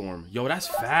Motor Storm. Yo, that's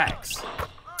facts.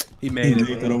 He made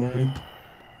it.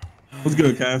 What's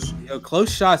good, Cash? Yo,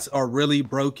 close shots are really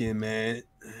broken, man,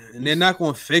 and they're not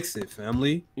gonna fix it,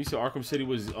 family. You said Arkham City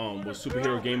was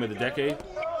superhero game of the decade.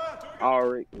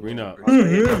 Alright. Green up.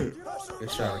 Good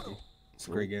shot, Ricky. It's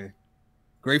a great game.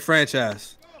 Great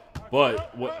franchise.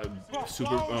 But what? It's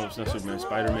not Superman.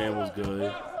 Spider-Man was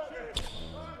good.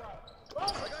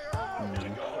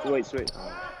 Sweet.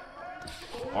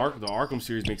 The Arkham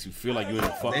series makes you feel like you're in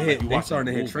a fucking. They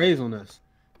starting to hit trays on us.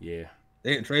 Yeah. They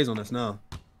hitting trays on us now.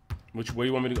 Where do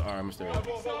you want me to go? All right, I'm gonna stay right.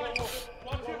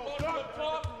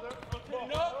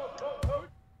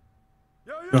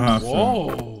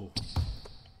 Whoa.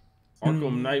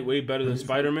 Arkham Knight way better than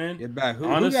Spider-Man. Get back. Who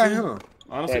honestly, got him?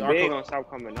 Honestly,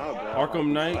 Arkham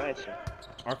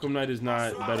Knight is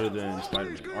not better than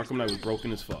Spider-Man. Arkham Knight was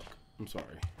broken as fuck. I'm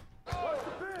sorry.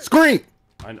 Scream.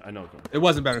 I know. It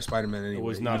wasn't better than Spider-Man anyway. It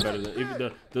was not better than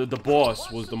even the boss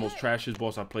was the most trashiest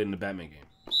boss I played in the Batman game.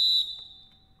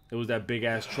 It was that big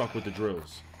ass truck with the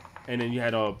drills, and then you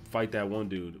had to fight that one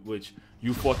dude, which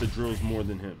you fought the drills more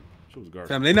than him. Shit was garbage.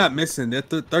 Fam, they not missing. They're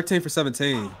 13 for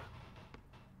 17.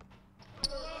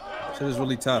 Shit is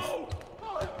really tough.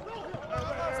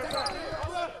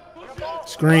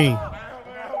 Screen.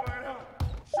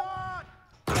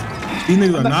 These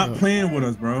niggas are not playing with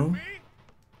us, bro.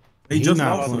 They just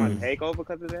not playing. Takeover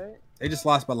because of that? They just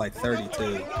lost by like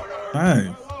 32.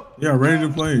 Hey, yeah, ready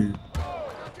to play.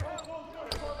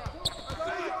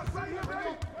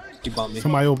 He bumped me.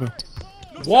 Somebody open.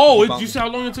 Whoa! Did you see how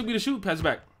long it took me to shoot? Pass it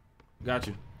back. Got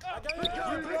you.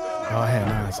 Oh, I had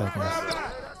 9 seconds.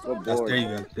 There you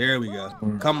go. There we go.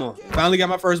 Come on. Finally got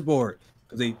my first board.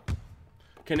 Can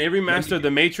they remaster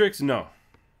The Matrix? No.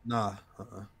 Nah.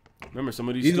 Remember, some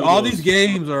of these all these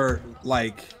games are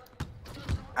like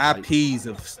IPs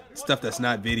of stuff that's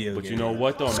not video games. But you know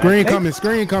what though? Screen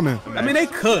coming. I mean, they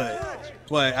could,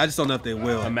 but I just don't know if they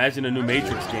will. Imagine a new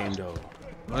Matrix game though.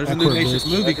 Well, there's a new Matrix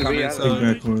movie coming, so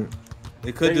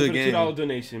they could do a game. $2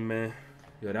 donation, man.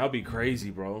 Yo, that'd be crazy,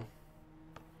 bro.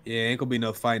 Yeah, ain't gonna be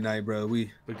no fight night, bro.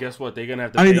 But guess what? They're gonna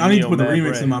have to. I need to put the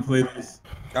remix in my playlist.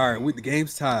 All right, the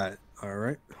game's tied. All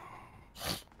right.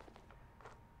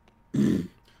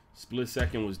 Split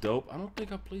Second was dope. I don't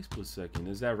think I played Split Second.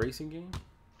 Is that a racing game?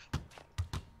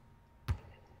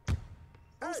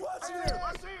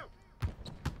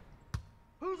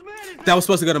 That was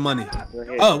supposed to go to money.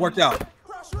 Oh, it worked out.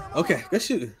 Okay, good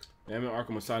shooting. Damn it,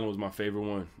 Arkham Asylum was my favorite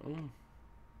one.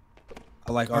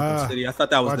 I like Arkham City. I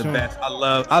thought that was the best.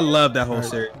 I love that whole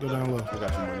series. Go down low. I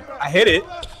got your money. I hit it.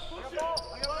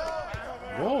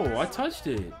 Whoa, I touched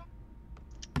it.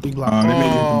 Big block. They made it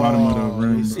at the bottom of the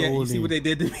rim. You see what they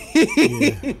did to me?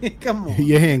 Yeah. Come on.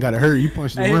 Your hand got to hurt. You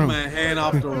punched the rim. I hit my hand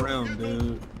off the rim,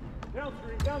 dude.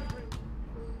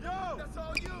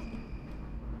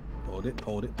 Hold it,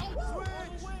 hold it.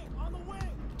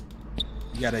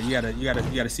 You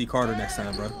gotta see Carter next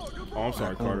time, bro. Oh, I'm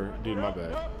sorry, Carter. Dude, my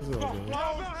bad.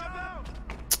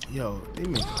 Yo,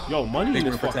 money in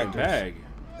this fucking bag.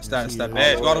 That's that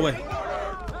badge. Go all the way.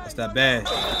 That's that badge.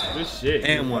 Good shit.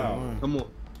 And one. Wow. Come on.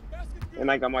 And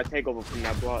I got my takeover from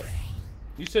that block.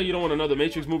 You say you don't want another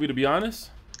Matrix movie, to be honest?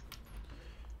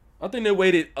 I think they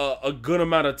waited a good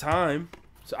amount of time.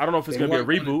 So I don't know if it's going to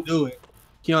be a reboot. Do it.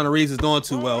 Keanu Reeves is doing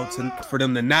too well for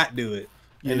them to not do it.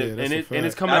 And,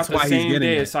 it's coming out the same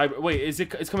day as Cyber. Wait,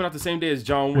 it's coming out the same day as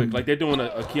John Wick. Like they're doing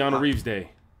a Keanu Reeves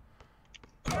day.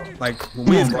 Like when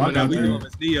we was coming out, we knew him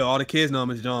as Neo. All the kids know him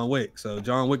as John Wick. So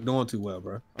John Wick doing too well,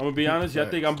 bro. I'm gonna be honest. Y'all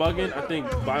think I'm bugging? I think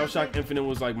BioShock Infinite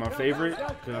was like my favorite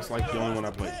because it's like the only one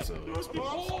I played. So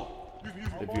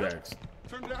if you ask,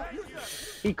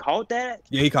 he caught that.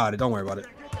 Yeah, he caught it. Don't worry about it.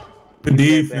 Good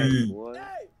defense. Go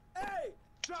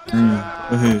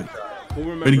ahead. Who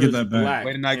remembers get that back. Black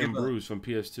Way to not and get Bruce from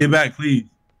PS2? Get back, please.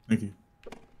 Thank you.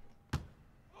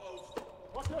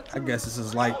 I guess this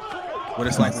is like what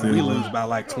it's like when we lose by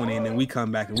like 20 and then we come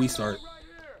back and we start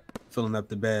filling up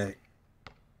the bag.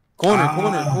 Corner.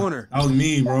 That was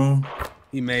me, bro.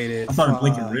 He made it. I started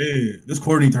blinking red. This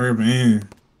court needs to hurry up in.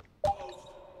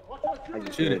 I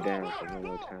just shoot it down for one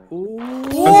more time.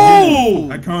 Ooh!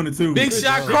 I counted too. Big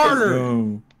shot, Carter.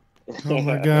 Yo. Oh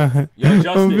my god. Yo,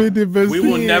 Justin, we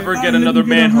will never get another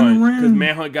Manhunt because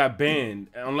Manhunt got banned.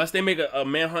 Unless they make a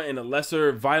Manhunt in a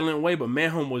lesser violent way, but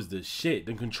Manhunt was the shit.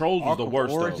 The controls was the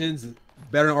worst. Origins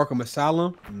better than Arkham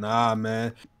Asylum? Nah,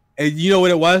 man. And you know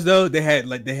what it was though? They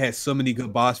had so many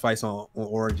good boss fights on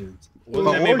Origins.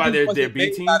 Wasn't that made by their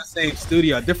B team? By the same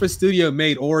studio. A different studio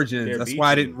made Origins. That's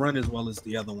why I didn't run as well as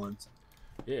the other ones.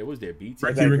 Yeah, it was their B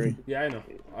team. Ricky. Yeah, I know.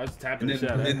 I was tapping the shit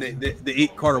out. And the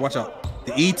Carter, watch out.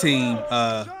 The E team.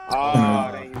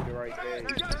 They used it right there.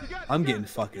 I'm getting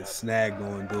fucking snagged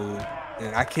on, dude,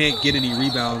 and I can't get any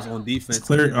rebounds on defense. It's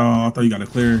clear. Oh, I thought you got it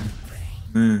clear.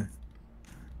 Man.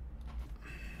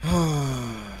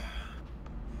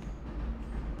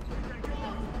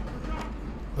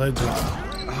 Legend.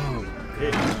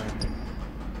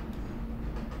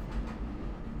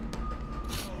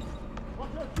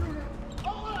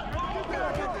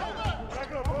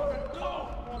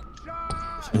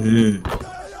 Oh, yeah.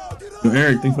 Yo,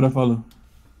 Eric, thanks for that follow.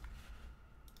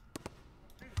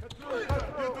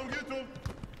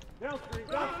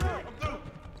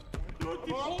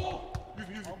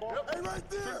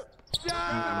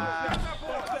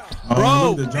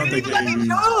 Bro, the jump they let gave me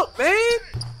you. up, man.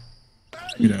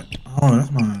 Look at that. Oh,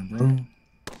 that's mine, bro.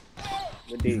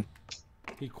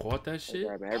 He caught that shit.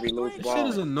 Every loose This ball. shit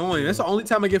is annoying. That's the only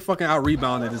time I get fucking out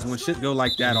rebounded is when shit go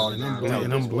like that all the time.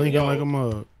 And I'm blinking like a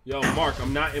mug. Yo, Mark,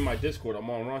 I'm not in my Discord. I'm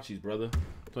on Raunchy's, brother.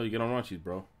 I told you get on Raunchy's,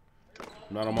 bro.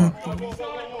 I'm not on mine. Oh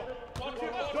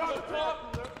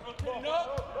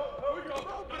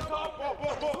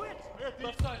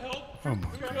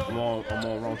my god. I'm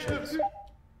on Raunchy's.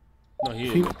 No,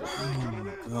 he ain't.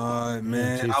 God,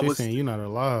 man. I was saying you're not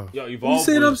alive. Yo, Evolve. You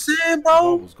see what I'm saying, bro?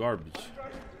 Evolve was garbage.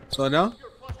 So now?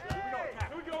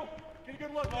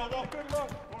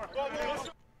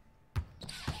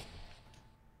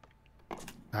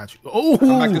 Got you. Oh,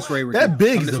 back this way, Ricky. that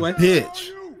big's a bitch.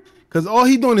 Cause all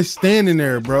he doing is standing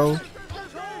there, bro.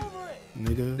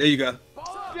 Nigga. There you go.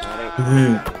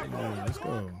 Yeah, let's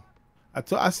go.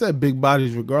 I said big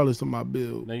bodies regardless of my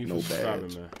build. Thank you no for subscribing,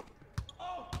 badge. man.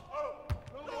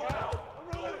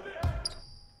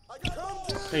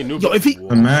 Hey, new. Yo, if he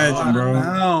imagine, bro.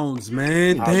 Pounds,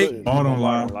 man. Thank. Ball don't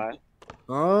lie.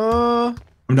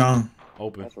 I'm down.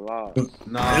 Open. That's a lot.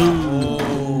 Nah.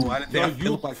 Oh, I didn't think I You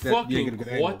feel like that. fucking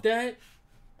caught that?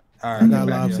 All right, I got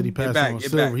Lob City pass back, on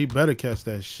get silver. back. He better catch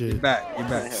that shit. Get back. Get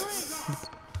back.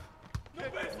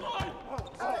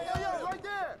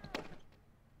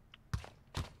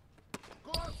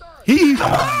 He.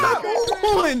 Come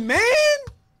on, man.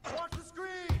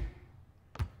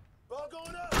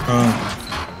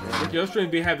 Ricky, your stream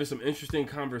be having some interesting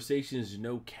conversations.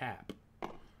 No cap.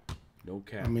 No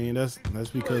cap. I mean, that's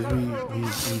because we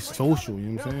social. You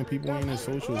know what I'm saying? People ain't as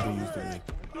social as they used to be.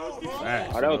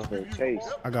 Facts, Oh, that was for Chase.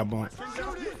 I got bumped.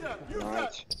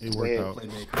 Nice. It worked out.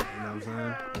 Playmaker, you know what I'm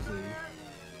saying?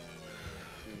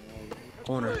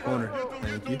 Corner.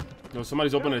 Thank you. Yo,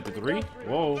 somebody's opening at the 3.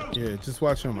 Whoa. Yeah, just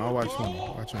watch him. I'll watch him.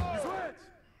 Watch him.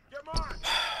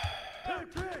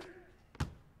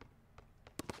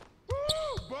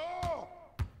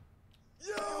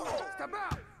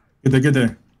 Get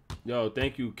there. Yo,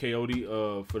 thank you, Coyote,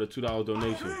 for the $2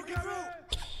 donation.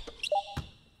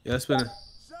 Yeah, it's been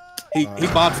he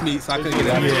boxed me, so I couldn't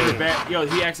get it. Yo,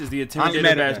 he acts as the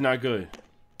intimidator badge, not good.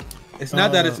 It's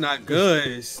not that it's not good.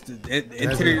 It's the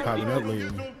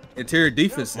interior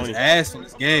defense is ass on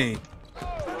this game.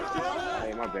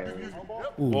 Hey, my bad.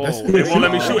 Ooh, it won't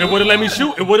let me shoot. It wouldn't let me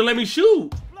shoot. It wouldn't let me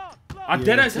shoot. I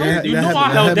dead as hell. You know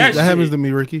I held that shit. That happens to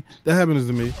me, Ricky. That happens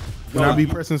to me. When I be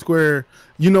pressing square,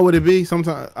 you know what it be?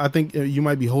 Sometimes I think you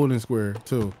might be holding square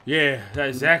too. Yeah,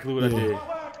 that's exactly what I did.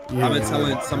 Yeah. I've been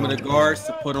telling some of the guards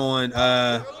to put on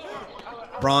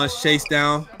bronze chase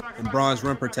down and bronze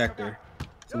rim protector.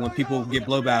 So when people get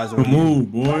blowbys on move,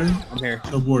 boy. I'm here.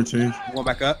 No board chase. Going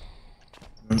back up.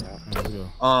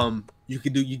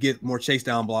 You get more chase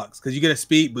down blocks because you get a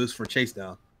speed boost for chase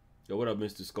down. Yo, what up,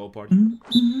 Mr. Skull Party?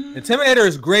 Intimidator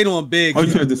is great on bigs. Oh,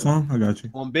 you said this one? I got you.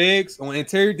 On bigs, on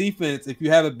interior defense, if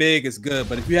you have a big, it's good.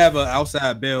 But if you have an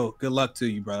outside build, good luck to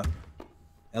you, bro.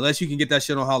 Unless you can get that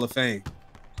shit on Hall of Fame.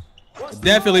 It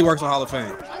definitely works on Hall of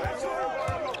Fame.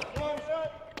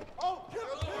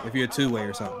 If you're a two-way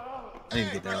or something. I need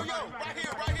to get down.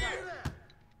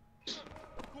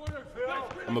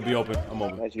 I'm gonna be open. I'm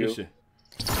open. That's Good you. shit.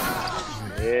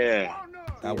 Yeah.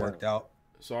 That worked out.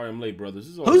 Sorry, I'm late,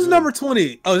 brothers. Who's number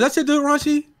 20? Oh, is that your dude,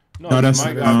 Raunchy? No, that's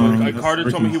my guy. Carter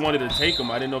told me he wanted to take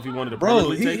him. I didn't know if he wanted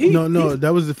to take him. No,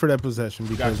 that was for that possession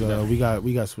because we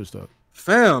got switched up.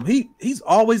 Fam, he's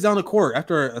always down the court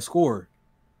after a score.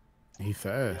 He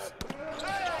fast.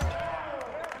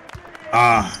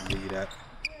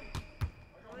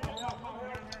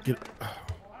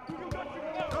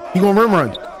 He gonna rim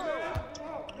run.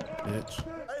 Bitch.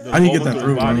 I didn't get that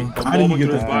through, man. I didn't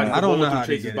get that. I don't know how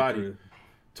to get it through.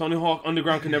 Tony Hawk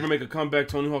Underground can never make a comeback.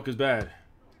 Tony Hawk is bad.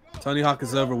 Tony Hawk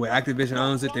is over with. Activision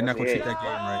owns it. They're not gonna treat that game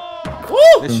right.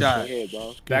 Woo! Good shot.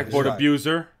 Backboard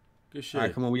abuser. Good shit. All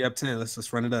right, come on. We up 10.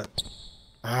 Let's run it up.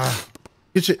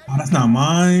 Good shit. Oh, that's not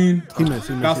mine. He missed.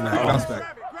 Bounce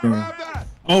back.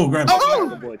 Oh, grab it. Oh!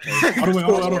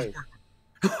 All the way.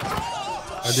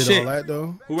 I did all that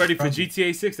though. Who ready for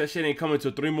GTA 6? That shit ain't coming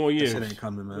till 3 more years. That shit ain't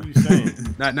coming, man. What are you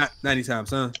saying? not anytime,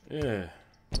 son. Yeah.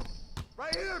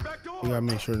 You gotta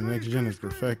make sure the next gen is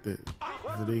perfected.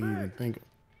 So they even think.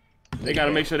 They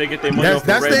gotta make sure they get their money off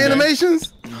That's the the Red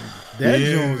animations? That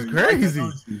joint's crazy.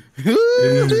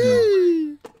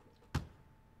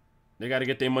 They gotta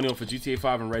get their money off for GTA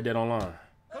 5 and Red Dead Online.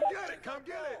 Come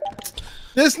get it.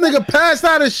 This nigga passed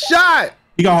out a shot.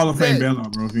 He got Hall of Fame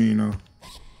bailout, bro, if you ain't know.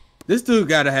 This dude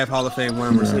gotta have Hall of Fame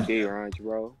winners.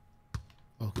 Bro.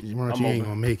 Oh, you ain't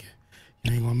gonna make it.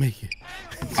 You ain't gonna make it.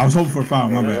 I was hoping for a foul,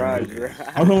 my bad.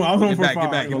 I was hoping for a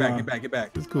foul. Get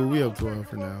back. It's cool. We up 12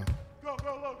 for now.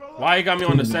 Why you got me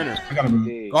on the center? Go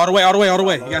all the way.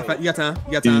 You got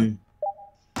time.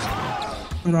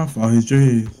 What off all his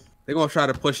dreads. They're gonna try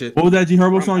to push it. What was that G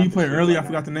Herbo song you played earlier? I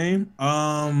forgot the name.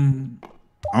 I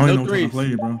don't even know what I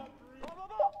played, bro.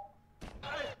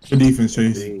 The defense,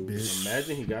 Chase.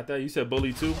 Imagine he got that. You said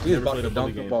bully too. He about to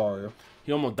dunk the ball, yo.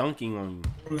 He almost dunking on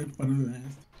you.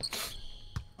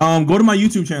 Go to my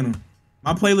YouTube channel.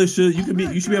 My playlist you should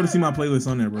be able to see my playlist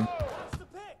on there, bro.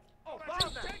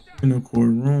 In the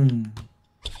courtroom.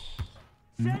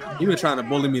 You been trying to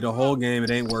bully me the whole game.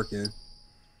 It ain't working.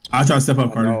 I try to step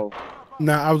up, Carter.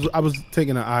 Nah, I was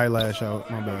taking an eyelash out.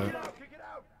 My bad.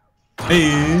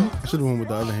 Hey, I should have went with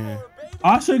the other hand.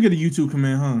 I should get a YouTube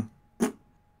command, huh?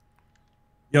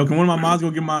 Yo, can one of my mods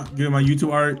go get my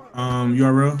YouTube art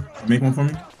URL? Make one for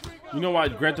me. You know why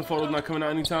Grand Theft Auto's not coming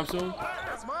out anytime soon?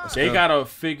 They gotta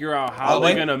figure out how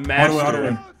they're gonna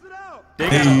master.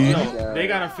 They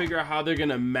gotta figure out how they're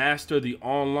gonna master the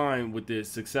online with the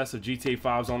success of GTA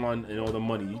 5's online and all the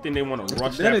money. You think they want to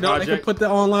rush that project? They can put the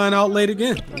online out late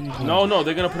again. No,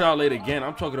 they're gonna put it out late again.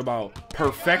 I'm talking about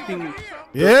perfecting.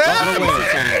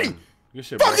 Yeah. Good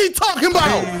shit, fuck he talking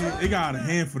about? Hey, they got a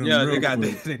hand for them. Yeah, they got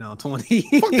they down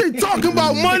 20. Fuck they talking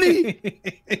about money?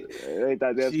 They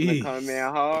thought they was gonna come in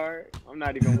hard. I'm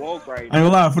not even woke right now. I ain't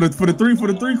gonna lie, for the three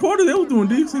quarters, they was doing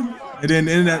decent. And then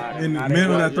in the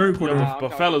middle of that third quarter. But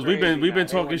fellas, we've been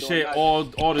talking shit all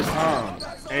this time,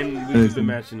 and we've just been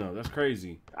matching up. That's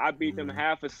crazy. I beat them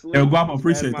half asleep. Yo, Guapo,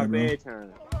 appreciate that, bro.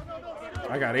 Bedtime.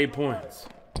 I got 8 points.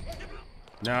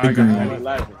 Now I got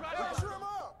 11.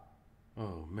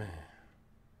 Oh man.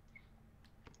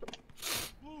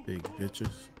 Big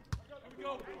bitches.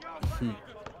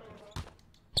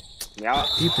 Yeah.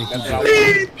 You think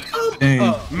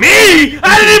Me?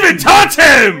 I didn't even touch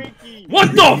him!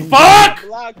 What the fuck?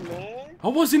 I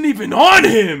wasn't even on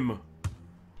him!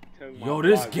 Yo,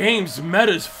 this game's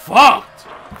meta's fucked!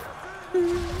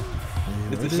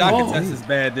 The shot contest is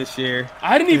bad this year.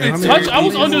 I didn't even touch. I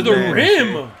was under the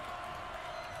rim.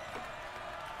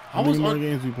 How many more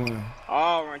games we playing?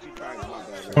 Oh, aren't you trying to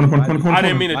I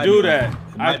didn't mean to do that.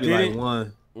 I didn't.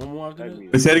 One more after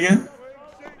that? Say it again?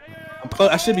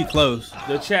 I should be close.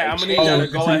 The chat, I'm gonna need y'all to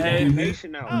go ahead.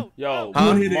 Yo, Mark,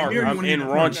 I'm in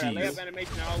Raunchy.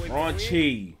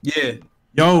 Raunchy. Yeah.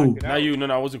 Yo. Not you. No,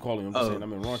 I wasn't calling. I'm just saying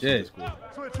I'm in Raunchy.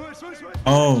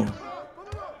 Oh.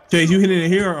 Chase, you hitting it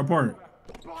here or apart?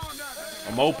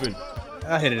 I'm open.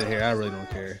 I hit it here. I really don't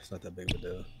care. It's not that big of a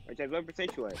deal. What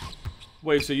percent you at?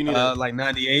 Wait, so you need like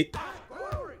 98?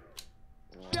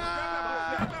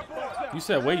 You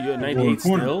said wait, you're at 98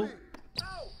 still?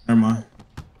 Never mind.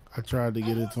 I tried to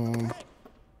get it to him.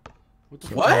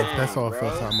 What? That's all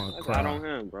first time I cried. on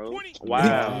him, bro.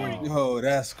 Wow. Yo,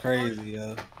 that's crazy,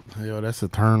 yo. Yo, that's a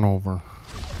turnover.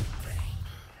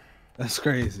 That's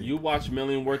crazy. You watch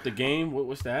Million Worth the Game?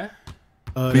 What's that?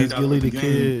 That's Gilly the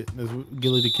Kid. That's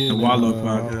Gilly the Kid. The Wallow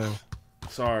podcast.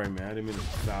 Sorry, man. I didn't mean to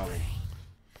foul.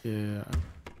 Yeah.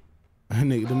 Them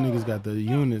niggas got the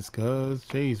units, cuz.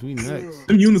 Chase, we next.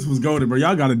 Them units was goated, bro.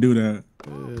 Y'all gotta do that.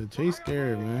 Chase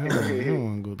scared, man. He don't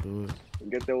want to go through it.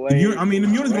 Get the way. I mean,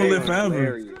 them units gonna live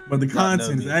forever, but the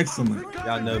content is excellent.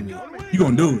 Y'all know me. You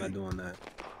gonna do I'm it. not doing that.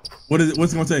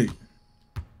 What's it gonna take?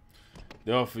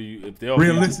 They offer you, if they offer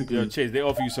realistically, you, Chase, they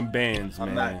offer you some bands,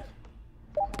 man.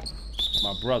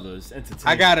 My brother, it's entertaining.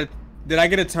 I got it. Did I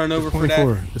get a turnover for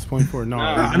that? It's .4. No,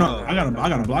 I know. I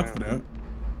got a block for that.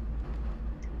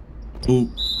 Ooh.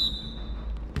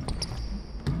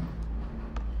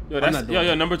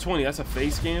 Yo, number 20. That's a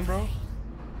face scan, bro.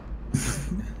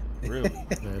 Really?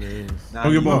 That is.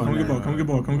 Come get ball. Come get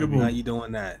ball. How you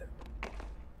doing that?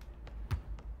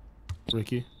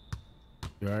 Ricky,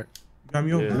 you alright? Got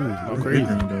me over. Yeah. Ooh, crazy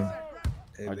though.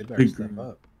 Hey, they better step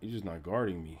up. You're just not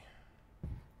guarding me.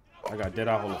 I got Dead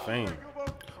Eye Hall of Fame.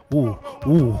 Ooh.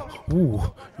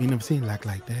 You never seen like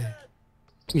that.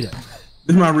 Yeah. This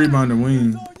is my rebounder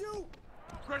wing.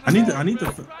 I need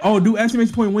to. Oh, do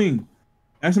exclamation point wing.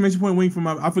 Exclamation point wing for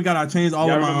my. I forgot I changed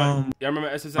all of my. Y'all remember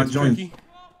SSX Tricky?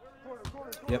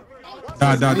 Yep.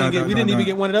 We didn't even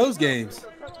get one of those games.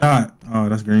 Oh,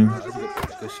 that's green.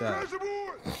 Good shot.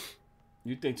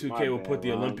 You think 2K will put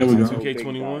the Olympics in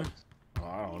 2K21? Oh,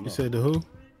 I don't know. You said the who?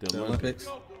 The Olympics.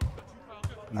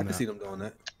 I can see them doing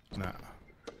that.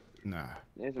 Nah.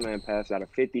 This man passed out of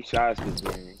 50 shots this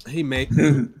game. He made.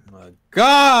 My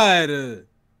God.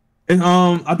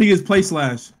 I think it's play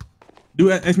slash.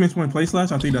 Do exclamation point play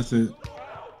slash. I think that's it.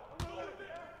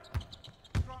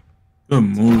 Good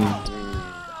move.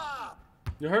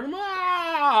 You heard him?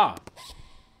 Ah!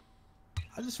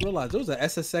 I just realized there was an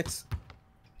SSX.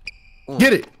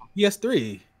 Get it.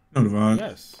 PS3. No, divide.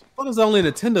 Yes. What was only a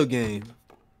Nintendo game?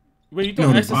 Wait, you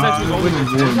thought SSX was only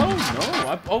Nintendo?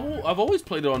 No, I've always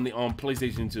played it on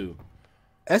PlayStation 2.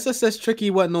 SSX Tricky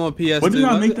wasn't on PS2. What did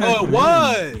I make that? Oh, it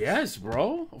was. Yes,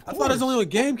 bro. I thought it was only on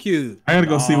GameCube. I gotta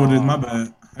go see what it is. My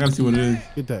bad. I gotta see what it is.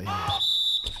 Get that.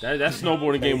 That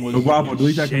snowboarding game was. Wobble,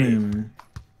 delete that name, man.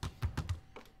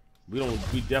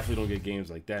 We definitely don't get games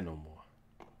like that no more.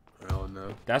 Oh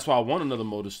no. That's why I want another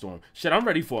Motor Storm. Shit, I'm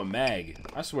ready for a mag.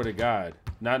 I swear to God.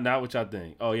 Not what y'all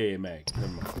think. Oh yeah, mag. Never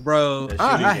mind. Bro,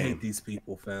 I hate these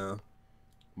people, fam.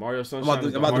 Mario Sunshine.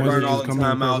 I'm about to burn all the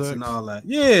timeouts and all that.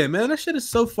 Yeah, man, that shit is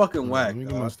so fucking whack. Let me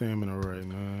get my stamina right,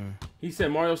 man. He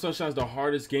said Mario Sunshine is the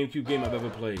hardest GameCube game I've ever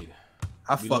played.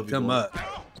 I fucked him up.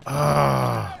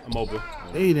 I'm open.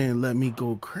 They didn't let me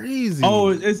go crazy. Oh,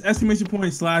 it's exclamation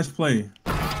point slash play.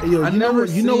 Hey, yo,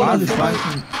 you know what?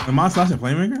 Am I slashing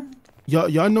playmaker?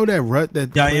 Y'all know that rut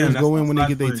that players go in when they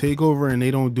get their play. takeover and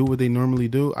they don't do what they normally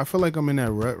do. I feel like I'm in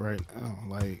that rut right now.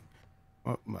 Like,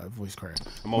 my voice cracked.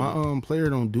 My player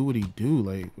don't do what he do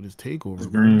like with his takeover.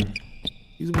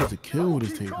 He's supposed to kill with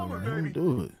his takeover. He don't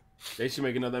do it. They should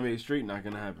make another NBA Street. Not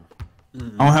gonna happen.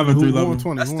 I don't have a 3 level.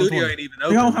 That studio ain't even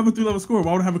open. I don't have a 3 level score.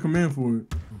 Why would I have a command for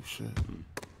it? Oh shit.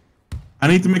 I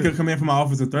need to make a command for my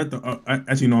offensive threat.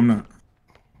 Actually, no, I'm not.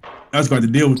 I just got to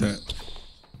deal with that.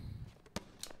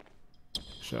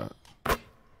 Shot.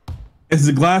 It's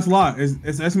a glass lock.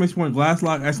 It's exclamation point glass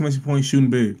lock, exclamation point shooting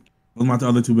big. Those are my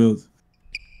other 2 builds.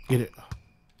 Get it.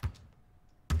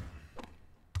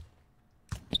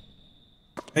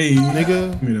 Hey,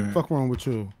 nigga. Fuck wrong with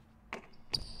you?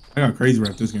 I got crazy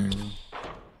rap this game, bro.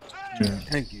 Yeah.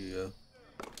 Thank you, yo.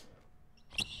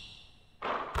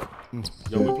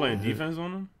 Yo, we playing defense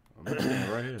on them? I'm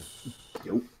right here.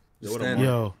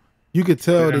 Yo, you could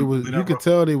tell they was. You could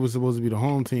tell they was supposed to be the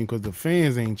home team because the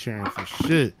fans ain't cheering for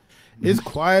shit. It's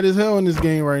quiet as hell in this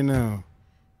game right now.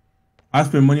 I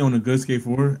spent money on a good skate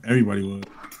 4. Everybody would.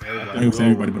 I ain't say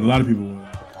everybody, but a lot of people would.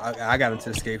 I got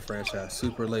into the skate franchise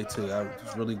super late too. I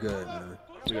was really good, man.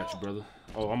 We got you, brother.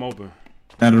 Oh, I'm open.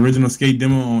 That original skate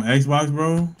demo on Xbox,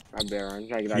 bro. I bear. I'm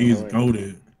trying to get He's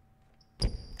goated.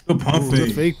 Good pump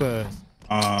fake. Fake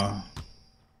pass.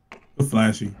 Good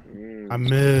flashy. I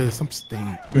miss. I'm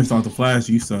staying. Missed off the flash.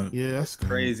 You suck. Yeah, that's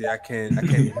Crazy. I can't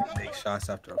even make shots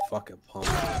after a fucking pump.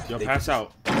 Yo, pass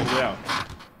out. All the way out.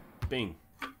 Bing.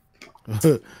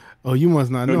 Oh, you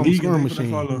must not know. I'm a scoring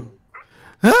machine.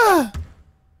 Ah!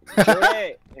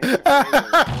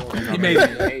 He made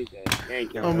it.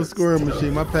 I'm a scoring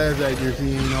machine. My pass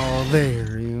accuracy ain't all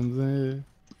there. You know what I'm saying?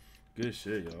 Good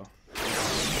shit, y'all.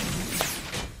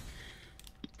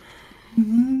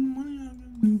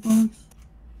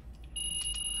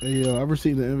 Hey, yo, I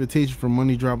received an invitation from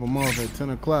Money Drop 'em off at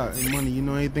 10 o'clock. Hey, Money, you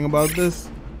know anything about this?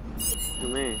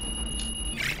 Man,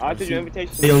 I took your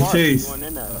invitation. Hey, yo, Chase.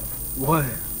 What?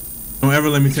 Don't ever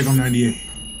let me take off 98.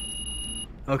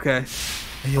 Okay.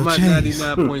 Hey, yo, I'm at Chase.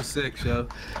 99.6, yo.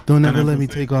 Don't ever let me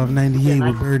take off 98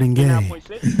 with Bird and Gay.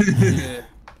 Yeah.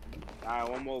 Alright,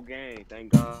 one more game.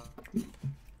 Thank God.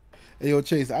 Hey, yo,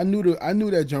 Chase, I knew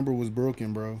that jumper was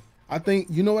broken, bro. I think,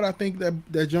 you know what I think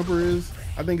that jumper is?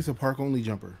 I think it's a park only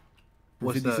jumper.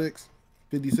 What's 56?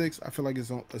 56? I feel like it's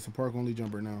a park only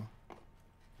jumper now.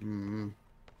 Mm-hmm.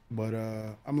 But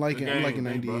I'm liking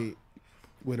 98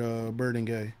 with Bird and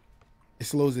Gay. It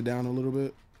slows it down a little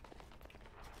bit.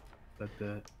 Like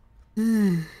that.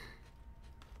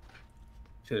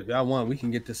 Shit, if y'all want, we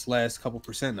can get this last couple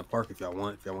 % in the park if y'all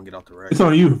want. If y'all want to get out the rack. It's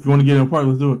on you. If you want to get in the park,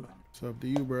 let's do it. It's up to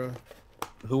you, bro.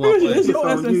 Who want to play? It's your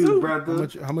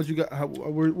SS2. How much you got?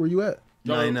 Where you at?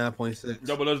 99.6.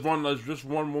 No, but let's just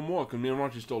run one more because me and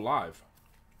Raunchy's still live.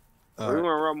 We're gonna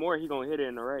run more. He gonna hit it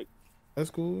in the right. That's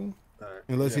cool.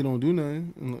 Unless he don't do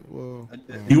nothing. Well,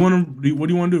 you want to? What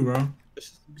do you want to do, bro?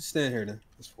 Just stand here then.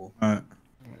 It's full. All right.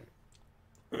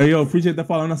 Hey, yo, appreciate the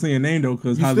follow. I'm not saying your name though,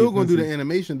 because you still gonna do the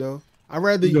animation though. I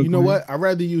rather you know what? I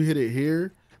rather you hit it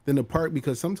here than the park,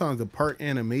 because sometimes the park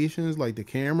animations, like the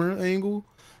camera angle,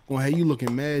 gonna have you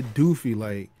looking mad doofy.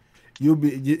 Like you'll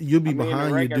be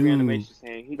behind your dude.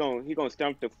 He gonna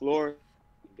stump the floor.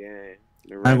 Then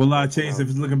I ain't gonna lie, Chase. If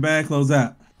it's looking bad, close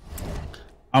out.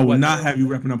 I will not have you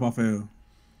repping up off L.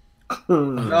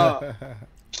 No.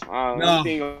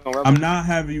 I'm not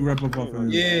having you rep up off L.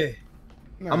 Yeah.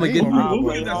 Nah, I'm gonna get.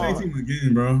 We'll get that same team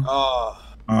again, bro.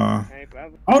 I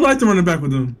would like to run it back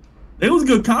with them. It was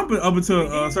good comp up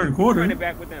until a certain quarter. Run it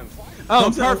back with them.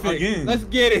 Oh, perfect. Again. Let's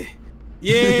get it.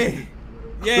 Yeah.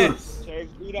 Yes. Yeah.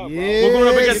 We're going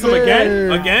up against them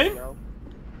again? Again?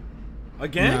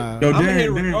 Nah. Yo,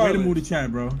 Darren, way to move the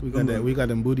chat, bro. We got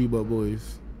them booty butt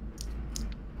boys.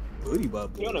 Booty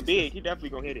butt boys. He on a big. He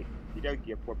definitely gonna hit it. He definitely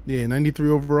get 4. Yeah,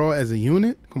 93 overall as a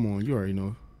unit. Come on, you already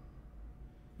know.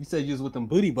 You said you was with them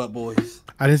booty butt boys.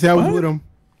 I didn't say I was with them.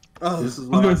 Oh, this is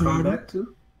what I'm coming back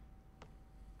to.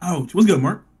 Ouch. What's good,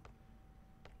 Mark?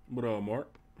 What up, Mark?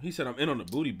 He said I'm in on the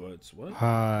booty butts. What?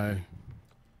 Hi.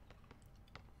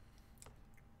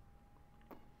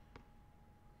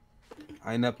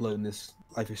 I ain't uploading this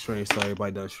Life is Strange so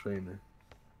everybody done streaming.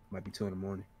 Might be 2 in the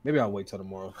morning. Maybe I'll wait till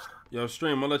tomorrow. Yo,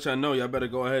 stream, I'll let y'all know. Y'all better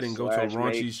go ahead and go to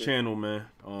Raunchy's channel, man.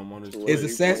 On his Is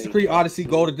Assassin's Creed Odyssey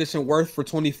Gold Edition worth for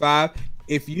 $25?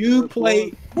 If you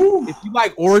play, if you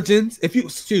like Origins, if you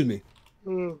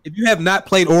have not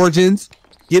played Origins,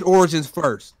 get Origins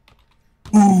first.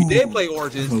 If you did play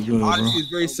Origins, Odyssey is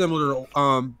very similar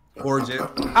to Origin.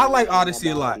 I like Odyssey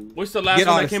a lot. What's the last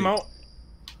one that came out?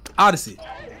 Odyssey.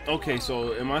 Okay,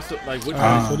 so am I still like which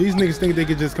so these niggas think they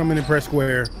could just come in and press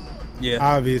square. Yeah.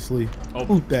 Obviously. Oh.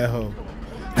 Hoot that hoe.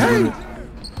 Hey.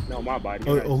 No, my body.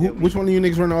 Which one of you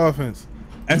niggas run the offense?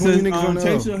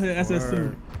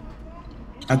 SS2.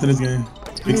 After this game.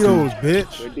 Give me those,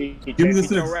 bitch. Give me the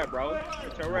 6. Rep, bro.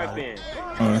 Get your rep in.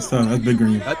 Oh, that's tough. That's big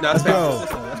green. Let's go.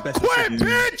 Quit,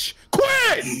 bitch!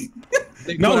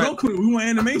 Quit! No, don't quit. We want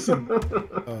animation.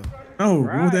 No, we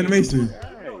want animation.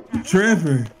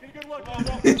 Tripping.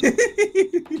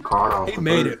 He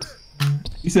made it.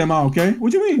 You said, "Am I okay?"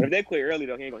 What you mean? If they quit early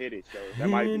though, he ain't gonna hit it. So that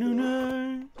might be.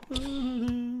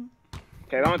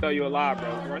 Okay, don't throw you alive, bro.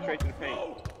 Run straight to the paint.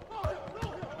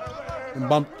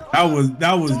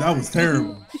 That was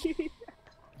terrible.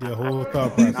 Your whole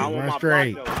thought process. Run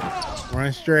straight.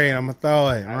 Run straight. I'ma throw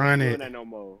it. Run it. That no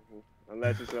more.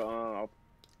 Unless it's a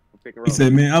pick and roll. He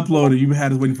said, "Man, upload it. You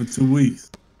had us waiting for 2 weeks,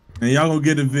 and y'all gonna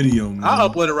get a video, man." I'll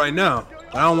upload it right now,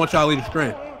 but I don't want y'all to leave the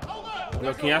screen.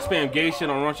 Yo, can y'all spam gay shit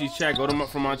on Raunchy's chat? Go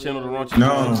from my channel to Raunchy's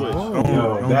No,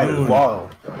 that is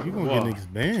wild. You gonna get niggas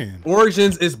banned.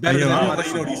 Origins is better than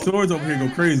Odyssey. These swords over here go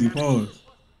crazy. Pause.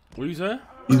 What you say?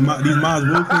 These mods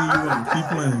will clean you up. Keep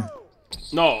playing.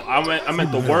 No, I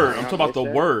meant the word. I'm talking about the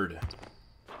word.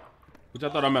 Which I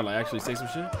thought I meant like actually say some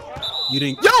shit. You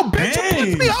didn't. Yo, bitch,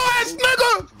 you me ass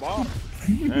nigga.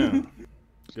 Damn.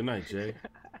 Good night, Jay.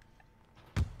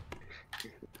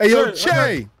 Hey, yo,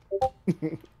 Che.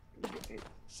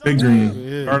 Big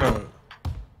green. Start up.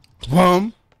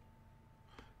 Bum.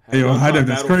 Hey, yo,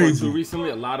 that's crazy. Recently,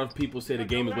 a lot of people say the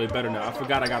game is way better now. I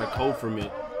forgot I got a code from it.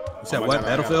 You said what?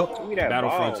 Battlefield?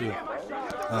 Battlefront 2.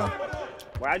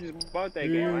 Well, I just bought that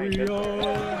game.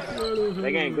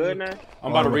 That game good now?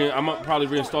 I'm probably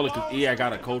reinstall it because I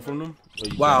got a code from them. So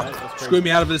wow. Screw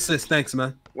me out of the assist. Thanks,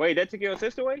 man. Wait, that took your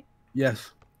assist away?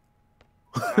 Yes.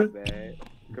 Not bad.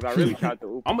 Because I really tried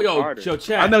to yo,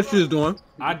 chat. I know what she was doing.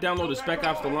 I downloaded Spec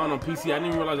Ops The Line on PC. I didn't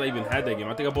even realize I even had that game.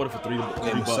 I think I bought it for $3.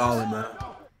 Game was solid, man.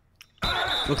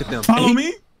 Look at them. Follow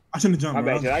me? I shouldn't have jumped,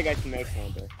 bro. I got you next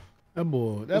time, bro. That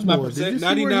boy.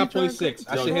 99.6.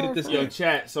 I should hit it this game. Yo,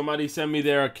 chat. Somebody send me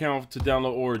their account to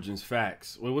download Origins.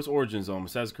 Facts. Wait, what's Origins on?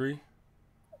 Assassin's Creed?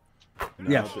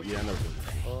 Yeah. Yeah, I know.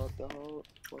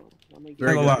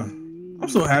 Very good. I'm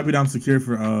so happy that I'm secure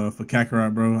for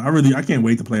Kakarot, bro. I can't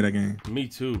wait to play that game. Me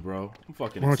too, bro. I'm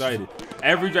fucking excited.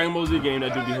 Every Dragon Ball Z game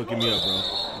that dude be hooking me up, bro.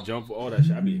 Jump for all that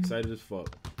shit. I be excited as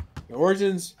fuck.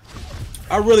 Origins.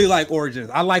 I really like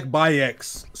Origins. I like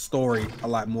Bayek's story a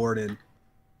lot more than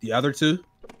the other two.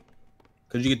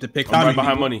 Because you get to pick I'm right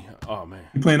behind money. Oh, man.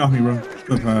 You playing off me, bro.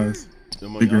 Surprise. The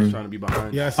money I was trying to be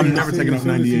behind. Yeah, I'm never taking off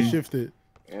 98. Shifted.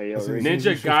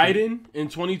 Ninja Gaiden in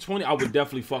 2020, I would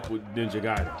definitely fuck with Ninja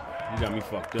Gaiden. You got me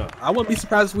fucked up. I wouldn't be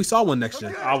surprised if we saw one next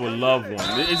year. I would love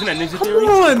one. Isn't that Ninja Theory?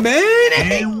 Come on,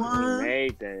 man.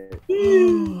 Made that.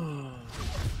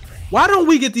 Why don't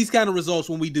we get these kind of results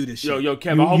when we do this shit? Yo,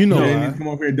 Kev, I hope you know that. Come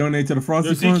over here, donate to the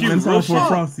Frosty Fund.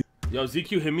 Yo,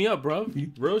 ZQ, hit me up, bro.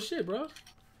 Real shit, bro.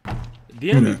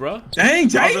 DM me, bro. Dang,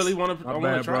 Chase. I really want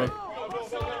to try.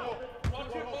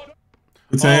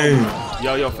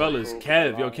 Yo, fellas,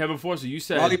 Kevin Forster, you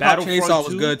said Battlefront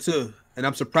 2 was good too, and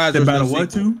I'm surprised. The Battle what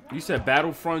 2? You said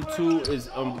Battlefront 2 is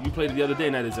you played it the other day,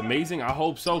 and that is amazing. I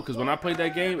hope so, because when I played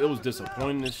that game, it was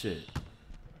disappointing as shit.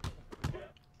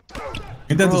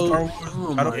 Ain't that the Star Wars?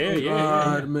 Oh my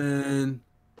God, man.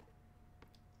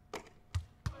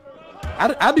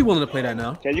 I'd be willing to play that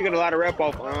now. Can you get a lot of rep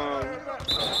off if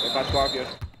I swap your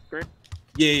screen?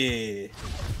 Yeah.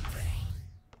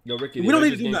 Yo, Ricky, we don't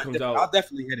need to do nothing. I'll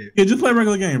definitely hit it. Yeah, just play a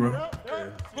regular game, bro.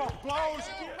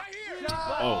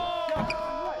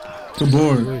 Oh. The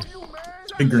board.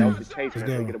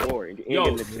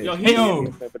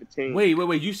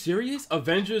 Wait, you serious?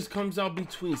 Avengers comes out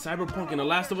between Cyberpunk and The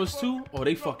Last of Us 2? Oh,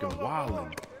 they fucking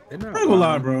wildin'. I'm not gonna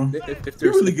lie, bro. If they're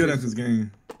really good at this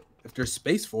game. If there's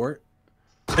space for it.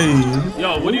 Hey.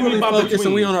 Yo, what do you mean by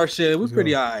between? We on our shit. We're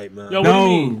pretty alright, man. Yo, what do you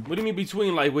mean? What do you mean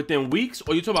between, like, within weeks?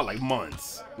 Or you talking about, like,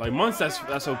 months? Like, months,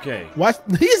 that's okay. What?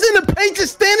 He's in the paint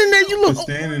just standing there. You look. Just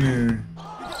standing there.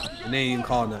 And they ain't even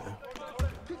call nothing.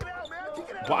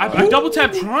 Well, I double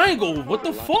tap triangle. What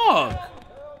the fuck? I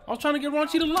was trying to get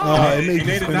Raunchy to lie. It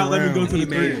did not let me go to the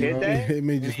three. It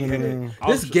made you spin around.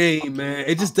 This game, man,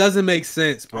 it just doesn't make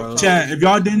sense, bro. Chat, if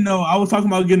y'all didn't know, I was talking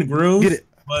about getting the grills. Get it.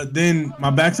 But then my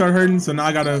back started hurting, so now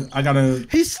I gotta.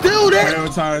 He's still there.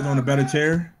 Prioritize on a better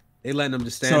chair. They letting them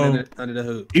just stand under the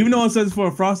hood. Even though it says for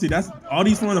a Frosty, that's all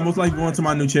these ones are most likely going to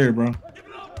my new chair, bro.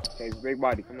 Okay, big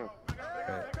body, come on.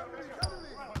 Okay.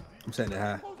 I'm setting it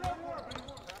high.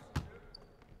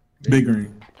 Big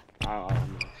green. Come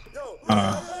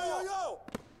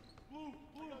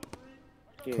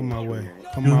my way.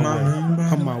 Come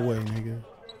my way, nigga.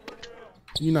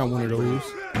 You're not one of those.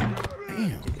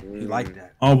 Damn. You like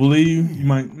that? I don't believe you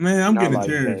might. Man, I'm getting a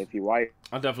chair. If you white.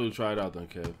 I'll definitely try it out then,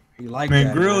 Kev. You like man,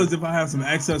 that? Grill is if I have some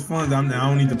excess funds, I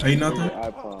don't need to pay nothing.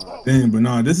 Damn, but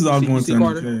nah, this is all going to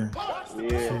the chair.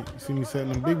 Yeah. You see me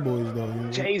setting them big boys though. You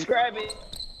know? Chase, grab it.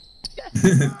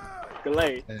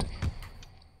 Delay.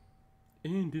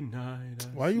 In the night.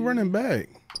 Why you running back?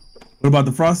 What about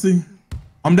the Frosty?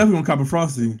 I'm definitely gonna cop a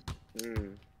Frosty.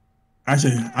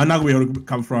 Actually, I'm not gonna be able to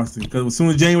cop a Frosty because as soon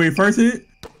as January 1st hit,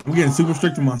 I'm getting super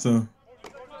strict to myself.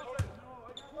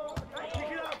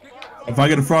 If I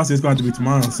get a Frosty, it's going to have to be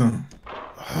tomorrow or something.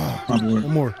 One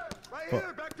more.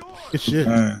 Good shit.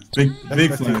 Big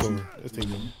flash.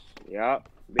 Yeah.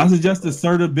 I suggest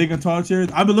assertive big and tall chairs.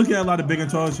 I've been looking at a lot of big and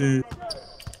tall chairs.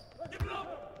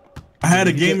 I had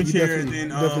a gaming chair, and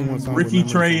then Ricky,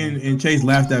 Trey, and Chase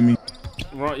laughed at me.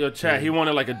 Yo, chat. He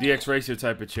wanted like a DX Racer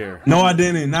type of chair. No, I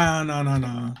didn't. Nah.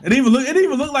 It didn't even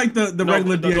look like the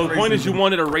regular DX Racer. The point is, you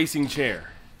wanted a racing chair.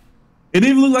 It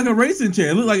didn't even look like a racing chair.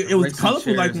 It looked like it was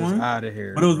colorful like one, out of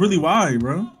here, but it was really wide,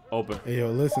 bro. Open. Hey,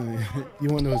 yo, listen. You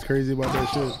want to know what's crazy about that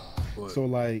shit? What? So,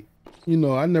 like, you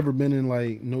know, I never been in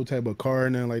like no type of car or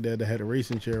nothing like that had a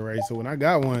racing chair, right? So when I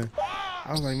got one,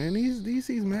 I was like, man, these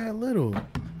seats mad little.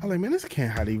 I was like, man, this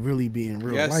can't how they really be in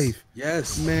real life.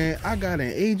 Yes. Man, I got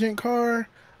an agent car.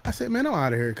 I said, man, I'm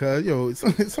out of here, cuz yo,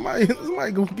 somebody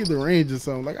go get the range or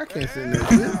something. Like I can't sit in there.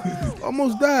 Shit.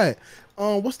 Almost died.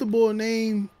 What's the boy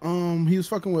name? He was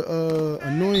fucking with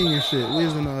Annoying and shit. We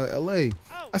was in LA.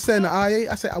 I said in the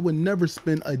IA, I said I would never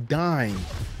spend a dime,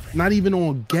 not even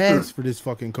on gas for this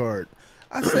fucking card.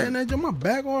 I said, that my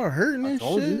back all hurting and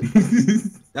shit.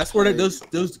 That's where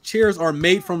those chairs are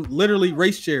made from, literally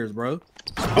race chairs, bro.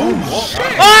 Oh shit!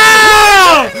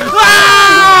 Oh!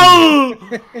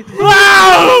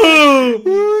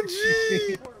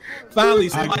 Finally,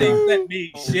 somebody let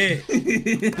me. Shit.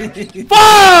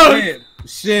 Fuck!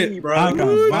 Shit, bro.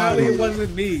 Finally, it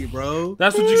wasn't me, bro.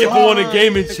 That's what you get for wanting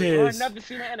gaming chairs. I've never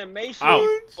seen an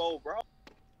animation before, bro.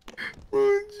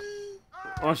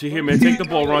 Raunchy, here, man. Take the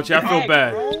ball, Raunchy. I feel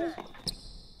bad.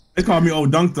 They call me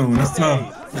Old Dunked On. That's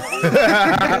tough.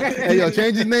 Hey, yo,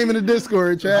 change his name in the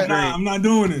Discord, chat. I'm not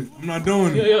doing it. I'm not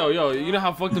doing it. Yo, you know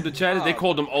how fucked up the chat is? They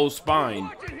called him Old Spine.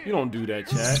 You don't do that,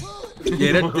 chat.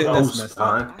 Yeah, that's messed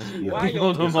up. You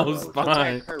called him Old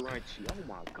Spine.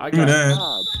 I got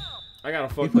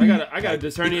a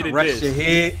discerniated Rush disc. your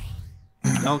head.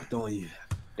 Dunked on you.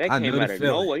 That came out of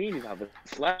nowhere. He didn't have a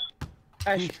slash.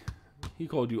 He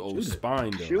called you Old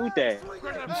Spine, though. Shoot that.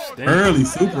 Early,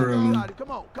 super early.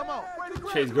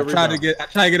 Chase, I tried to get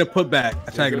a putback.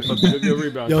 Good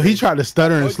rebound. Yo, he tried to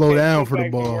stutter and slow down for the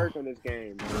ball.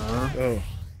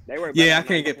 Yeah, I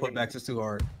can't get putbacks. It's too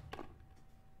hard.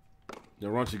 Yo,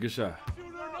 Raunchy, good shot.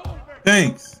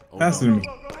 Thanks. Pass to me.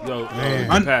 Yo,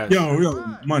 pass. Yo,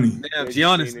 money. Damn,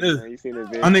 Giannis,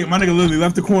 my nigga literally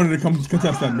left the corner to come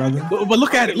contest that, brother. But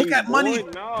look at it. Look at money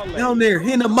down there.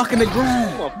 He in the muck in the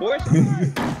ground.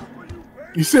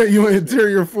 You said you an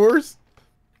interior force?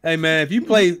 Hey man, if you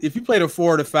play the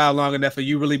 4 or the 5 long enough and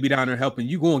you really be down there helping,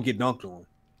 you gonna get dunked on.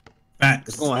 Facts.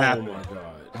 It's gonna happen. Oh my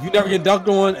god. If you never get dunked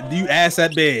on, do you ass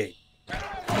that bag?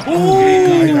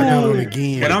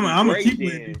 Again. But I'm gonna keep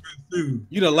playing defense too.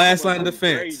 You the last line of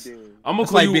defense. I'm gonna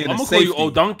call you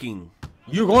Old Dunking.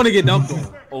 You're going to get dunked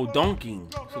on. Old Dunking.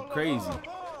 So crazy.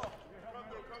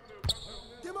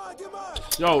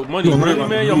 Yo, money,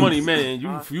 man. Yo, money, man.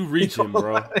 You reaching,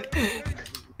 bro.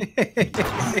 Hey,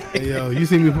 yo, you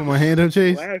see me put my hand up,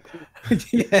 Chase?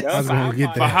 Yes. I was gonna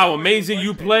get For that. how amazing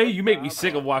you play, you make me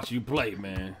sick of watching you play,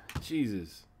 man.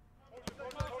 Jesus.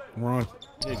 Wrong.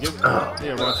 Yeah,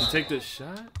 Raunchy, take this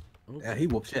shot. Okay. Yeah, he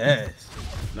whooped your ass.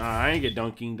 Nah, I ain't get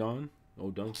dunking, Don.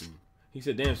 Oh, dunking. He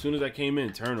said, damn, as soon as I came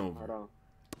in, turnover.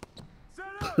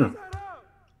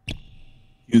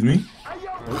 Excuse me?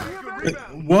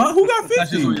 What? Who got 50?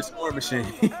 That's just on your score machine.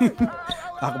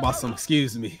 Talk about some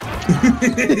excuse me. Man,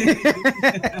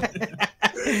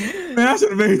 I should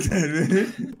have made that,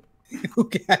 man. Who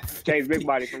got 50? Chase Big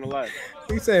Body from the left.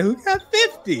 He said, who got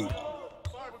 50?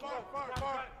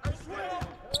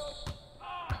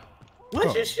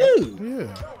 What'd you shoot?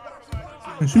 Yeah.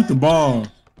 And shoot the ball.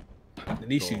 Then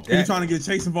he shoot You're that. trying to get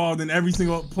Chase involved in every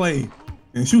single play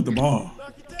and shoot the ball.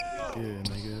 Yeah,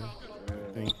 nigga.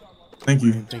 Thank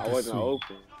you. I wasn't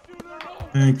open.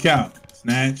 And Cap.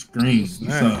 Snatch. Green.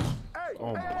 What's up?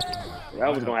 Oh, my God.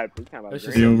 That was going to happen. That's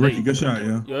just Yo, late. Ricky, good shot,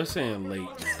 yo. Yo, it's saying late.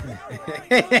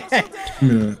 Give me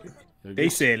that. They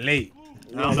said late.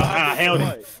 I don't know how I held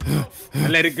it. I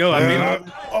let it go. I mean,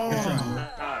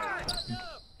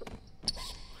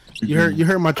 You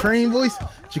heard my train voice?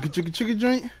 Chicka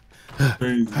joint?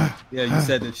 Crazy. yeah, you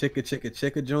said the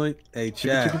chicka joint. Hey,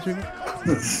 Chad. Chicka.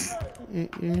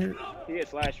 He hit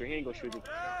slasher. He ain't going to shoot it.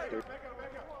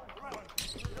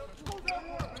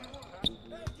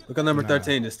 Look at number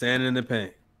 13, just standing in the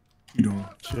paint. You doing?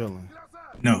 Chilling.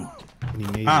 No.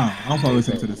 I don't probably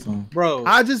listen to this song. Bro,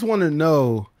 I just want to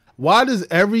know, why does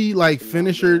every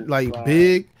finisher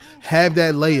big have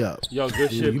that layup? Yo,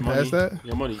 good shit, you money. pass that?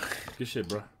 Yo, money. Good shit,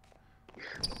 bro.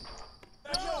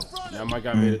 Now my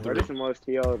guy made it Bro, through. this is the most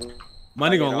TO.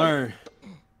 money gonna learn.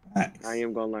 I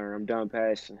am going to learn. I'm done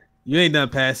passing. You ain't done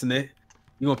passing it.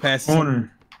 You gonna pass it.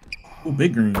 Corner. Oh,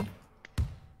 big green.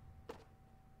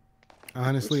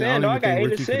 Honestly, I don't got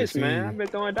even 8 think Ricky could have assists, man. I've seen. been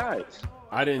throwing dice.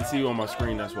 I didn't see you on my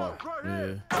screen, that's why.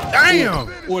 Yeah. Damn!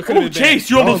 Or it could've been Chase,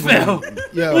 you almost fell.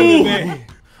 Yo,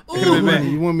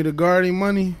 you want me to guard him,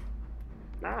 money?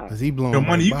 Nah. Cause he blowing. Yo,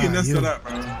 money, you right getting by that you. set up,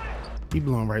 bro. He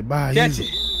blowing right by Catch you.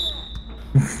 it.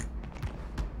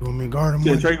 You want me to guard him?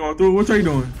 Yeah, Money? Trey going through. What Trey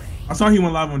doing? I saw he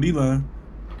went live on D-Live.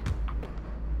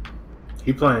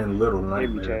 He playing Little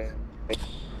Maybe, Nightmares. Chase.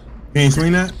 You ain't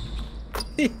swing that?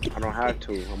 I don't have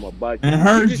to. I'm a bucket. And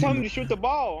heard You just you. told me to shoot the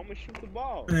ball. I'm going to shoot the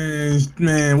ball.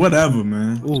 Man, whatever,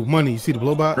 man. Ooh, money. You see the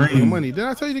blow by? Green. Yo, money. Did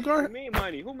I tell you to What guard? do you mean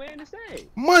money? Who made this thing?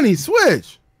 Money,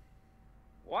 switch.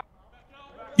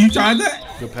 You tried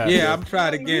that? Good pass. Yeah, bro. I'm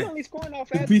trying You again. only scoring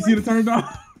off Is fast PC to breaks. turn it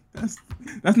off?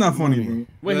 That's not funny, bro.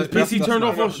 Wait, his PC turned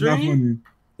off on stream? Not funny.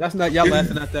 That's not y'all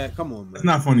laughing at that. Come on, man. That's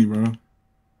not funny, bro.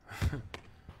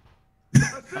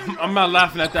 I'm not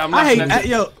laughing at that. I'm laughing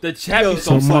at the chat is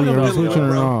so Money, fucked up,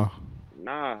 bro.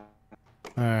 Nah.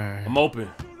 Alright. I'm open.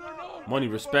 Money,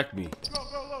 respect me.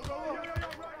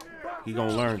 He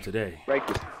gonna learn today. Break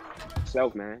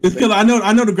yourself, man. It's because I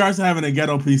know the guys are having a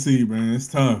ghetto PC, man. It's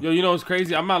tough. Yo, you know what's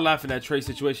crazy? I'm not laughing at Trey's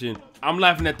situation. I'm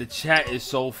laughing at the chat is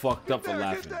so fucked up for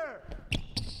laughing.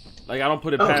 Like I don't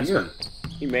put it past me.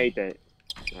 He made that.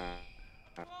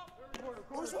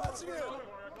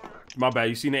 My bad.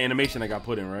 You seen the animation I got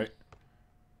put in, right?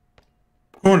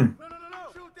 Corner.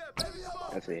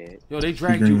 That's it. Yo, they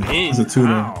dragged you in. It's a 2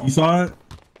 though. You saw it?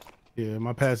 Yeah,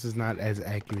 my pass is not as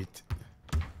accurate.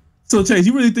 So Chase,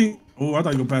 you really think? Oh, I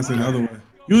thought you were gonna pass it the other way.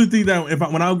 You really think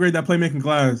that when I upgrade that playmaking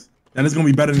class, that it's gonna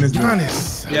be better than this?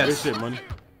 Honest. Yes. Good shit, Money.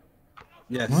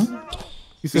 Yes. What?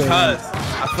 Because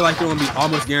I feel like they're gonna be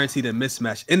almost guaranteed a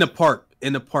mismatch in the park.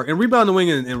 And rebound the wing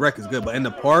and rec is good, but in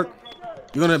the park,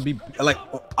 you're gonna be like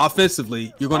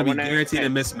offensively, you're gonna be guaranteed a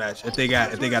mismatch if they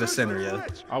got a center. Yeah.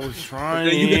 I was trying.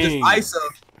 Then you get this ISO,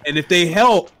 and if they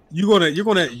help, you're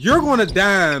gonna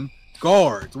dime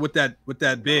guards with that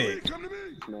big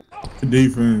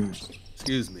defense.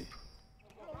 Excuse me.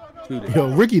 Yo,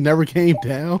 Ricky never came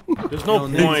down. There's no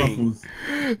point.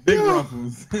 Big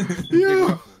ruffles.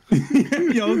 Yeah.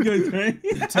 Yo, it's good, Trey.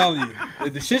 I'm telling you,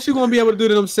 the shit you're gonna be able to do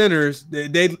to them centers,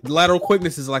 they lateral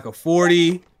quickness is like a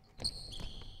 40.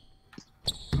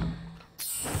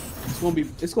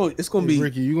 It's gonna be.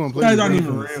 Ricky, you gonna play? Guys aren't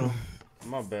even real.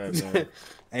 My bad, man.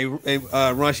 Hey,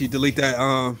 Runchy, delete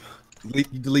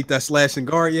that slash and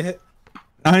guard yet?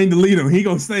 I ain't delete him. He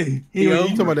gonna stay. You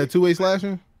talking about that two-way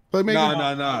slashing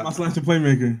playmaker? No. My slasher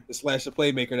playmaker. The slasher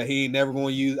playmaker that he ain't never gonna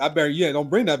use. I better don't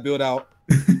bring that build out.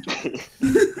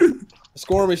 The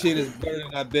scoring machine is better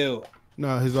than that build.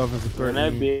 No, his offensive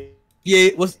threat. Yeah,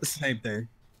 what's the same thing?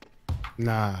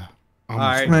 Nah. All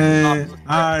right, man.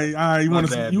 You want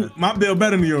to? My build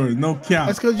better than yours. No cap.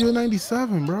 That's because you're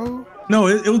 97, bro. No,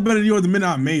 it was better than yours the minute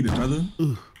I made it, brother.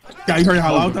 Yeah, you heard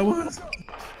how loud that was?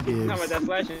 Yeah,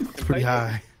 it's pretty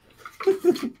high.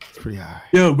 It's pretty high.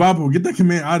 Yo, Bobo, get that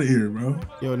command out of here, bro.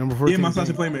 Yo, number 14. Yeah, my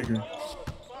slasher playmaker.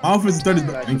 My offense is 30.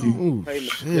 Thank you. Ooh,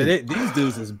 yeah, these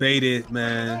dudes is baited,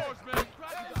 man.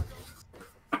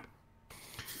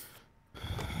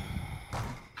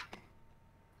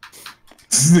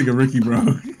 This nigga Ricky,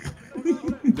 bro.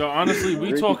 Yo, honestly,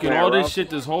 we talking all this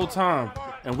shit this whole time,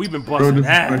 and we've been busting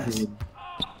ass.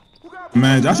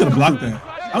 Man, I should have blocked that.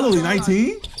 I was only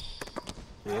 19.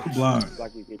 Block.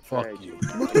 Fuck you.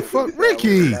 What the fuck,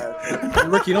 Ricky?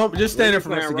 Ricky, don't just stand there for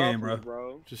the rest of the game,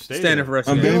 bro. Just stand there for the rest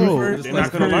of the game. They're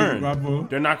not gonna learn.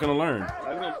 They're not gonna learn.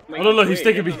 Oh, look, he's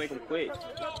sticking me.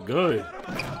 Good.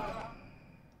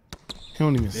 He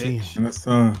don't even see him. That's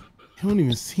He don't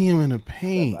even see him in the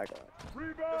paint.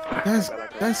 That's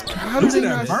how did they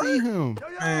not see him?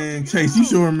 Man, Chase, you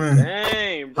sure, man?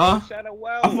 Dang, bro. Huh?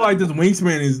 I feel like this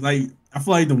wingspan is like. I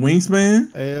feel like the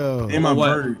wingspan in my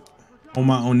bird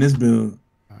on this build.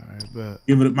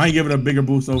 Alright, might give it a bigger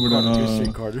boost over the over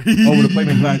the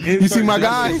playmaking class. You see my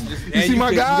guy? You see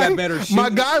my guy? My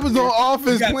guy was on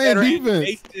offense playing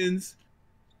defense.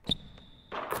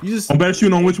 You just better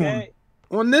shooting on which one?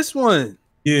 On this one.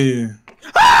 Yeah.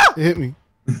 It hit me.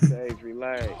 Sage,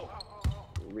 relax.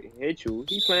 Hit you.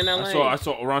 He playing that lane. I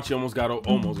saw ORaunchy almost got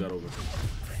over.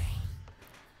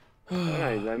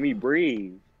 Let me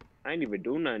breathe. I ain't even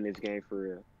do nothing this game for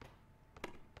real.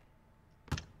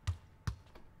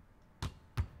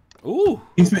 Ooh.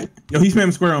 He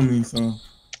spammed square on me, so.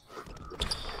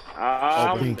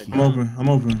 I'm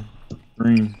open.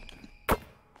 Green.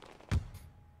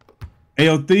 Hey,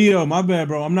 yo, Theo, my bad,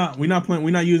 bro. We're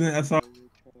not using SR.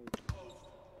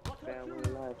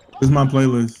 This is my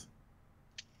playlist.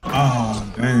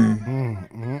 Oh,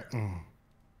 dang.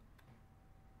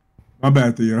 My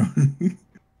bad, Theo. I'm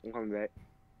coming back.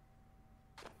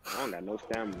 I don't got no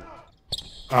stamina.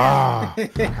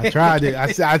 I tried it. I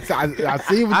see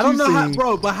what you I don't know how,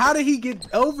 bro, but how did he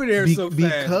get over there so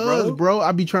fast, Because, bro,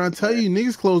 I be trying to tell you,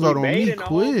 niggas close out on me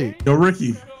quick. Yo,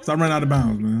 Ricky, stop running out of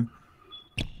bounds, man.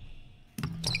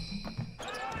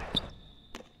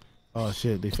 Oh,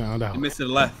 shit, they found out. You missed to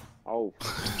the left. Oh.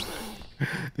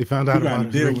 They found out about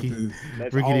us, Ricky.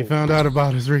 Ricky, they found out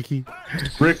about us, Ricky.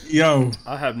 Rick, yo.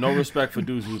 I have no respect for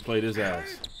dudes who played his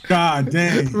ass. God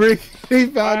damn. Rick, he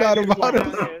found out about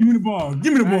us. Give me the ball.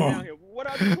 Give me the ball.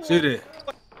 Shoot it.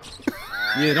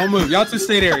 Yeah, don't move. Y'all two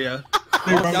stay there, yeah.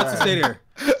 Y'all two stay there.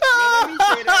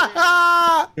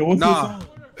 Yo, what's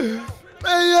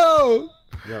Hey, yo.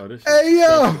 Yo, this Hey,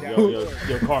 yo.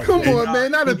 Carter. Come on,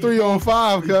 man. Not a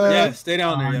 3-on-5, cuz. Yeah, stay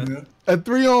down there, yeah. A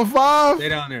 3-on-5? Stay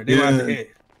down there. They about to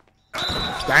hit.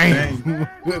 Dang.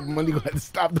 Money gonna have to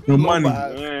stop the money.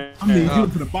 I mean, you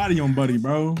put a body on Buddy,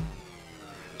 bro.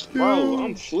 Bro,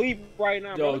 I'm asleep right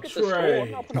now, bro. Yo, Look at the score.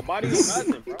 I'm not putting a body on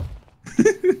nothing, bro. Trey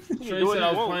said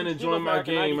I was playing to join my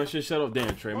game. I should shut up.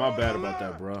 Damn, Trey. My bad about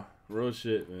that, bro. Real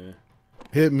shit, man.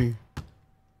 Hit me.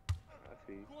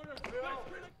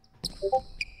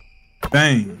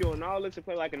 Dang. You doing all this to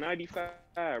play like a 95,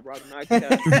 bro.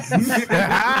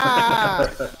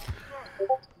 95.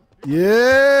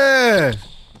 Yeah.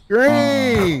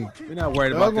 Green. We're not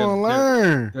worried Y'all about gonna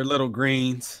learn. their little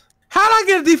greens. How'd I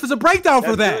get a defensive breakdown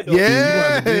for that?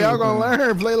 Yeah, y'all gonna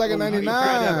learn. Play like a 99.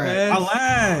 I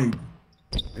lagged.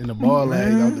 And the ball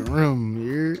lag out the room.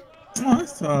 Yeah. Oh,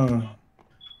 that's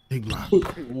big block.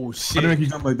 Oh shit! I didn't make you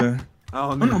jump like that. I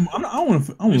don't know. I want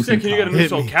to. You said, can you get a new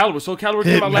Soul Calibur? Soul Calibur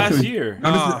came out last year. No,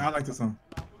 I like this song.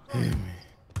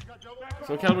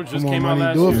 Soul Calibur just Come on, came out money.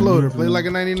 last Do a year. floater. Play like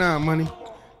a 99, money.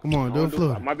 Come on, do a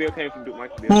floater. Might be okay from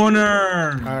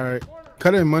Corner. All right.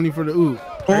 Cut in money for the oop.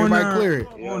 Everybody clear it.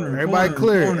 Everybody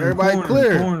clear it. Everybody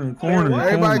clear it.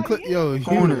 Everybody clear. Yo,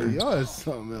 y'all is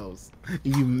something else.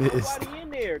 You missed.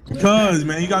 Because,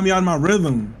 man, you got me out of my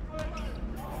rhythm.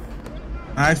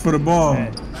 I asked for the ball. I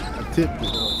tipped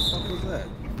it. What was that?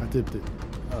 I tipped it.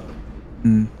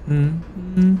 And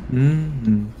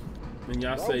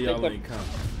y'all say y'all ain't come.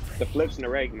 The flips in the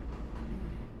reg, man.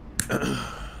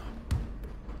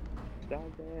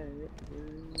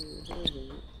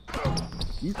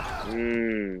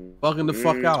 Bugging the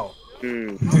fuck out.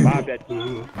 Bob that.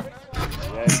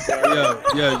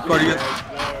 Yeah, Cardi.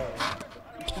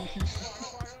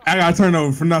 I got a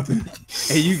turnover for nothing.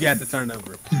 Hey, you got the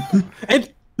turnover.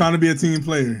 And trying to be a team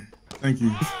player. Thank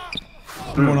you.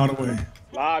 I'm going all the way.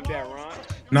 Bob that, Ron.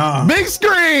 Nah. Big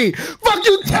screen. Fuck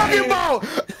you talking about?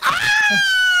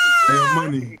 Hey,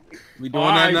 money. We doing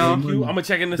that now? I'm gonna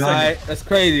check in the Alright, second. that's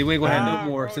crazy. We ain't gonna have no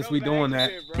more since we doing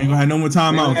that. We ain't gonna have no more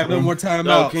timeouts. Have no more timeouts.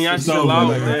 Yo, can y'all chill out,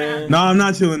 man? No, I'm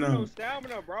not chilling out.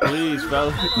 Please,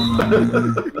 fellas.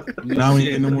 Now we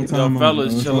ain't no more timeouts. Yo,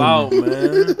 fellas, chill out,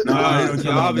 man. Nah, you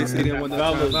obviously didn't want the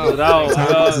Fellas,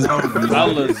 timeout.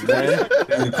 fellas,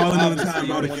 man. Call another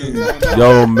timeout again.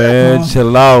 Yo, man,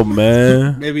 chill out,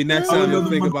 man. Maybe next time you'll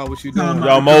think about what you're doing. Yo,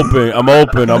 I'm open.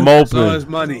 So is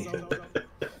money.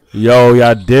 Yo,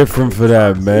 y'all different for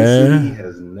that, man. He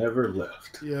has never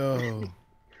left. Yo,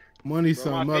 money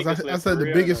something else. I said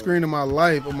the biggest screen of my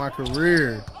life, of my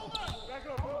career.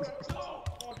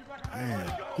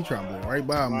 Man, he trying to blow right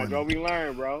by money. Bro, we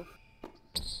learn, bro.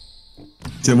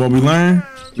 So what we learned?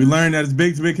 We learned that it's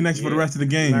big to big connection for the rest of the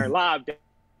game. Learn live day.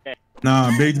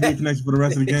 Nah, big to big connection for the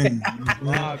rest of the game.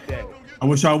 Live day. I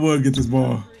wish I would get this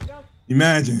ball.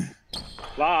 Imagine.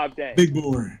 Live day. Big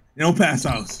board. Don't pass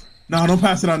outs. No, don't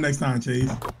pass it out next time, Chase.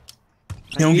 You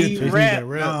don't get Chase that.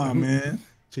 rep. Nah, man.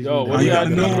 Yo, what y'all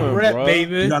doing, Rep, bro?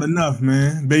 baby. You got enough,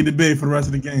 man. Big to big for the rest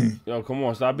of the game. Yo, come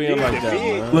on, stop being like that,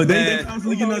 man. Look, they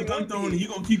constantly getting us dunked on, and you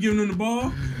gonna keep giving them the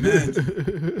ball?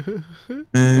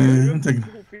 Man, I'm taking.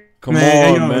 Come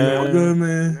man, on, yo, man. Y'all good,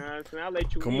 man. I'll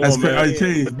let you Come eat. That's on, crazy. man. Hey,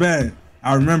 Chase, bad.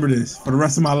 I remember this for the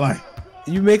rest of my life.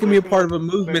 You making me a part of a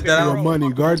movement that I Yo, don't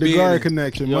money, guard to guard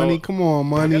connection. Yo. Money, come on,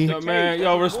 money. Yo, man,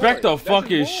 yo, respect the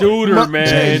fucking shooter, man.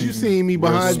 Chase, you seen me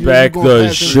behind Respect you.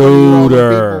 the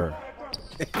shooter.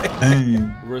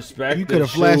 Dang. Respect You the could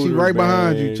have flashed you right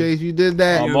behind you, man. Chase. You did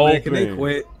that. I'm making open. they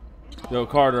quit. Yo,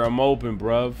 Carter, I'm open,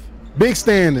 bruv. Big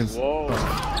standings. Whoa.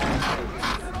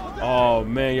 Oh,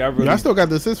 man, y'all really... I still got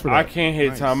the assist for that. I can't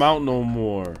hit timeout no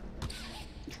more.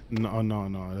 No,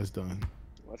 that's done.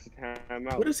 What's the time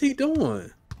out? What is he doing?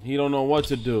 He don't know what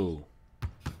to do.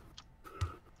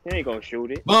 He ain't gonna shoot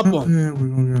it. Bump him. Yeah, we're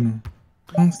gonna get him.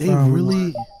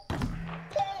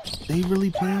 They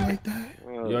really playing like that?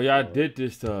 Yo, y'all did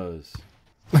this to us.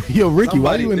 Yo, Ricky,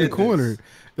 why Somebody you in the did corner? this.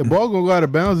 The ball gonna go out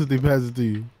of bounds if they pass it to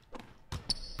you.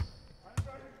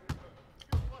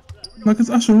 Like it's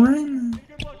Usher Raymond.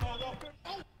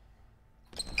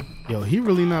 Yo, he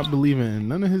really not believing in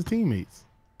none of his teammates.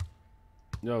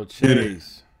 Yo,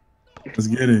 Chase. Let's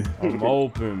get it. I'm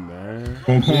open, man.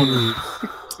 One corner.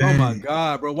 Oh my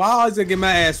god, bro! Why always I get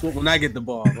my ass whooped when I get the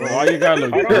ball, bro? Why you gotta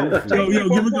look goofy? Yo,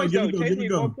 give it go, Chase give it need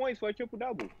go. 4 points for a triple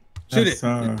double. Shoot That's,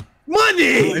 it. Money.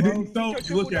 It didn't so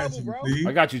you look at you, see?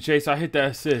 I got you, Chase. I hit that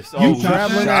assist. Oh, you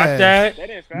traveling shot ass. that? They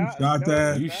didn't foul. Shot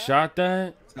that. You shot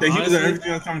that? Hey, he was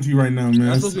everything that's coming to you right now, man.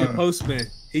 I'm supposed to be a postman.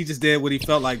 He just did what he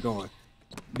felt like doing.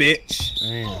 Bitch.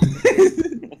 Damn.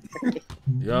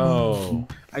 Yo.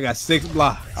 I got 6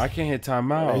 blocks. I can't hit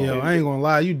timeout. Yo, I ain't gonna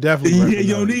lie, you definitely.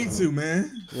 You don't need to,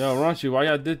 man. Yo, Raunchy, why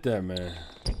y'all did that, man?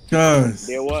 Cuz.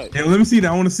 There what? Yeah, let me see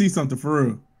that. I want to see something for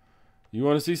real. You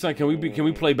want to see something? Can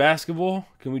we play basketball?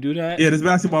 Can we do that? Yeah, there's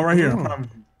basketball right here.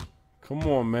 Come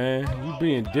on, man. You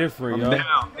being different, yo.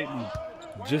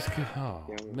 Just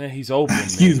man, he's open.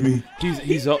 Excuse me.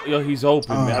 He's open,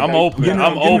 man. I'm open.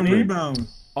 I'm open.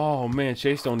 Oh man,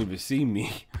 Chase don't even see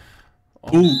me.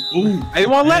 Oh. Ooh. I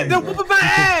want to let them whoop my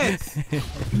ass.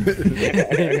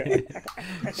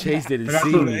 Chase didn't see me. I got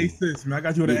you with an ace, man. I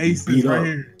got you with an ace right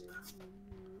here.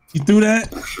 You threw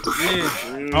that?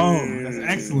 Yeah. Oh, that's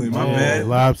excellent. My bad.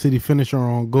 Lob City finisher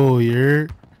on goal, you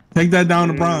heard? Take that down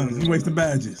to bronze. You wasting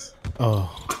badges. Oh,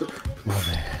 my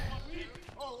bad.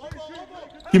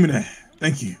 Give me that.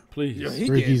 Thank you. Please. Yo, he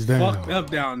Ricky's down. Fucked up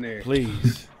down there.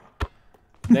 Please.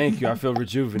 Thank you. I feel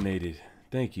rejuvenated.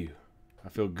 Thank you. I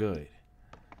feel good.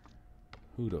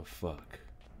 Who the fuck?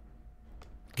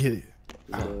 Get it.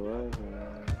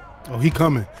 Oh, he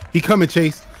coming. He coming,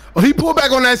 Chase. Oh, he pulled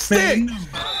back on that stick.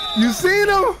 You seen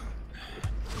him?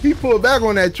 He pulled back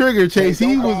on that trigger, Chase.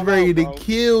 He was ready to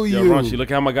kill you. Yo, Raunchy, look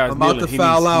how my guy's about to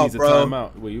foul out, bro.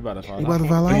 Timeout. Wait, you about to foul out? You about to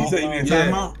foul out?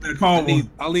 Yeah.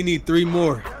 I only need 3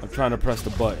 more. I'm trying to press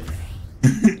the button.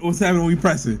 What's happening when we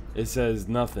press it? It says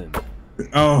nothing.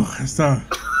 Oh, that's tough.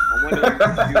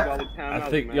 I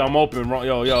think, yo, I'm open.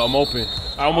 Yo, I'm open.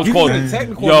 I almost called it.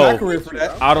 Yo,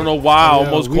 I don't know why. I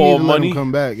almost called money.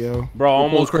 Come back, yo. Bro, I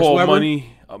almost called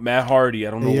money. Matt Hardy.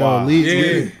 I don't know why.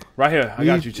 Yeah. Right here. I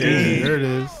got you, Chase. Yeah, there it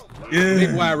is. Yeah.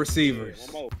 Big wide receivers.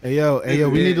 Hey, yo,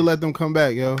 we need to let them come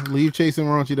back, yo. Leave Chase and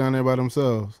Raunchy down there by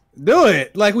themselves. Do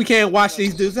it. Like we can't watch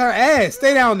these dudes. Our ass.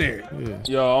 Stay down there. Yeah.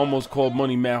 Yo, I almost called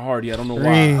money Matt Hardy. I don't know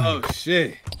why. Oh,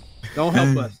 shit. Don't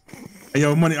help us. Hey,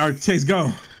 yo, money. All right, Chase, go.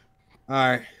 All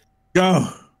right. Go.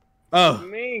 Oh. What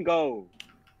you mean go?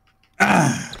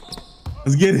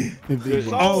 Let's get it. Good.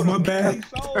 Oh, my bad.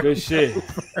 Good shit.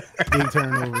 Big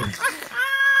turnover.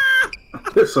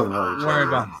 There's something wrong. Don't worry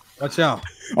about it. Watch out.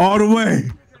 All the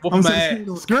way. I'm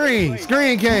saying,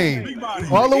 Screen came.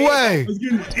 All the way.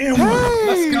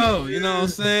 Let's go. You know what I'm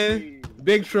saying?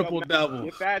 Big triple double.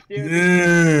 Yeah.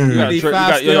 You need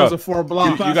 5 steals and 4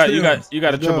 blocks. You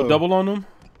got a triple double on them?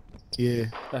 Yeah.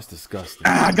 That's disgusting.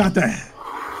 I got that.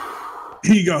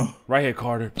 Here you go. Right here,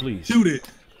 Carter, please. Shoot it.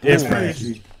 Different.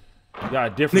 You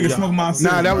got different. Nigga smoke my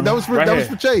Nah, that was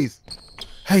for Chase.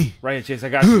 Hey. Right here, Chase. I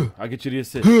got you. I'll get you the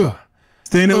assist.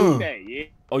 Stand up.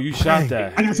 Oh, you shot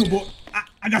that. I got your boy.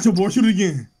 I got your boy. Shoot it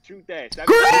again. Shoot that.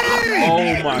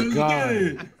 Oh my god.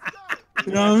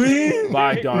 You know what I mean?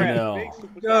 Bye, Darnell.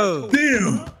 Yo.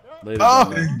 Damn. Later,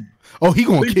 oh, he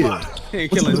gonna kill. He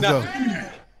ain't killing nothing.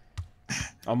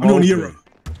 I'm doing open. Euro.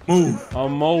 Move.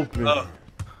 I'm open.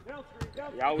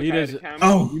 Oh, you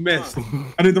missed.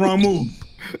 I did the wrong move.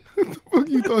 What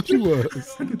you thought you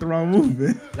was? I did the wrong move,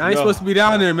 man. I ain't supposed to be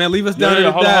down there, man. Leave us down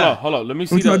there. Hold on. Let me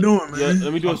see what y'all doing, man? Yeah,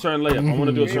 let me do a certain layup. I want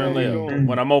to do a certain layup.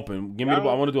 When I'm open, give me the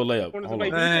ball. I want to do a layup. Hold on.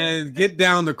 Man, get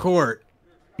down the court.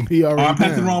 He already I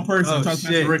passed the wrong person. Oh, I'm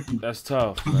shit. Ricky. That's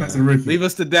tough. I'm passing Ricky. Leave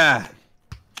us to die.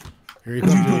 Here he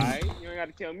comes. You ain't got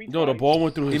to tell me. No, the ball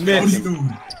went through his He missed.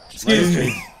 Excuse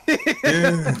me.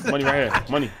 Yeah. Money right here.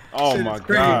 Money. Oh my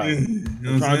god.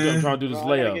 I'm trying to do this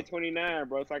layup. I get 29,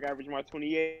 bro. So I got average my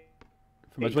 28.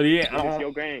 My 28. It's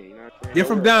your game. You know what I'm saying? Get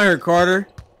from down here, Carter.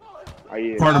 Oh,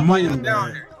 yeah. Part of move.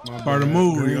 Down here. Part of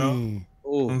move, yo.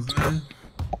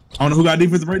 I don't know who got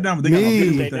defensive breakdown, but they got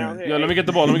my defense. Yo, let me get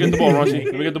the ball. Raunchy.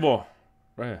 Let me get the ball.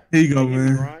 Right here. Here you go,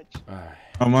 man.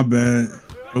 Oh, my bad.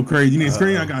 Go crazy. You need a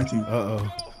screen? I got you.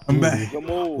 I'm back.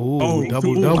 Ooh,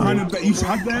 double. You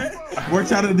shot that?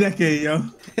 Works out of the decade, yo.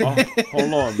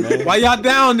 Hold on, man. Why y'all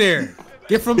down there?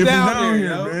 Get from down here,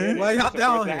 yo. man. Why y'all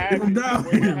down here? Get from down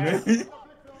here, man.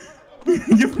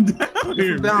 Get from down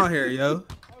here. Down here, yo.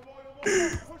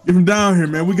 Get from down here,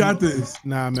 man. We got this.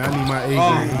 Nah, man, I need my A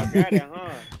grade. Got it,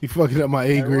 huh? You fucking up my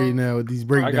A grade now with these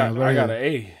breakdowns. I got an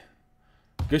A.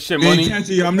 Good shit, money.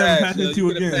 I'm never passing to you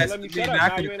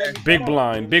again. Big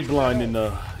blind in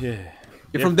the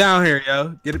Get from down here,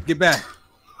 yo. Get back.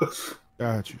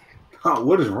 Got you. Oh,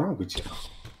 what is wrong with you?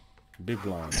 Big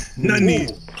blind. Nothing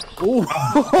needed. Ooh.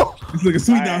 It's looking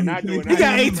sweet down here. He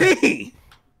got 18.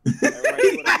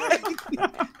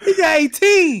 He got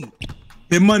 18.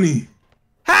 Hit money.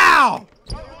 How?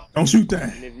 Don't shoot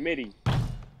that. And it's midi.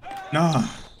 Nah.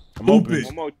 I'm open.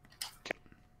 One more.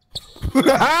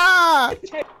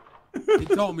 He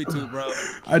told me to, bro.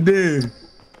 I did.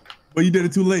 But you did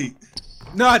it too late.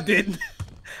 No, I didn't.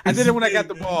 I did it when I got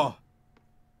the ball.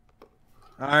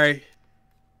 All right.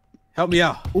 Help me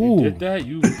out. Ooh. You did that?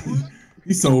 You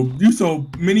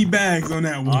sold many bags on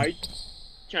that one. All right.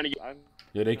 Trying to get.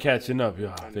 Yeah, they catching up,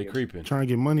 y'all. They creeping. Trying to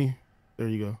get money. There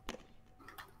you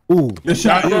go. Ooh. Good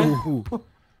shot. Ooh.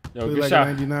 Yo, good like shot.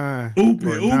 99. Oop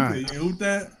it. Oop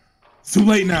that. It's too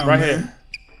late now, Right man.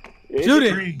 here. Shoot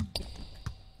it. Green.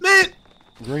 Man.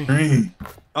 Green.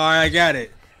 All right, I got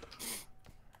it.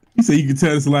 You say you can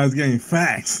tell this the last game.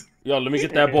 Facts. Yo, let me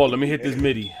get that ball. Let me hit this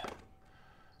midi.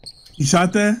 You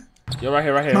shot that? Yo, right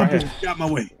here. Got my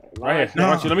way. Right here. No.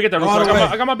 Raunchy, let me get that.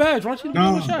 I got my badge. Raunchy,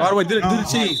 No. By the way, do the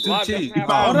cheese. Do the cheese.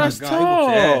 Oh, that's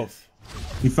tough.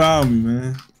 He fouled me,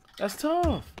 man. That's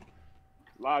tough.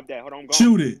 Lob that. Hold on. Go.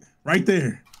 Shoot it. Right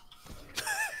there.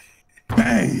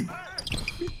 Bang.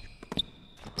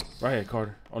 Right here,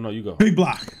 Carter. Oh, no, you go. Big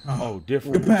block. Oh,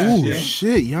 different. Good pass. Oh,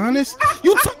 shit, Giannis.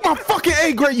 You took my fucking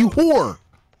A grade, you whore.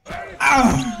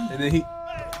 And then he...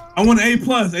 I want an A+.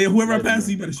 Hey, whoever I pass,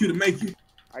 you better shoot and make it.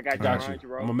 I got you.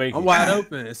 Bro. I'm gonna make it. I'm wide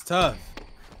open. It's tough.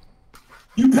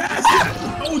 You passed it.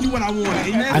 I told you what I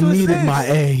wanted. I needed my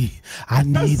A. I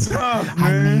need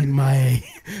my A.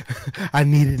 I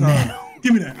need it now.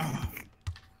 Give me that.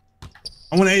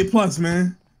 I want an A+,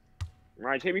 man.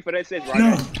 Right, hit me for that assist, right?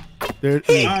 No. There,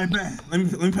 All right, man. Let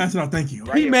me pass it out. Thank you.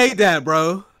 He made that,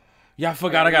 bro. Yeah, I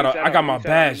forgot. I got my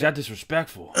badge. That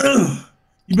disrespectful.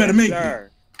 You better make it.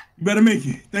 You better make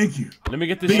it. Thank you. Let me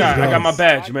get this shot. I got my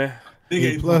badge, man.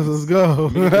 A+, let's go.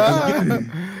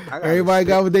 Everybody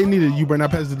got what they needed. You better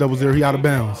not pass the 00. He out of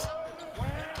bounds.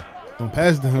 Don't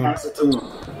pass to him.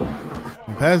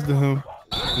 Don't pass to him.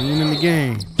 He ain't in the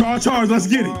game. Charge. Let's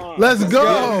get it. Let's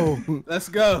go. Let's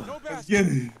go. Let's get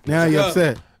it. Now you're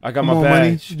upset. I got my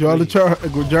badge. Money.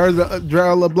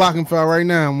 Draw the blocking foul right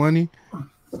now, Money.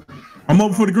 I'm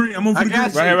over for the green. I'm over for the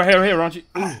green. Right here, Raunchy.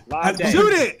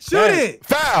 Shoot it.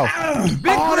 Foul.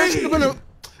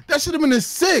 That should have been a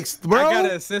 6th, bro. I got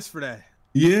an assist for that.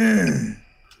 Yeah.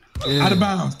 Out of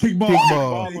bounds.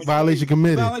 Kickball. Violation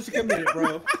committed. Violation committed,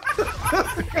 bro.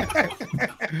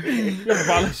 You have a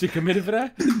violation committed for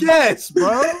that? Yes,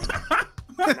 bro.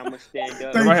 I'm gonna stand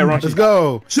up. Right here, Raunchy. Let's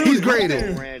go. He's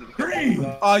graded. Green.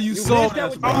 Oh, you sold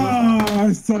us, bro. Oh,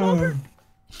 it's tough.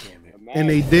 And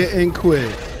they didn't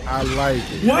quit. I like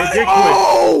it. What?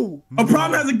 Oh! A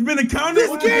problem hasn't been accounted.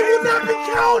 This game will not be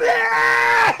counted.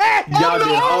 Y'all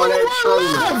did all that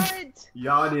trolling.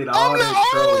 Y'all did all that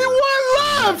trolling. I'm the only one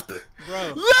left. Bro.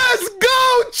 Let's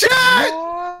go,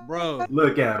 chat. Bro.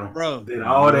 Look at him. Bro. Did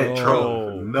all that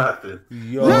trolling for nothing.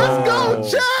 Let's go,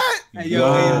 chat. Hey,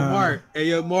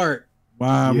 yo, Mark.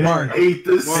 Wow, yeah, Mark. Hate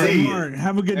to see Mark.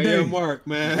 Have a good day. Hey, yo, Mark,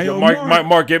 man. Hey, yo,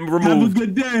 Mark, get removed. Have a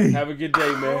good day. Have a good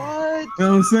day, man. What? You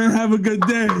know what I'm saying? Have a good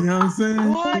day. You know what I'm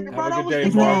saying? What? Have a good day,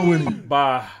 What's Mark. wrong with him?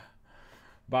 Bye,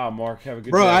 Mark. Have a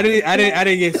good bro, day. I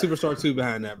didn't get Superstar 2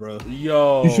 behind that, bro.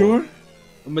 Yo. You sure?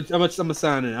 I'm gonna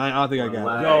sign it. I don't think I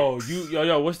got it.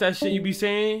 Yo, what's that shit you be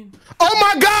saying? Oh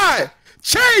my God,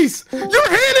 Chase, you're hitting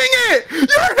it.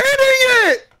 You're hitting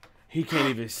it. He can't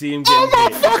even see him getting Oh my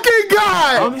fucking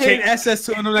God. I'm hitting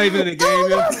SS2 and I'm not even in the game. Oh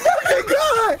my fucking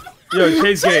God. Yo,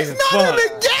 Chase not in the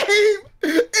game,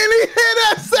 and he hit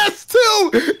SS2.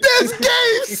 This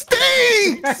game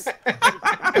stinks.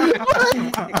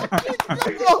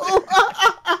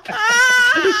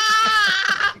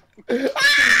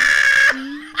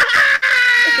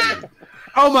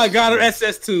 Oh my God, I'm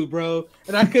SS2, bro,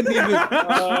 and I couldn't even.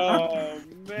 Oh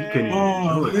man.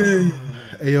 Oh man.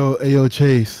 Hey yo,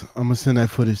 Chase, I'm gonna send that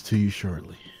footage to you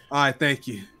shortly. All right, thank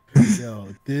you. Yo,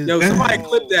 somebody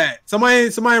clip that. Somebody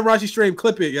in Raunchy stream,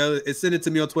 clip it, yo, and send it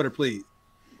to me on Twitter, please.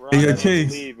 Bro, Hey, yo,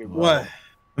 Chase. What?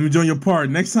 Let me join your part.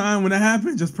 Next time when that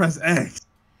happens, just press X.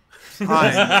 All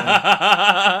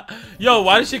right, yo,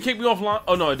 why did she kick me offline?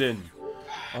 Oh no, it didn't.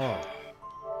 Oh.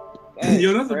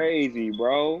 That's crazy,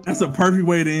 bro. That's a perfect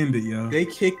way to end it, yo. They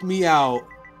kicked me out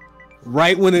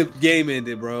right when the game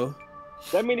ended, bro.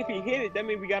 That mean if he hit it, that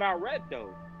mean we got our rep though.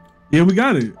 Yeah, we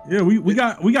got it. Yeah, we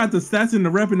got the stats and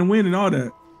the rep and the win and all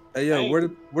that. Hey yo,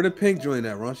 where the pink joint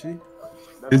at, Raunchy?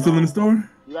 It's still in the store?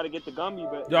 You gotta get the gummy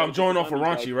back. Yo, I'm joining off of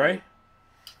Raunchy, right?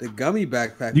 The gummy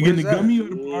backpack. You getting the Where's gummy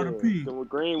that? or the pink? The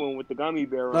green one with the gummy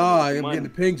bear. No, I'm getting the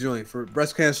pink joint for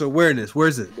breast cancer awareness.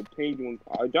 Where's it? The pink one.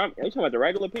 Are you talking about the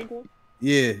regular pink one?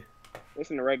 Yeah.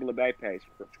 It's in the regular backpack.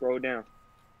 Scroll down.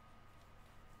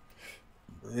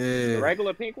 Yeah. The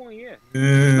regular pink one, yeah.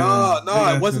 No,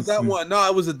 it wasn't that one. No,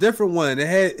 it was a different one.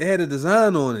 It had a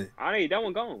design on it. I need that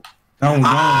one gone. That one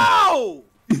gone. Oh!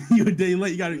 You're a day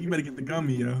late. You better get the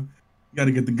gummy, yo. You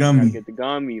gotta get the gummy. Get the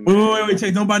gummy, man. Wait,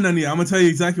 Chase, don't buy nothing yet. I'm gonna tell you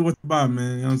exactly what to buy,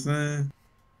 man. You know what I'm saying?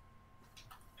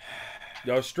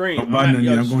 Yo, stream. Don't buy nothing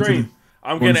yet.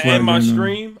 I'm gonna end my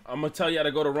stream. I'm gonna tell y'all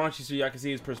to go to Raunchy so y'all can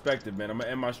see his perspective, man. I'm gonna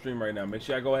end my stream right now. Make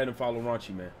sure y'all go ahead and follow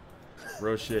Raunchy, man.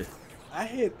 Real shit. I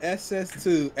hit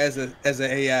SS2 as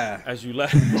an AI. As you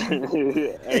left.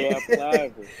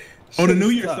 AI Oh, the New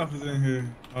Year stuff is in here.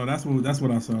 Oh, that's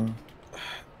what I saw.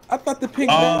 I thought the pink.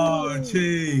 Oh,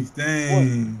 Chase,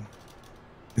 dang. What?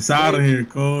 It's out of here,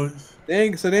 coach.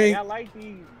 Dang, so they ain't. I like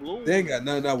these blue. They ain't got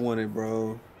nothing I wanted,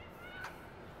 bro.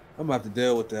 I'm gonna have to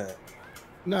deal with that.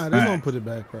 Nah, they're gonna put it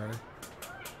back, right?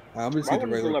 I'm just getting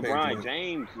the regular LeBron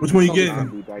James. Which one you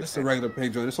getting? This is a regular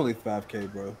page joint. It's only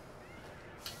 5K, bro.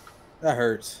 That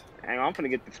hurts. Hang on, I'm finna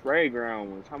get the spray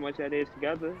ground ones. How much that is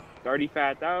together?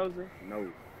 35,000?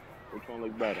 No. Which one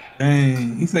looks better?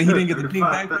 Dang, he said he didn't get the pink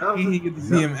backpack. He didn't get to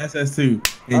see him SS2.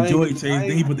 Enjoy Chase.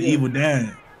 Then he put the evil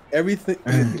dad. Everything.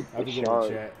 I have to get in the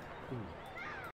chat.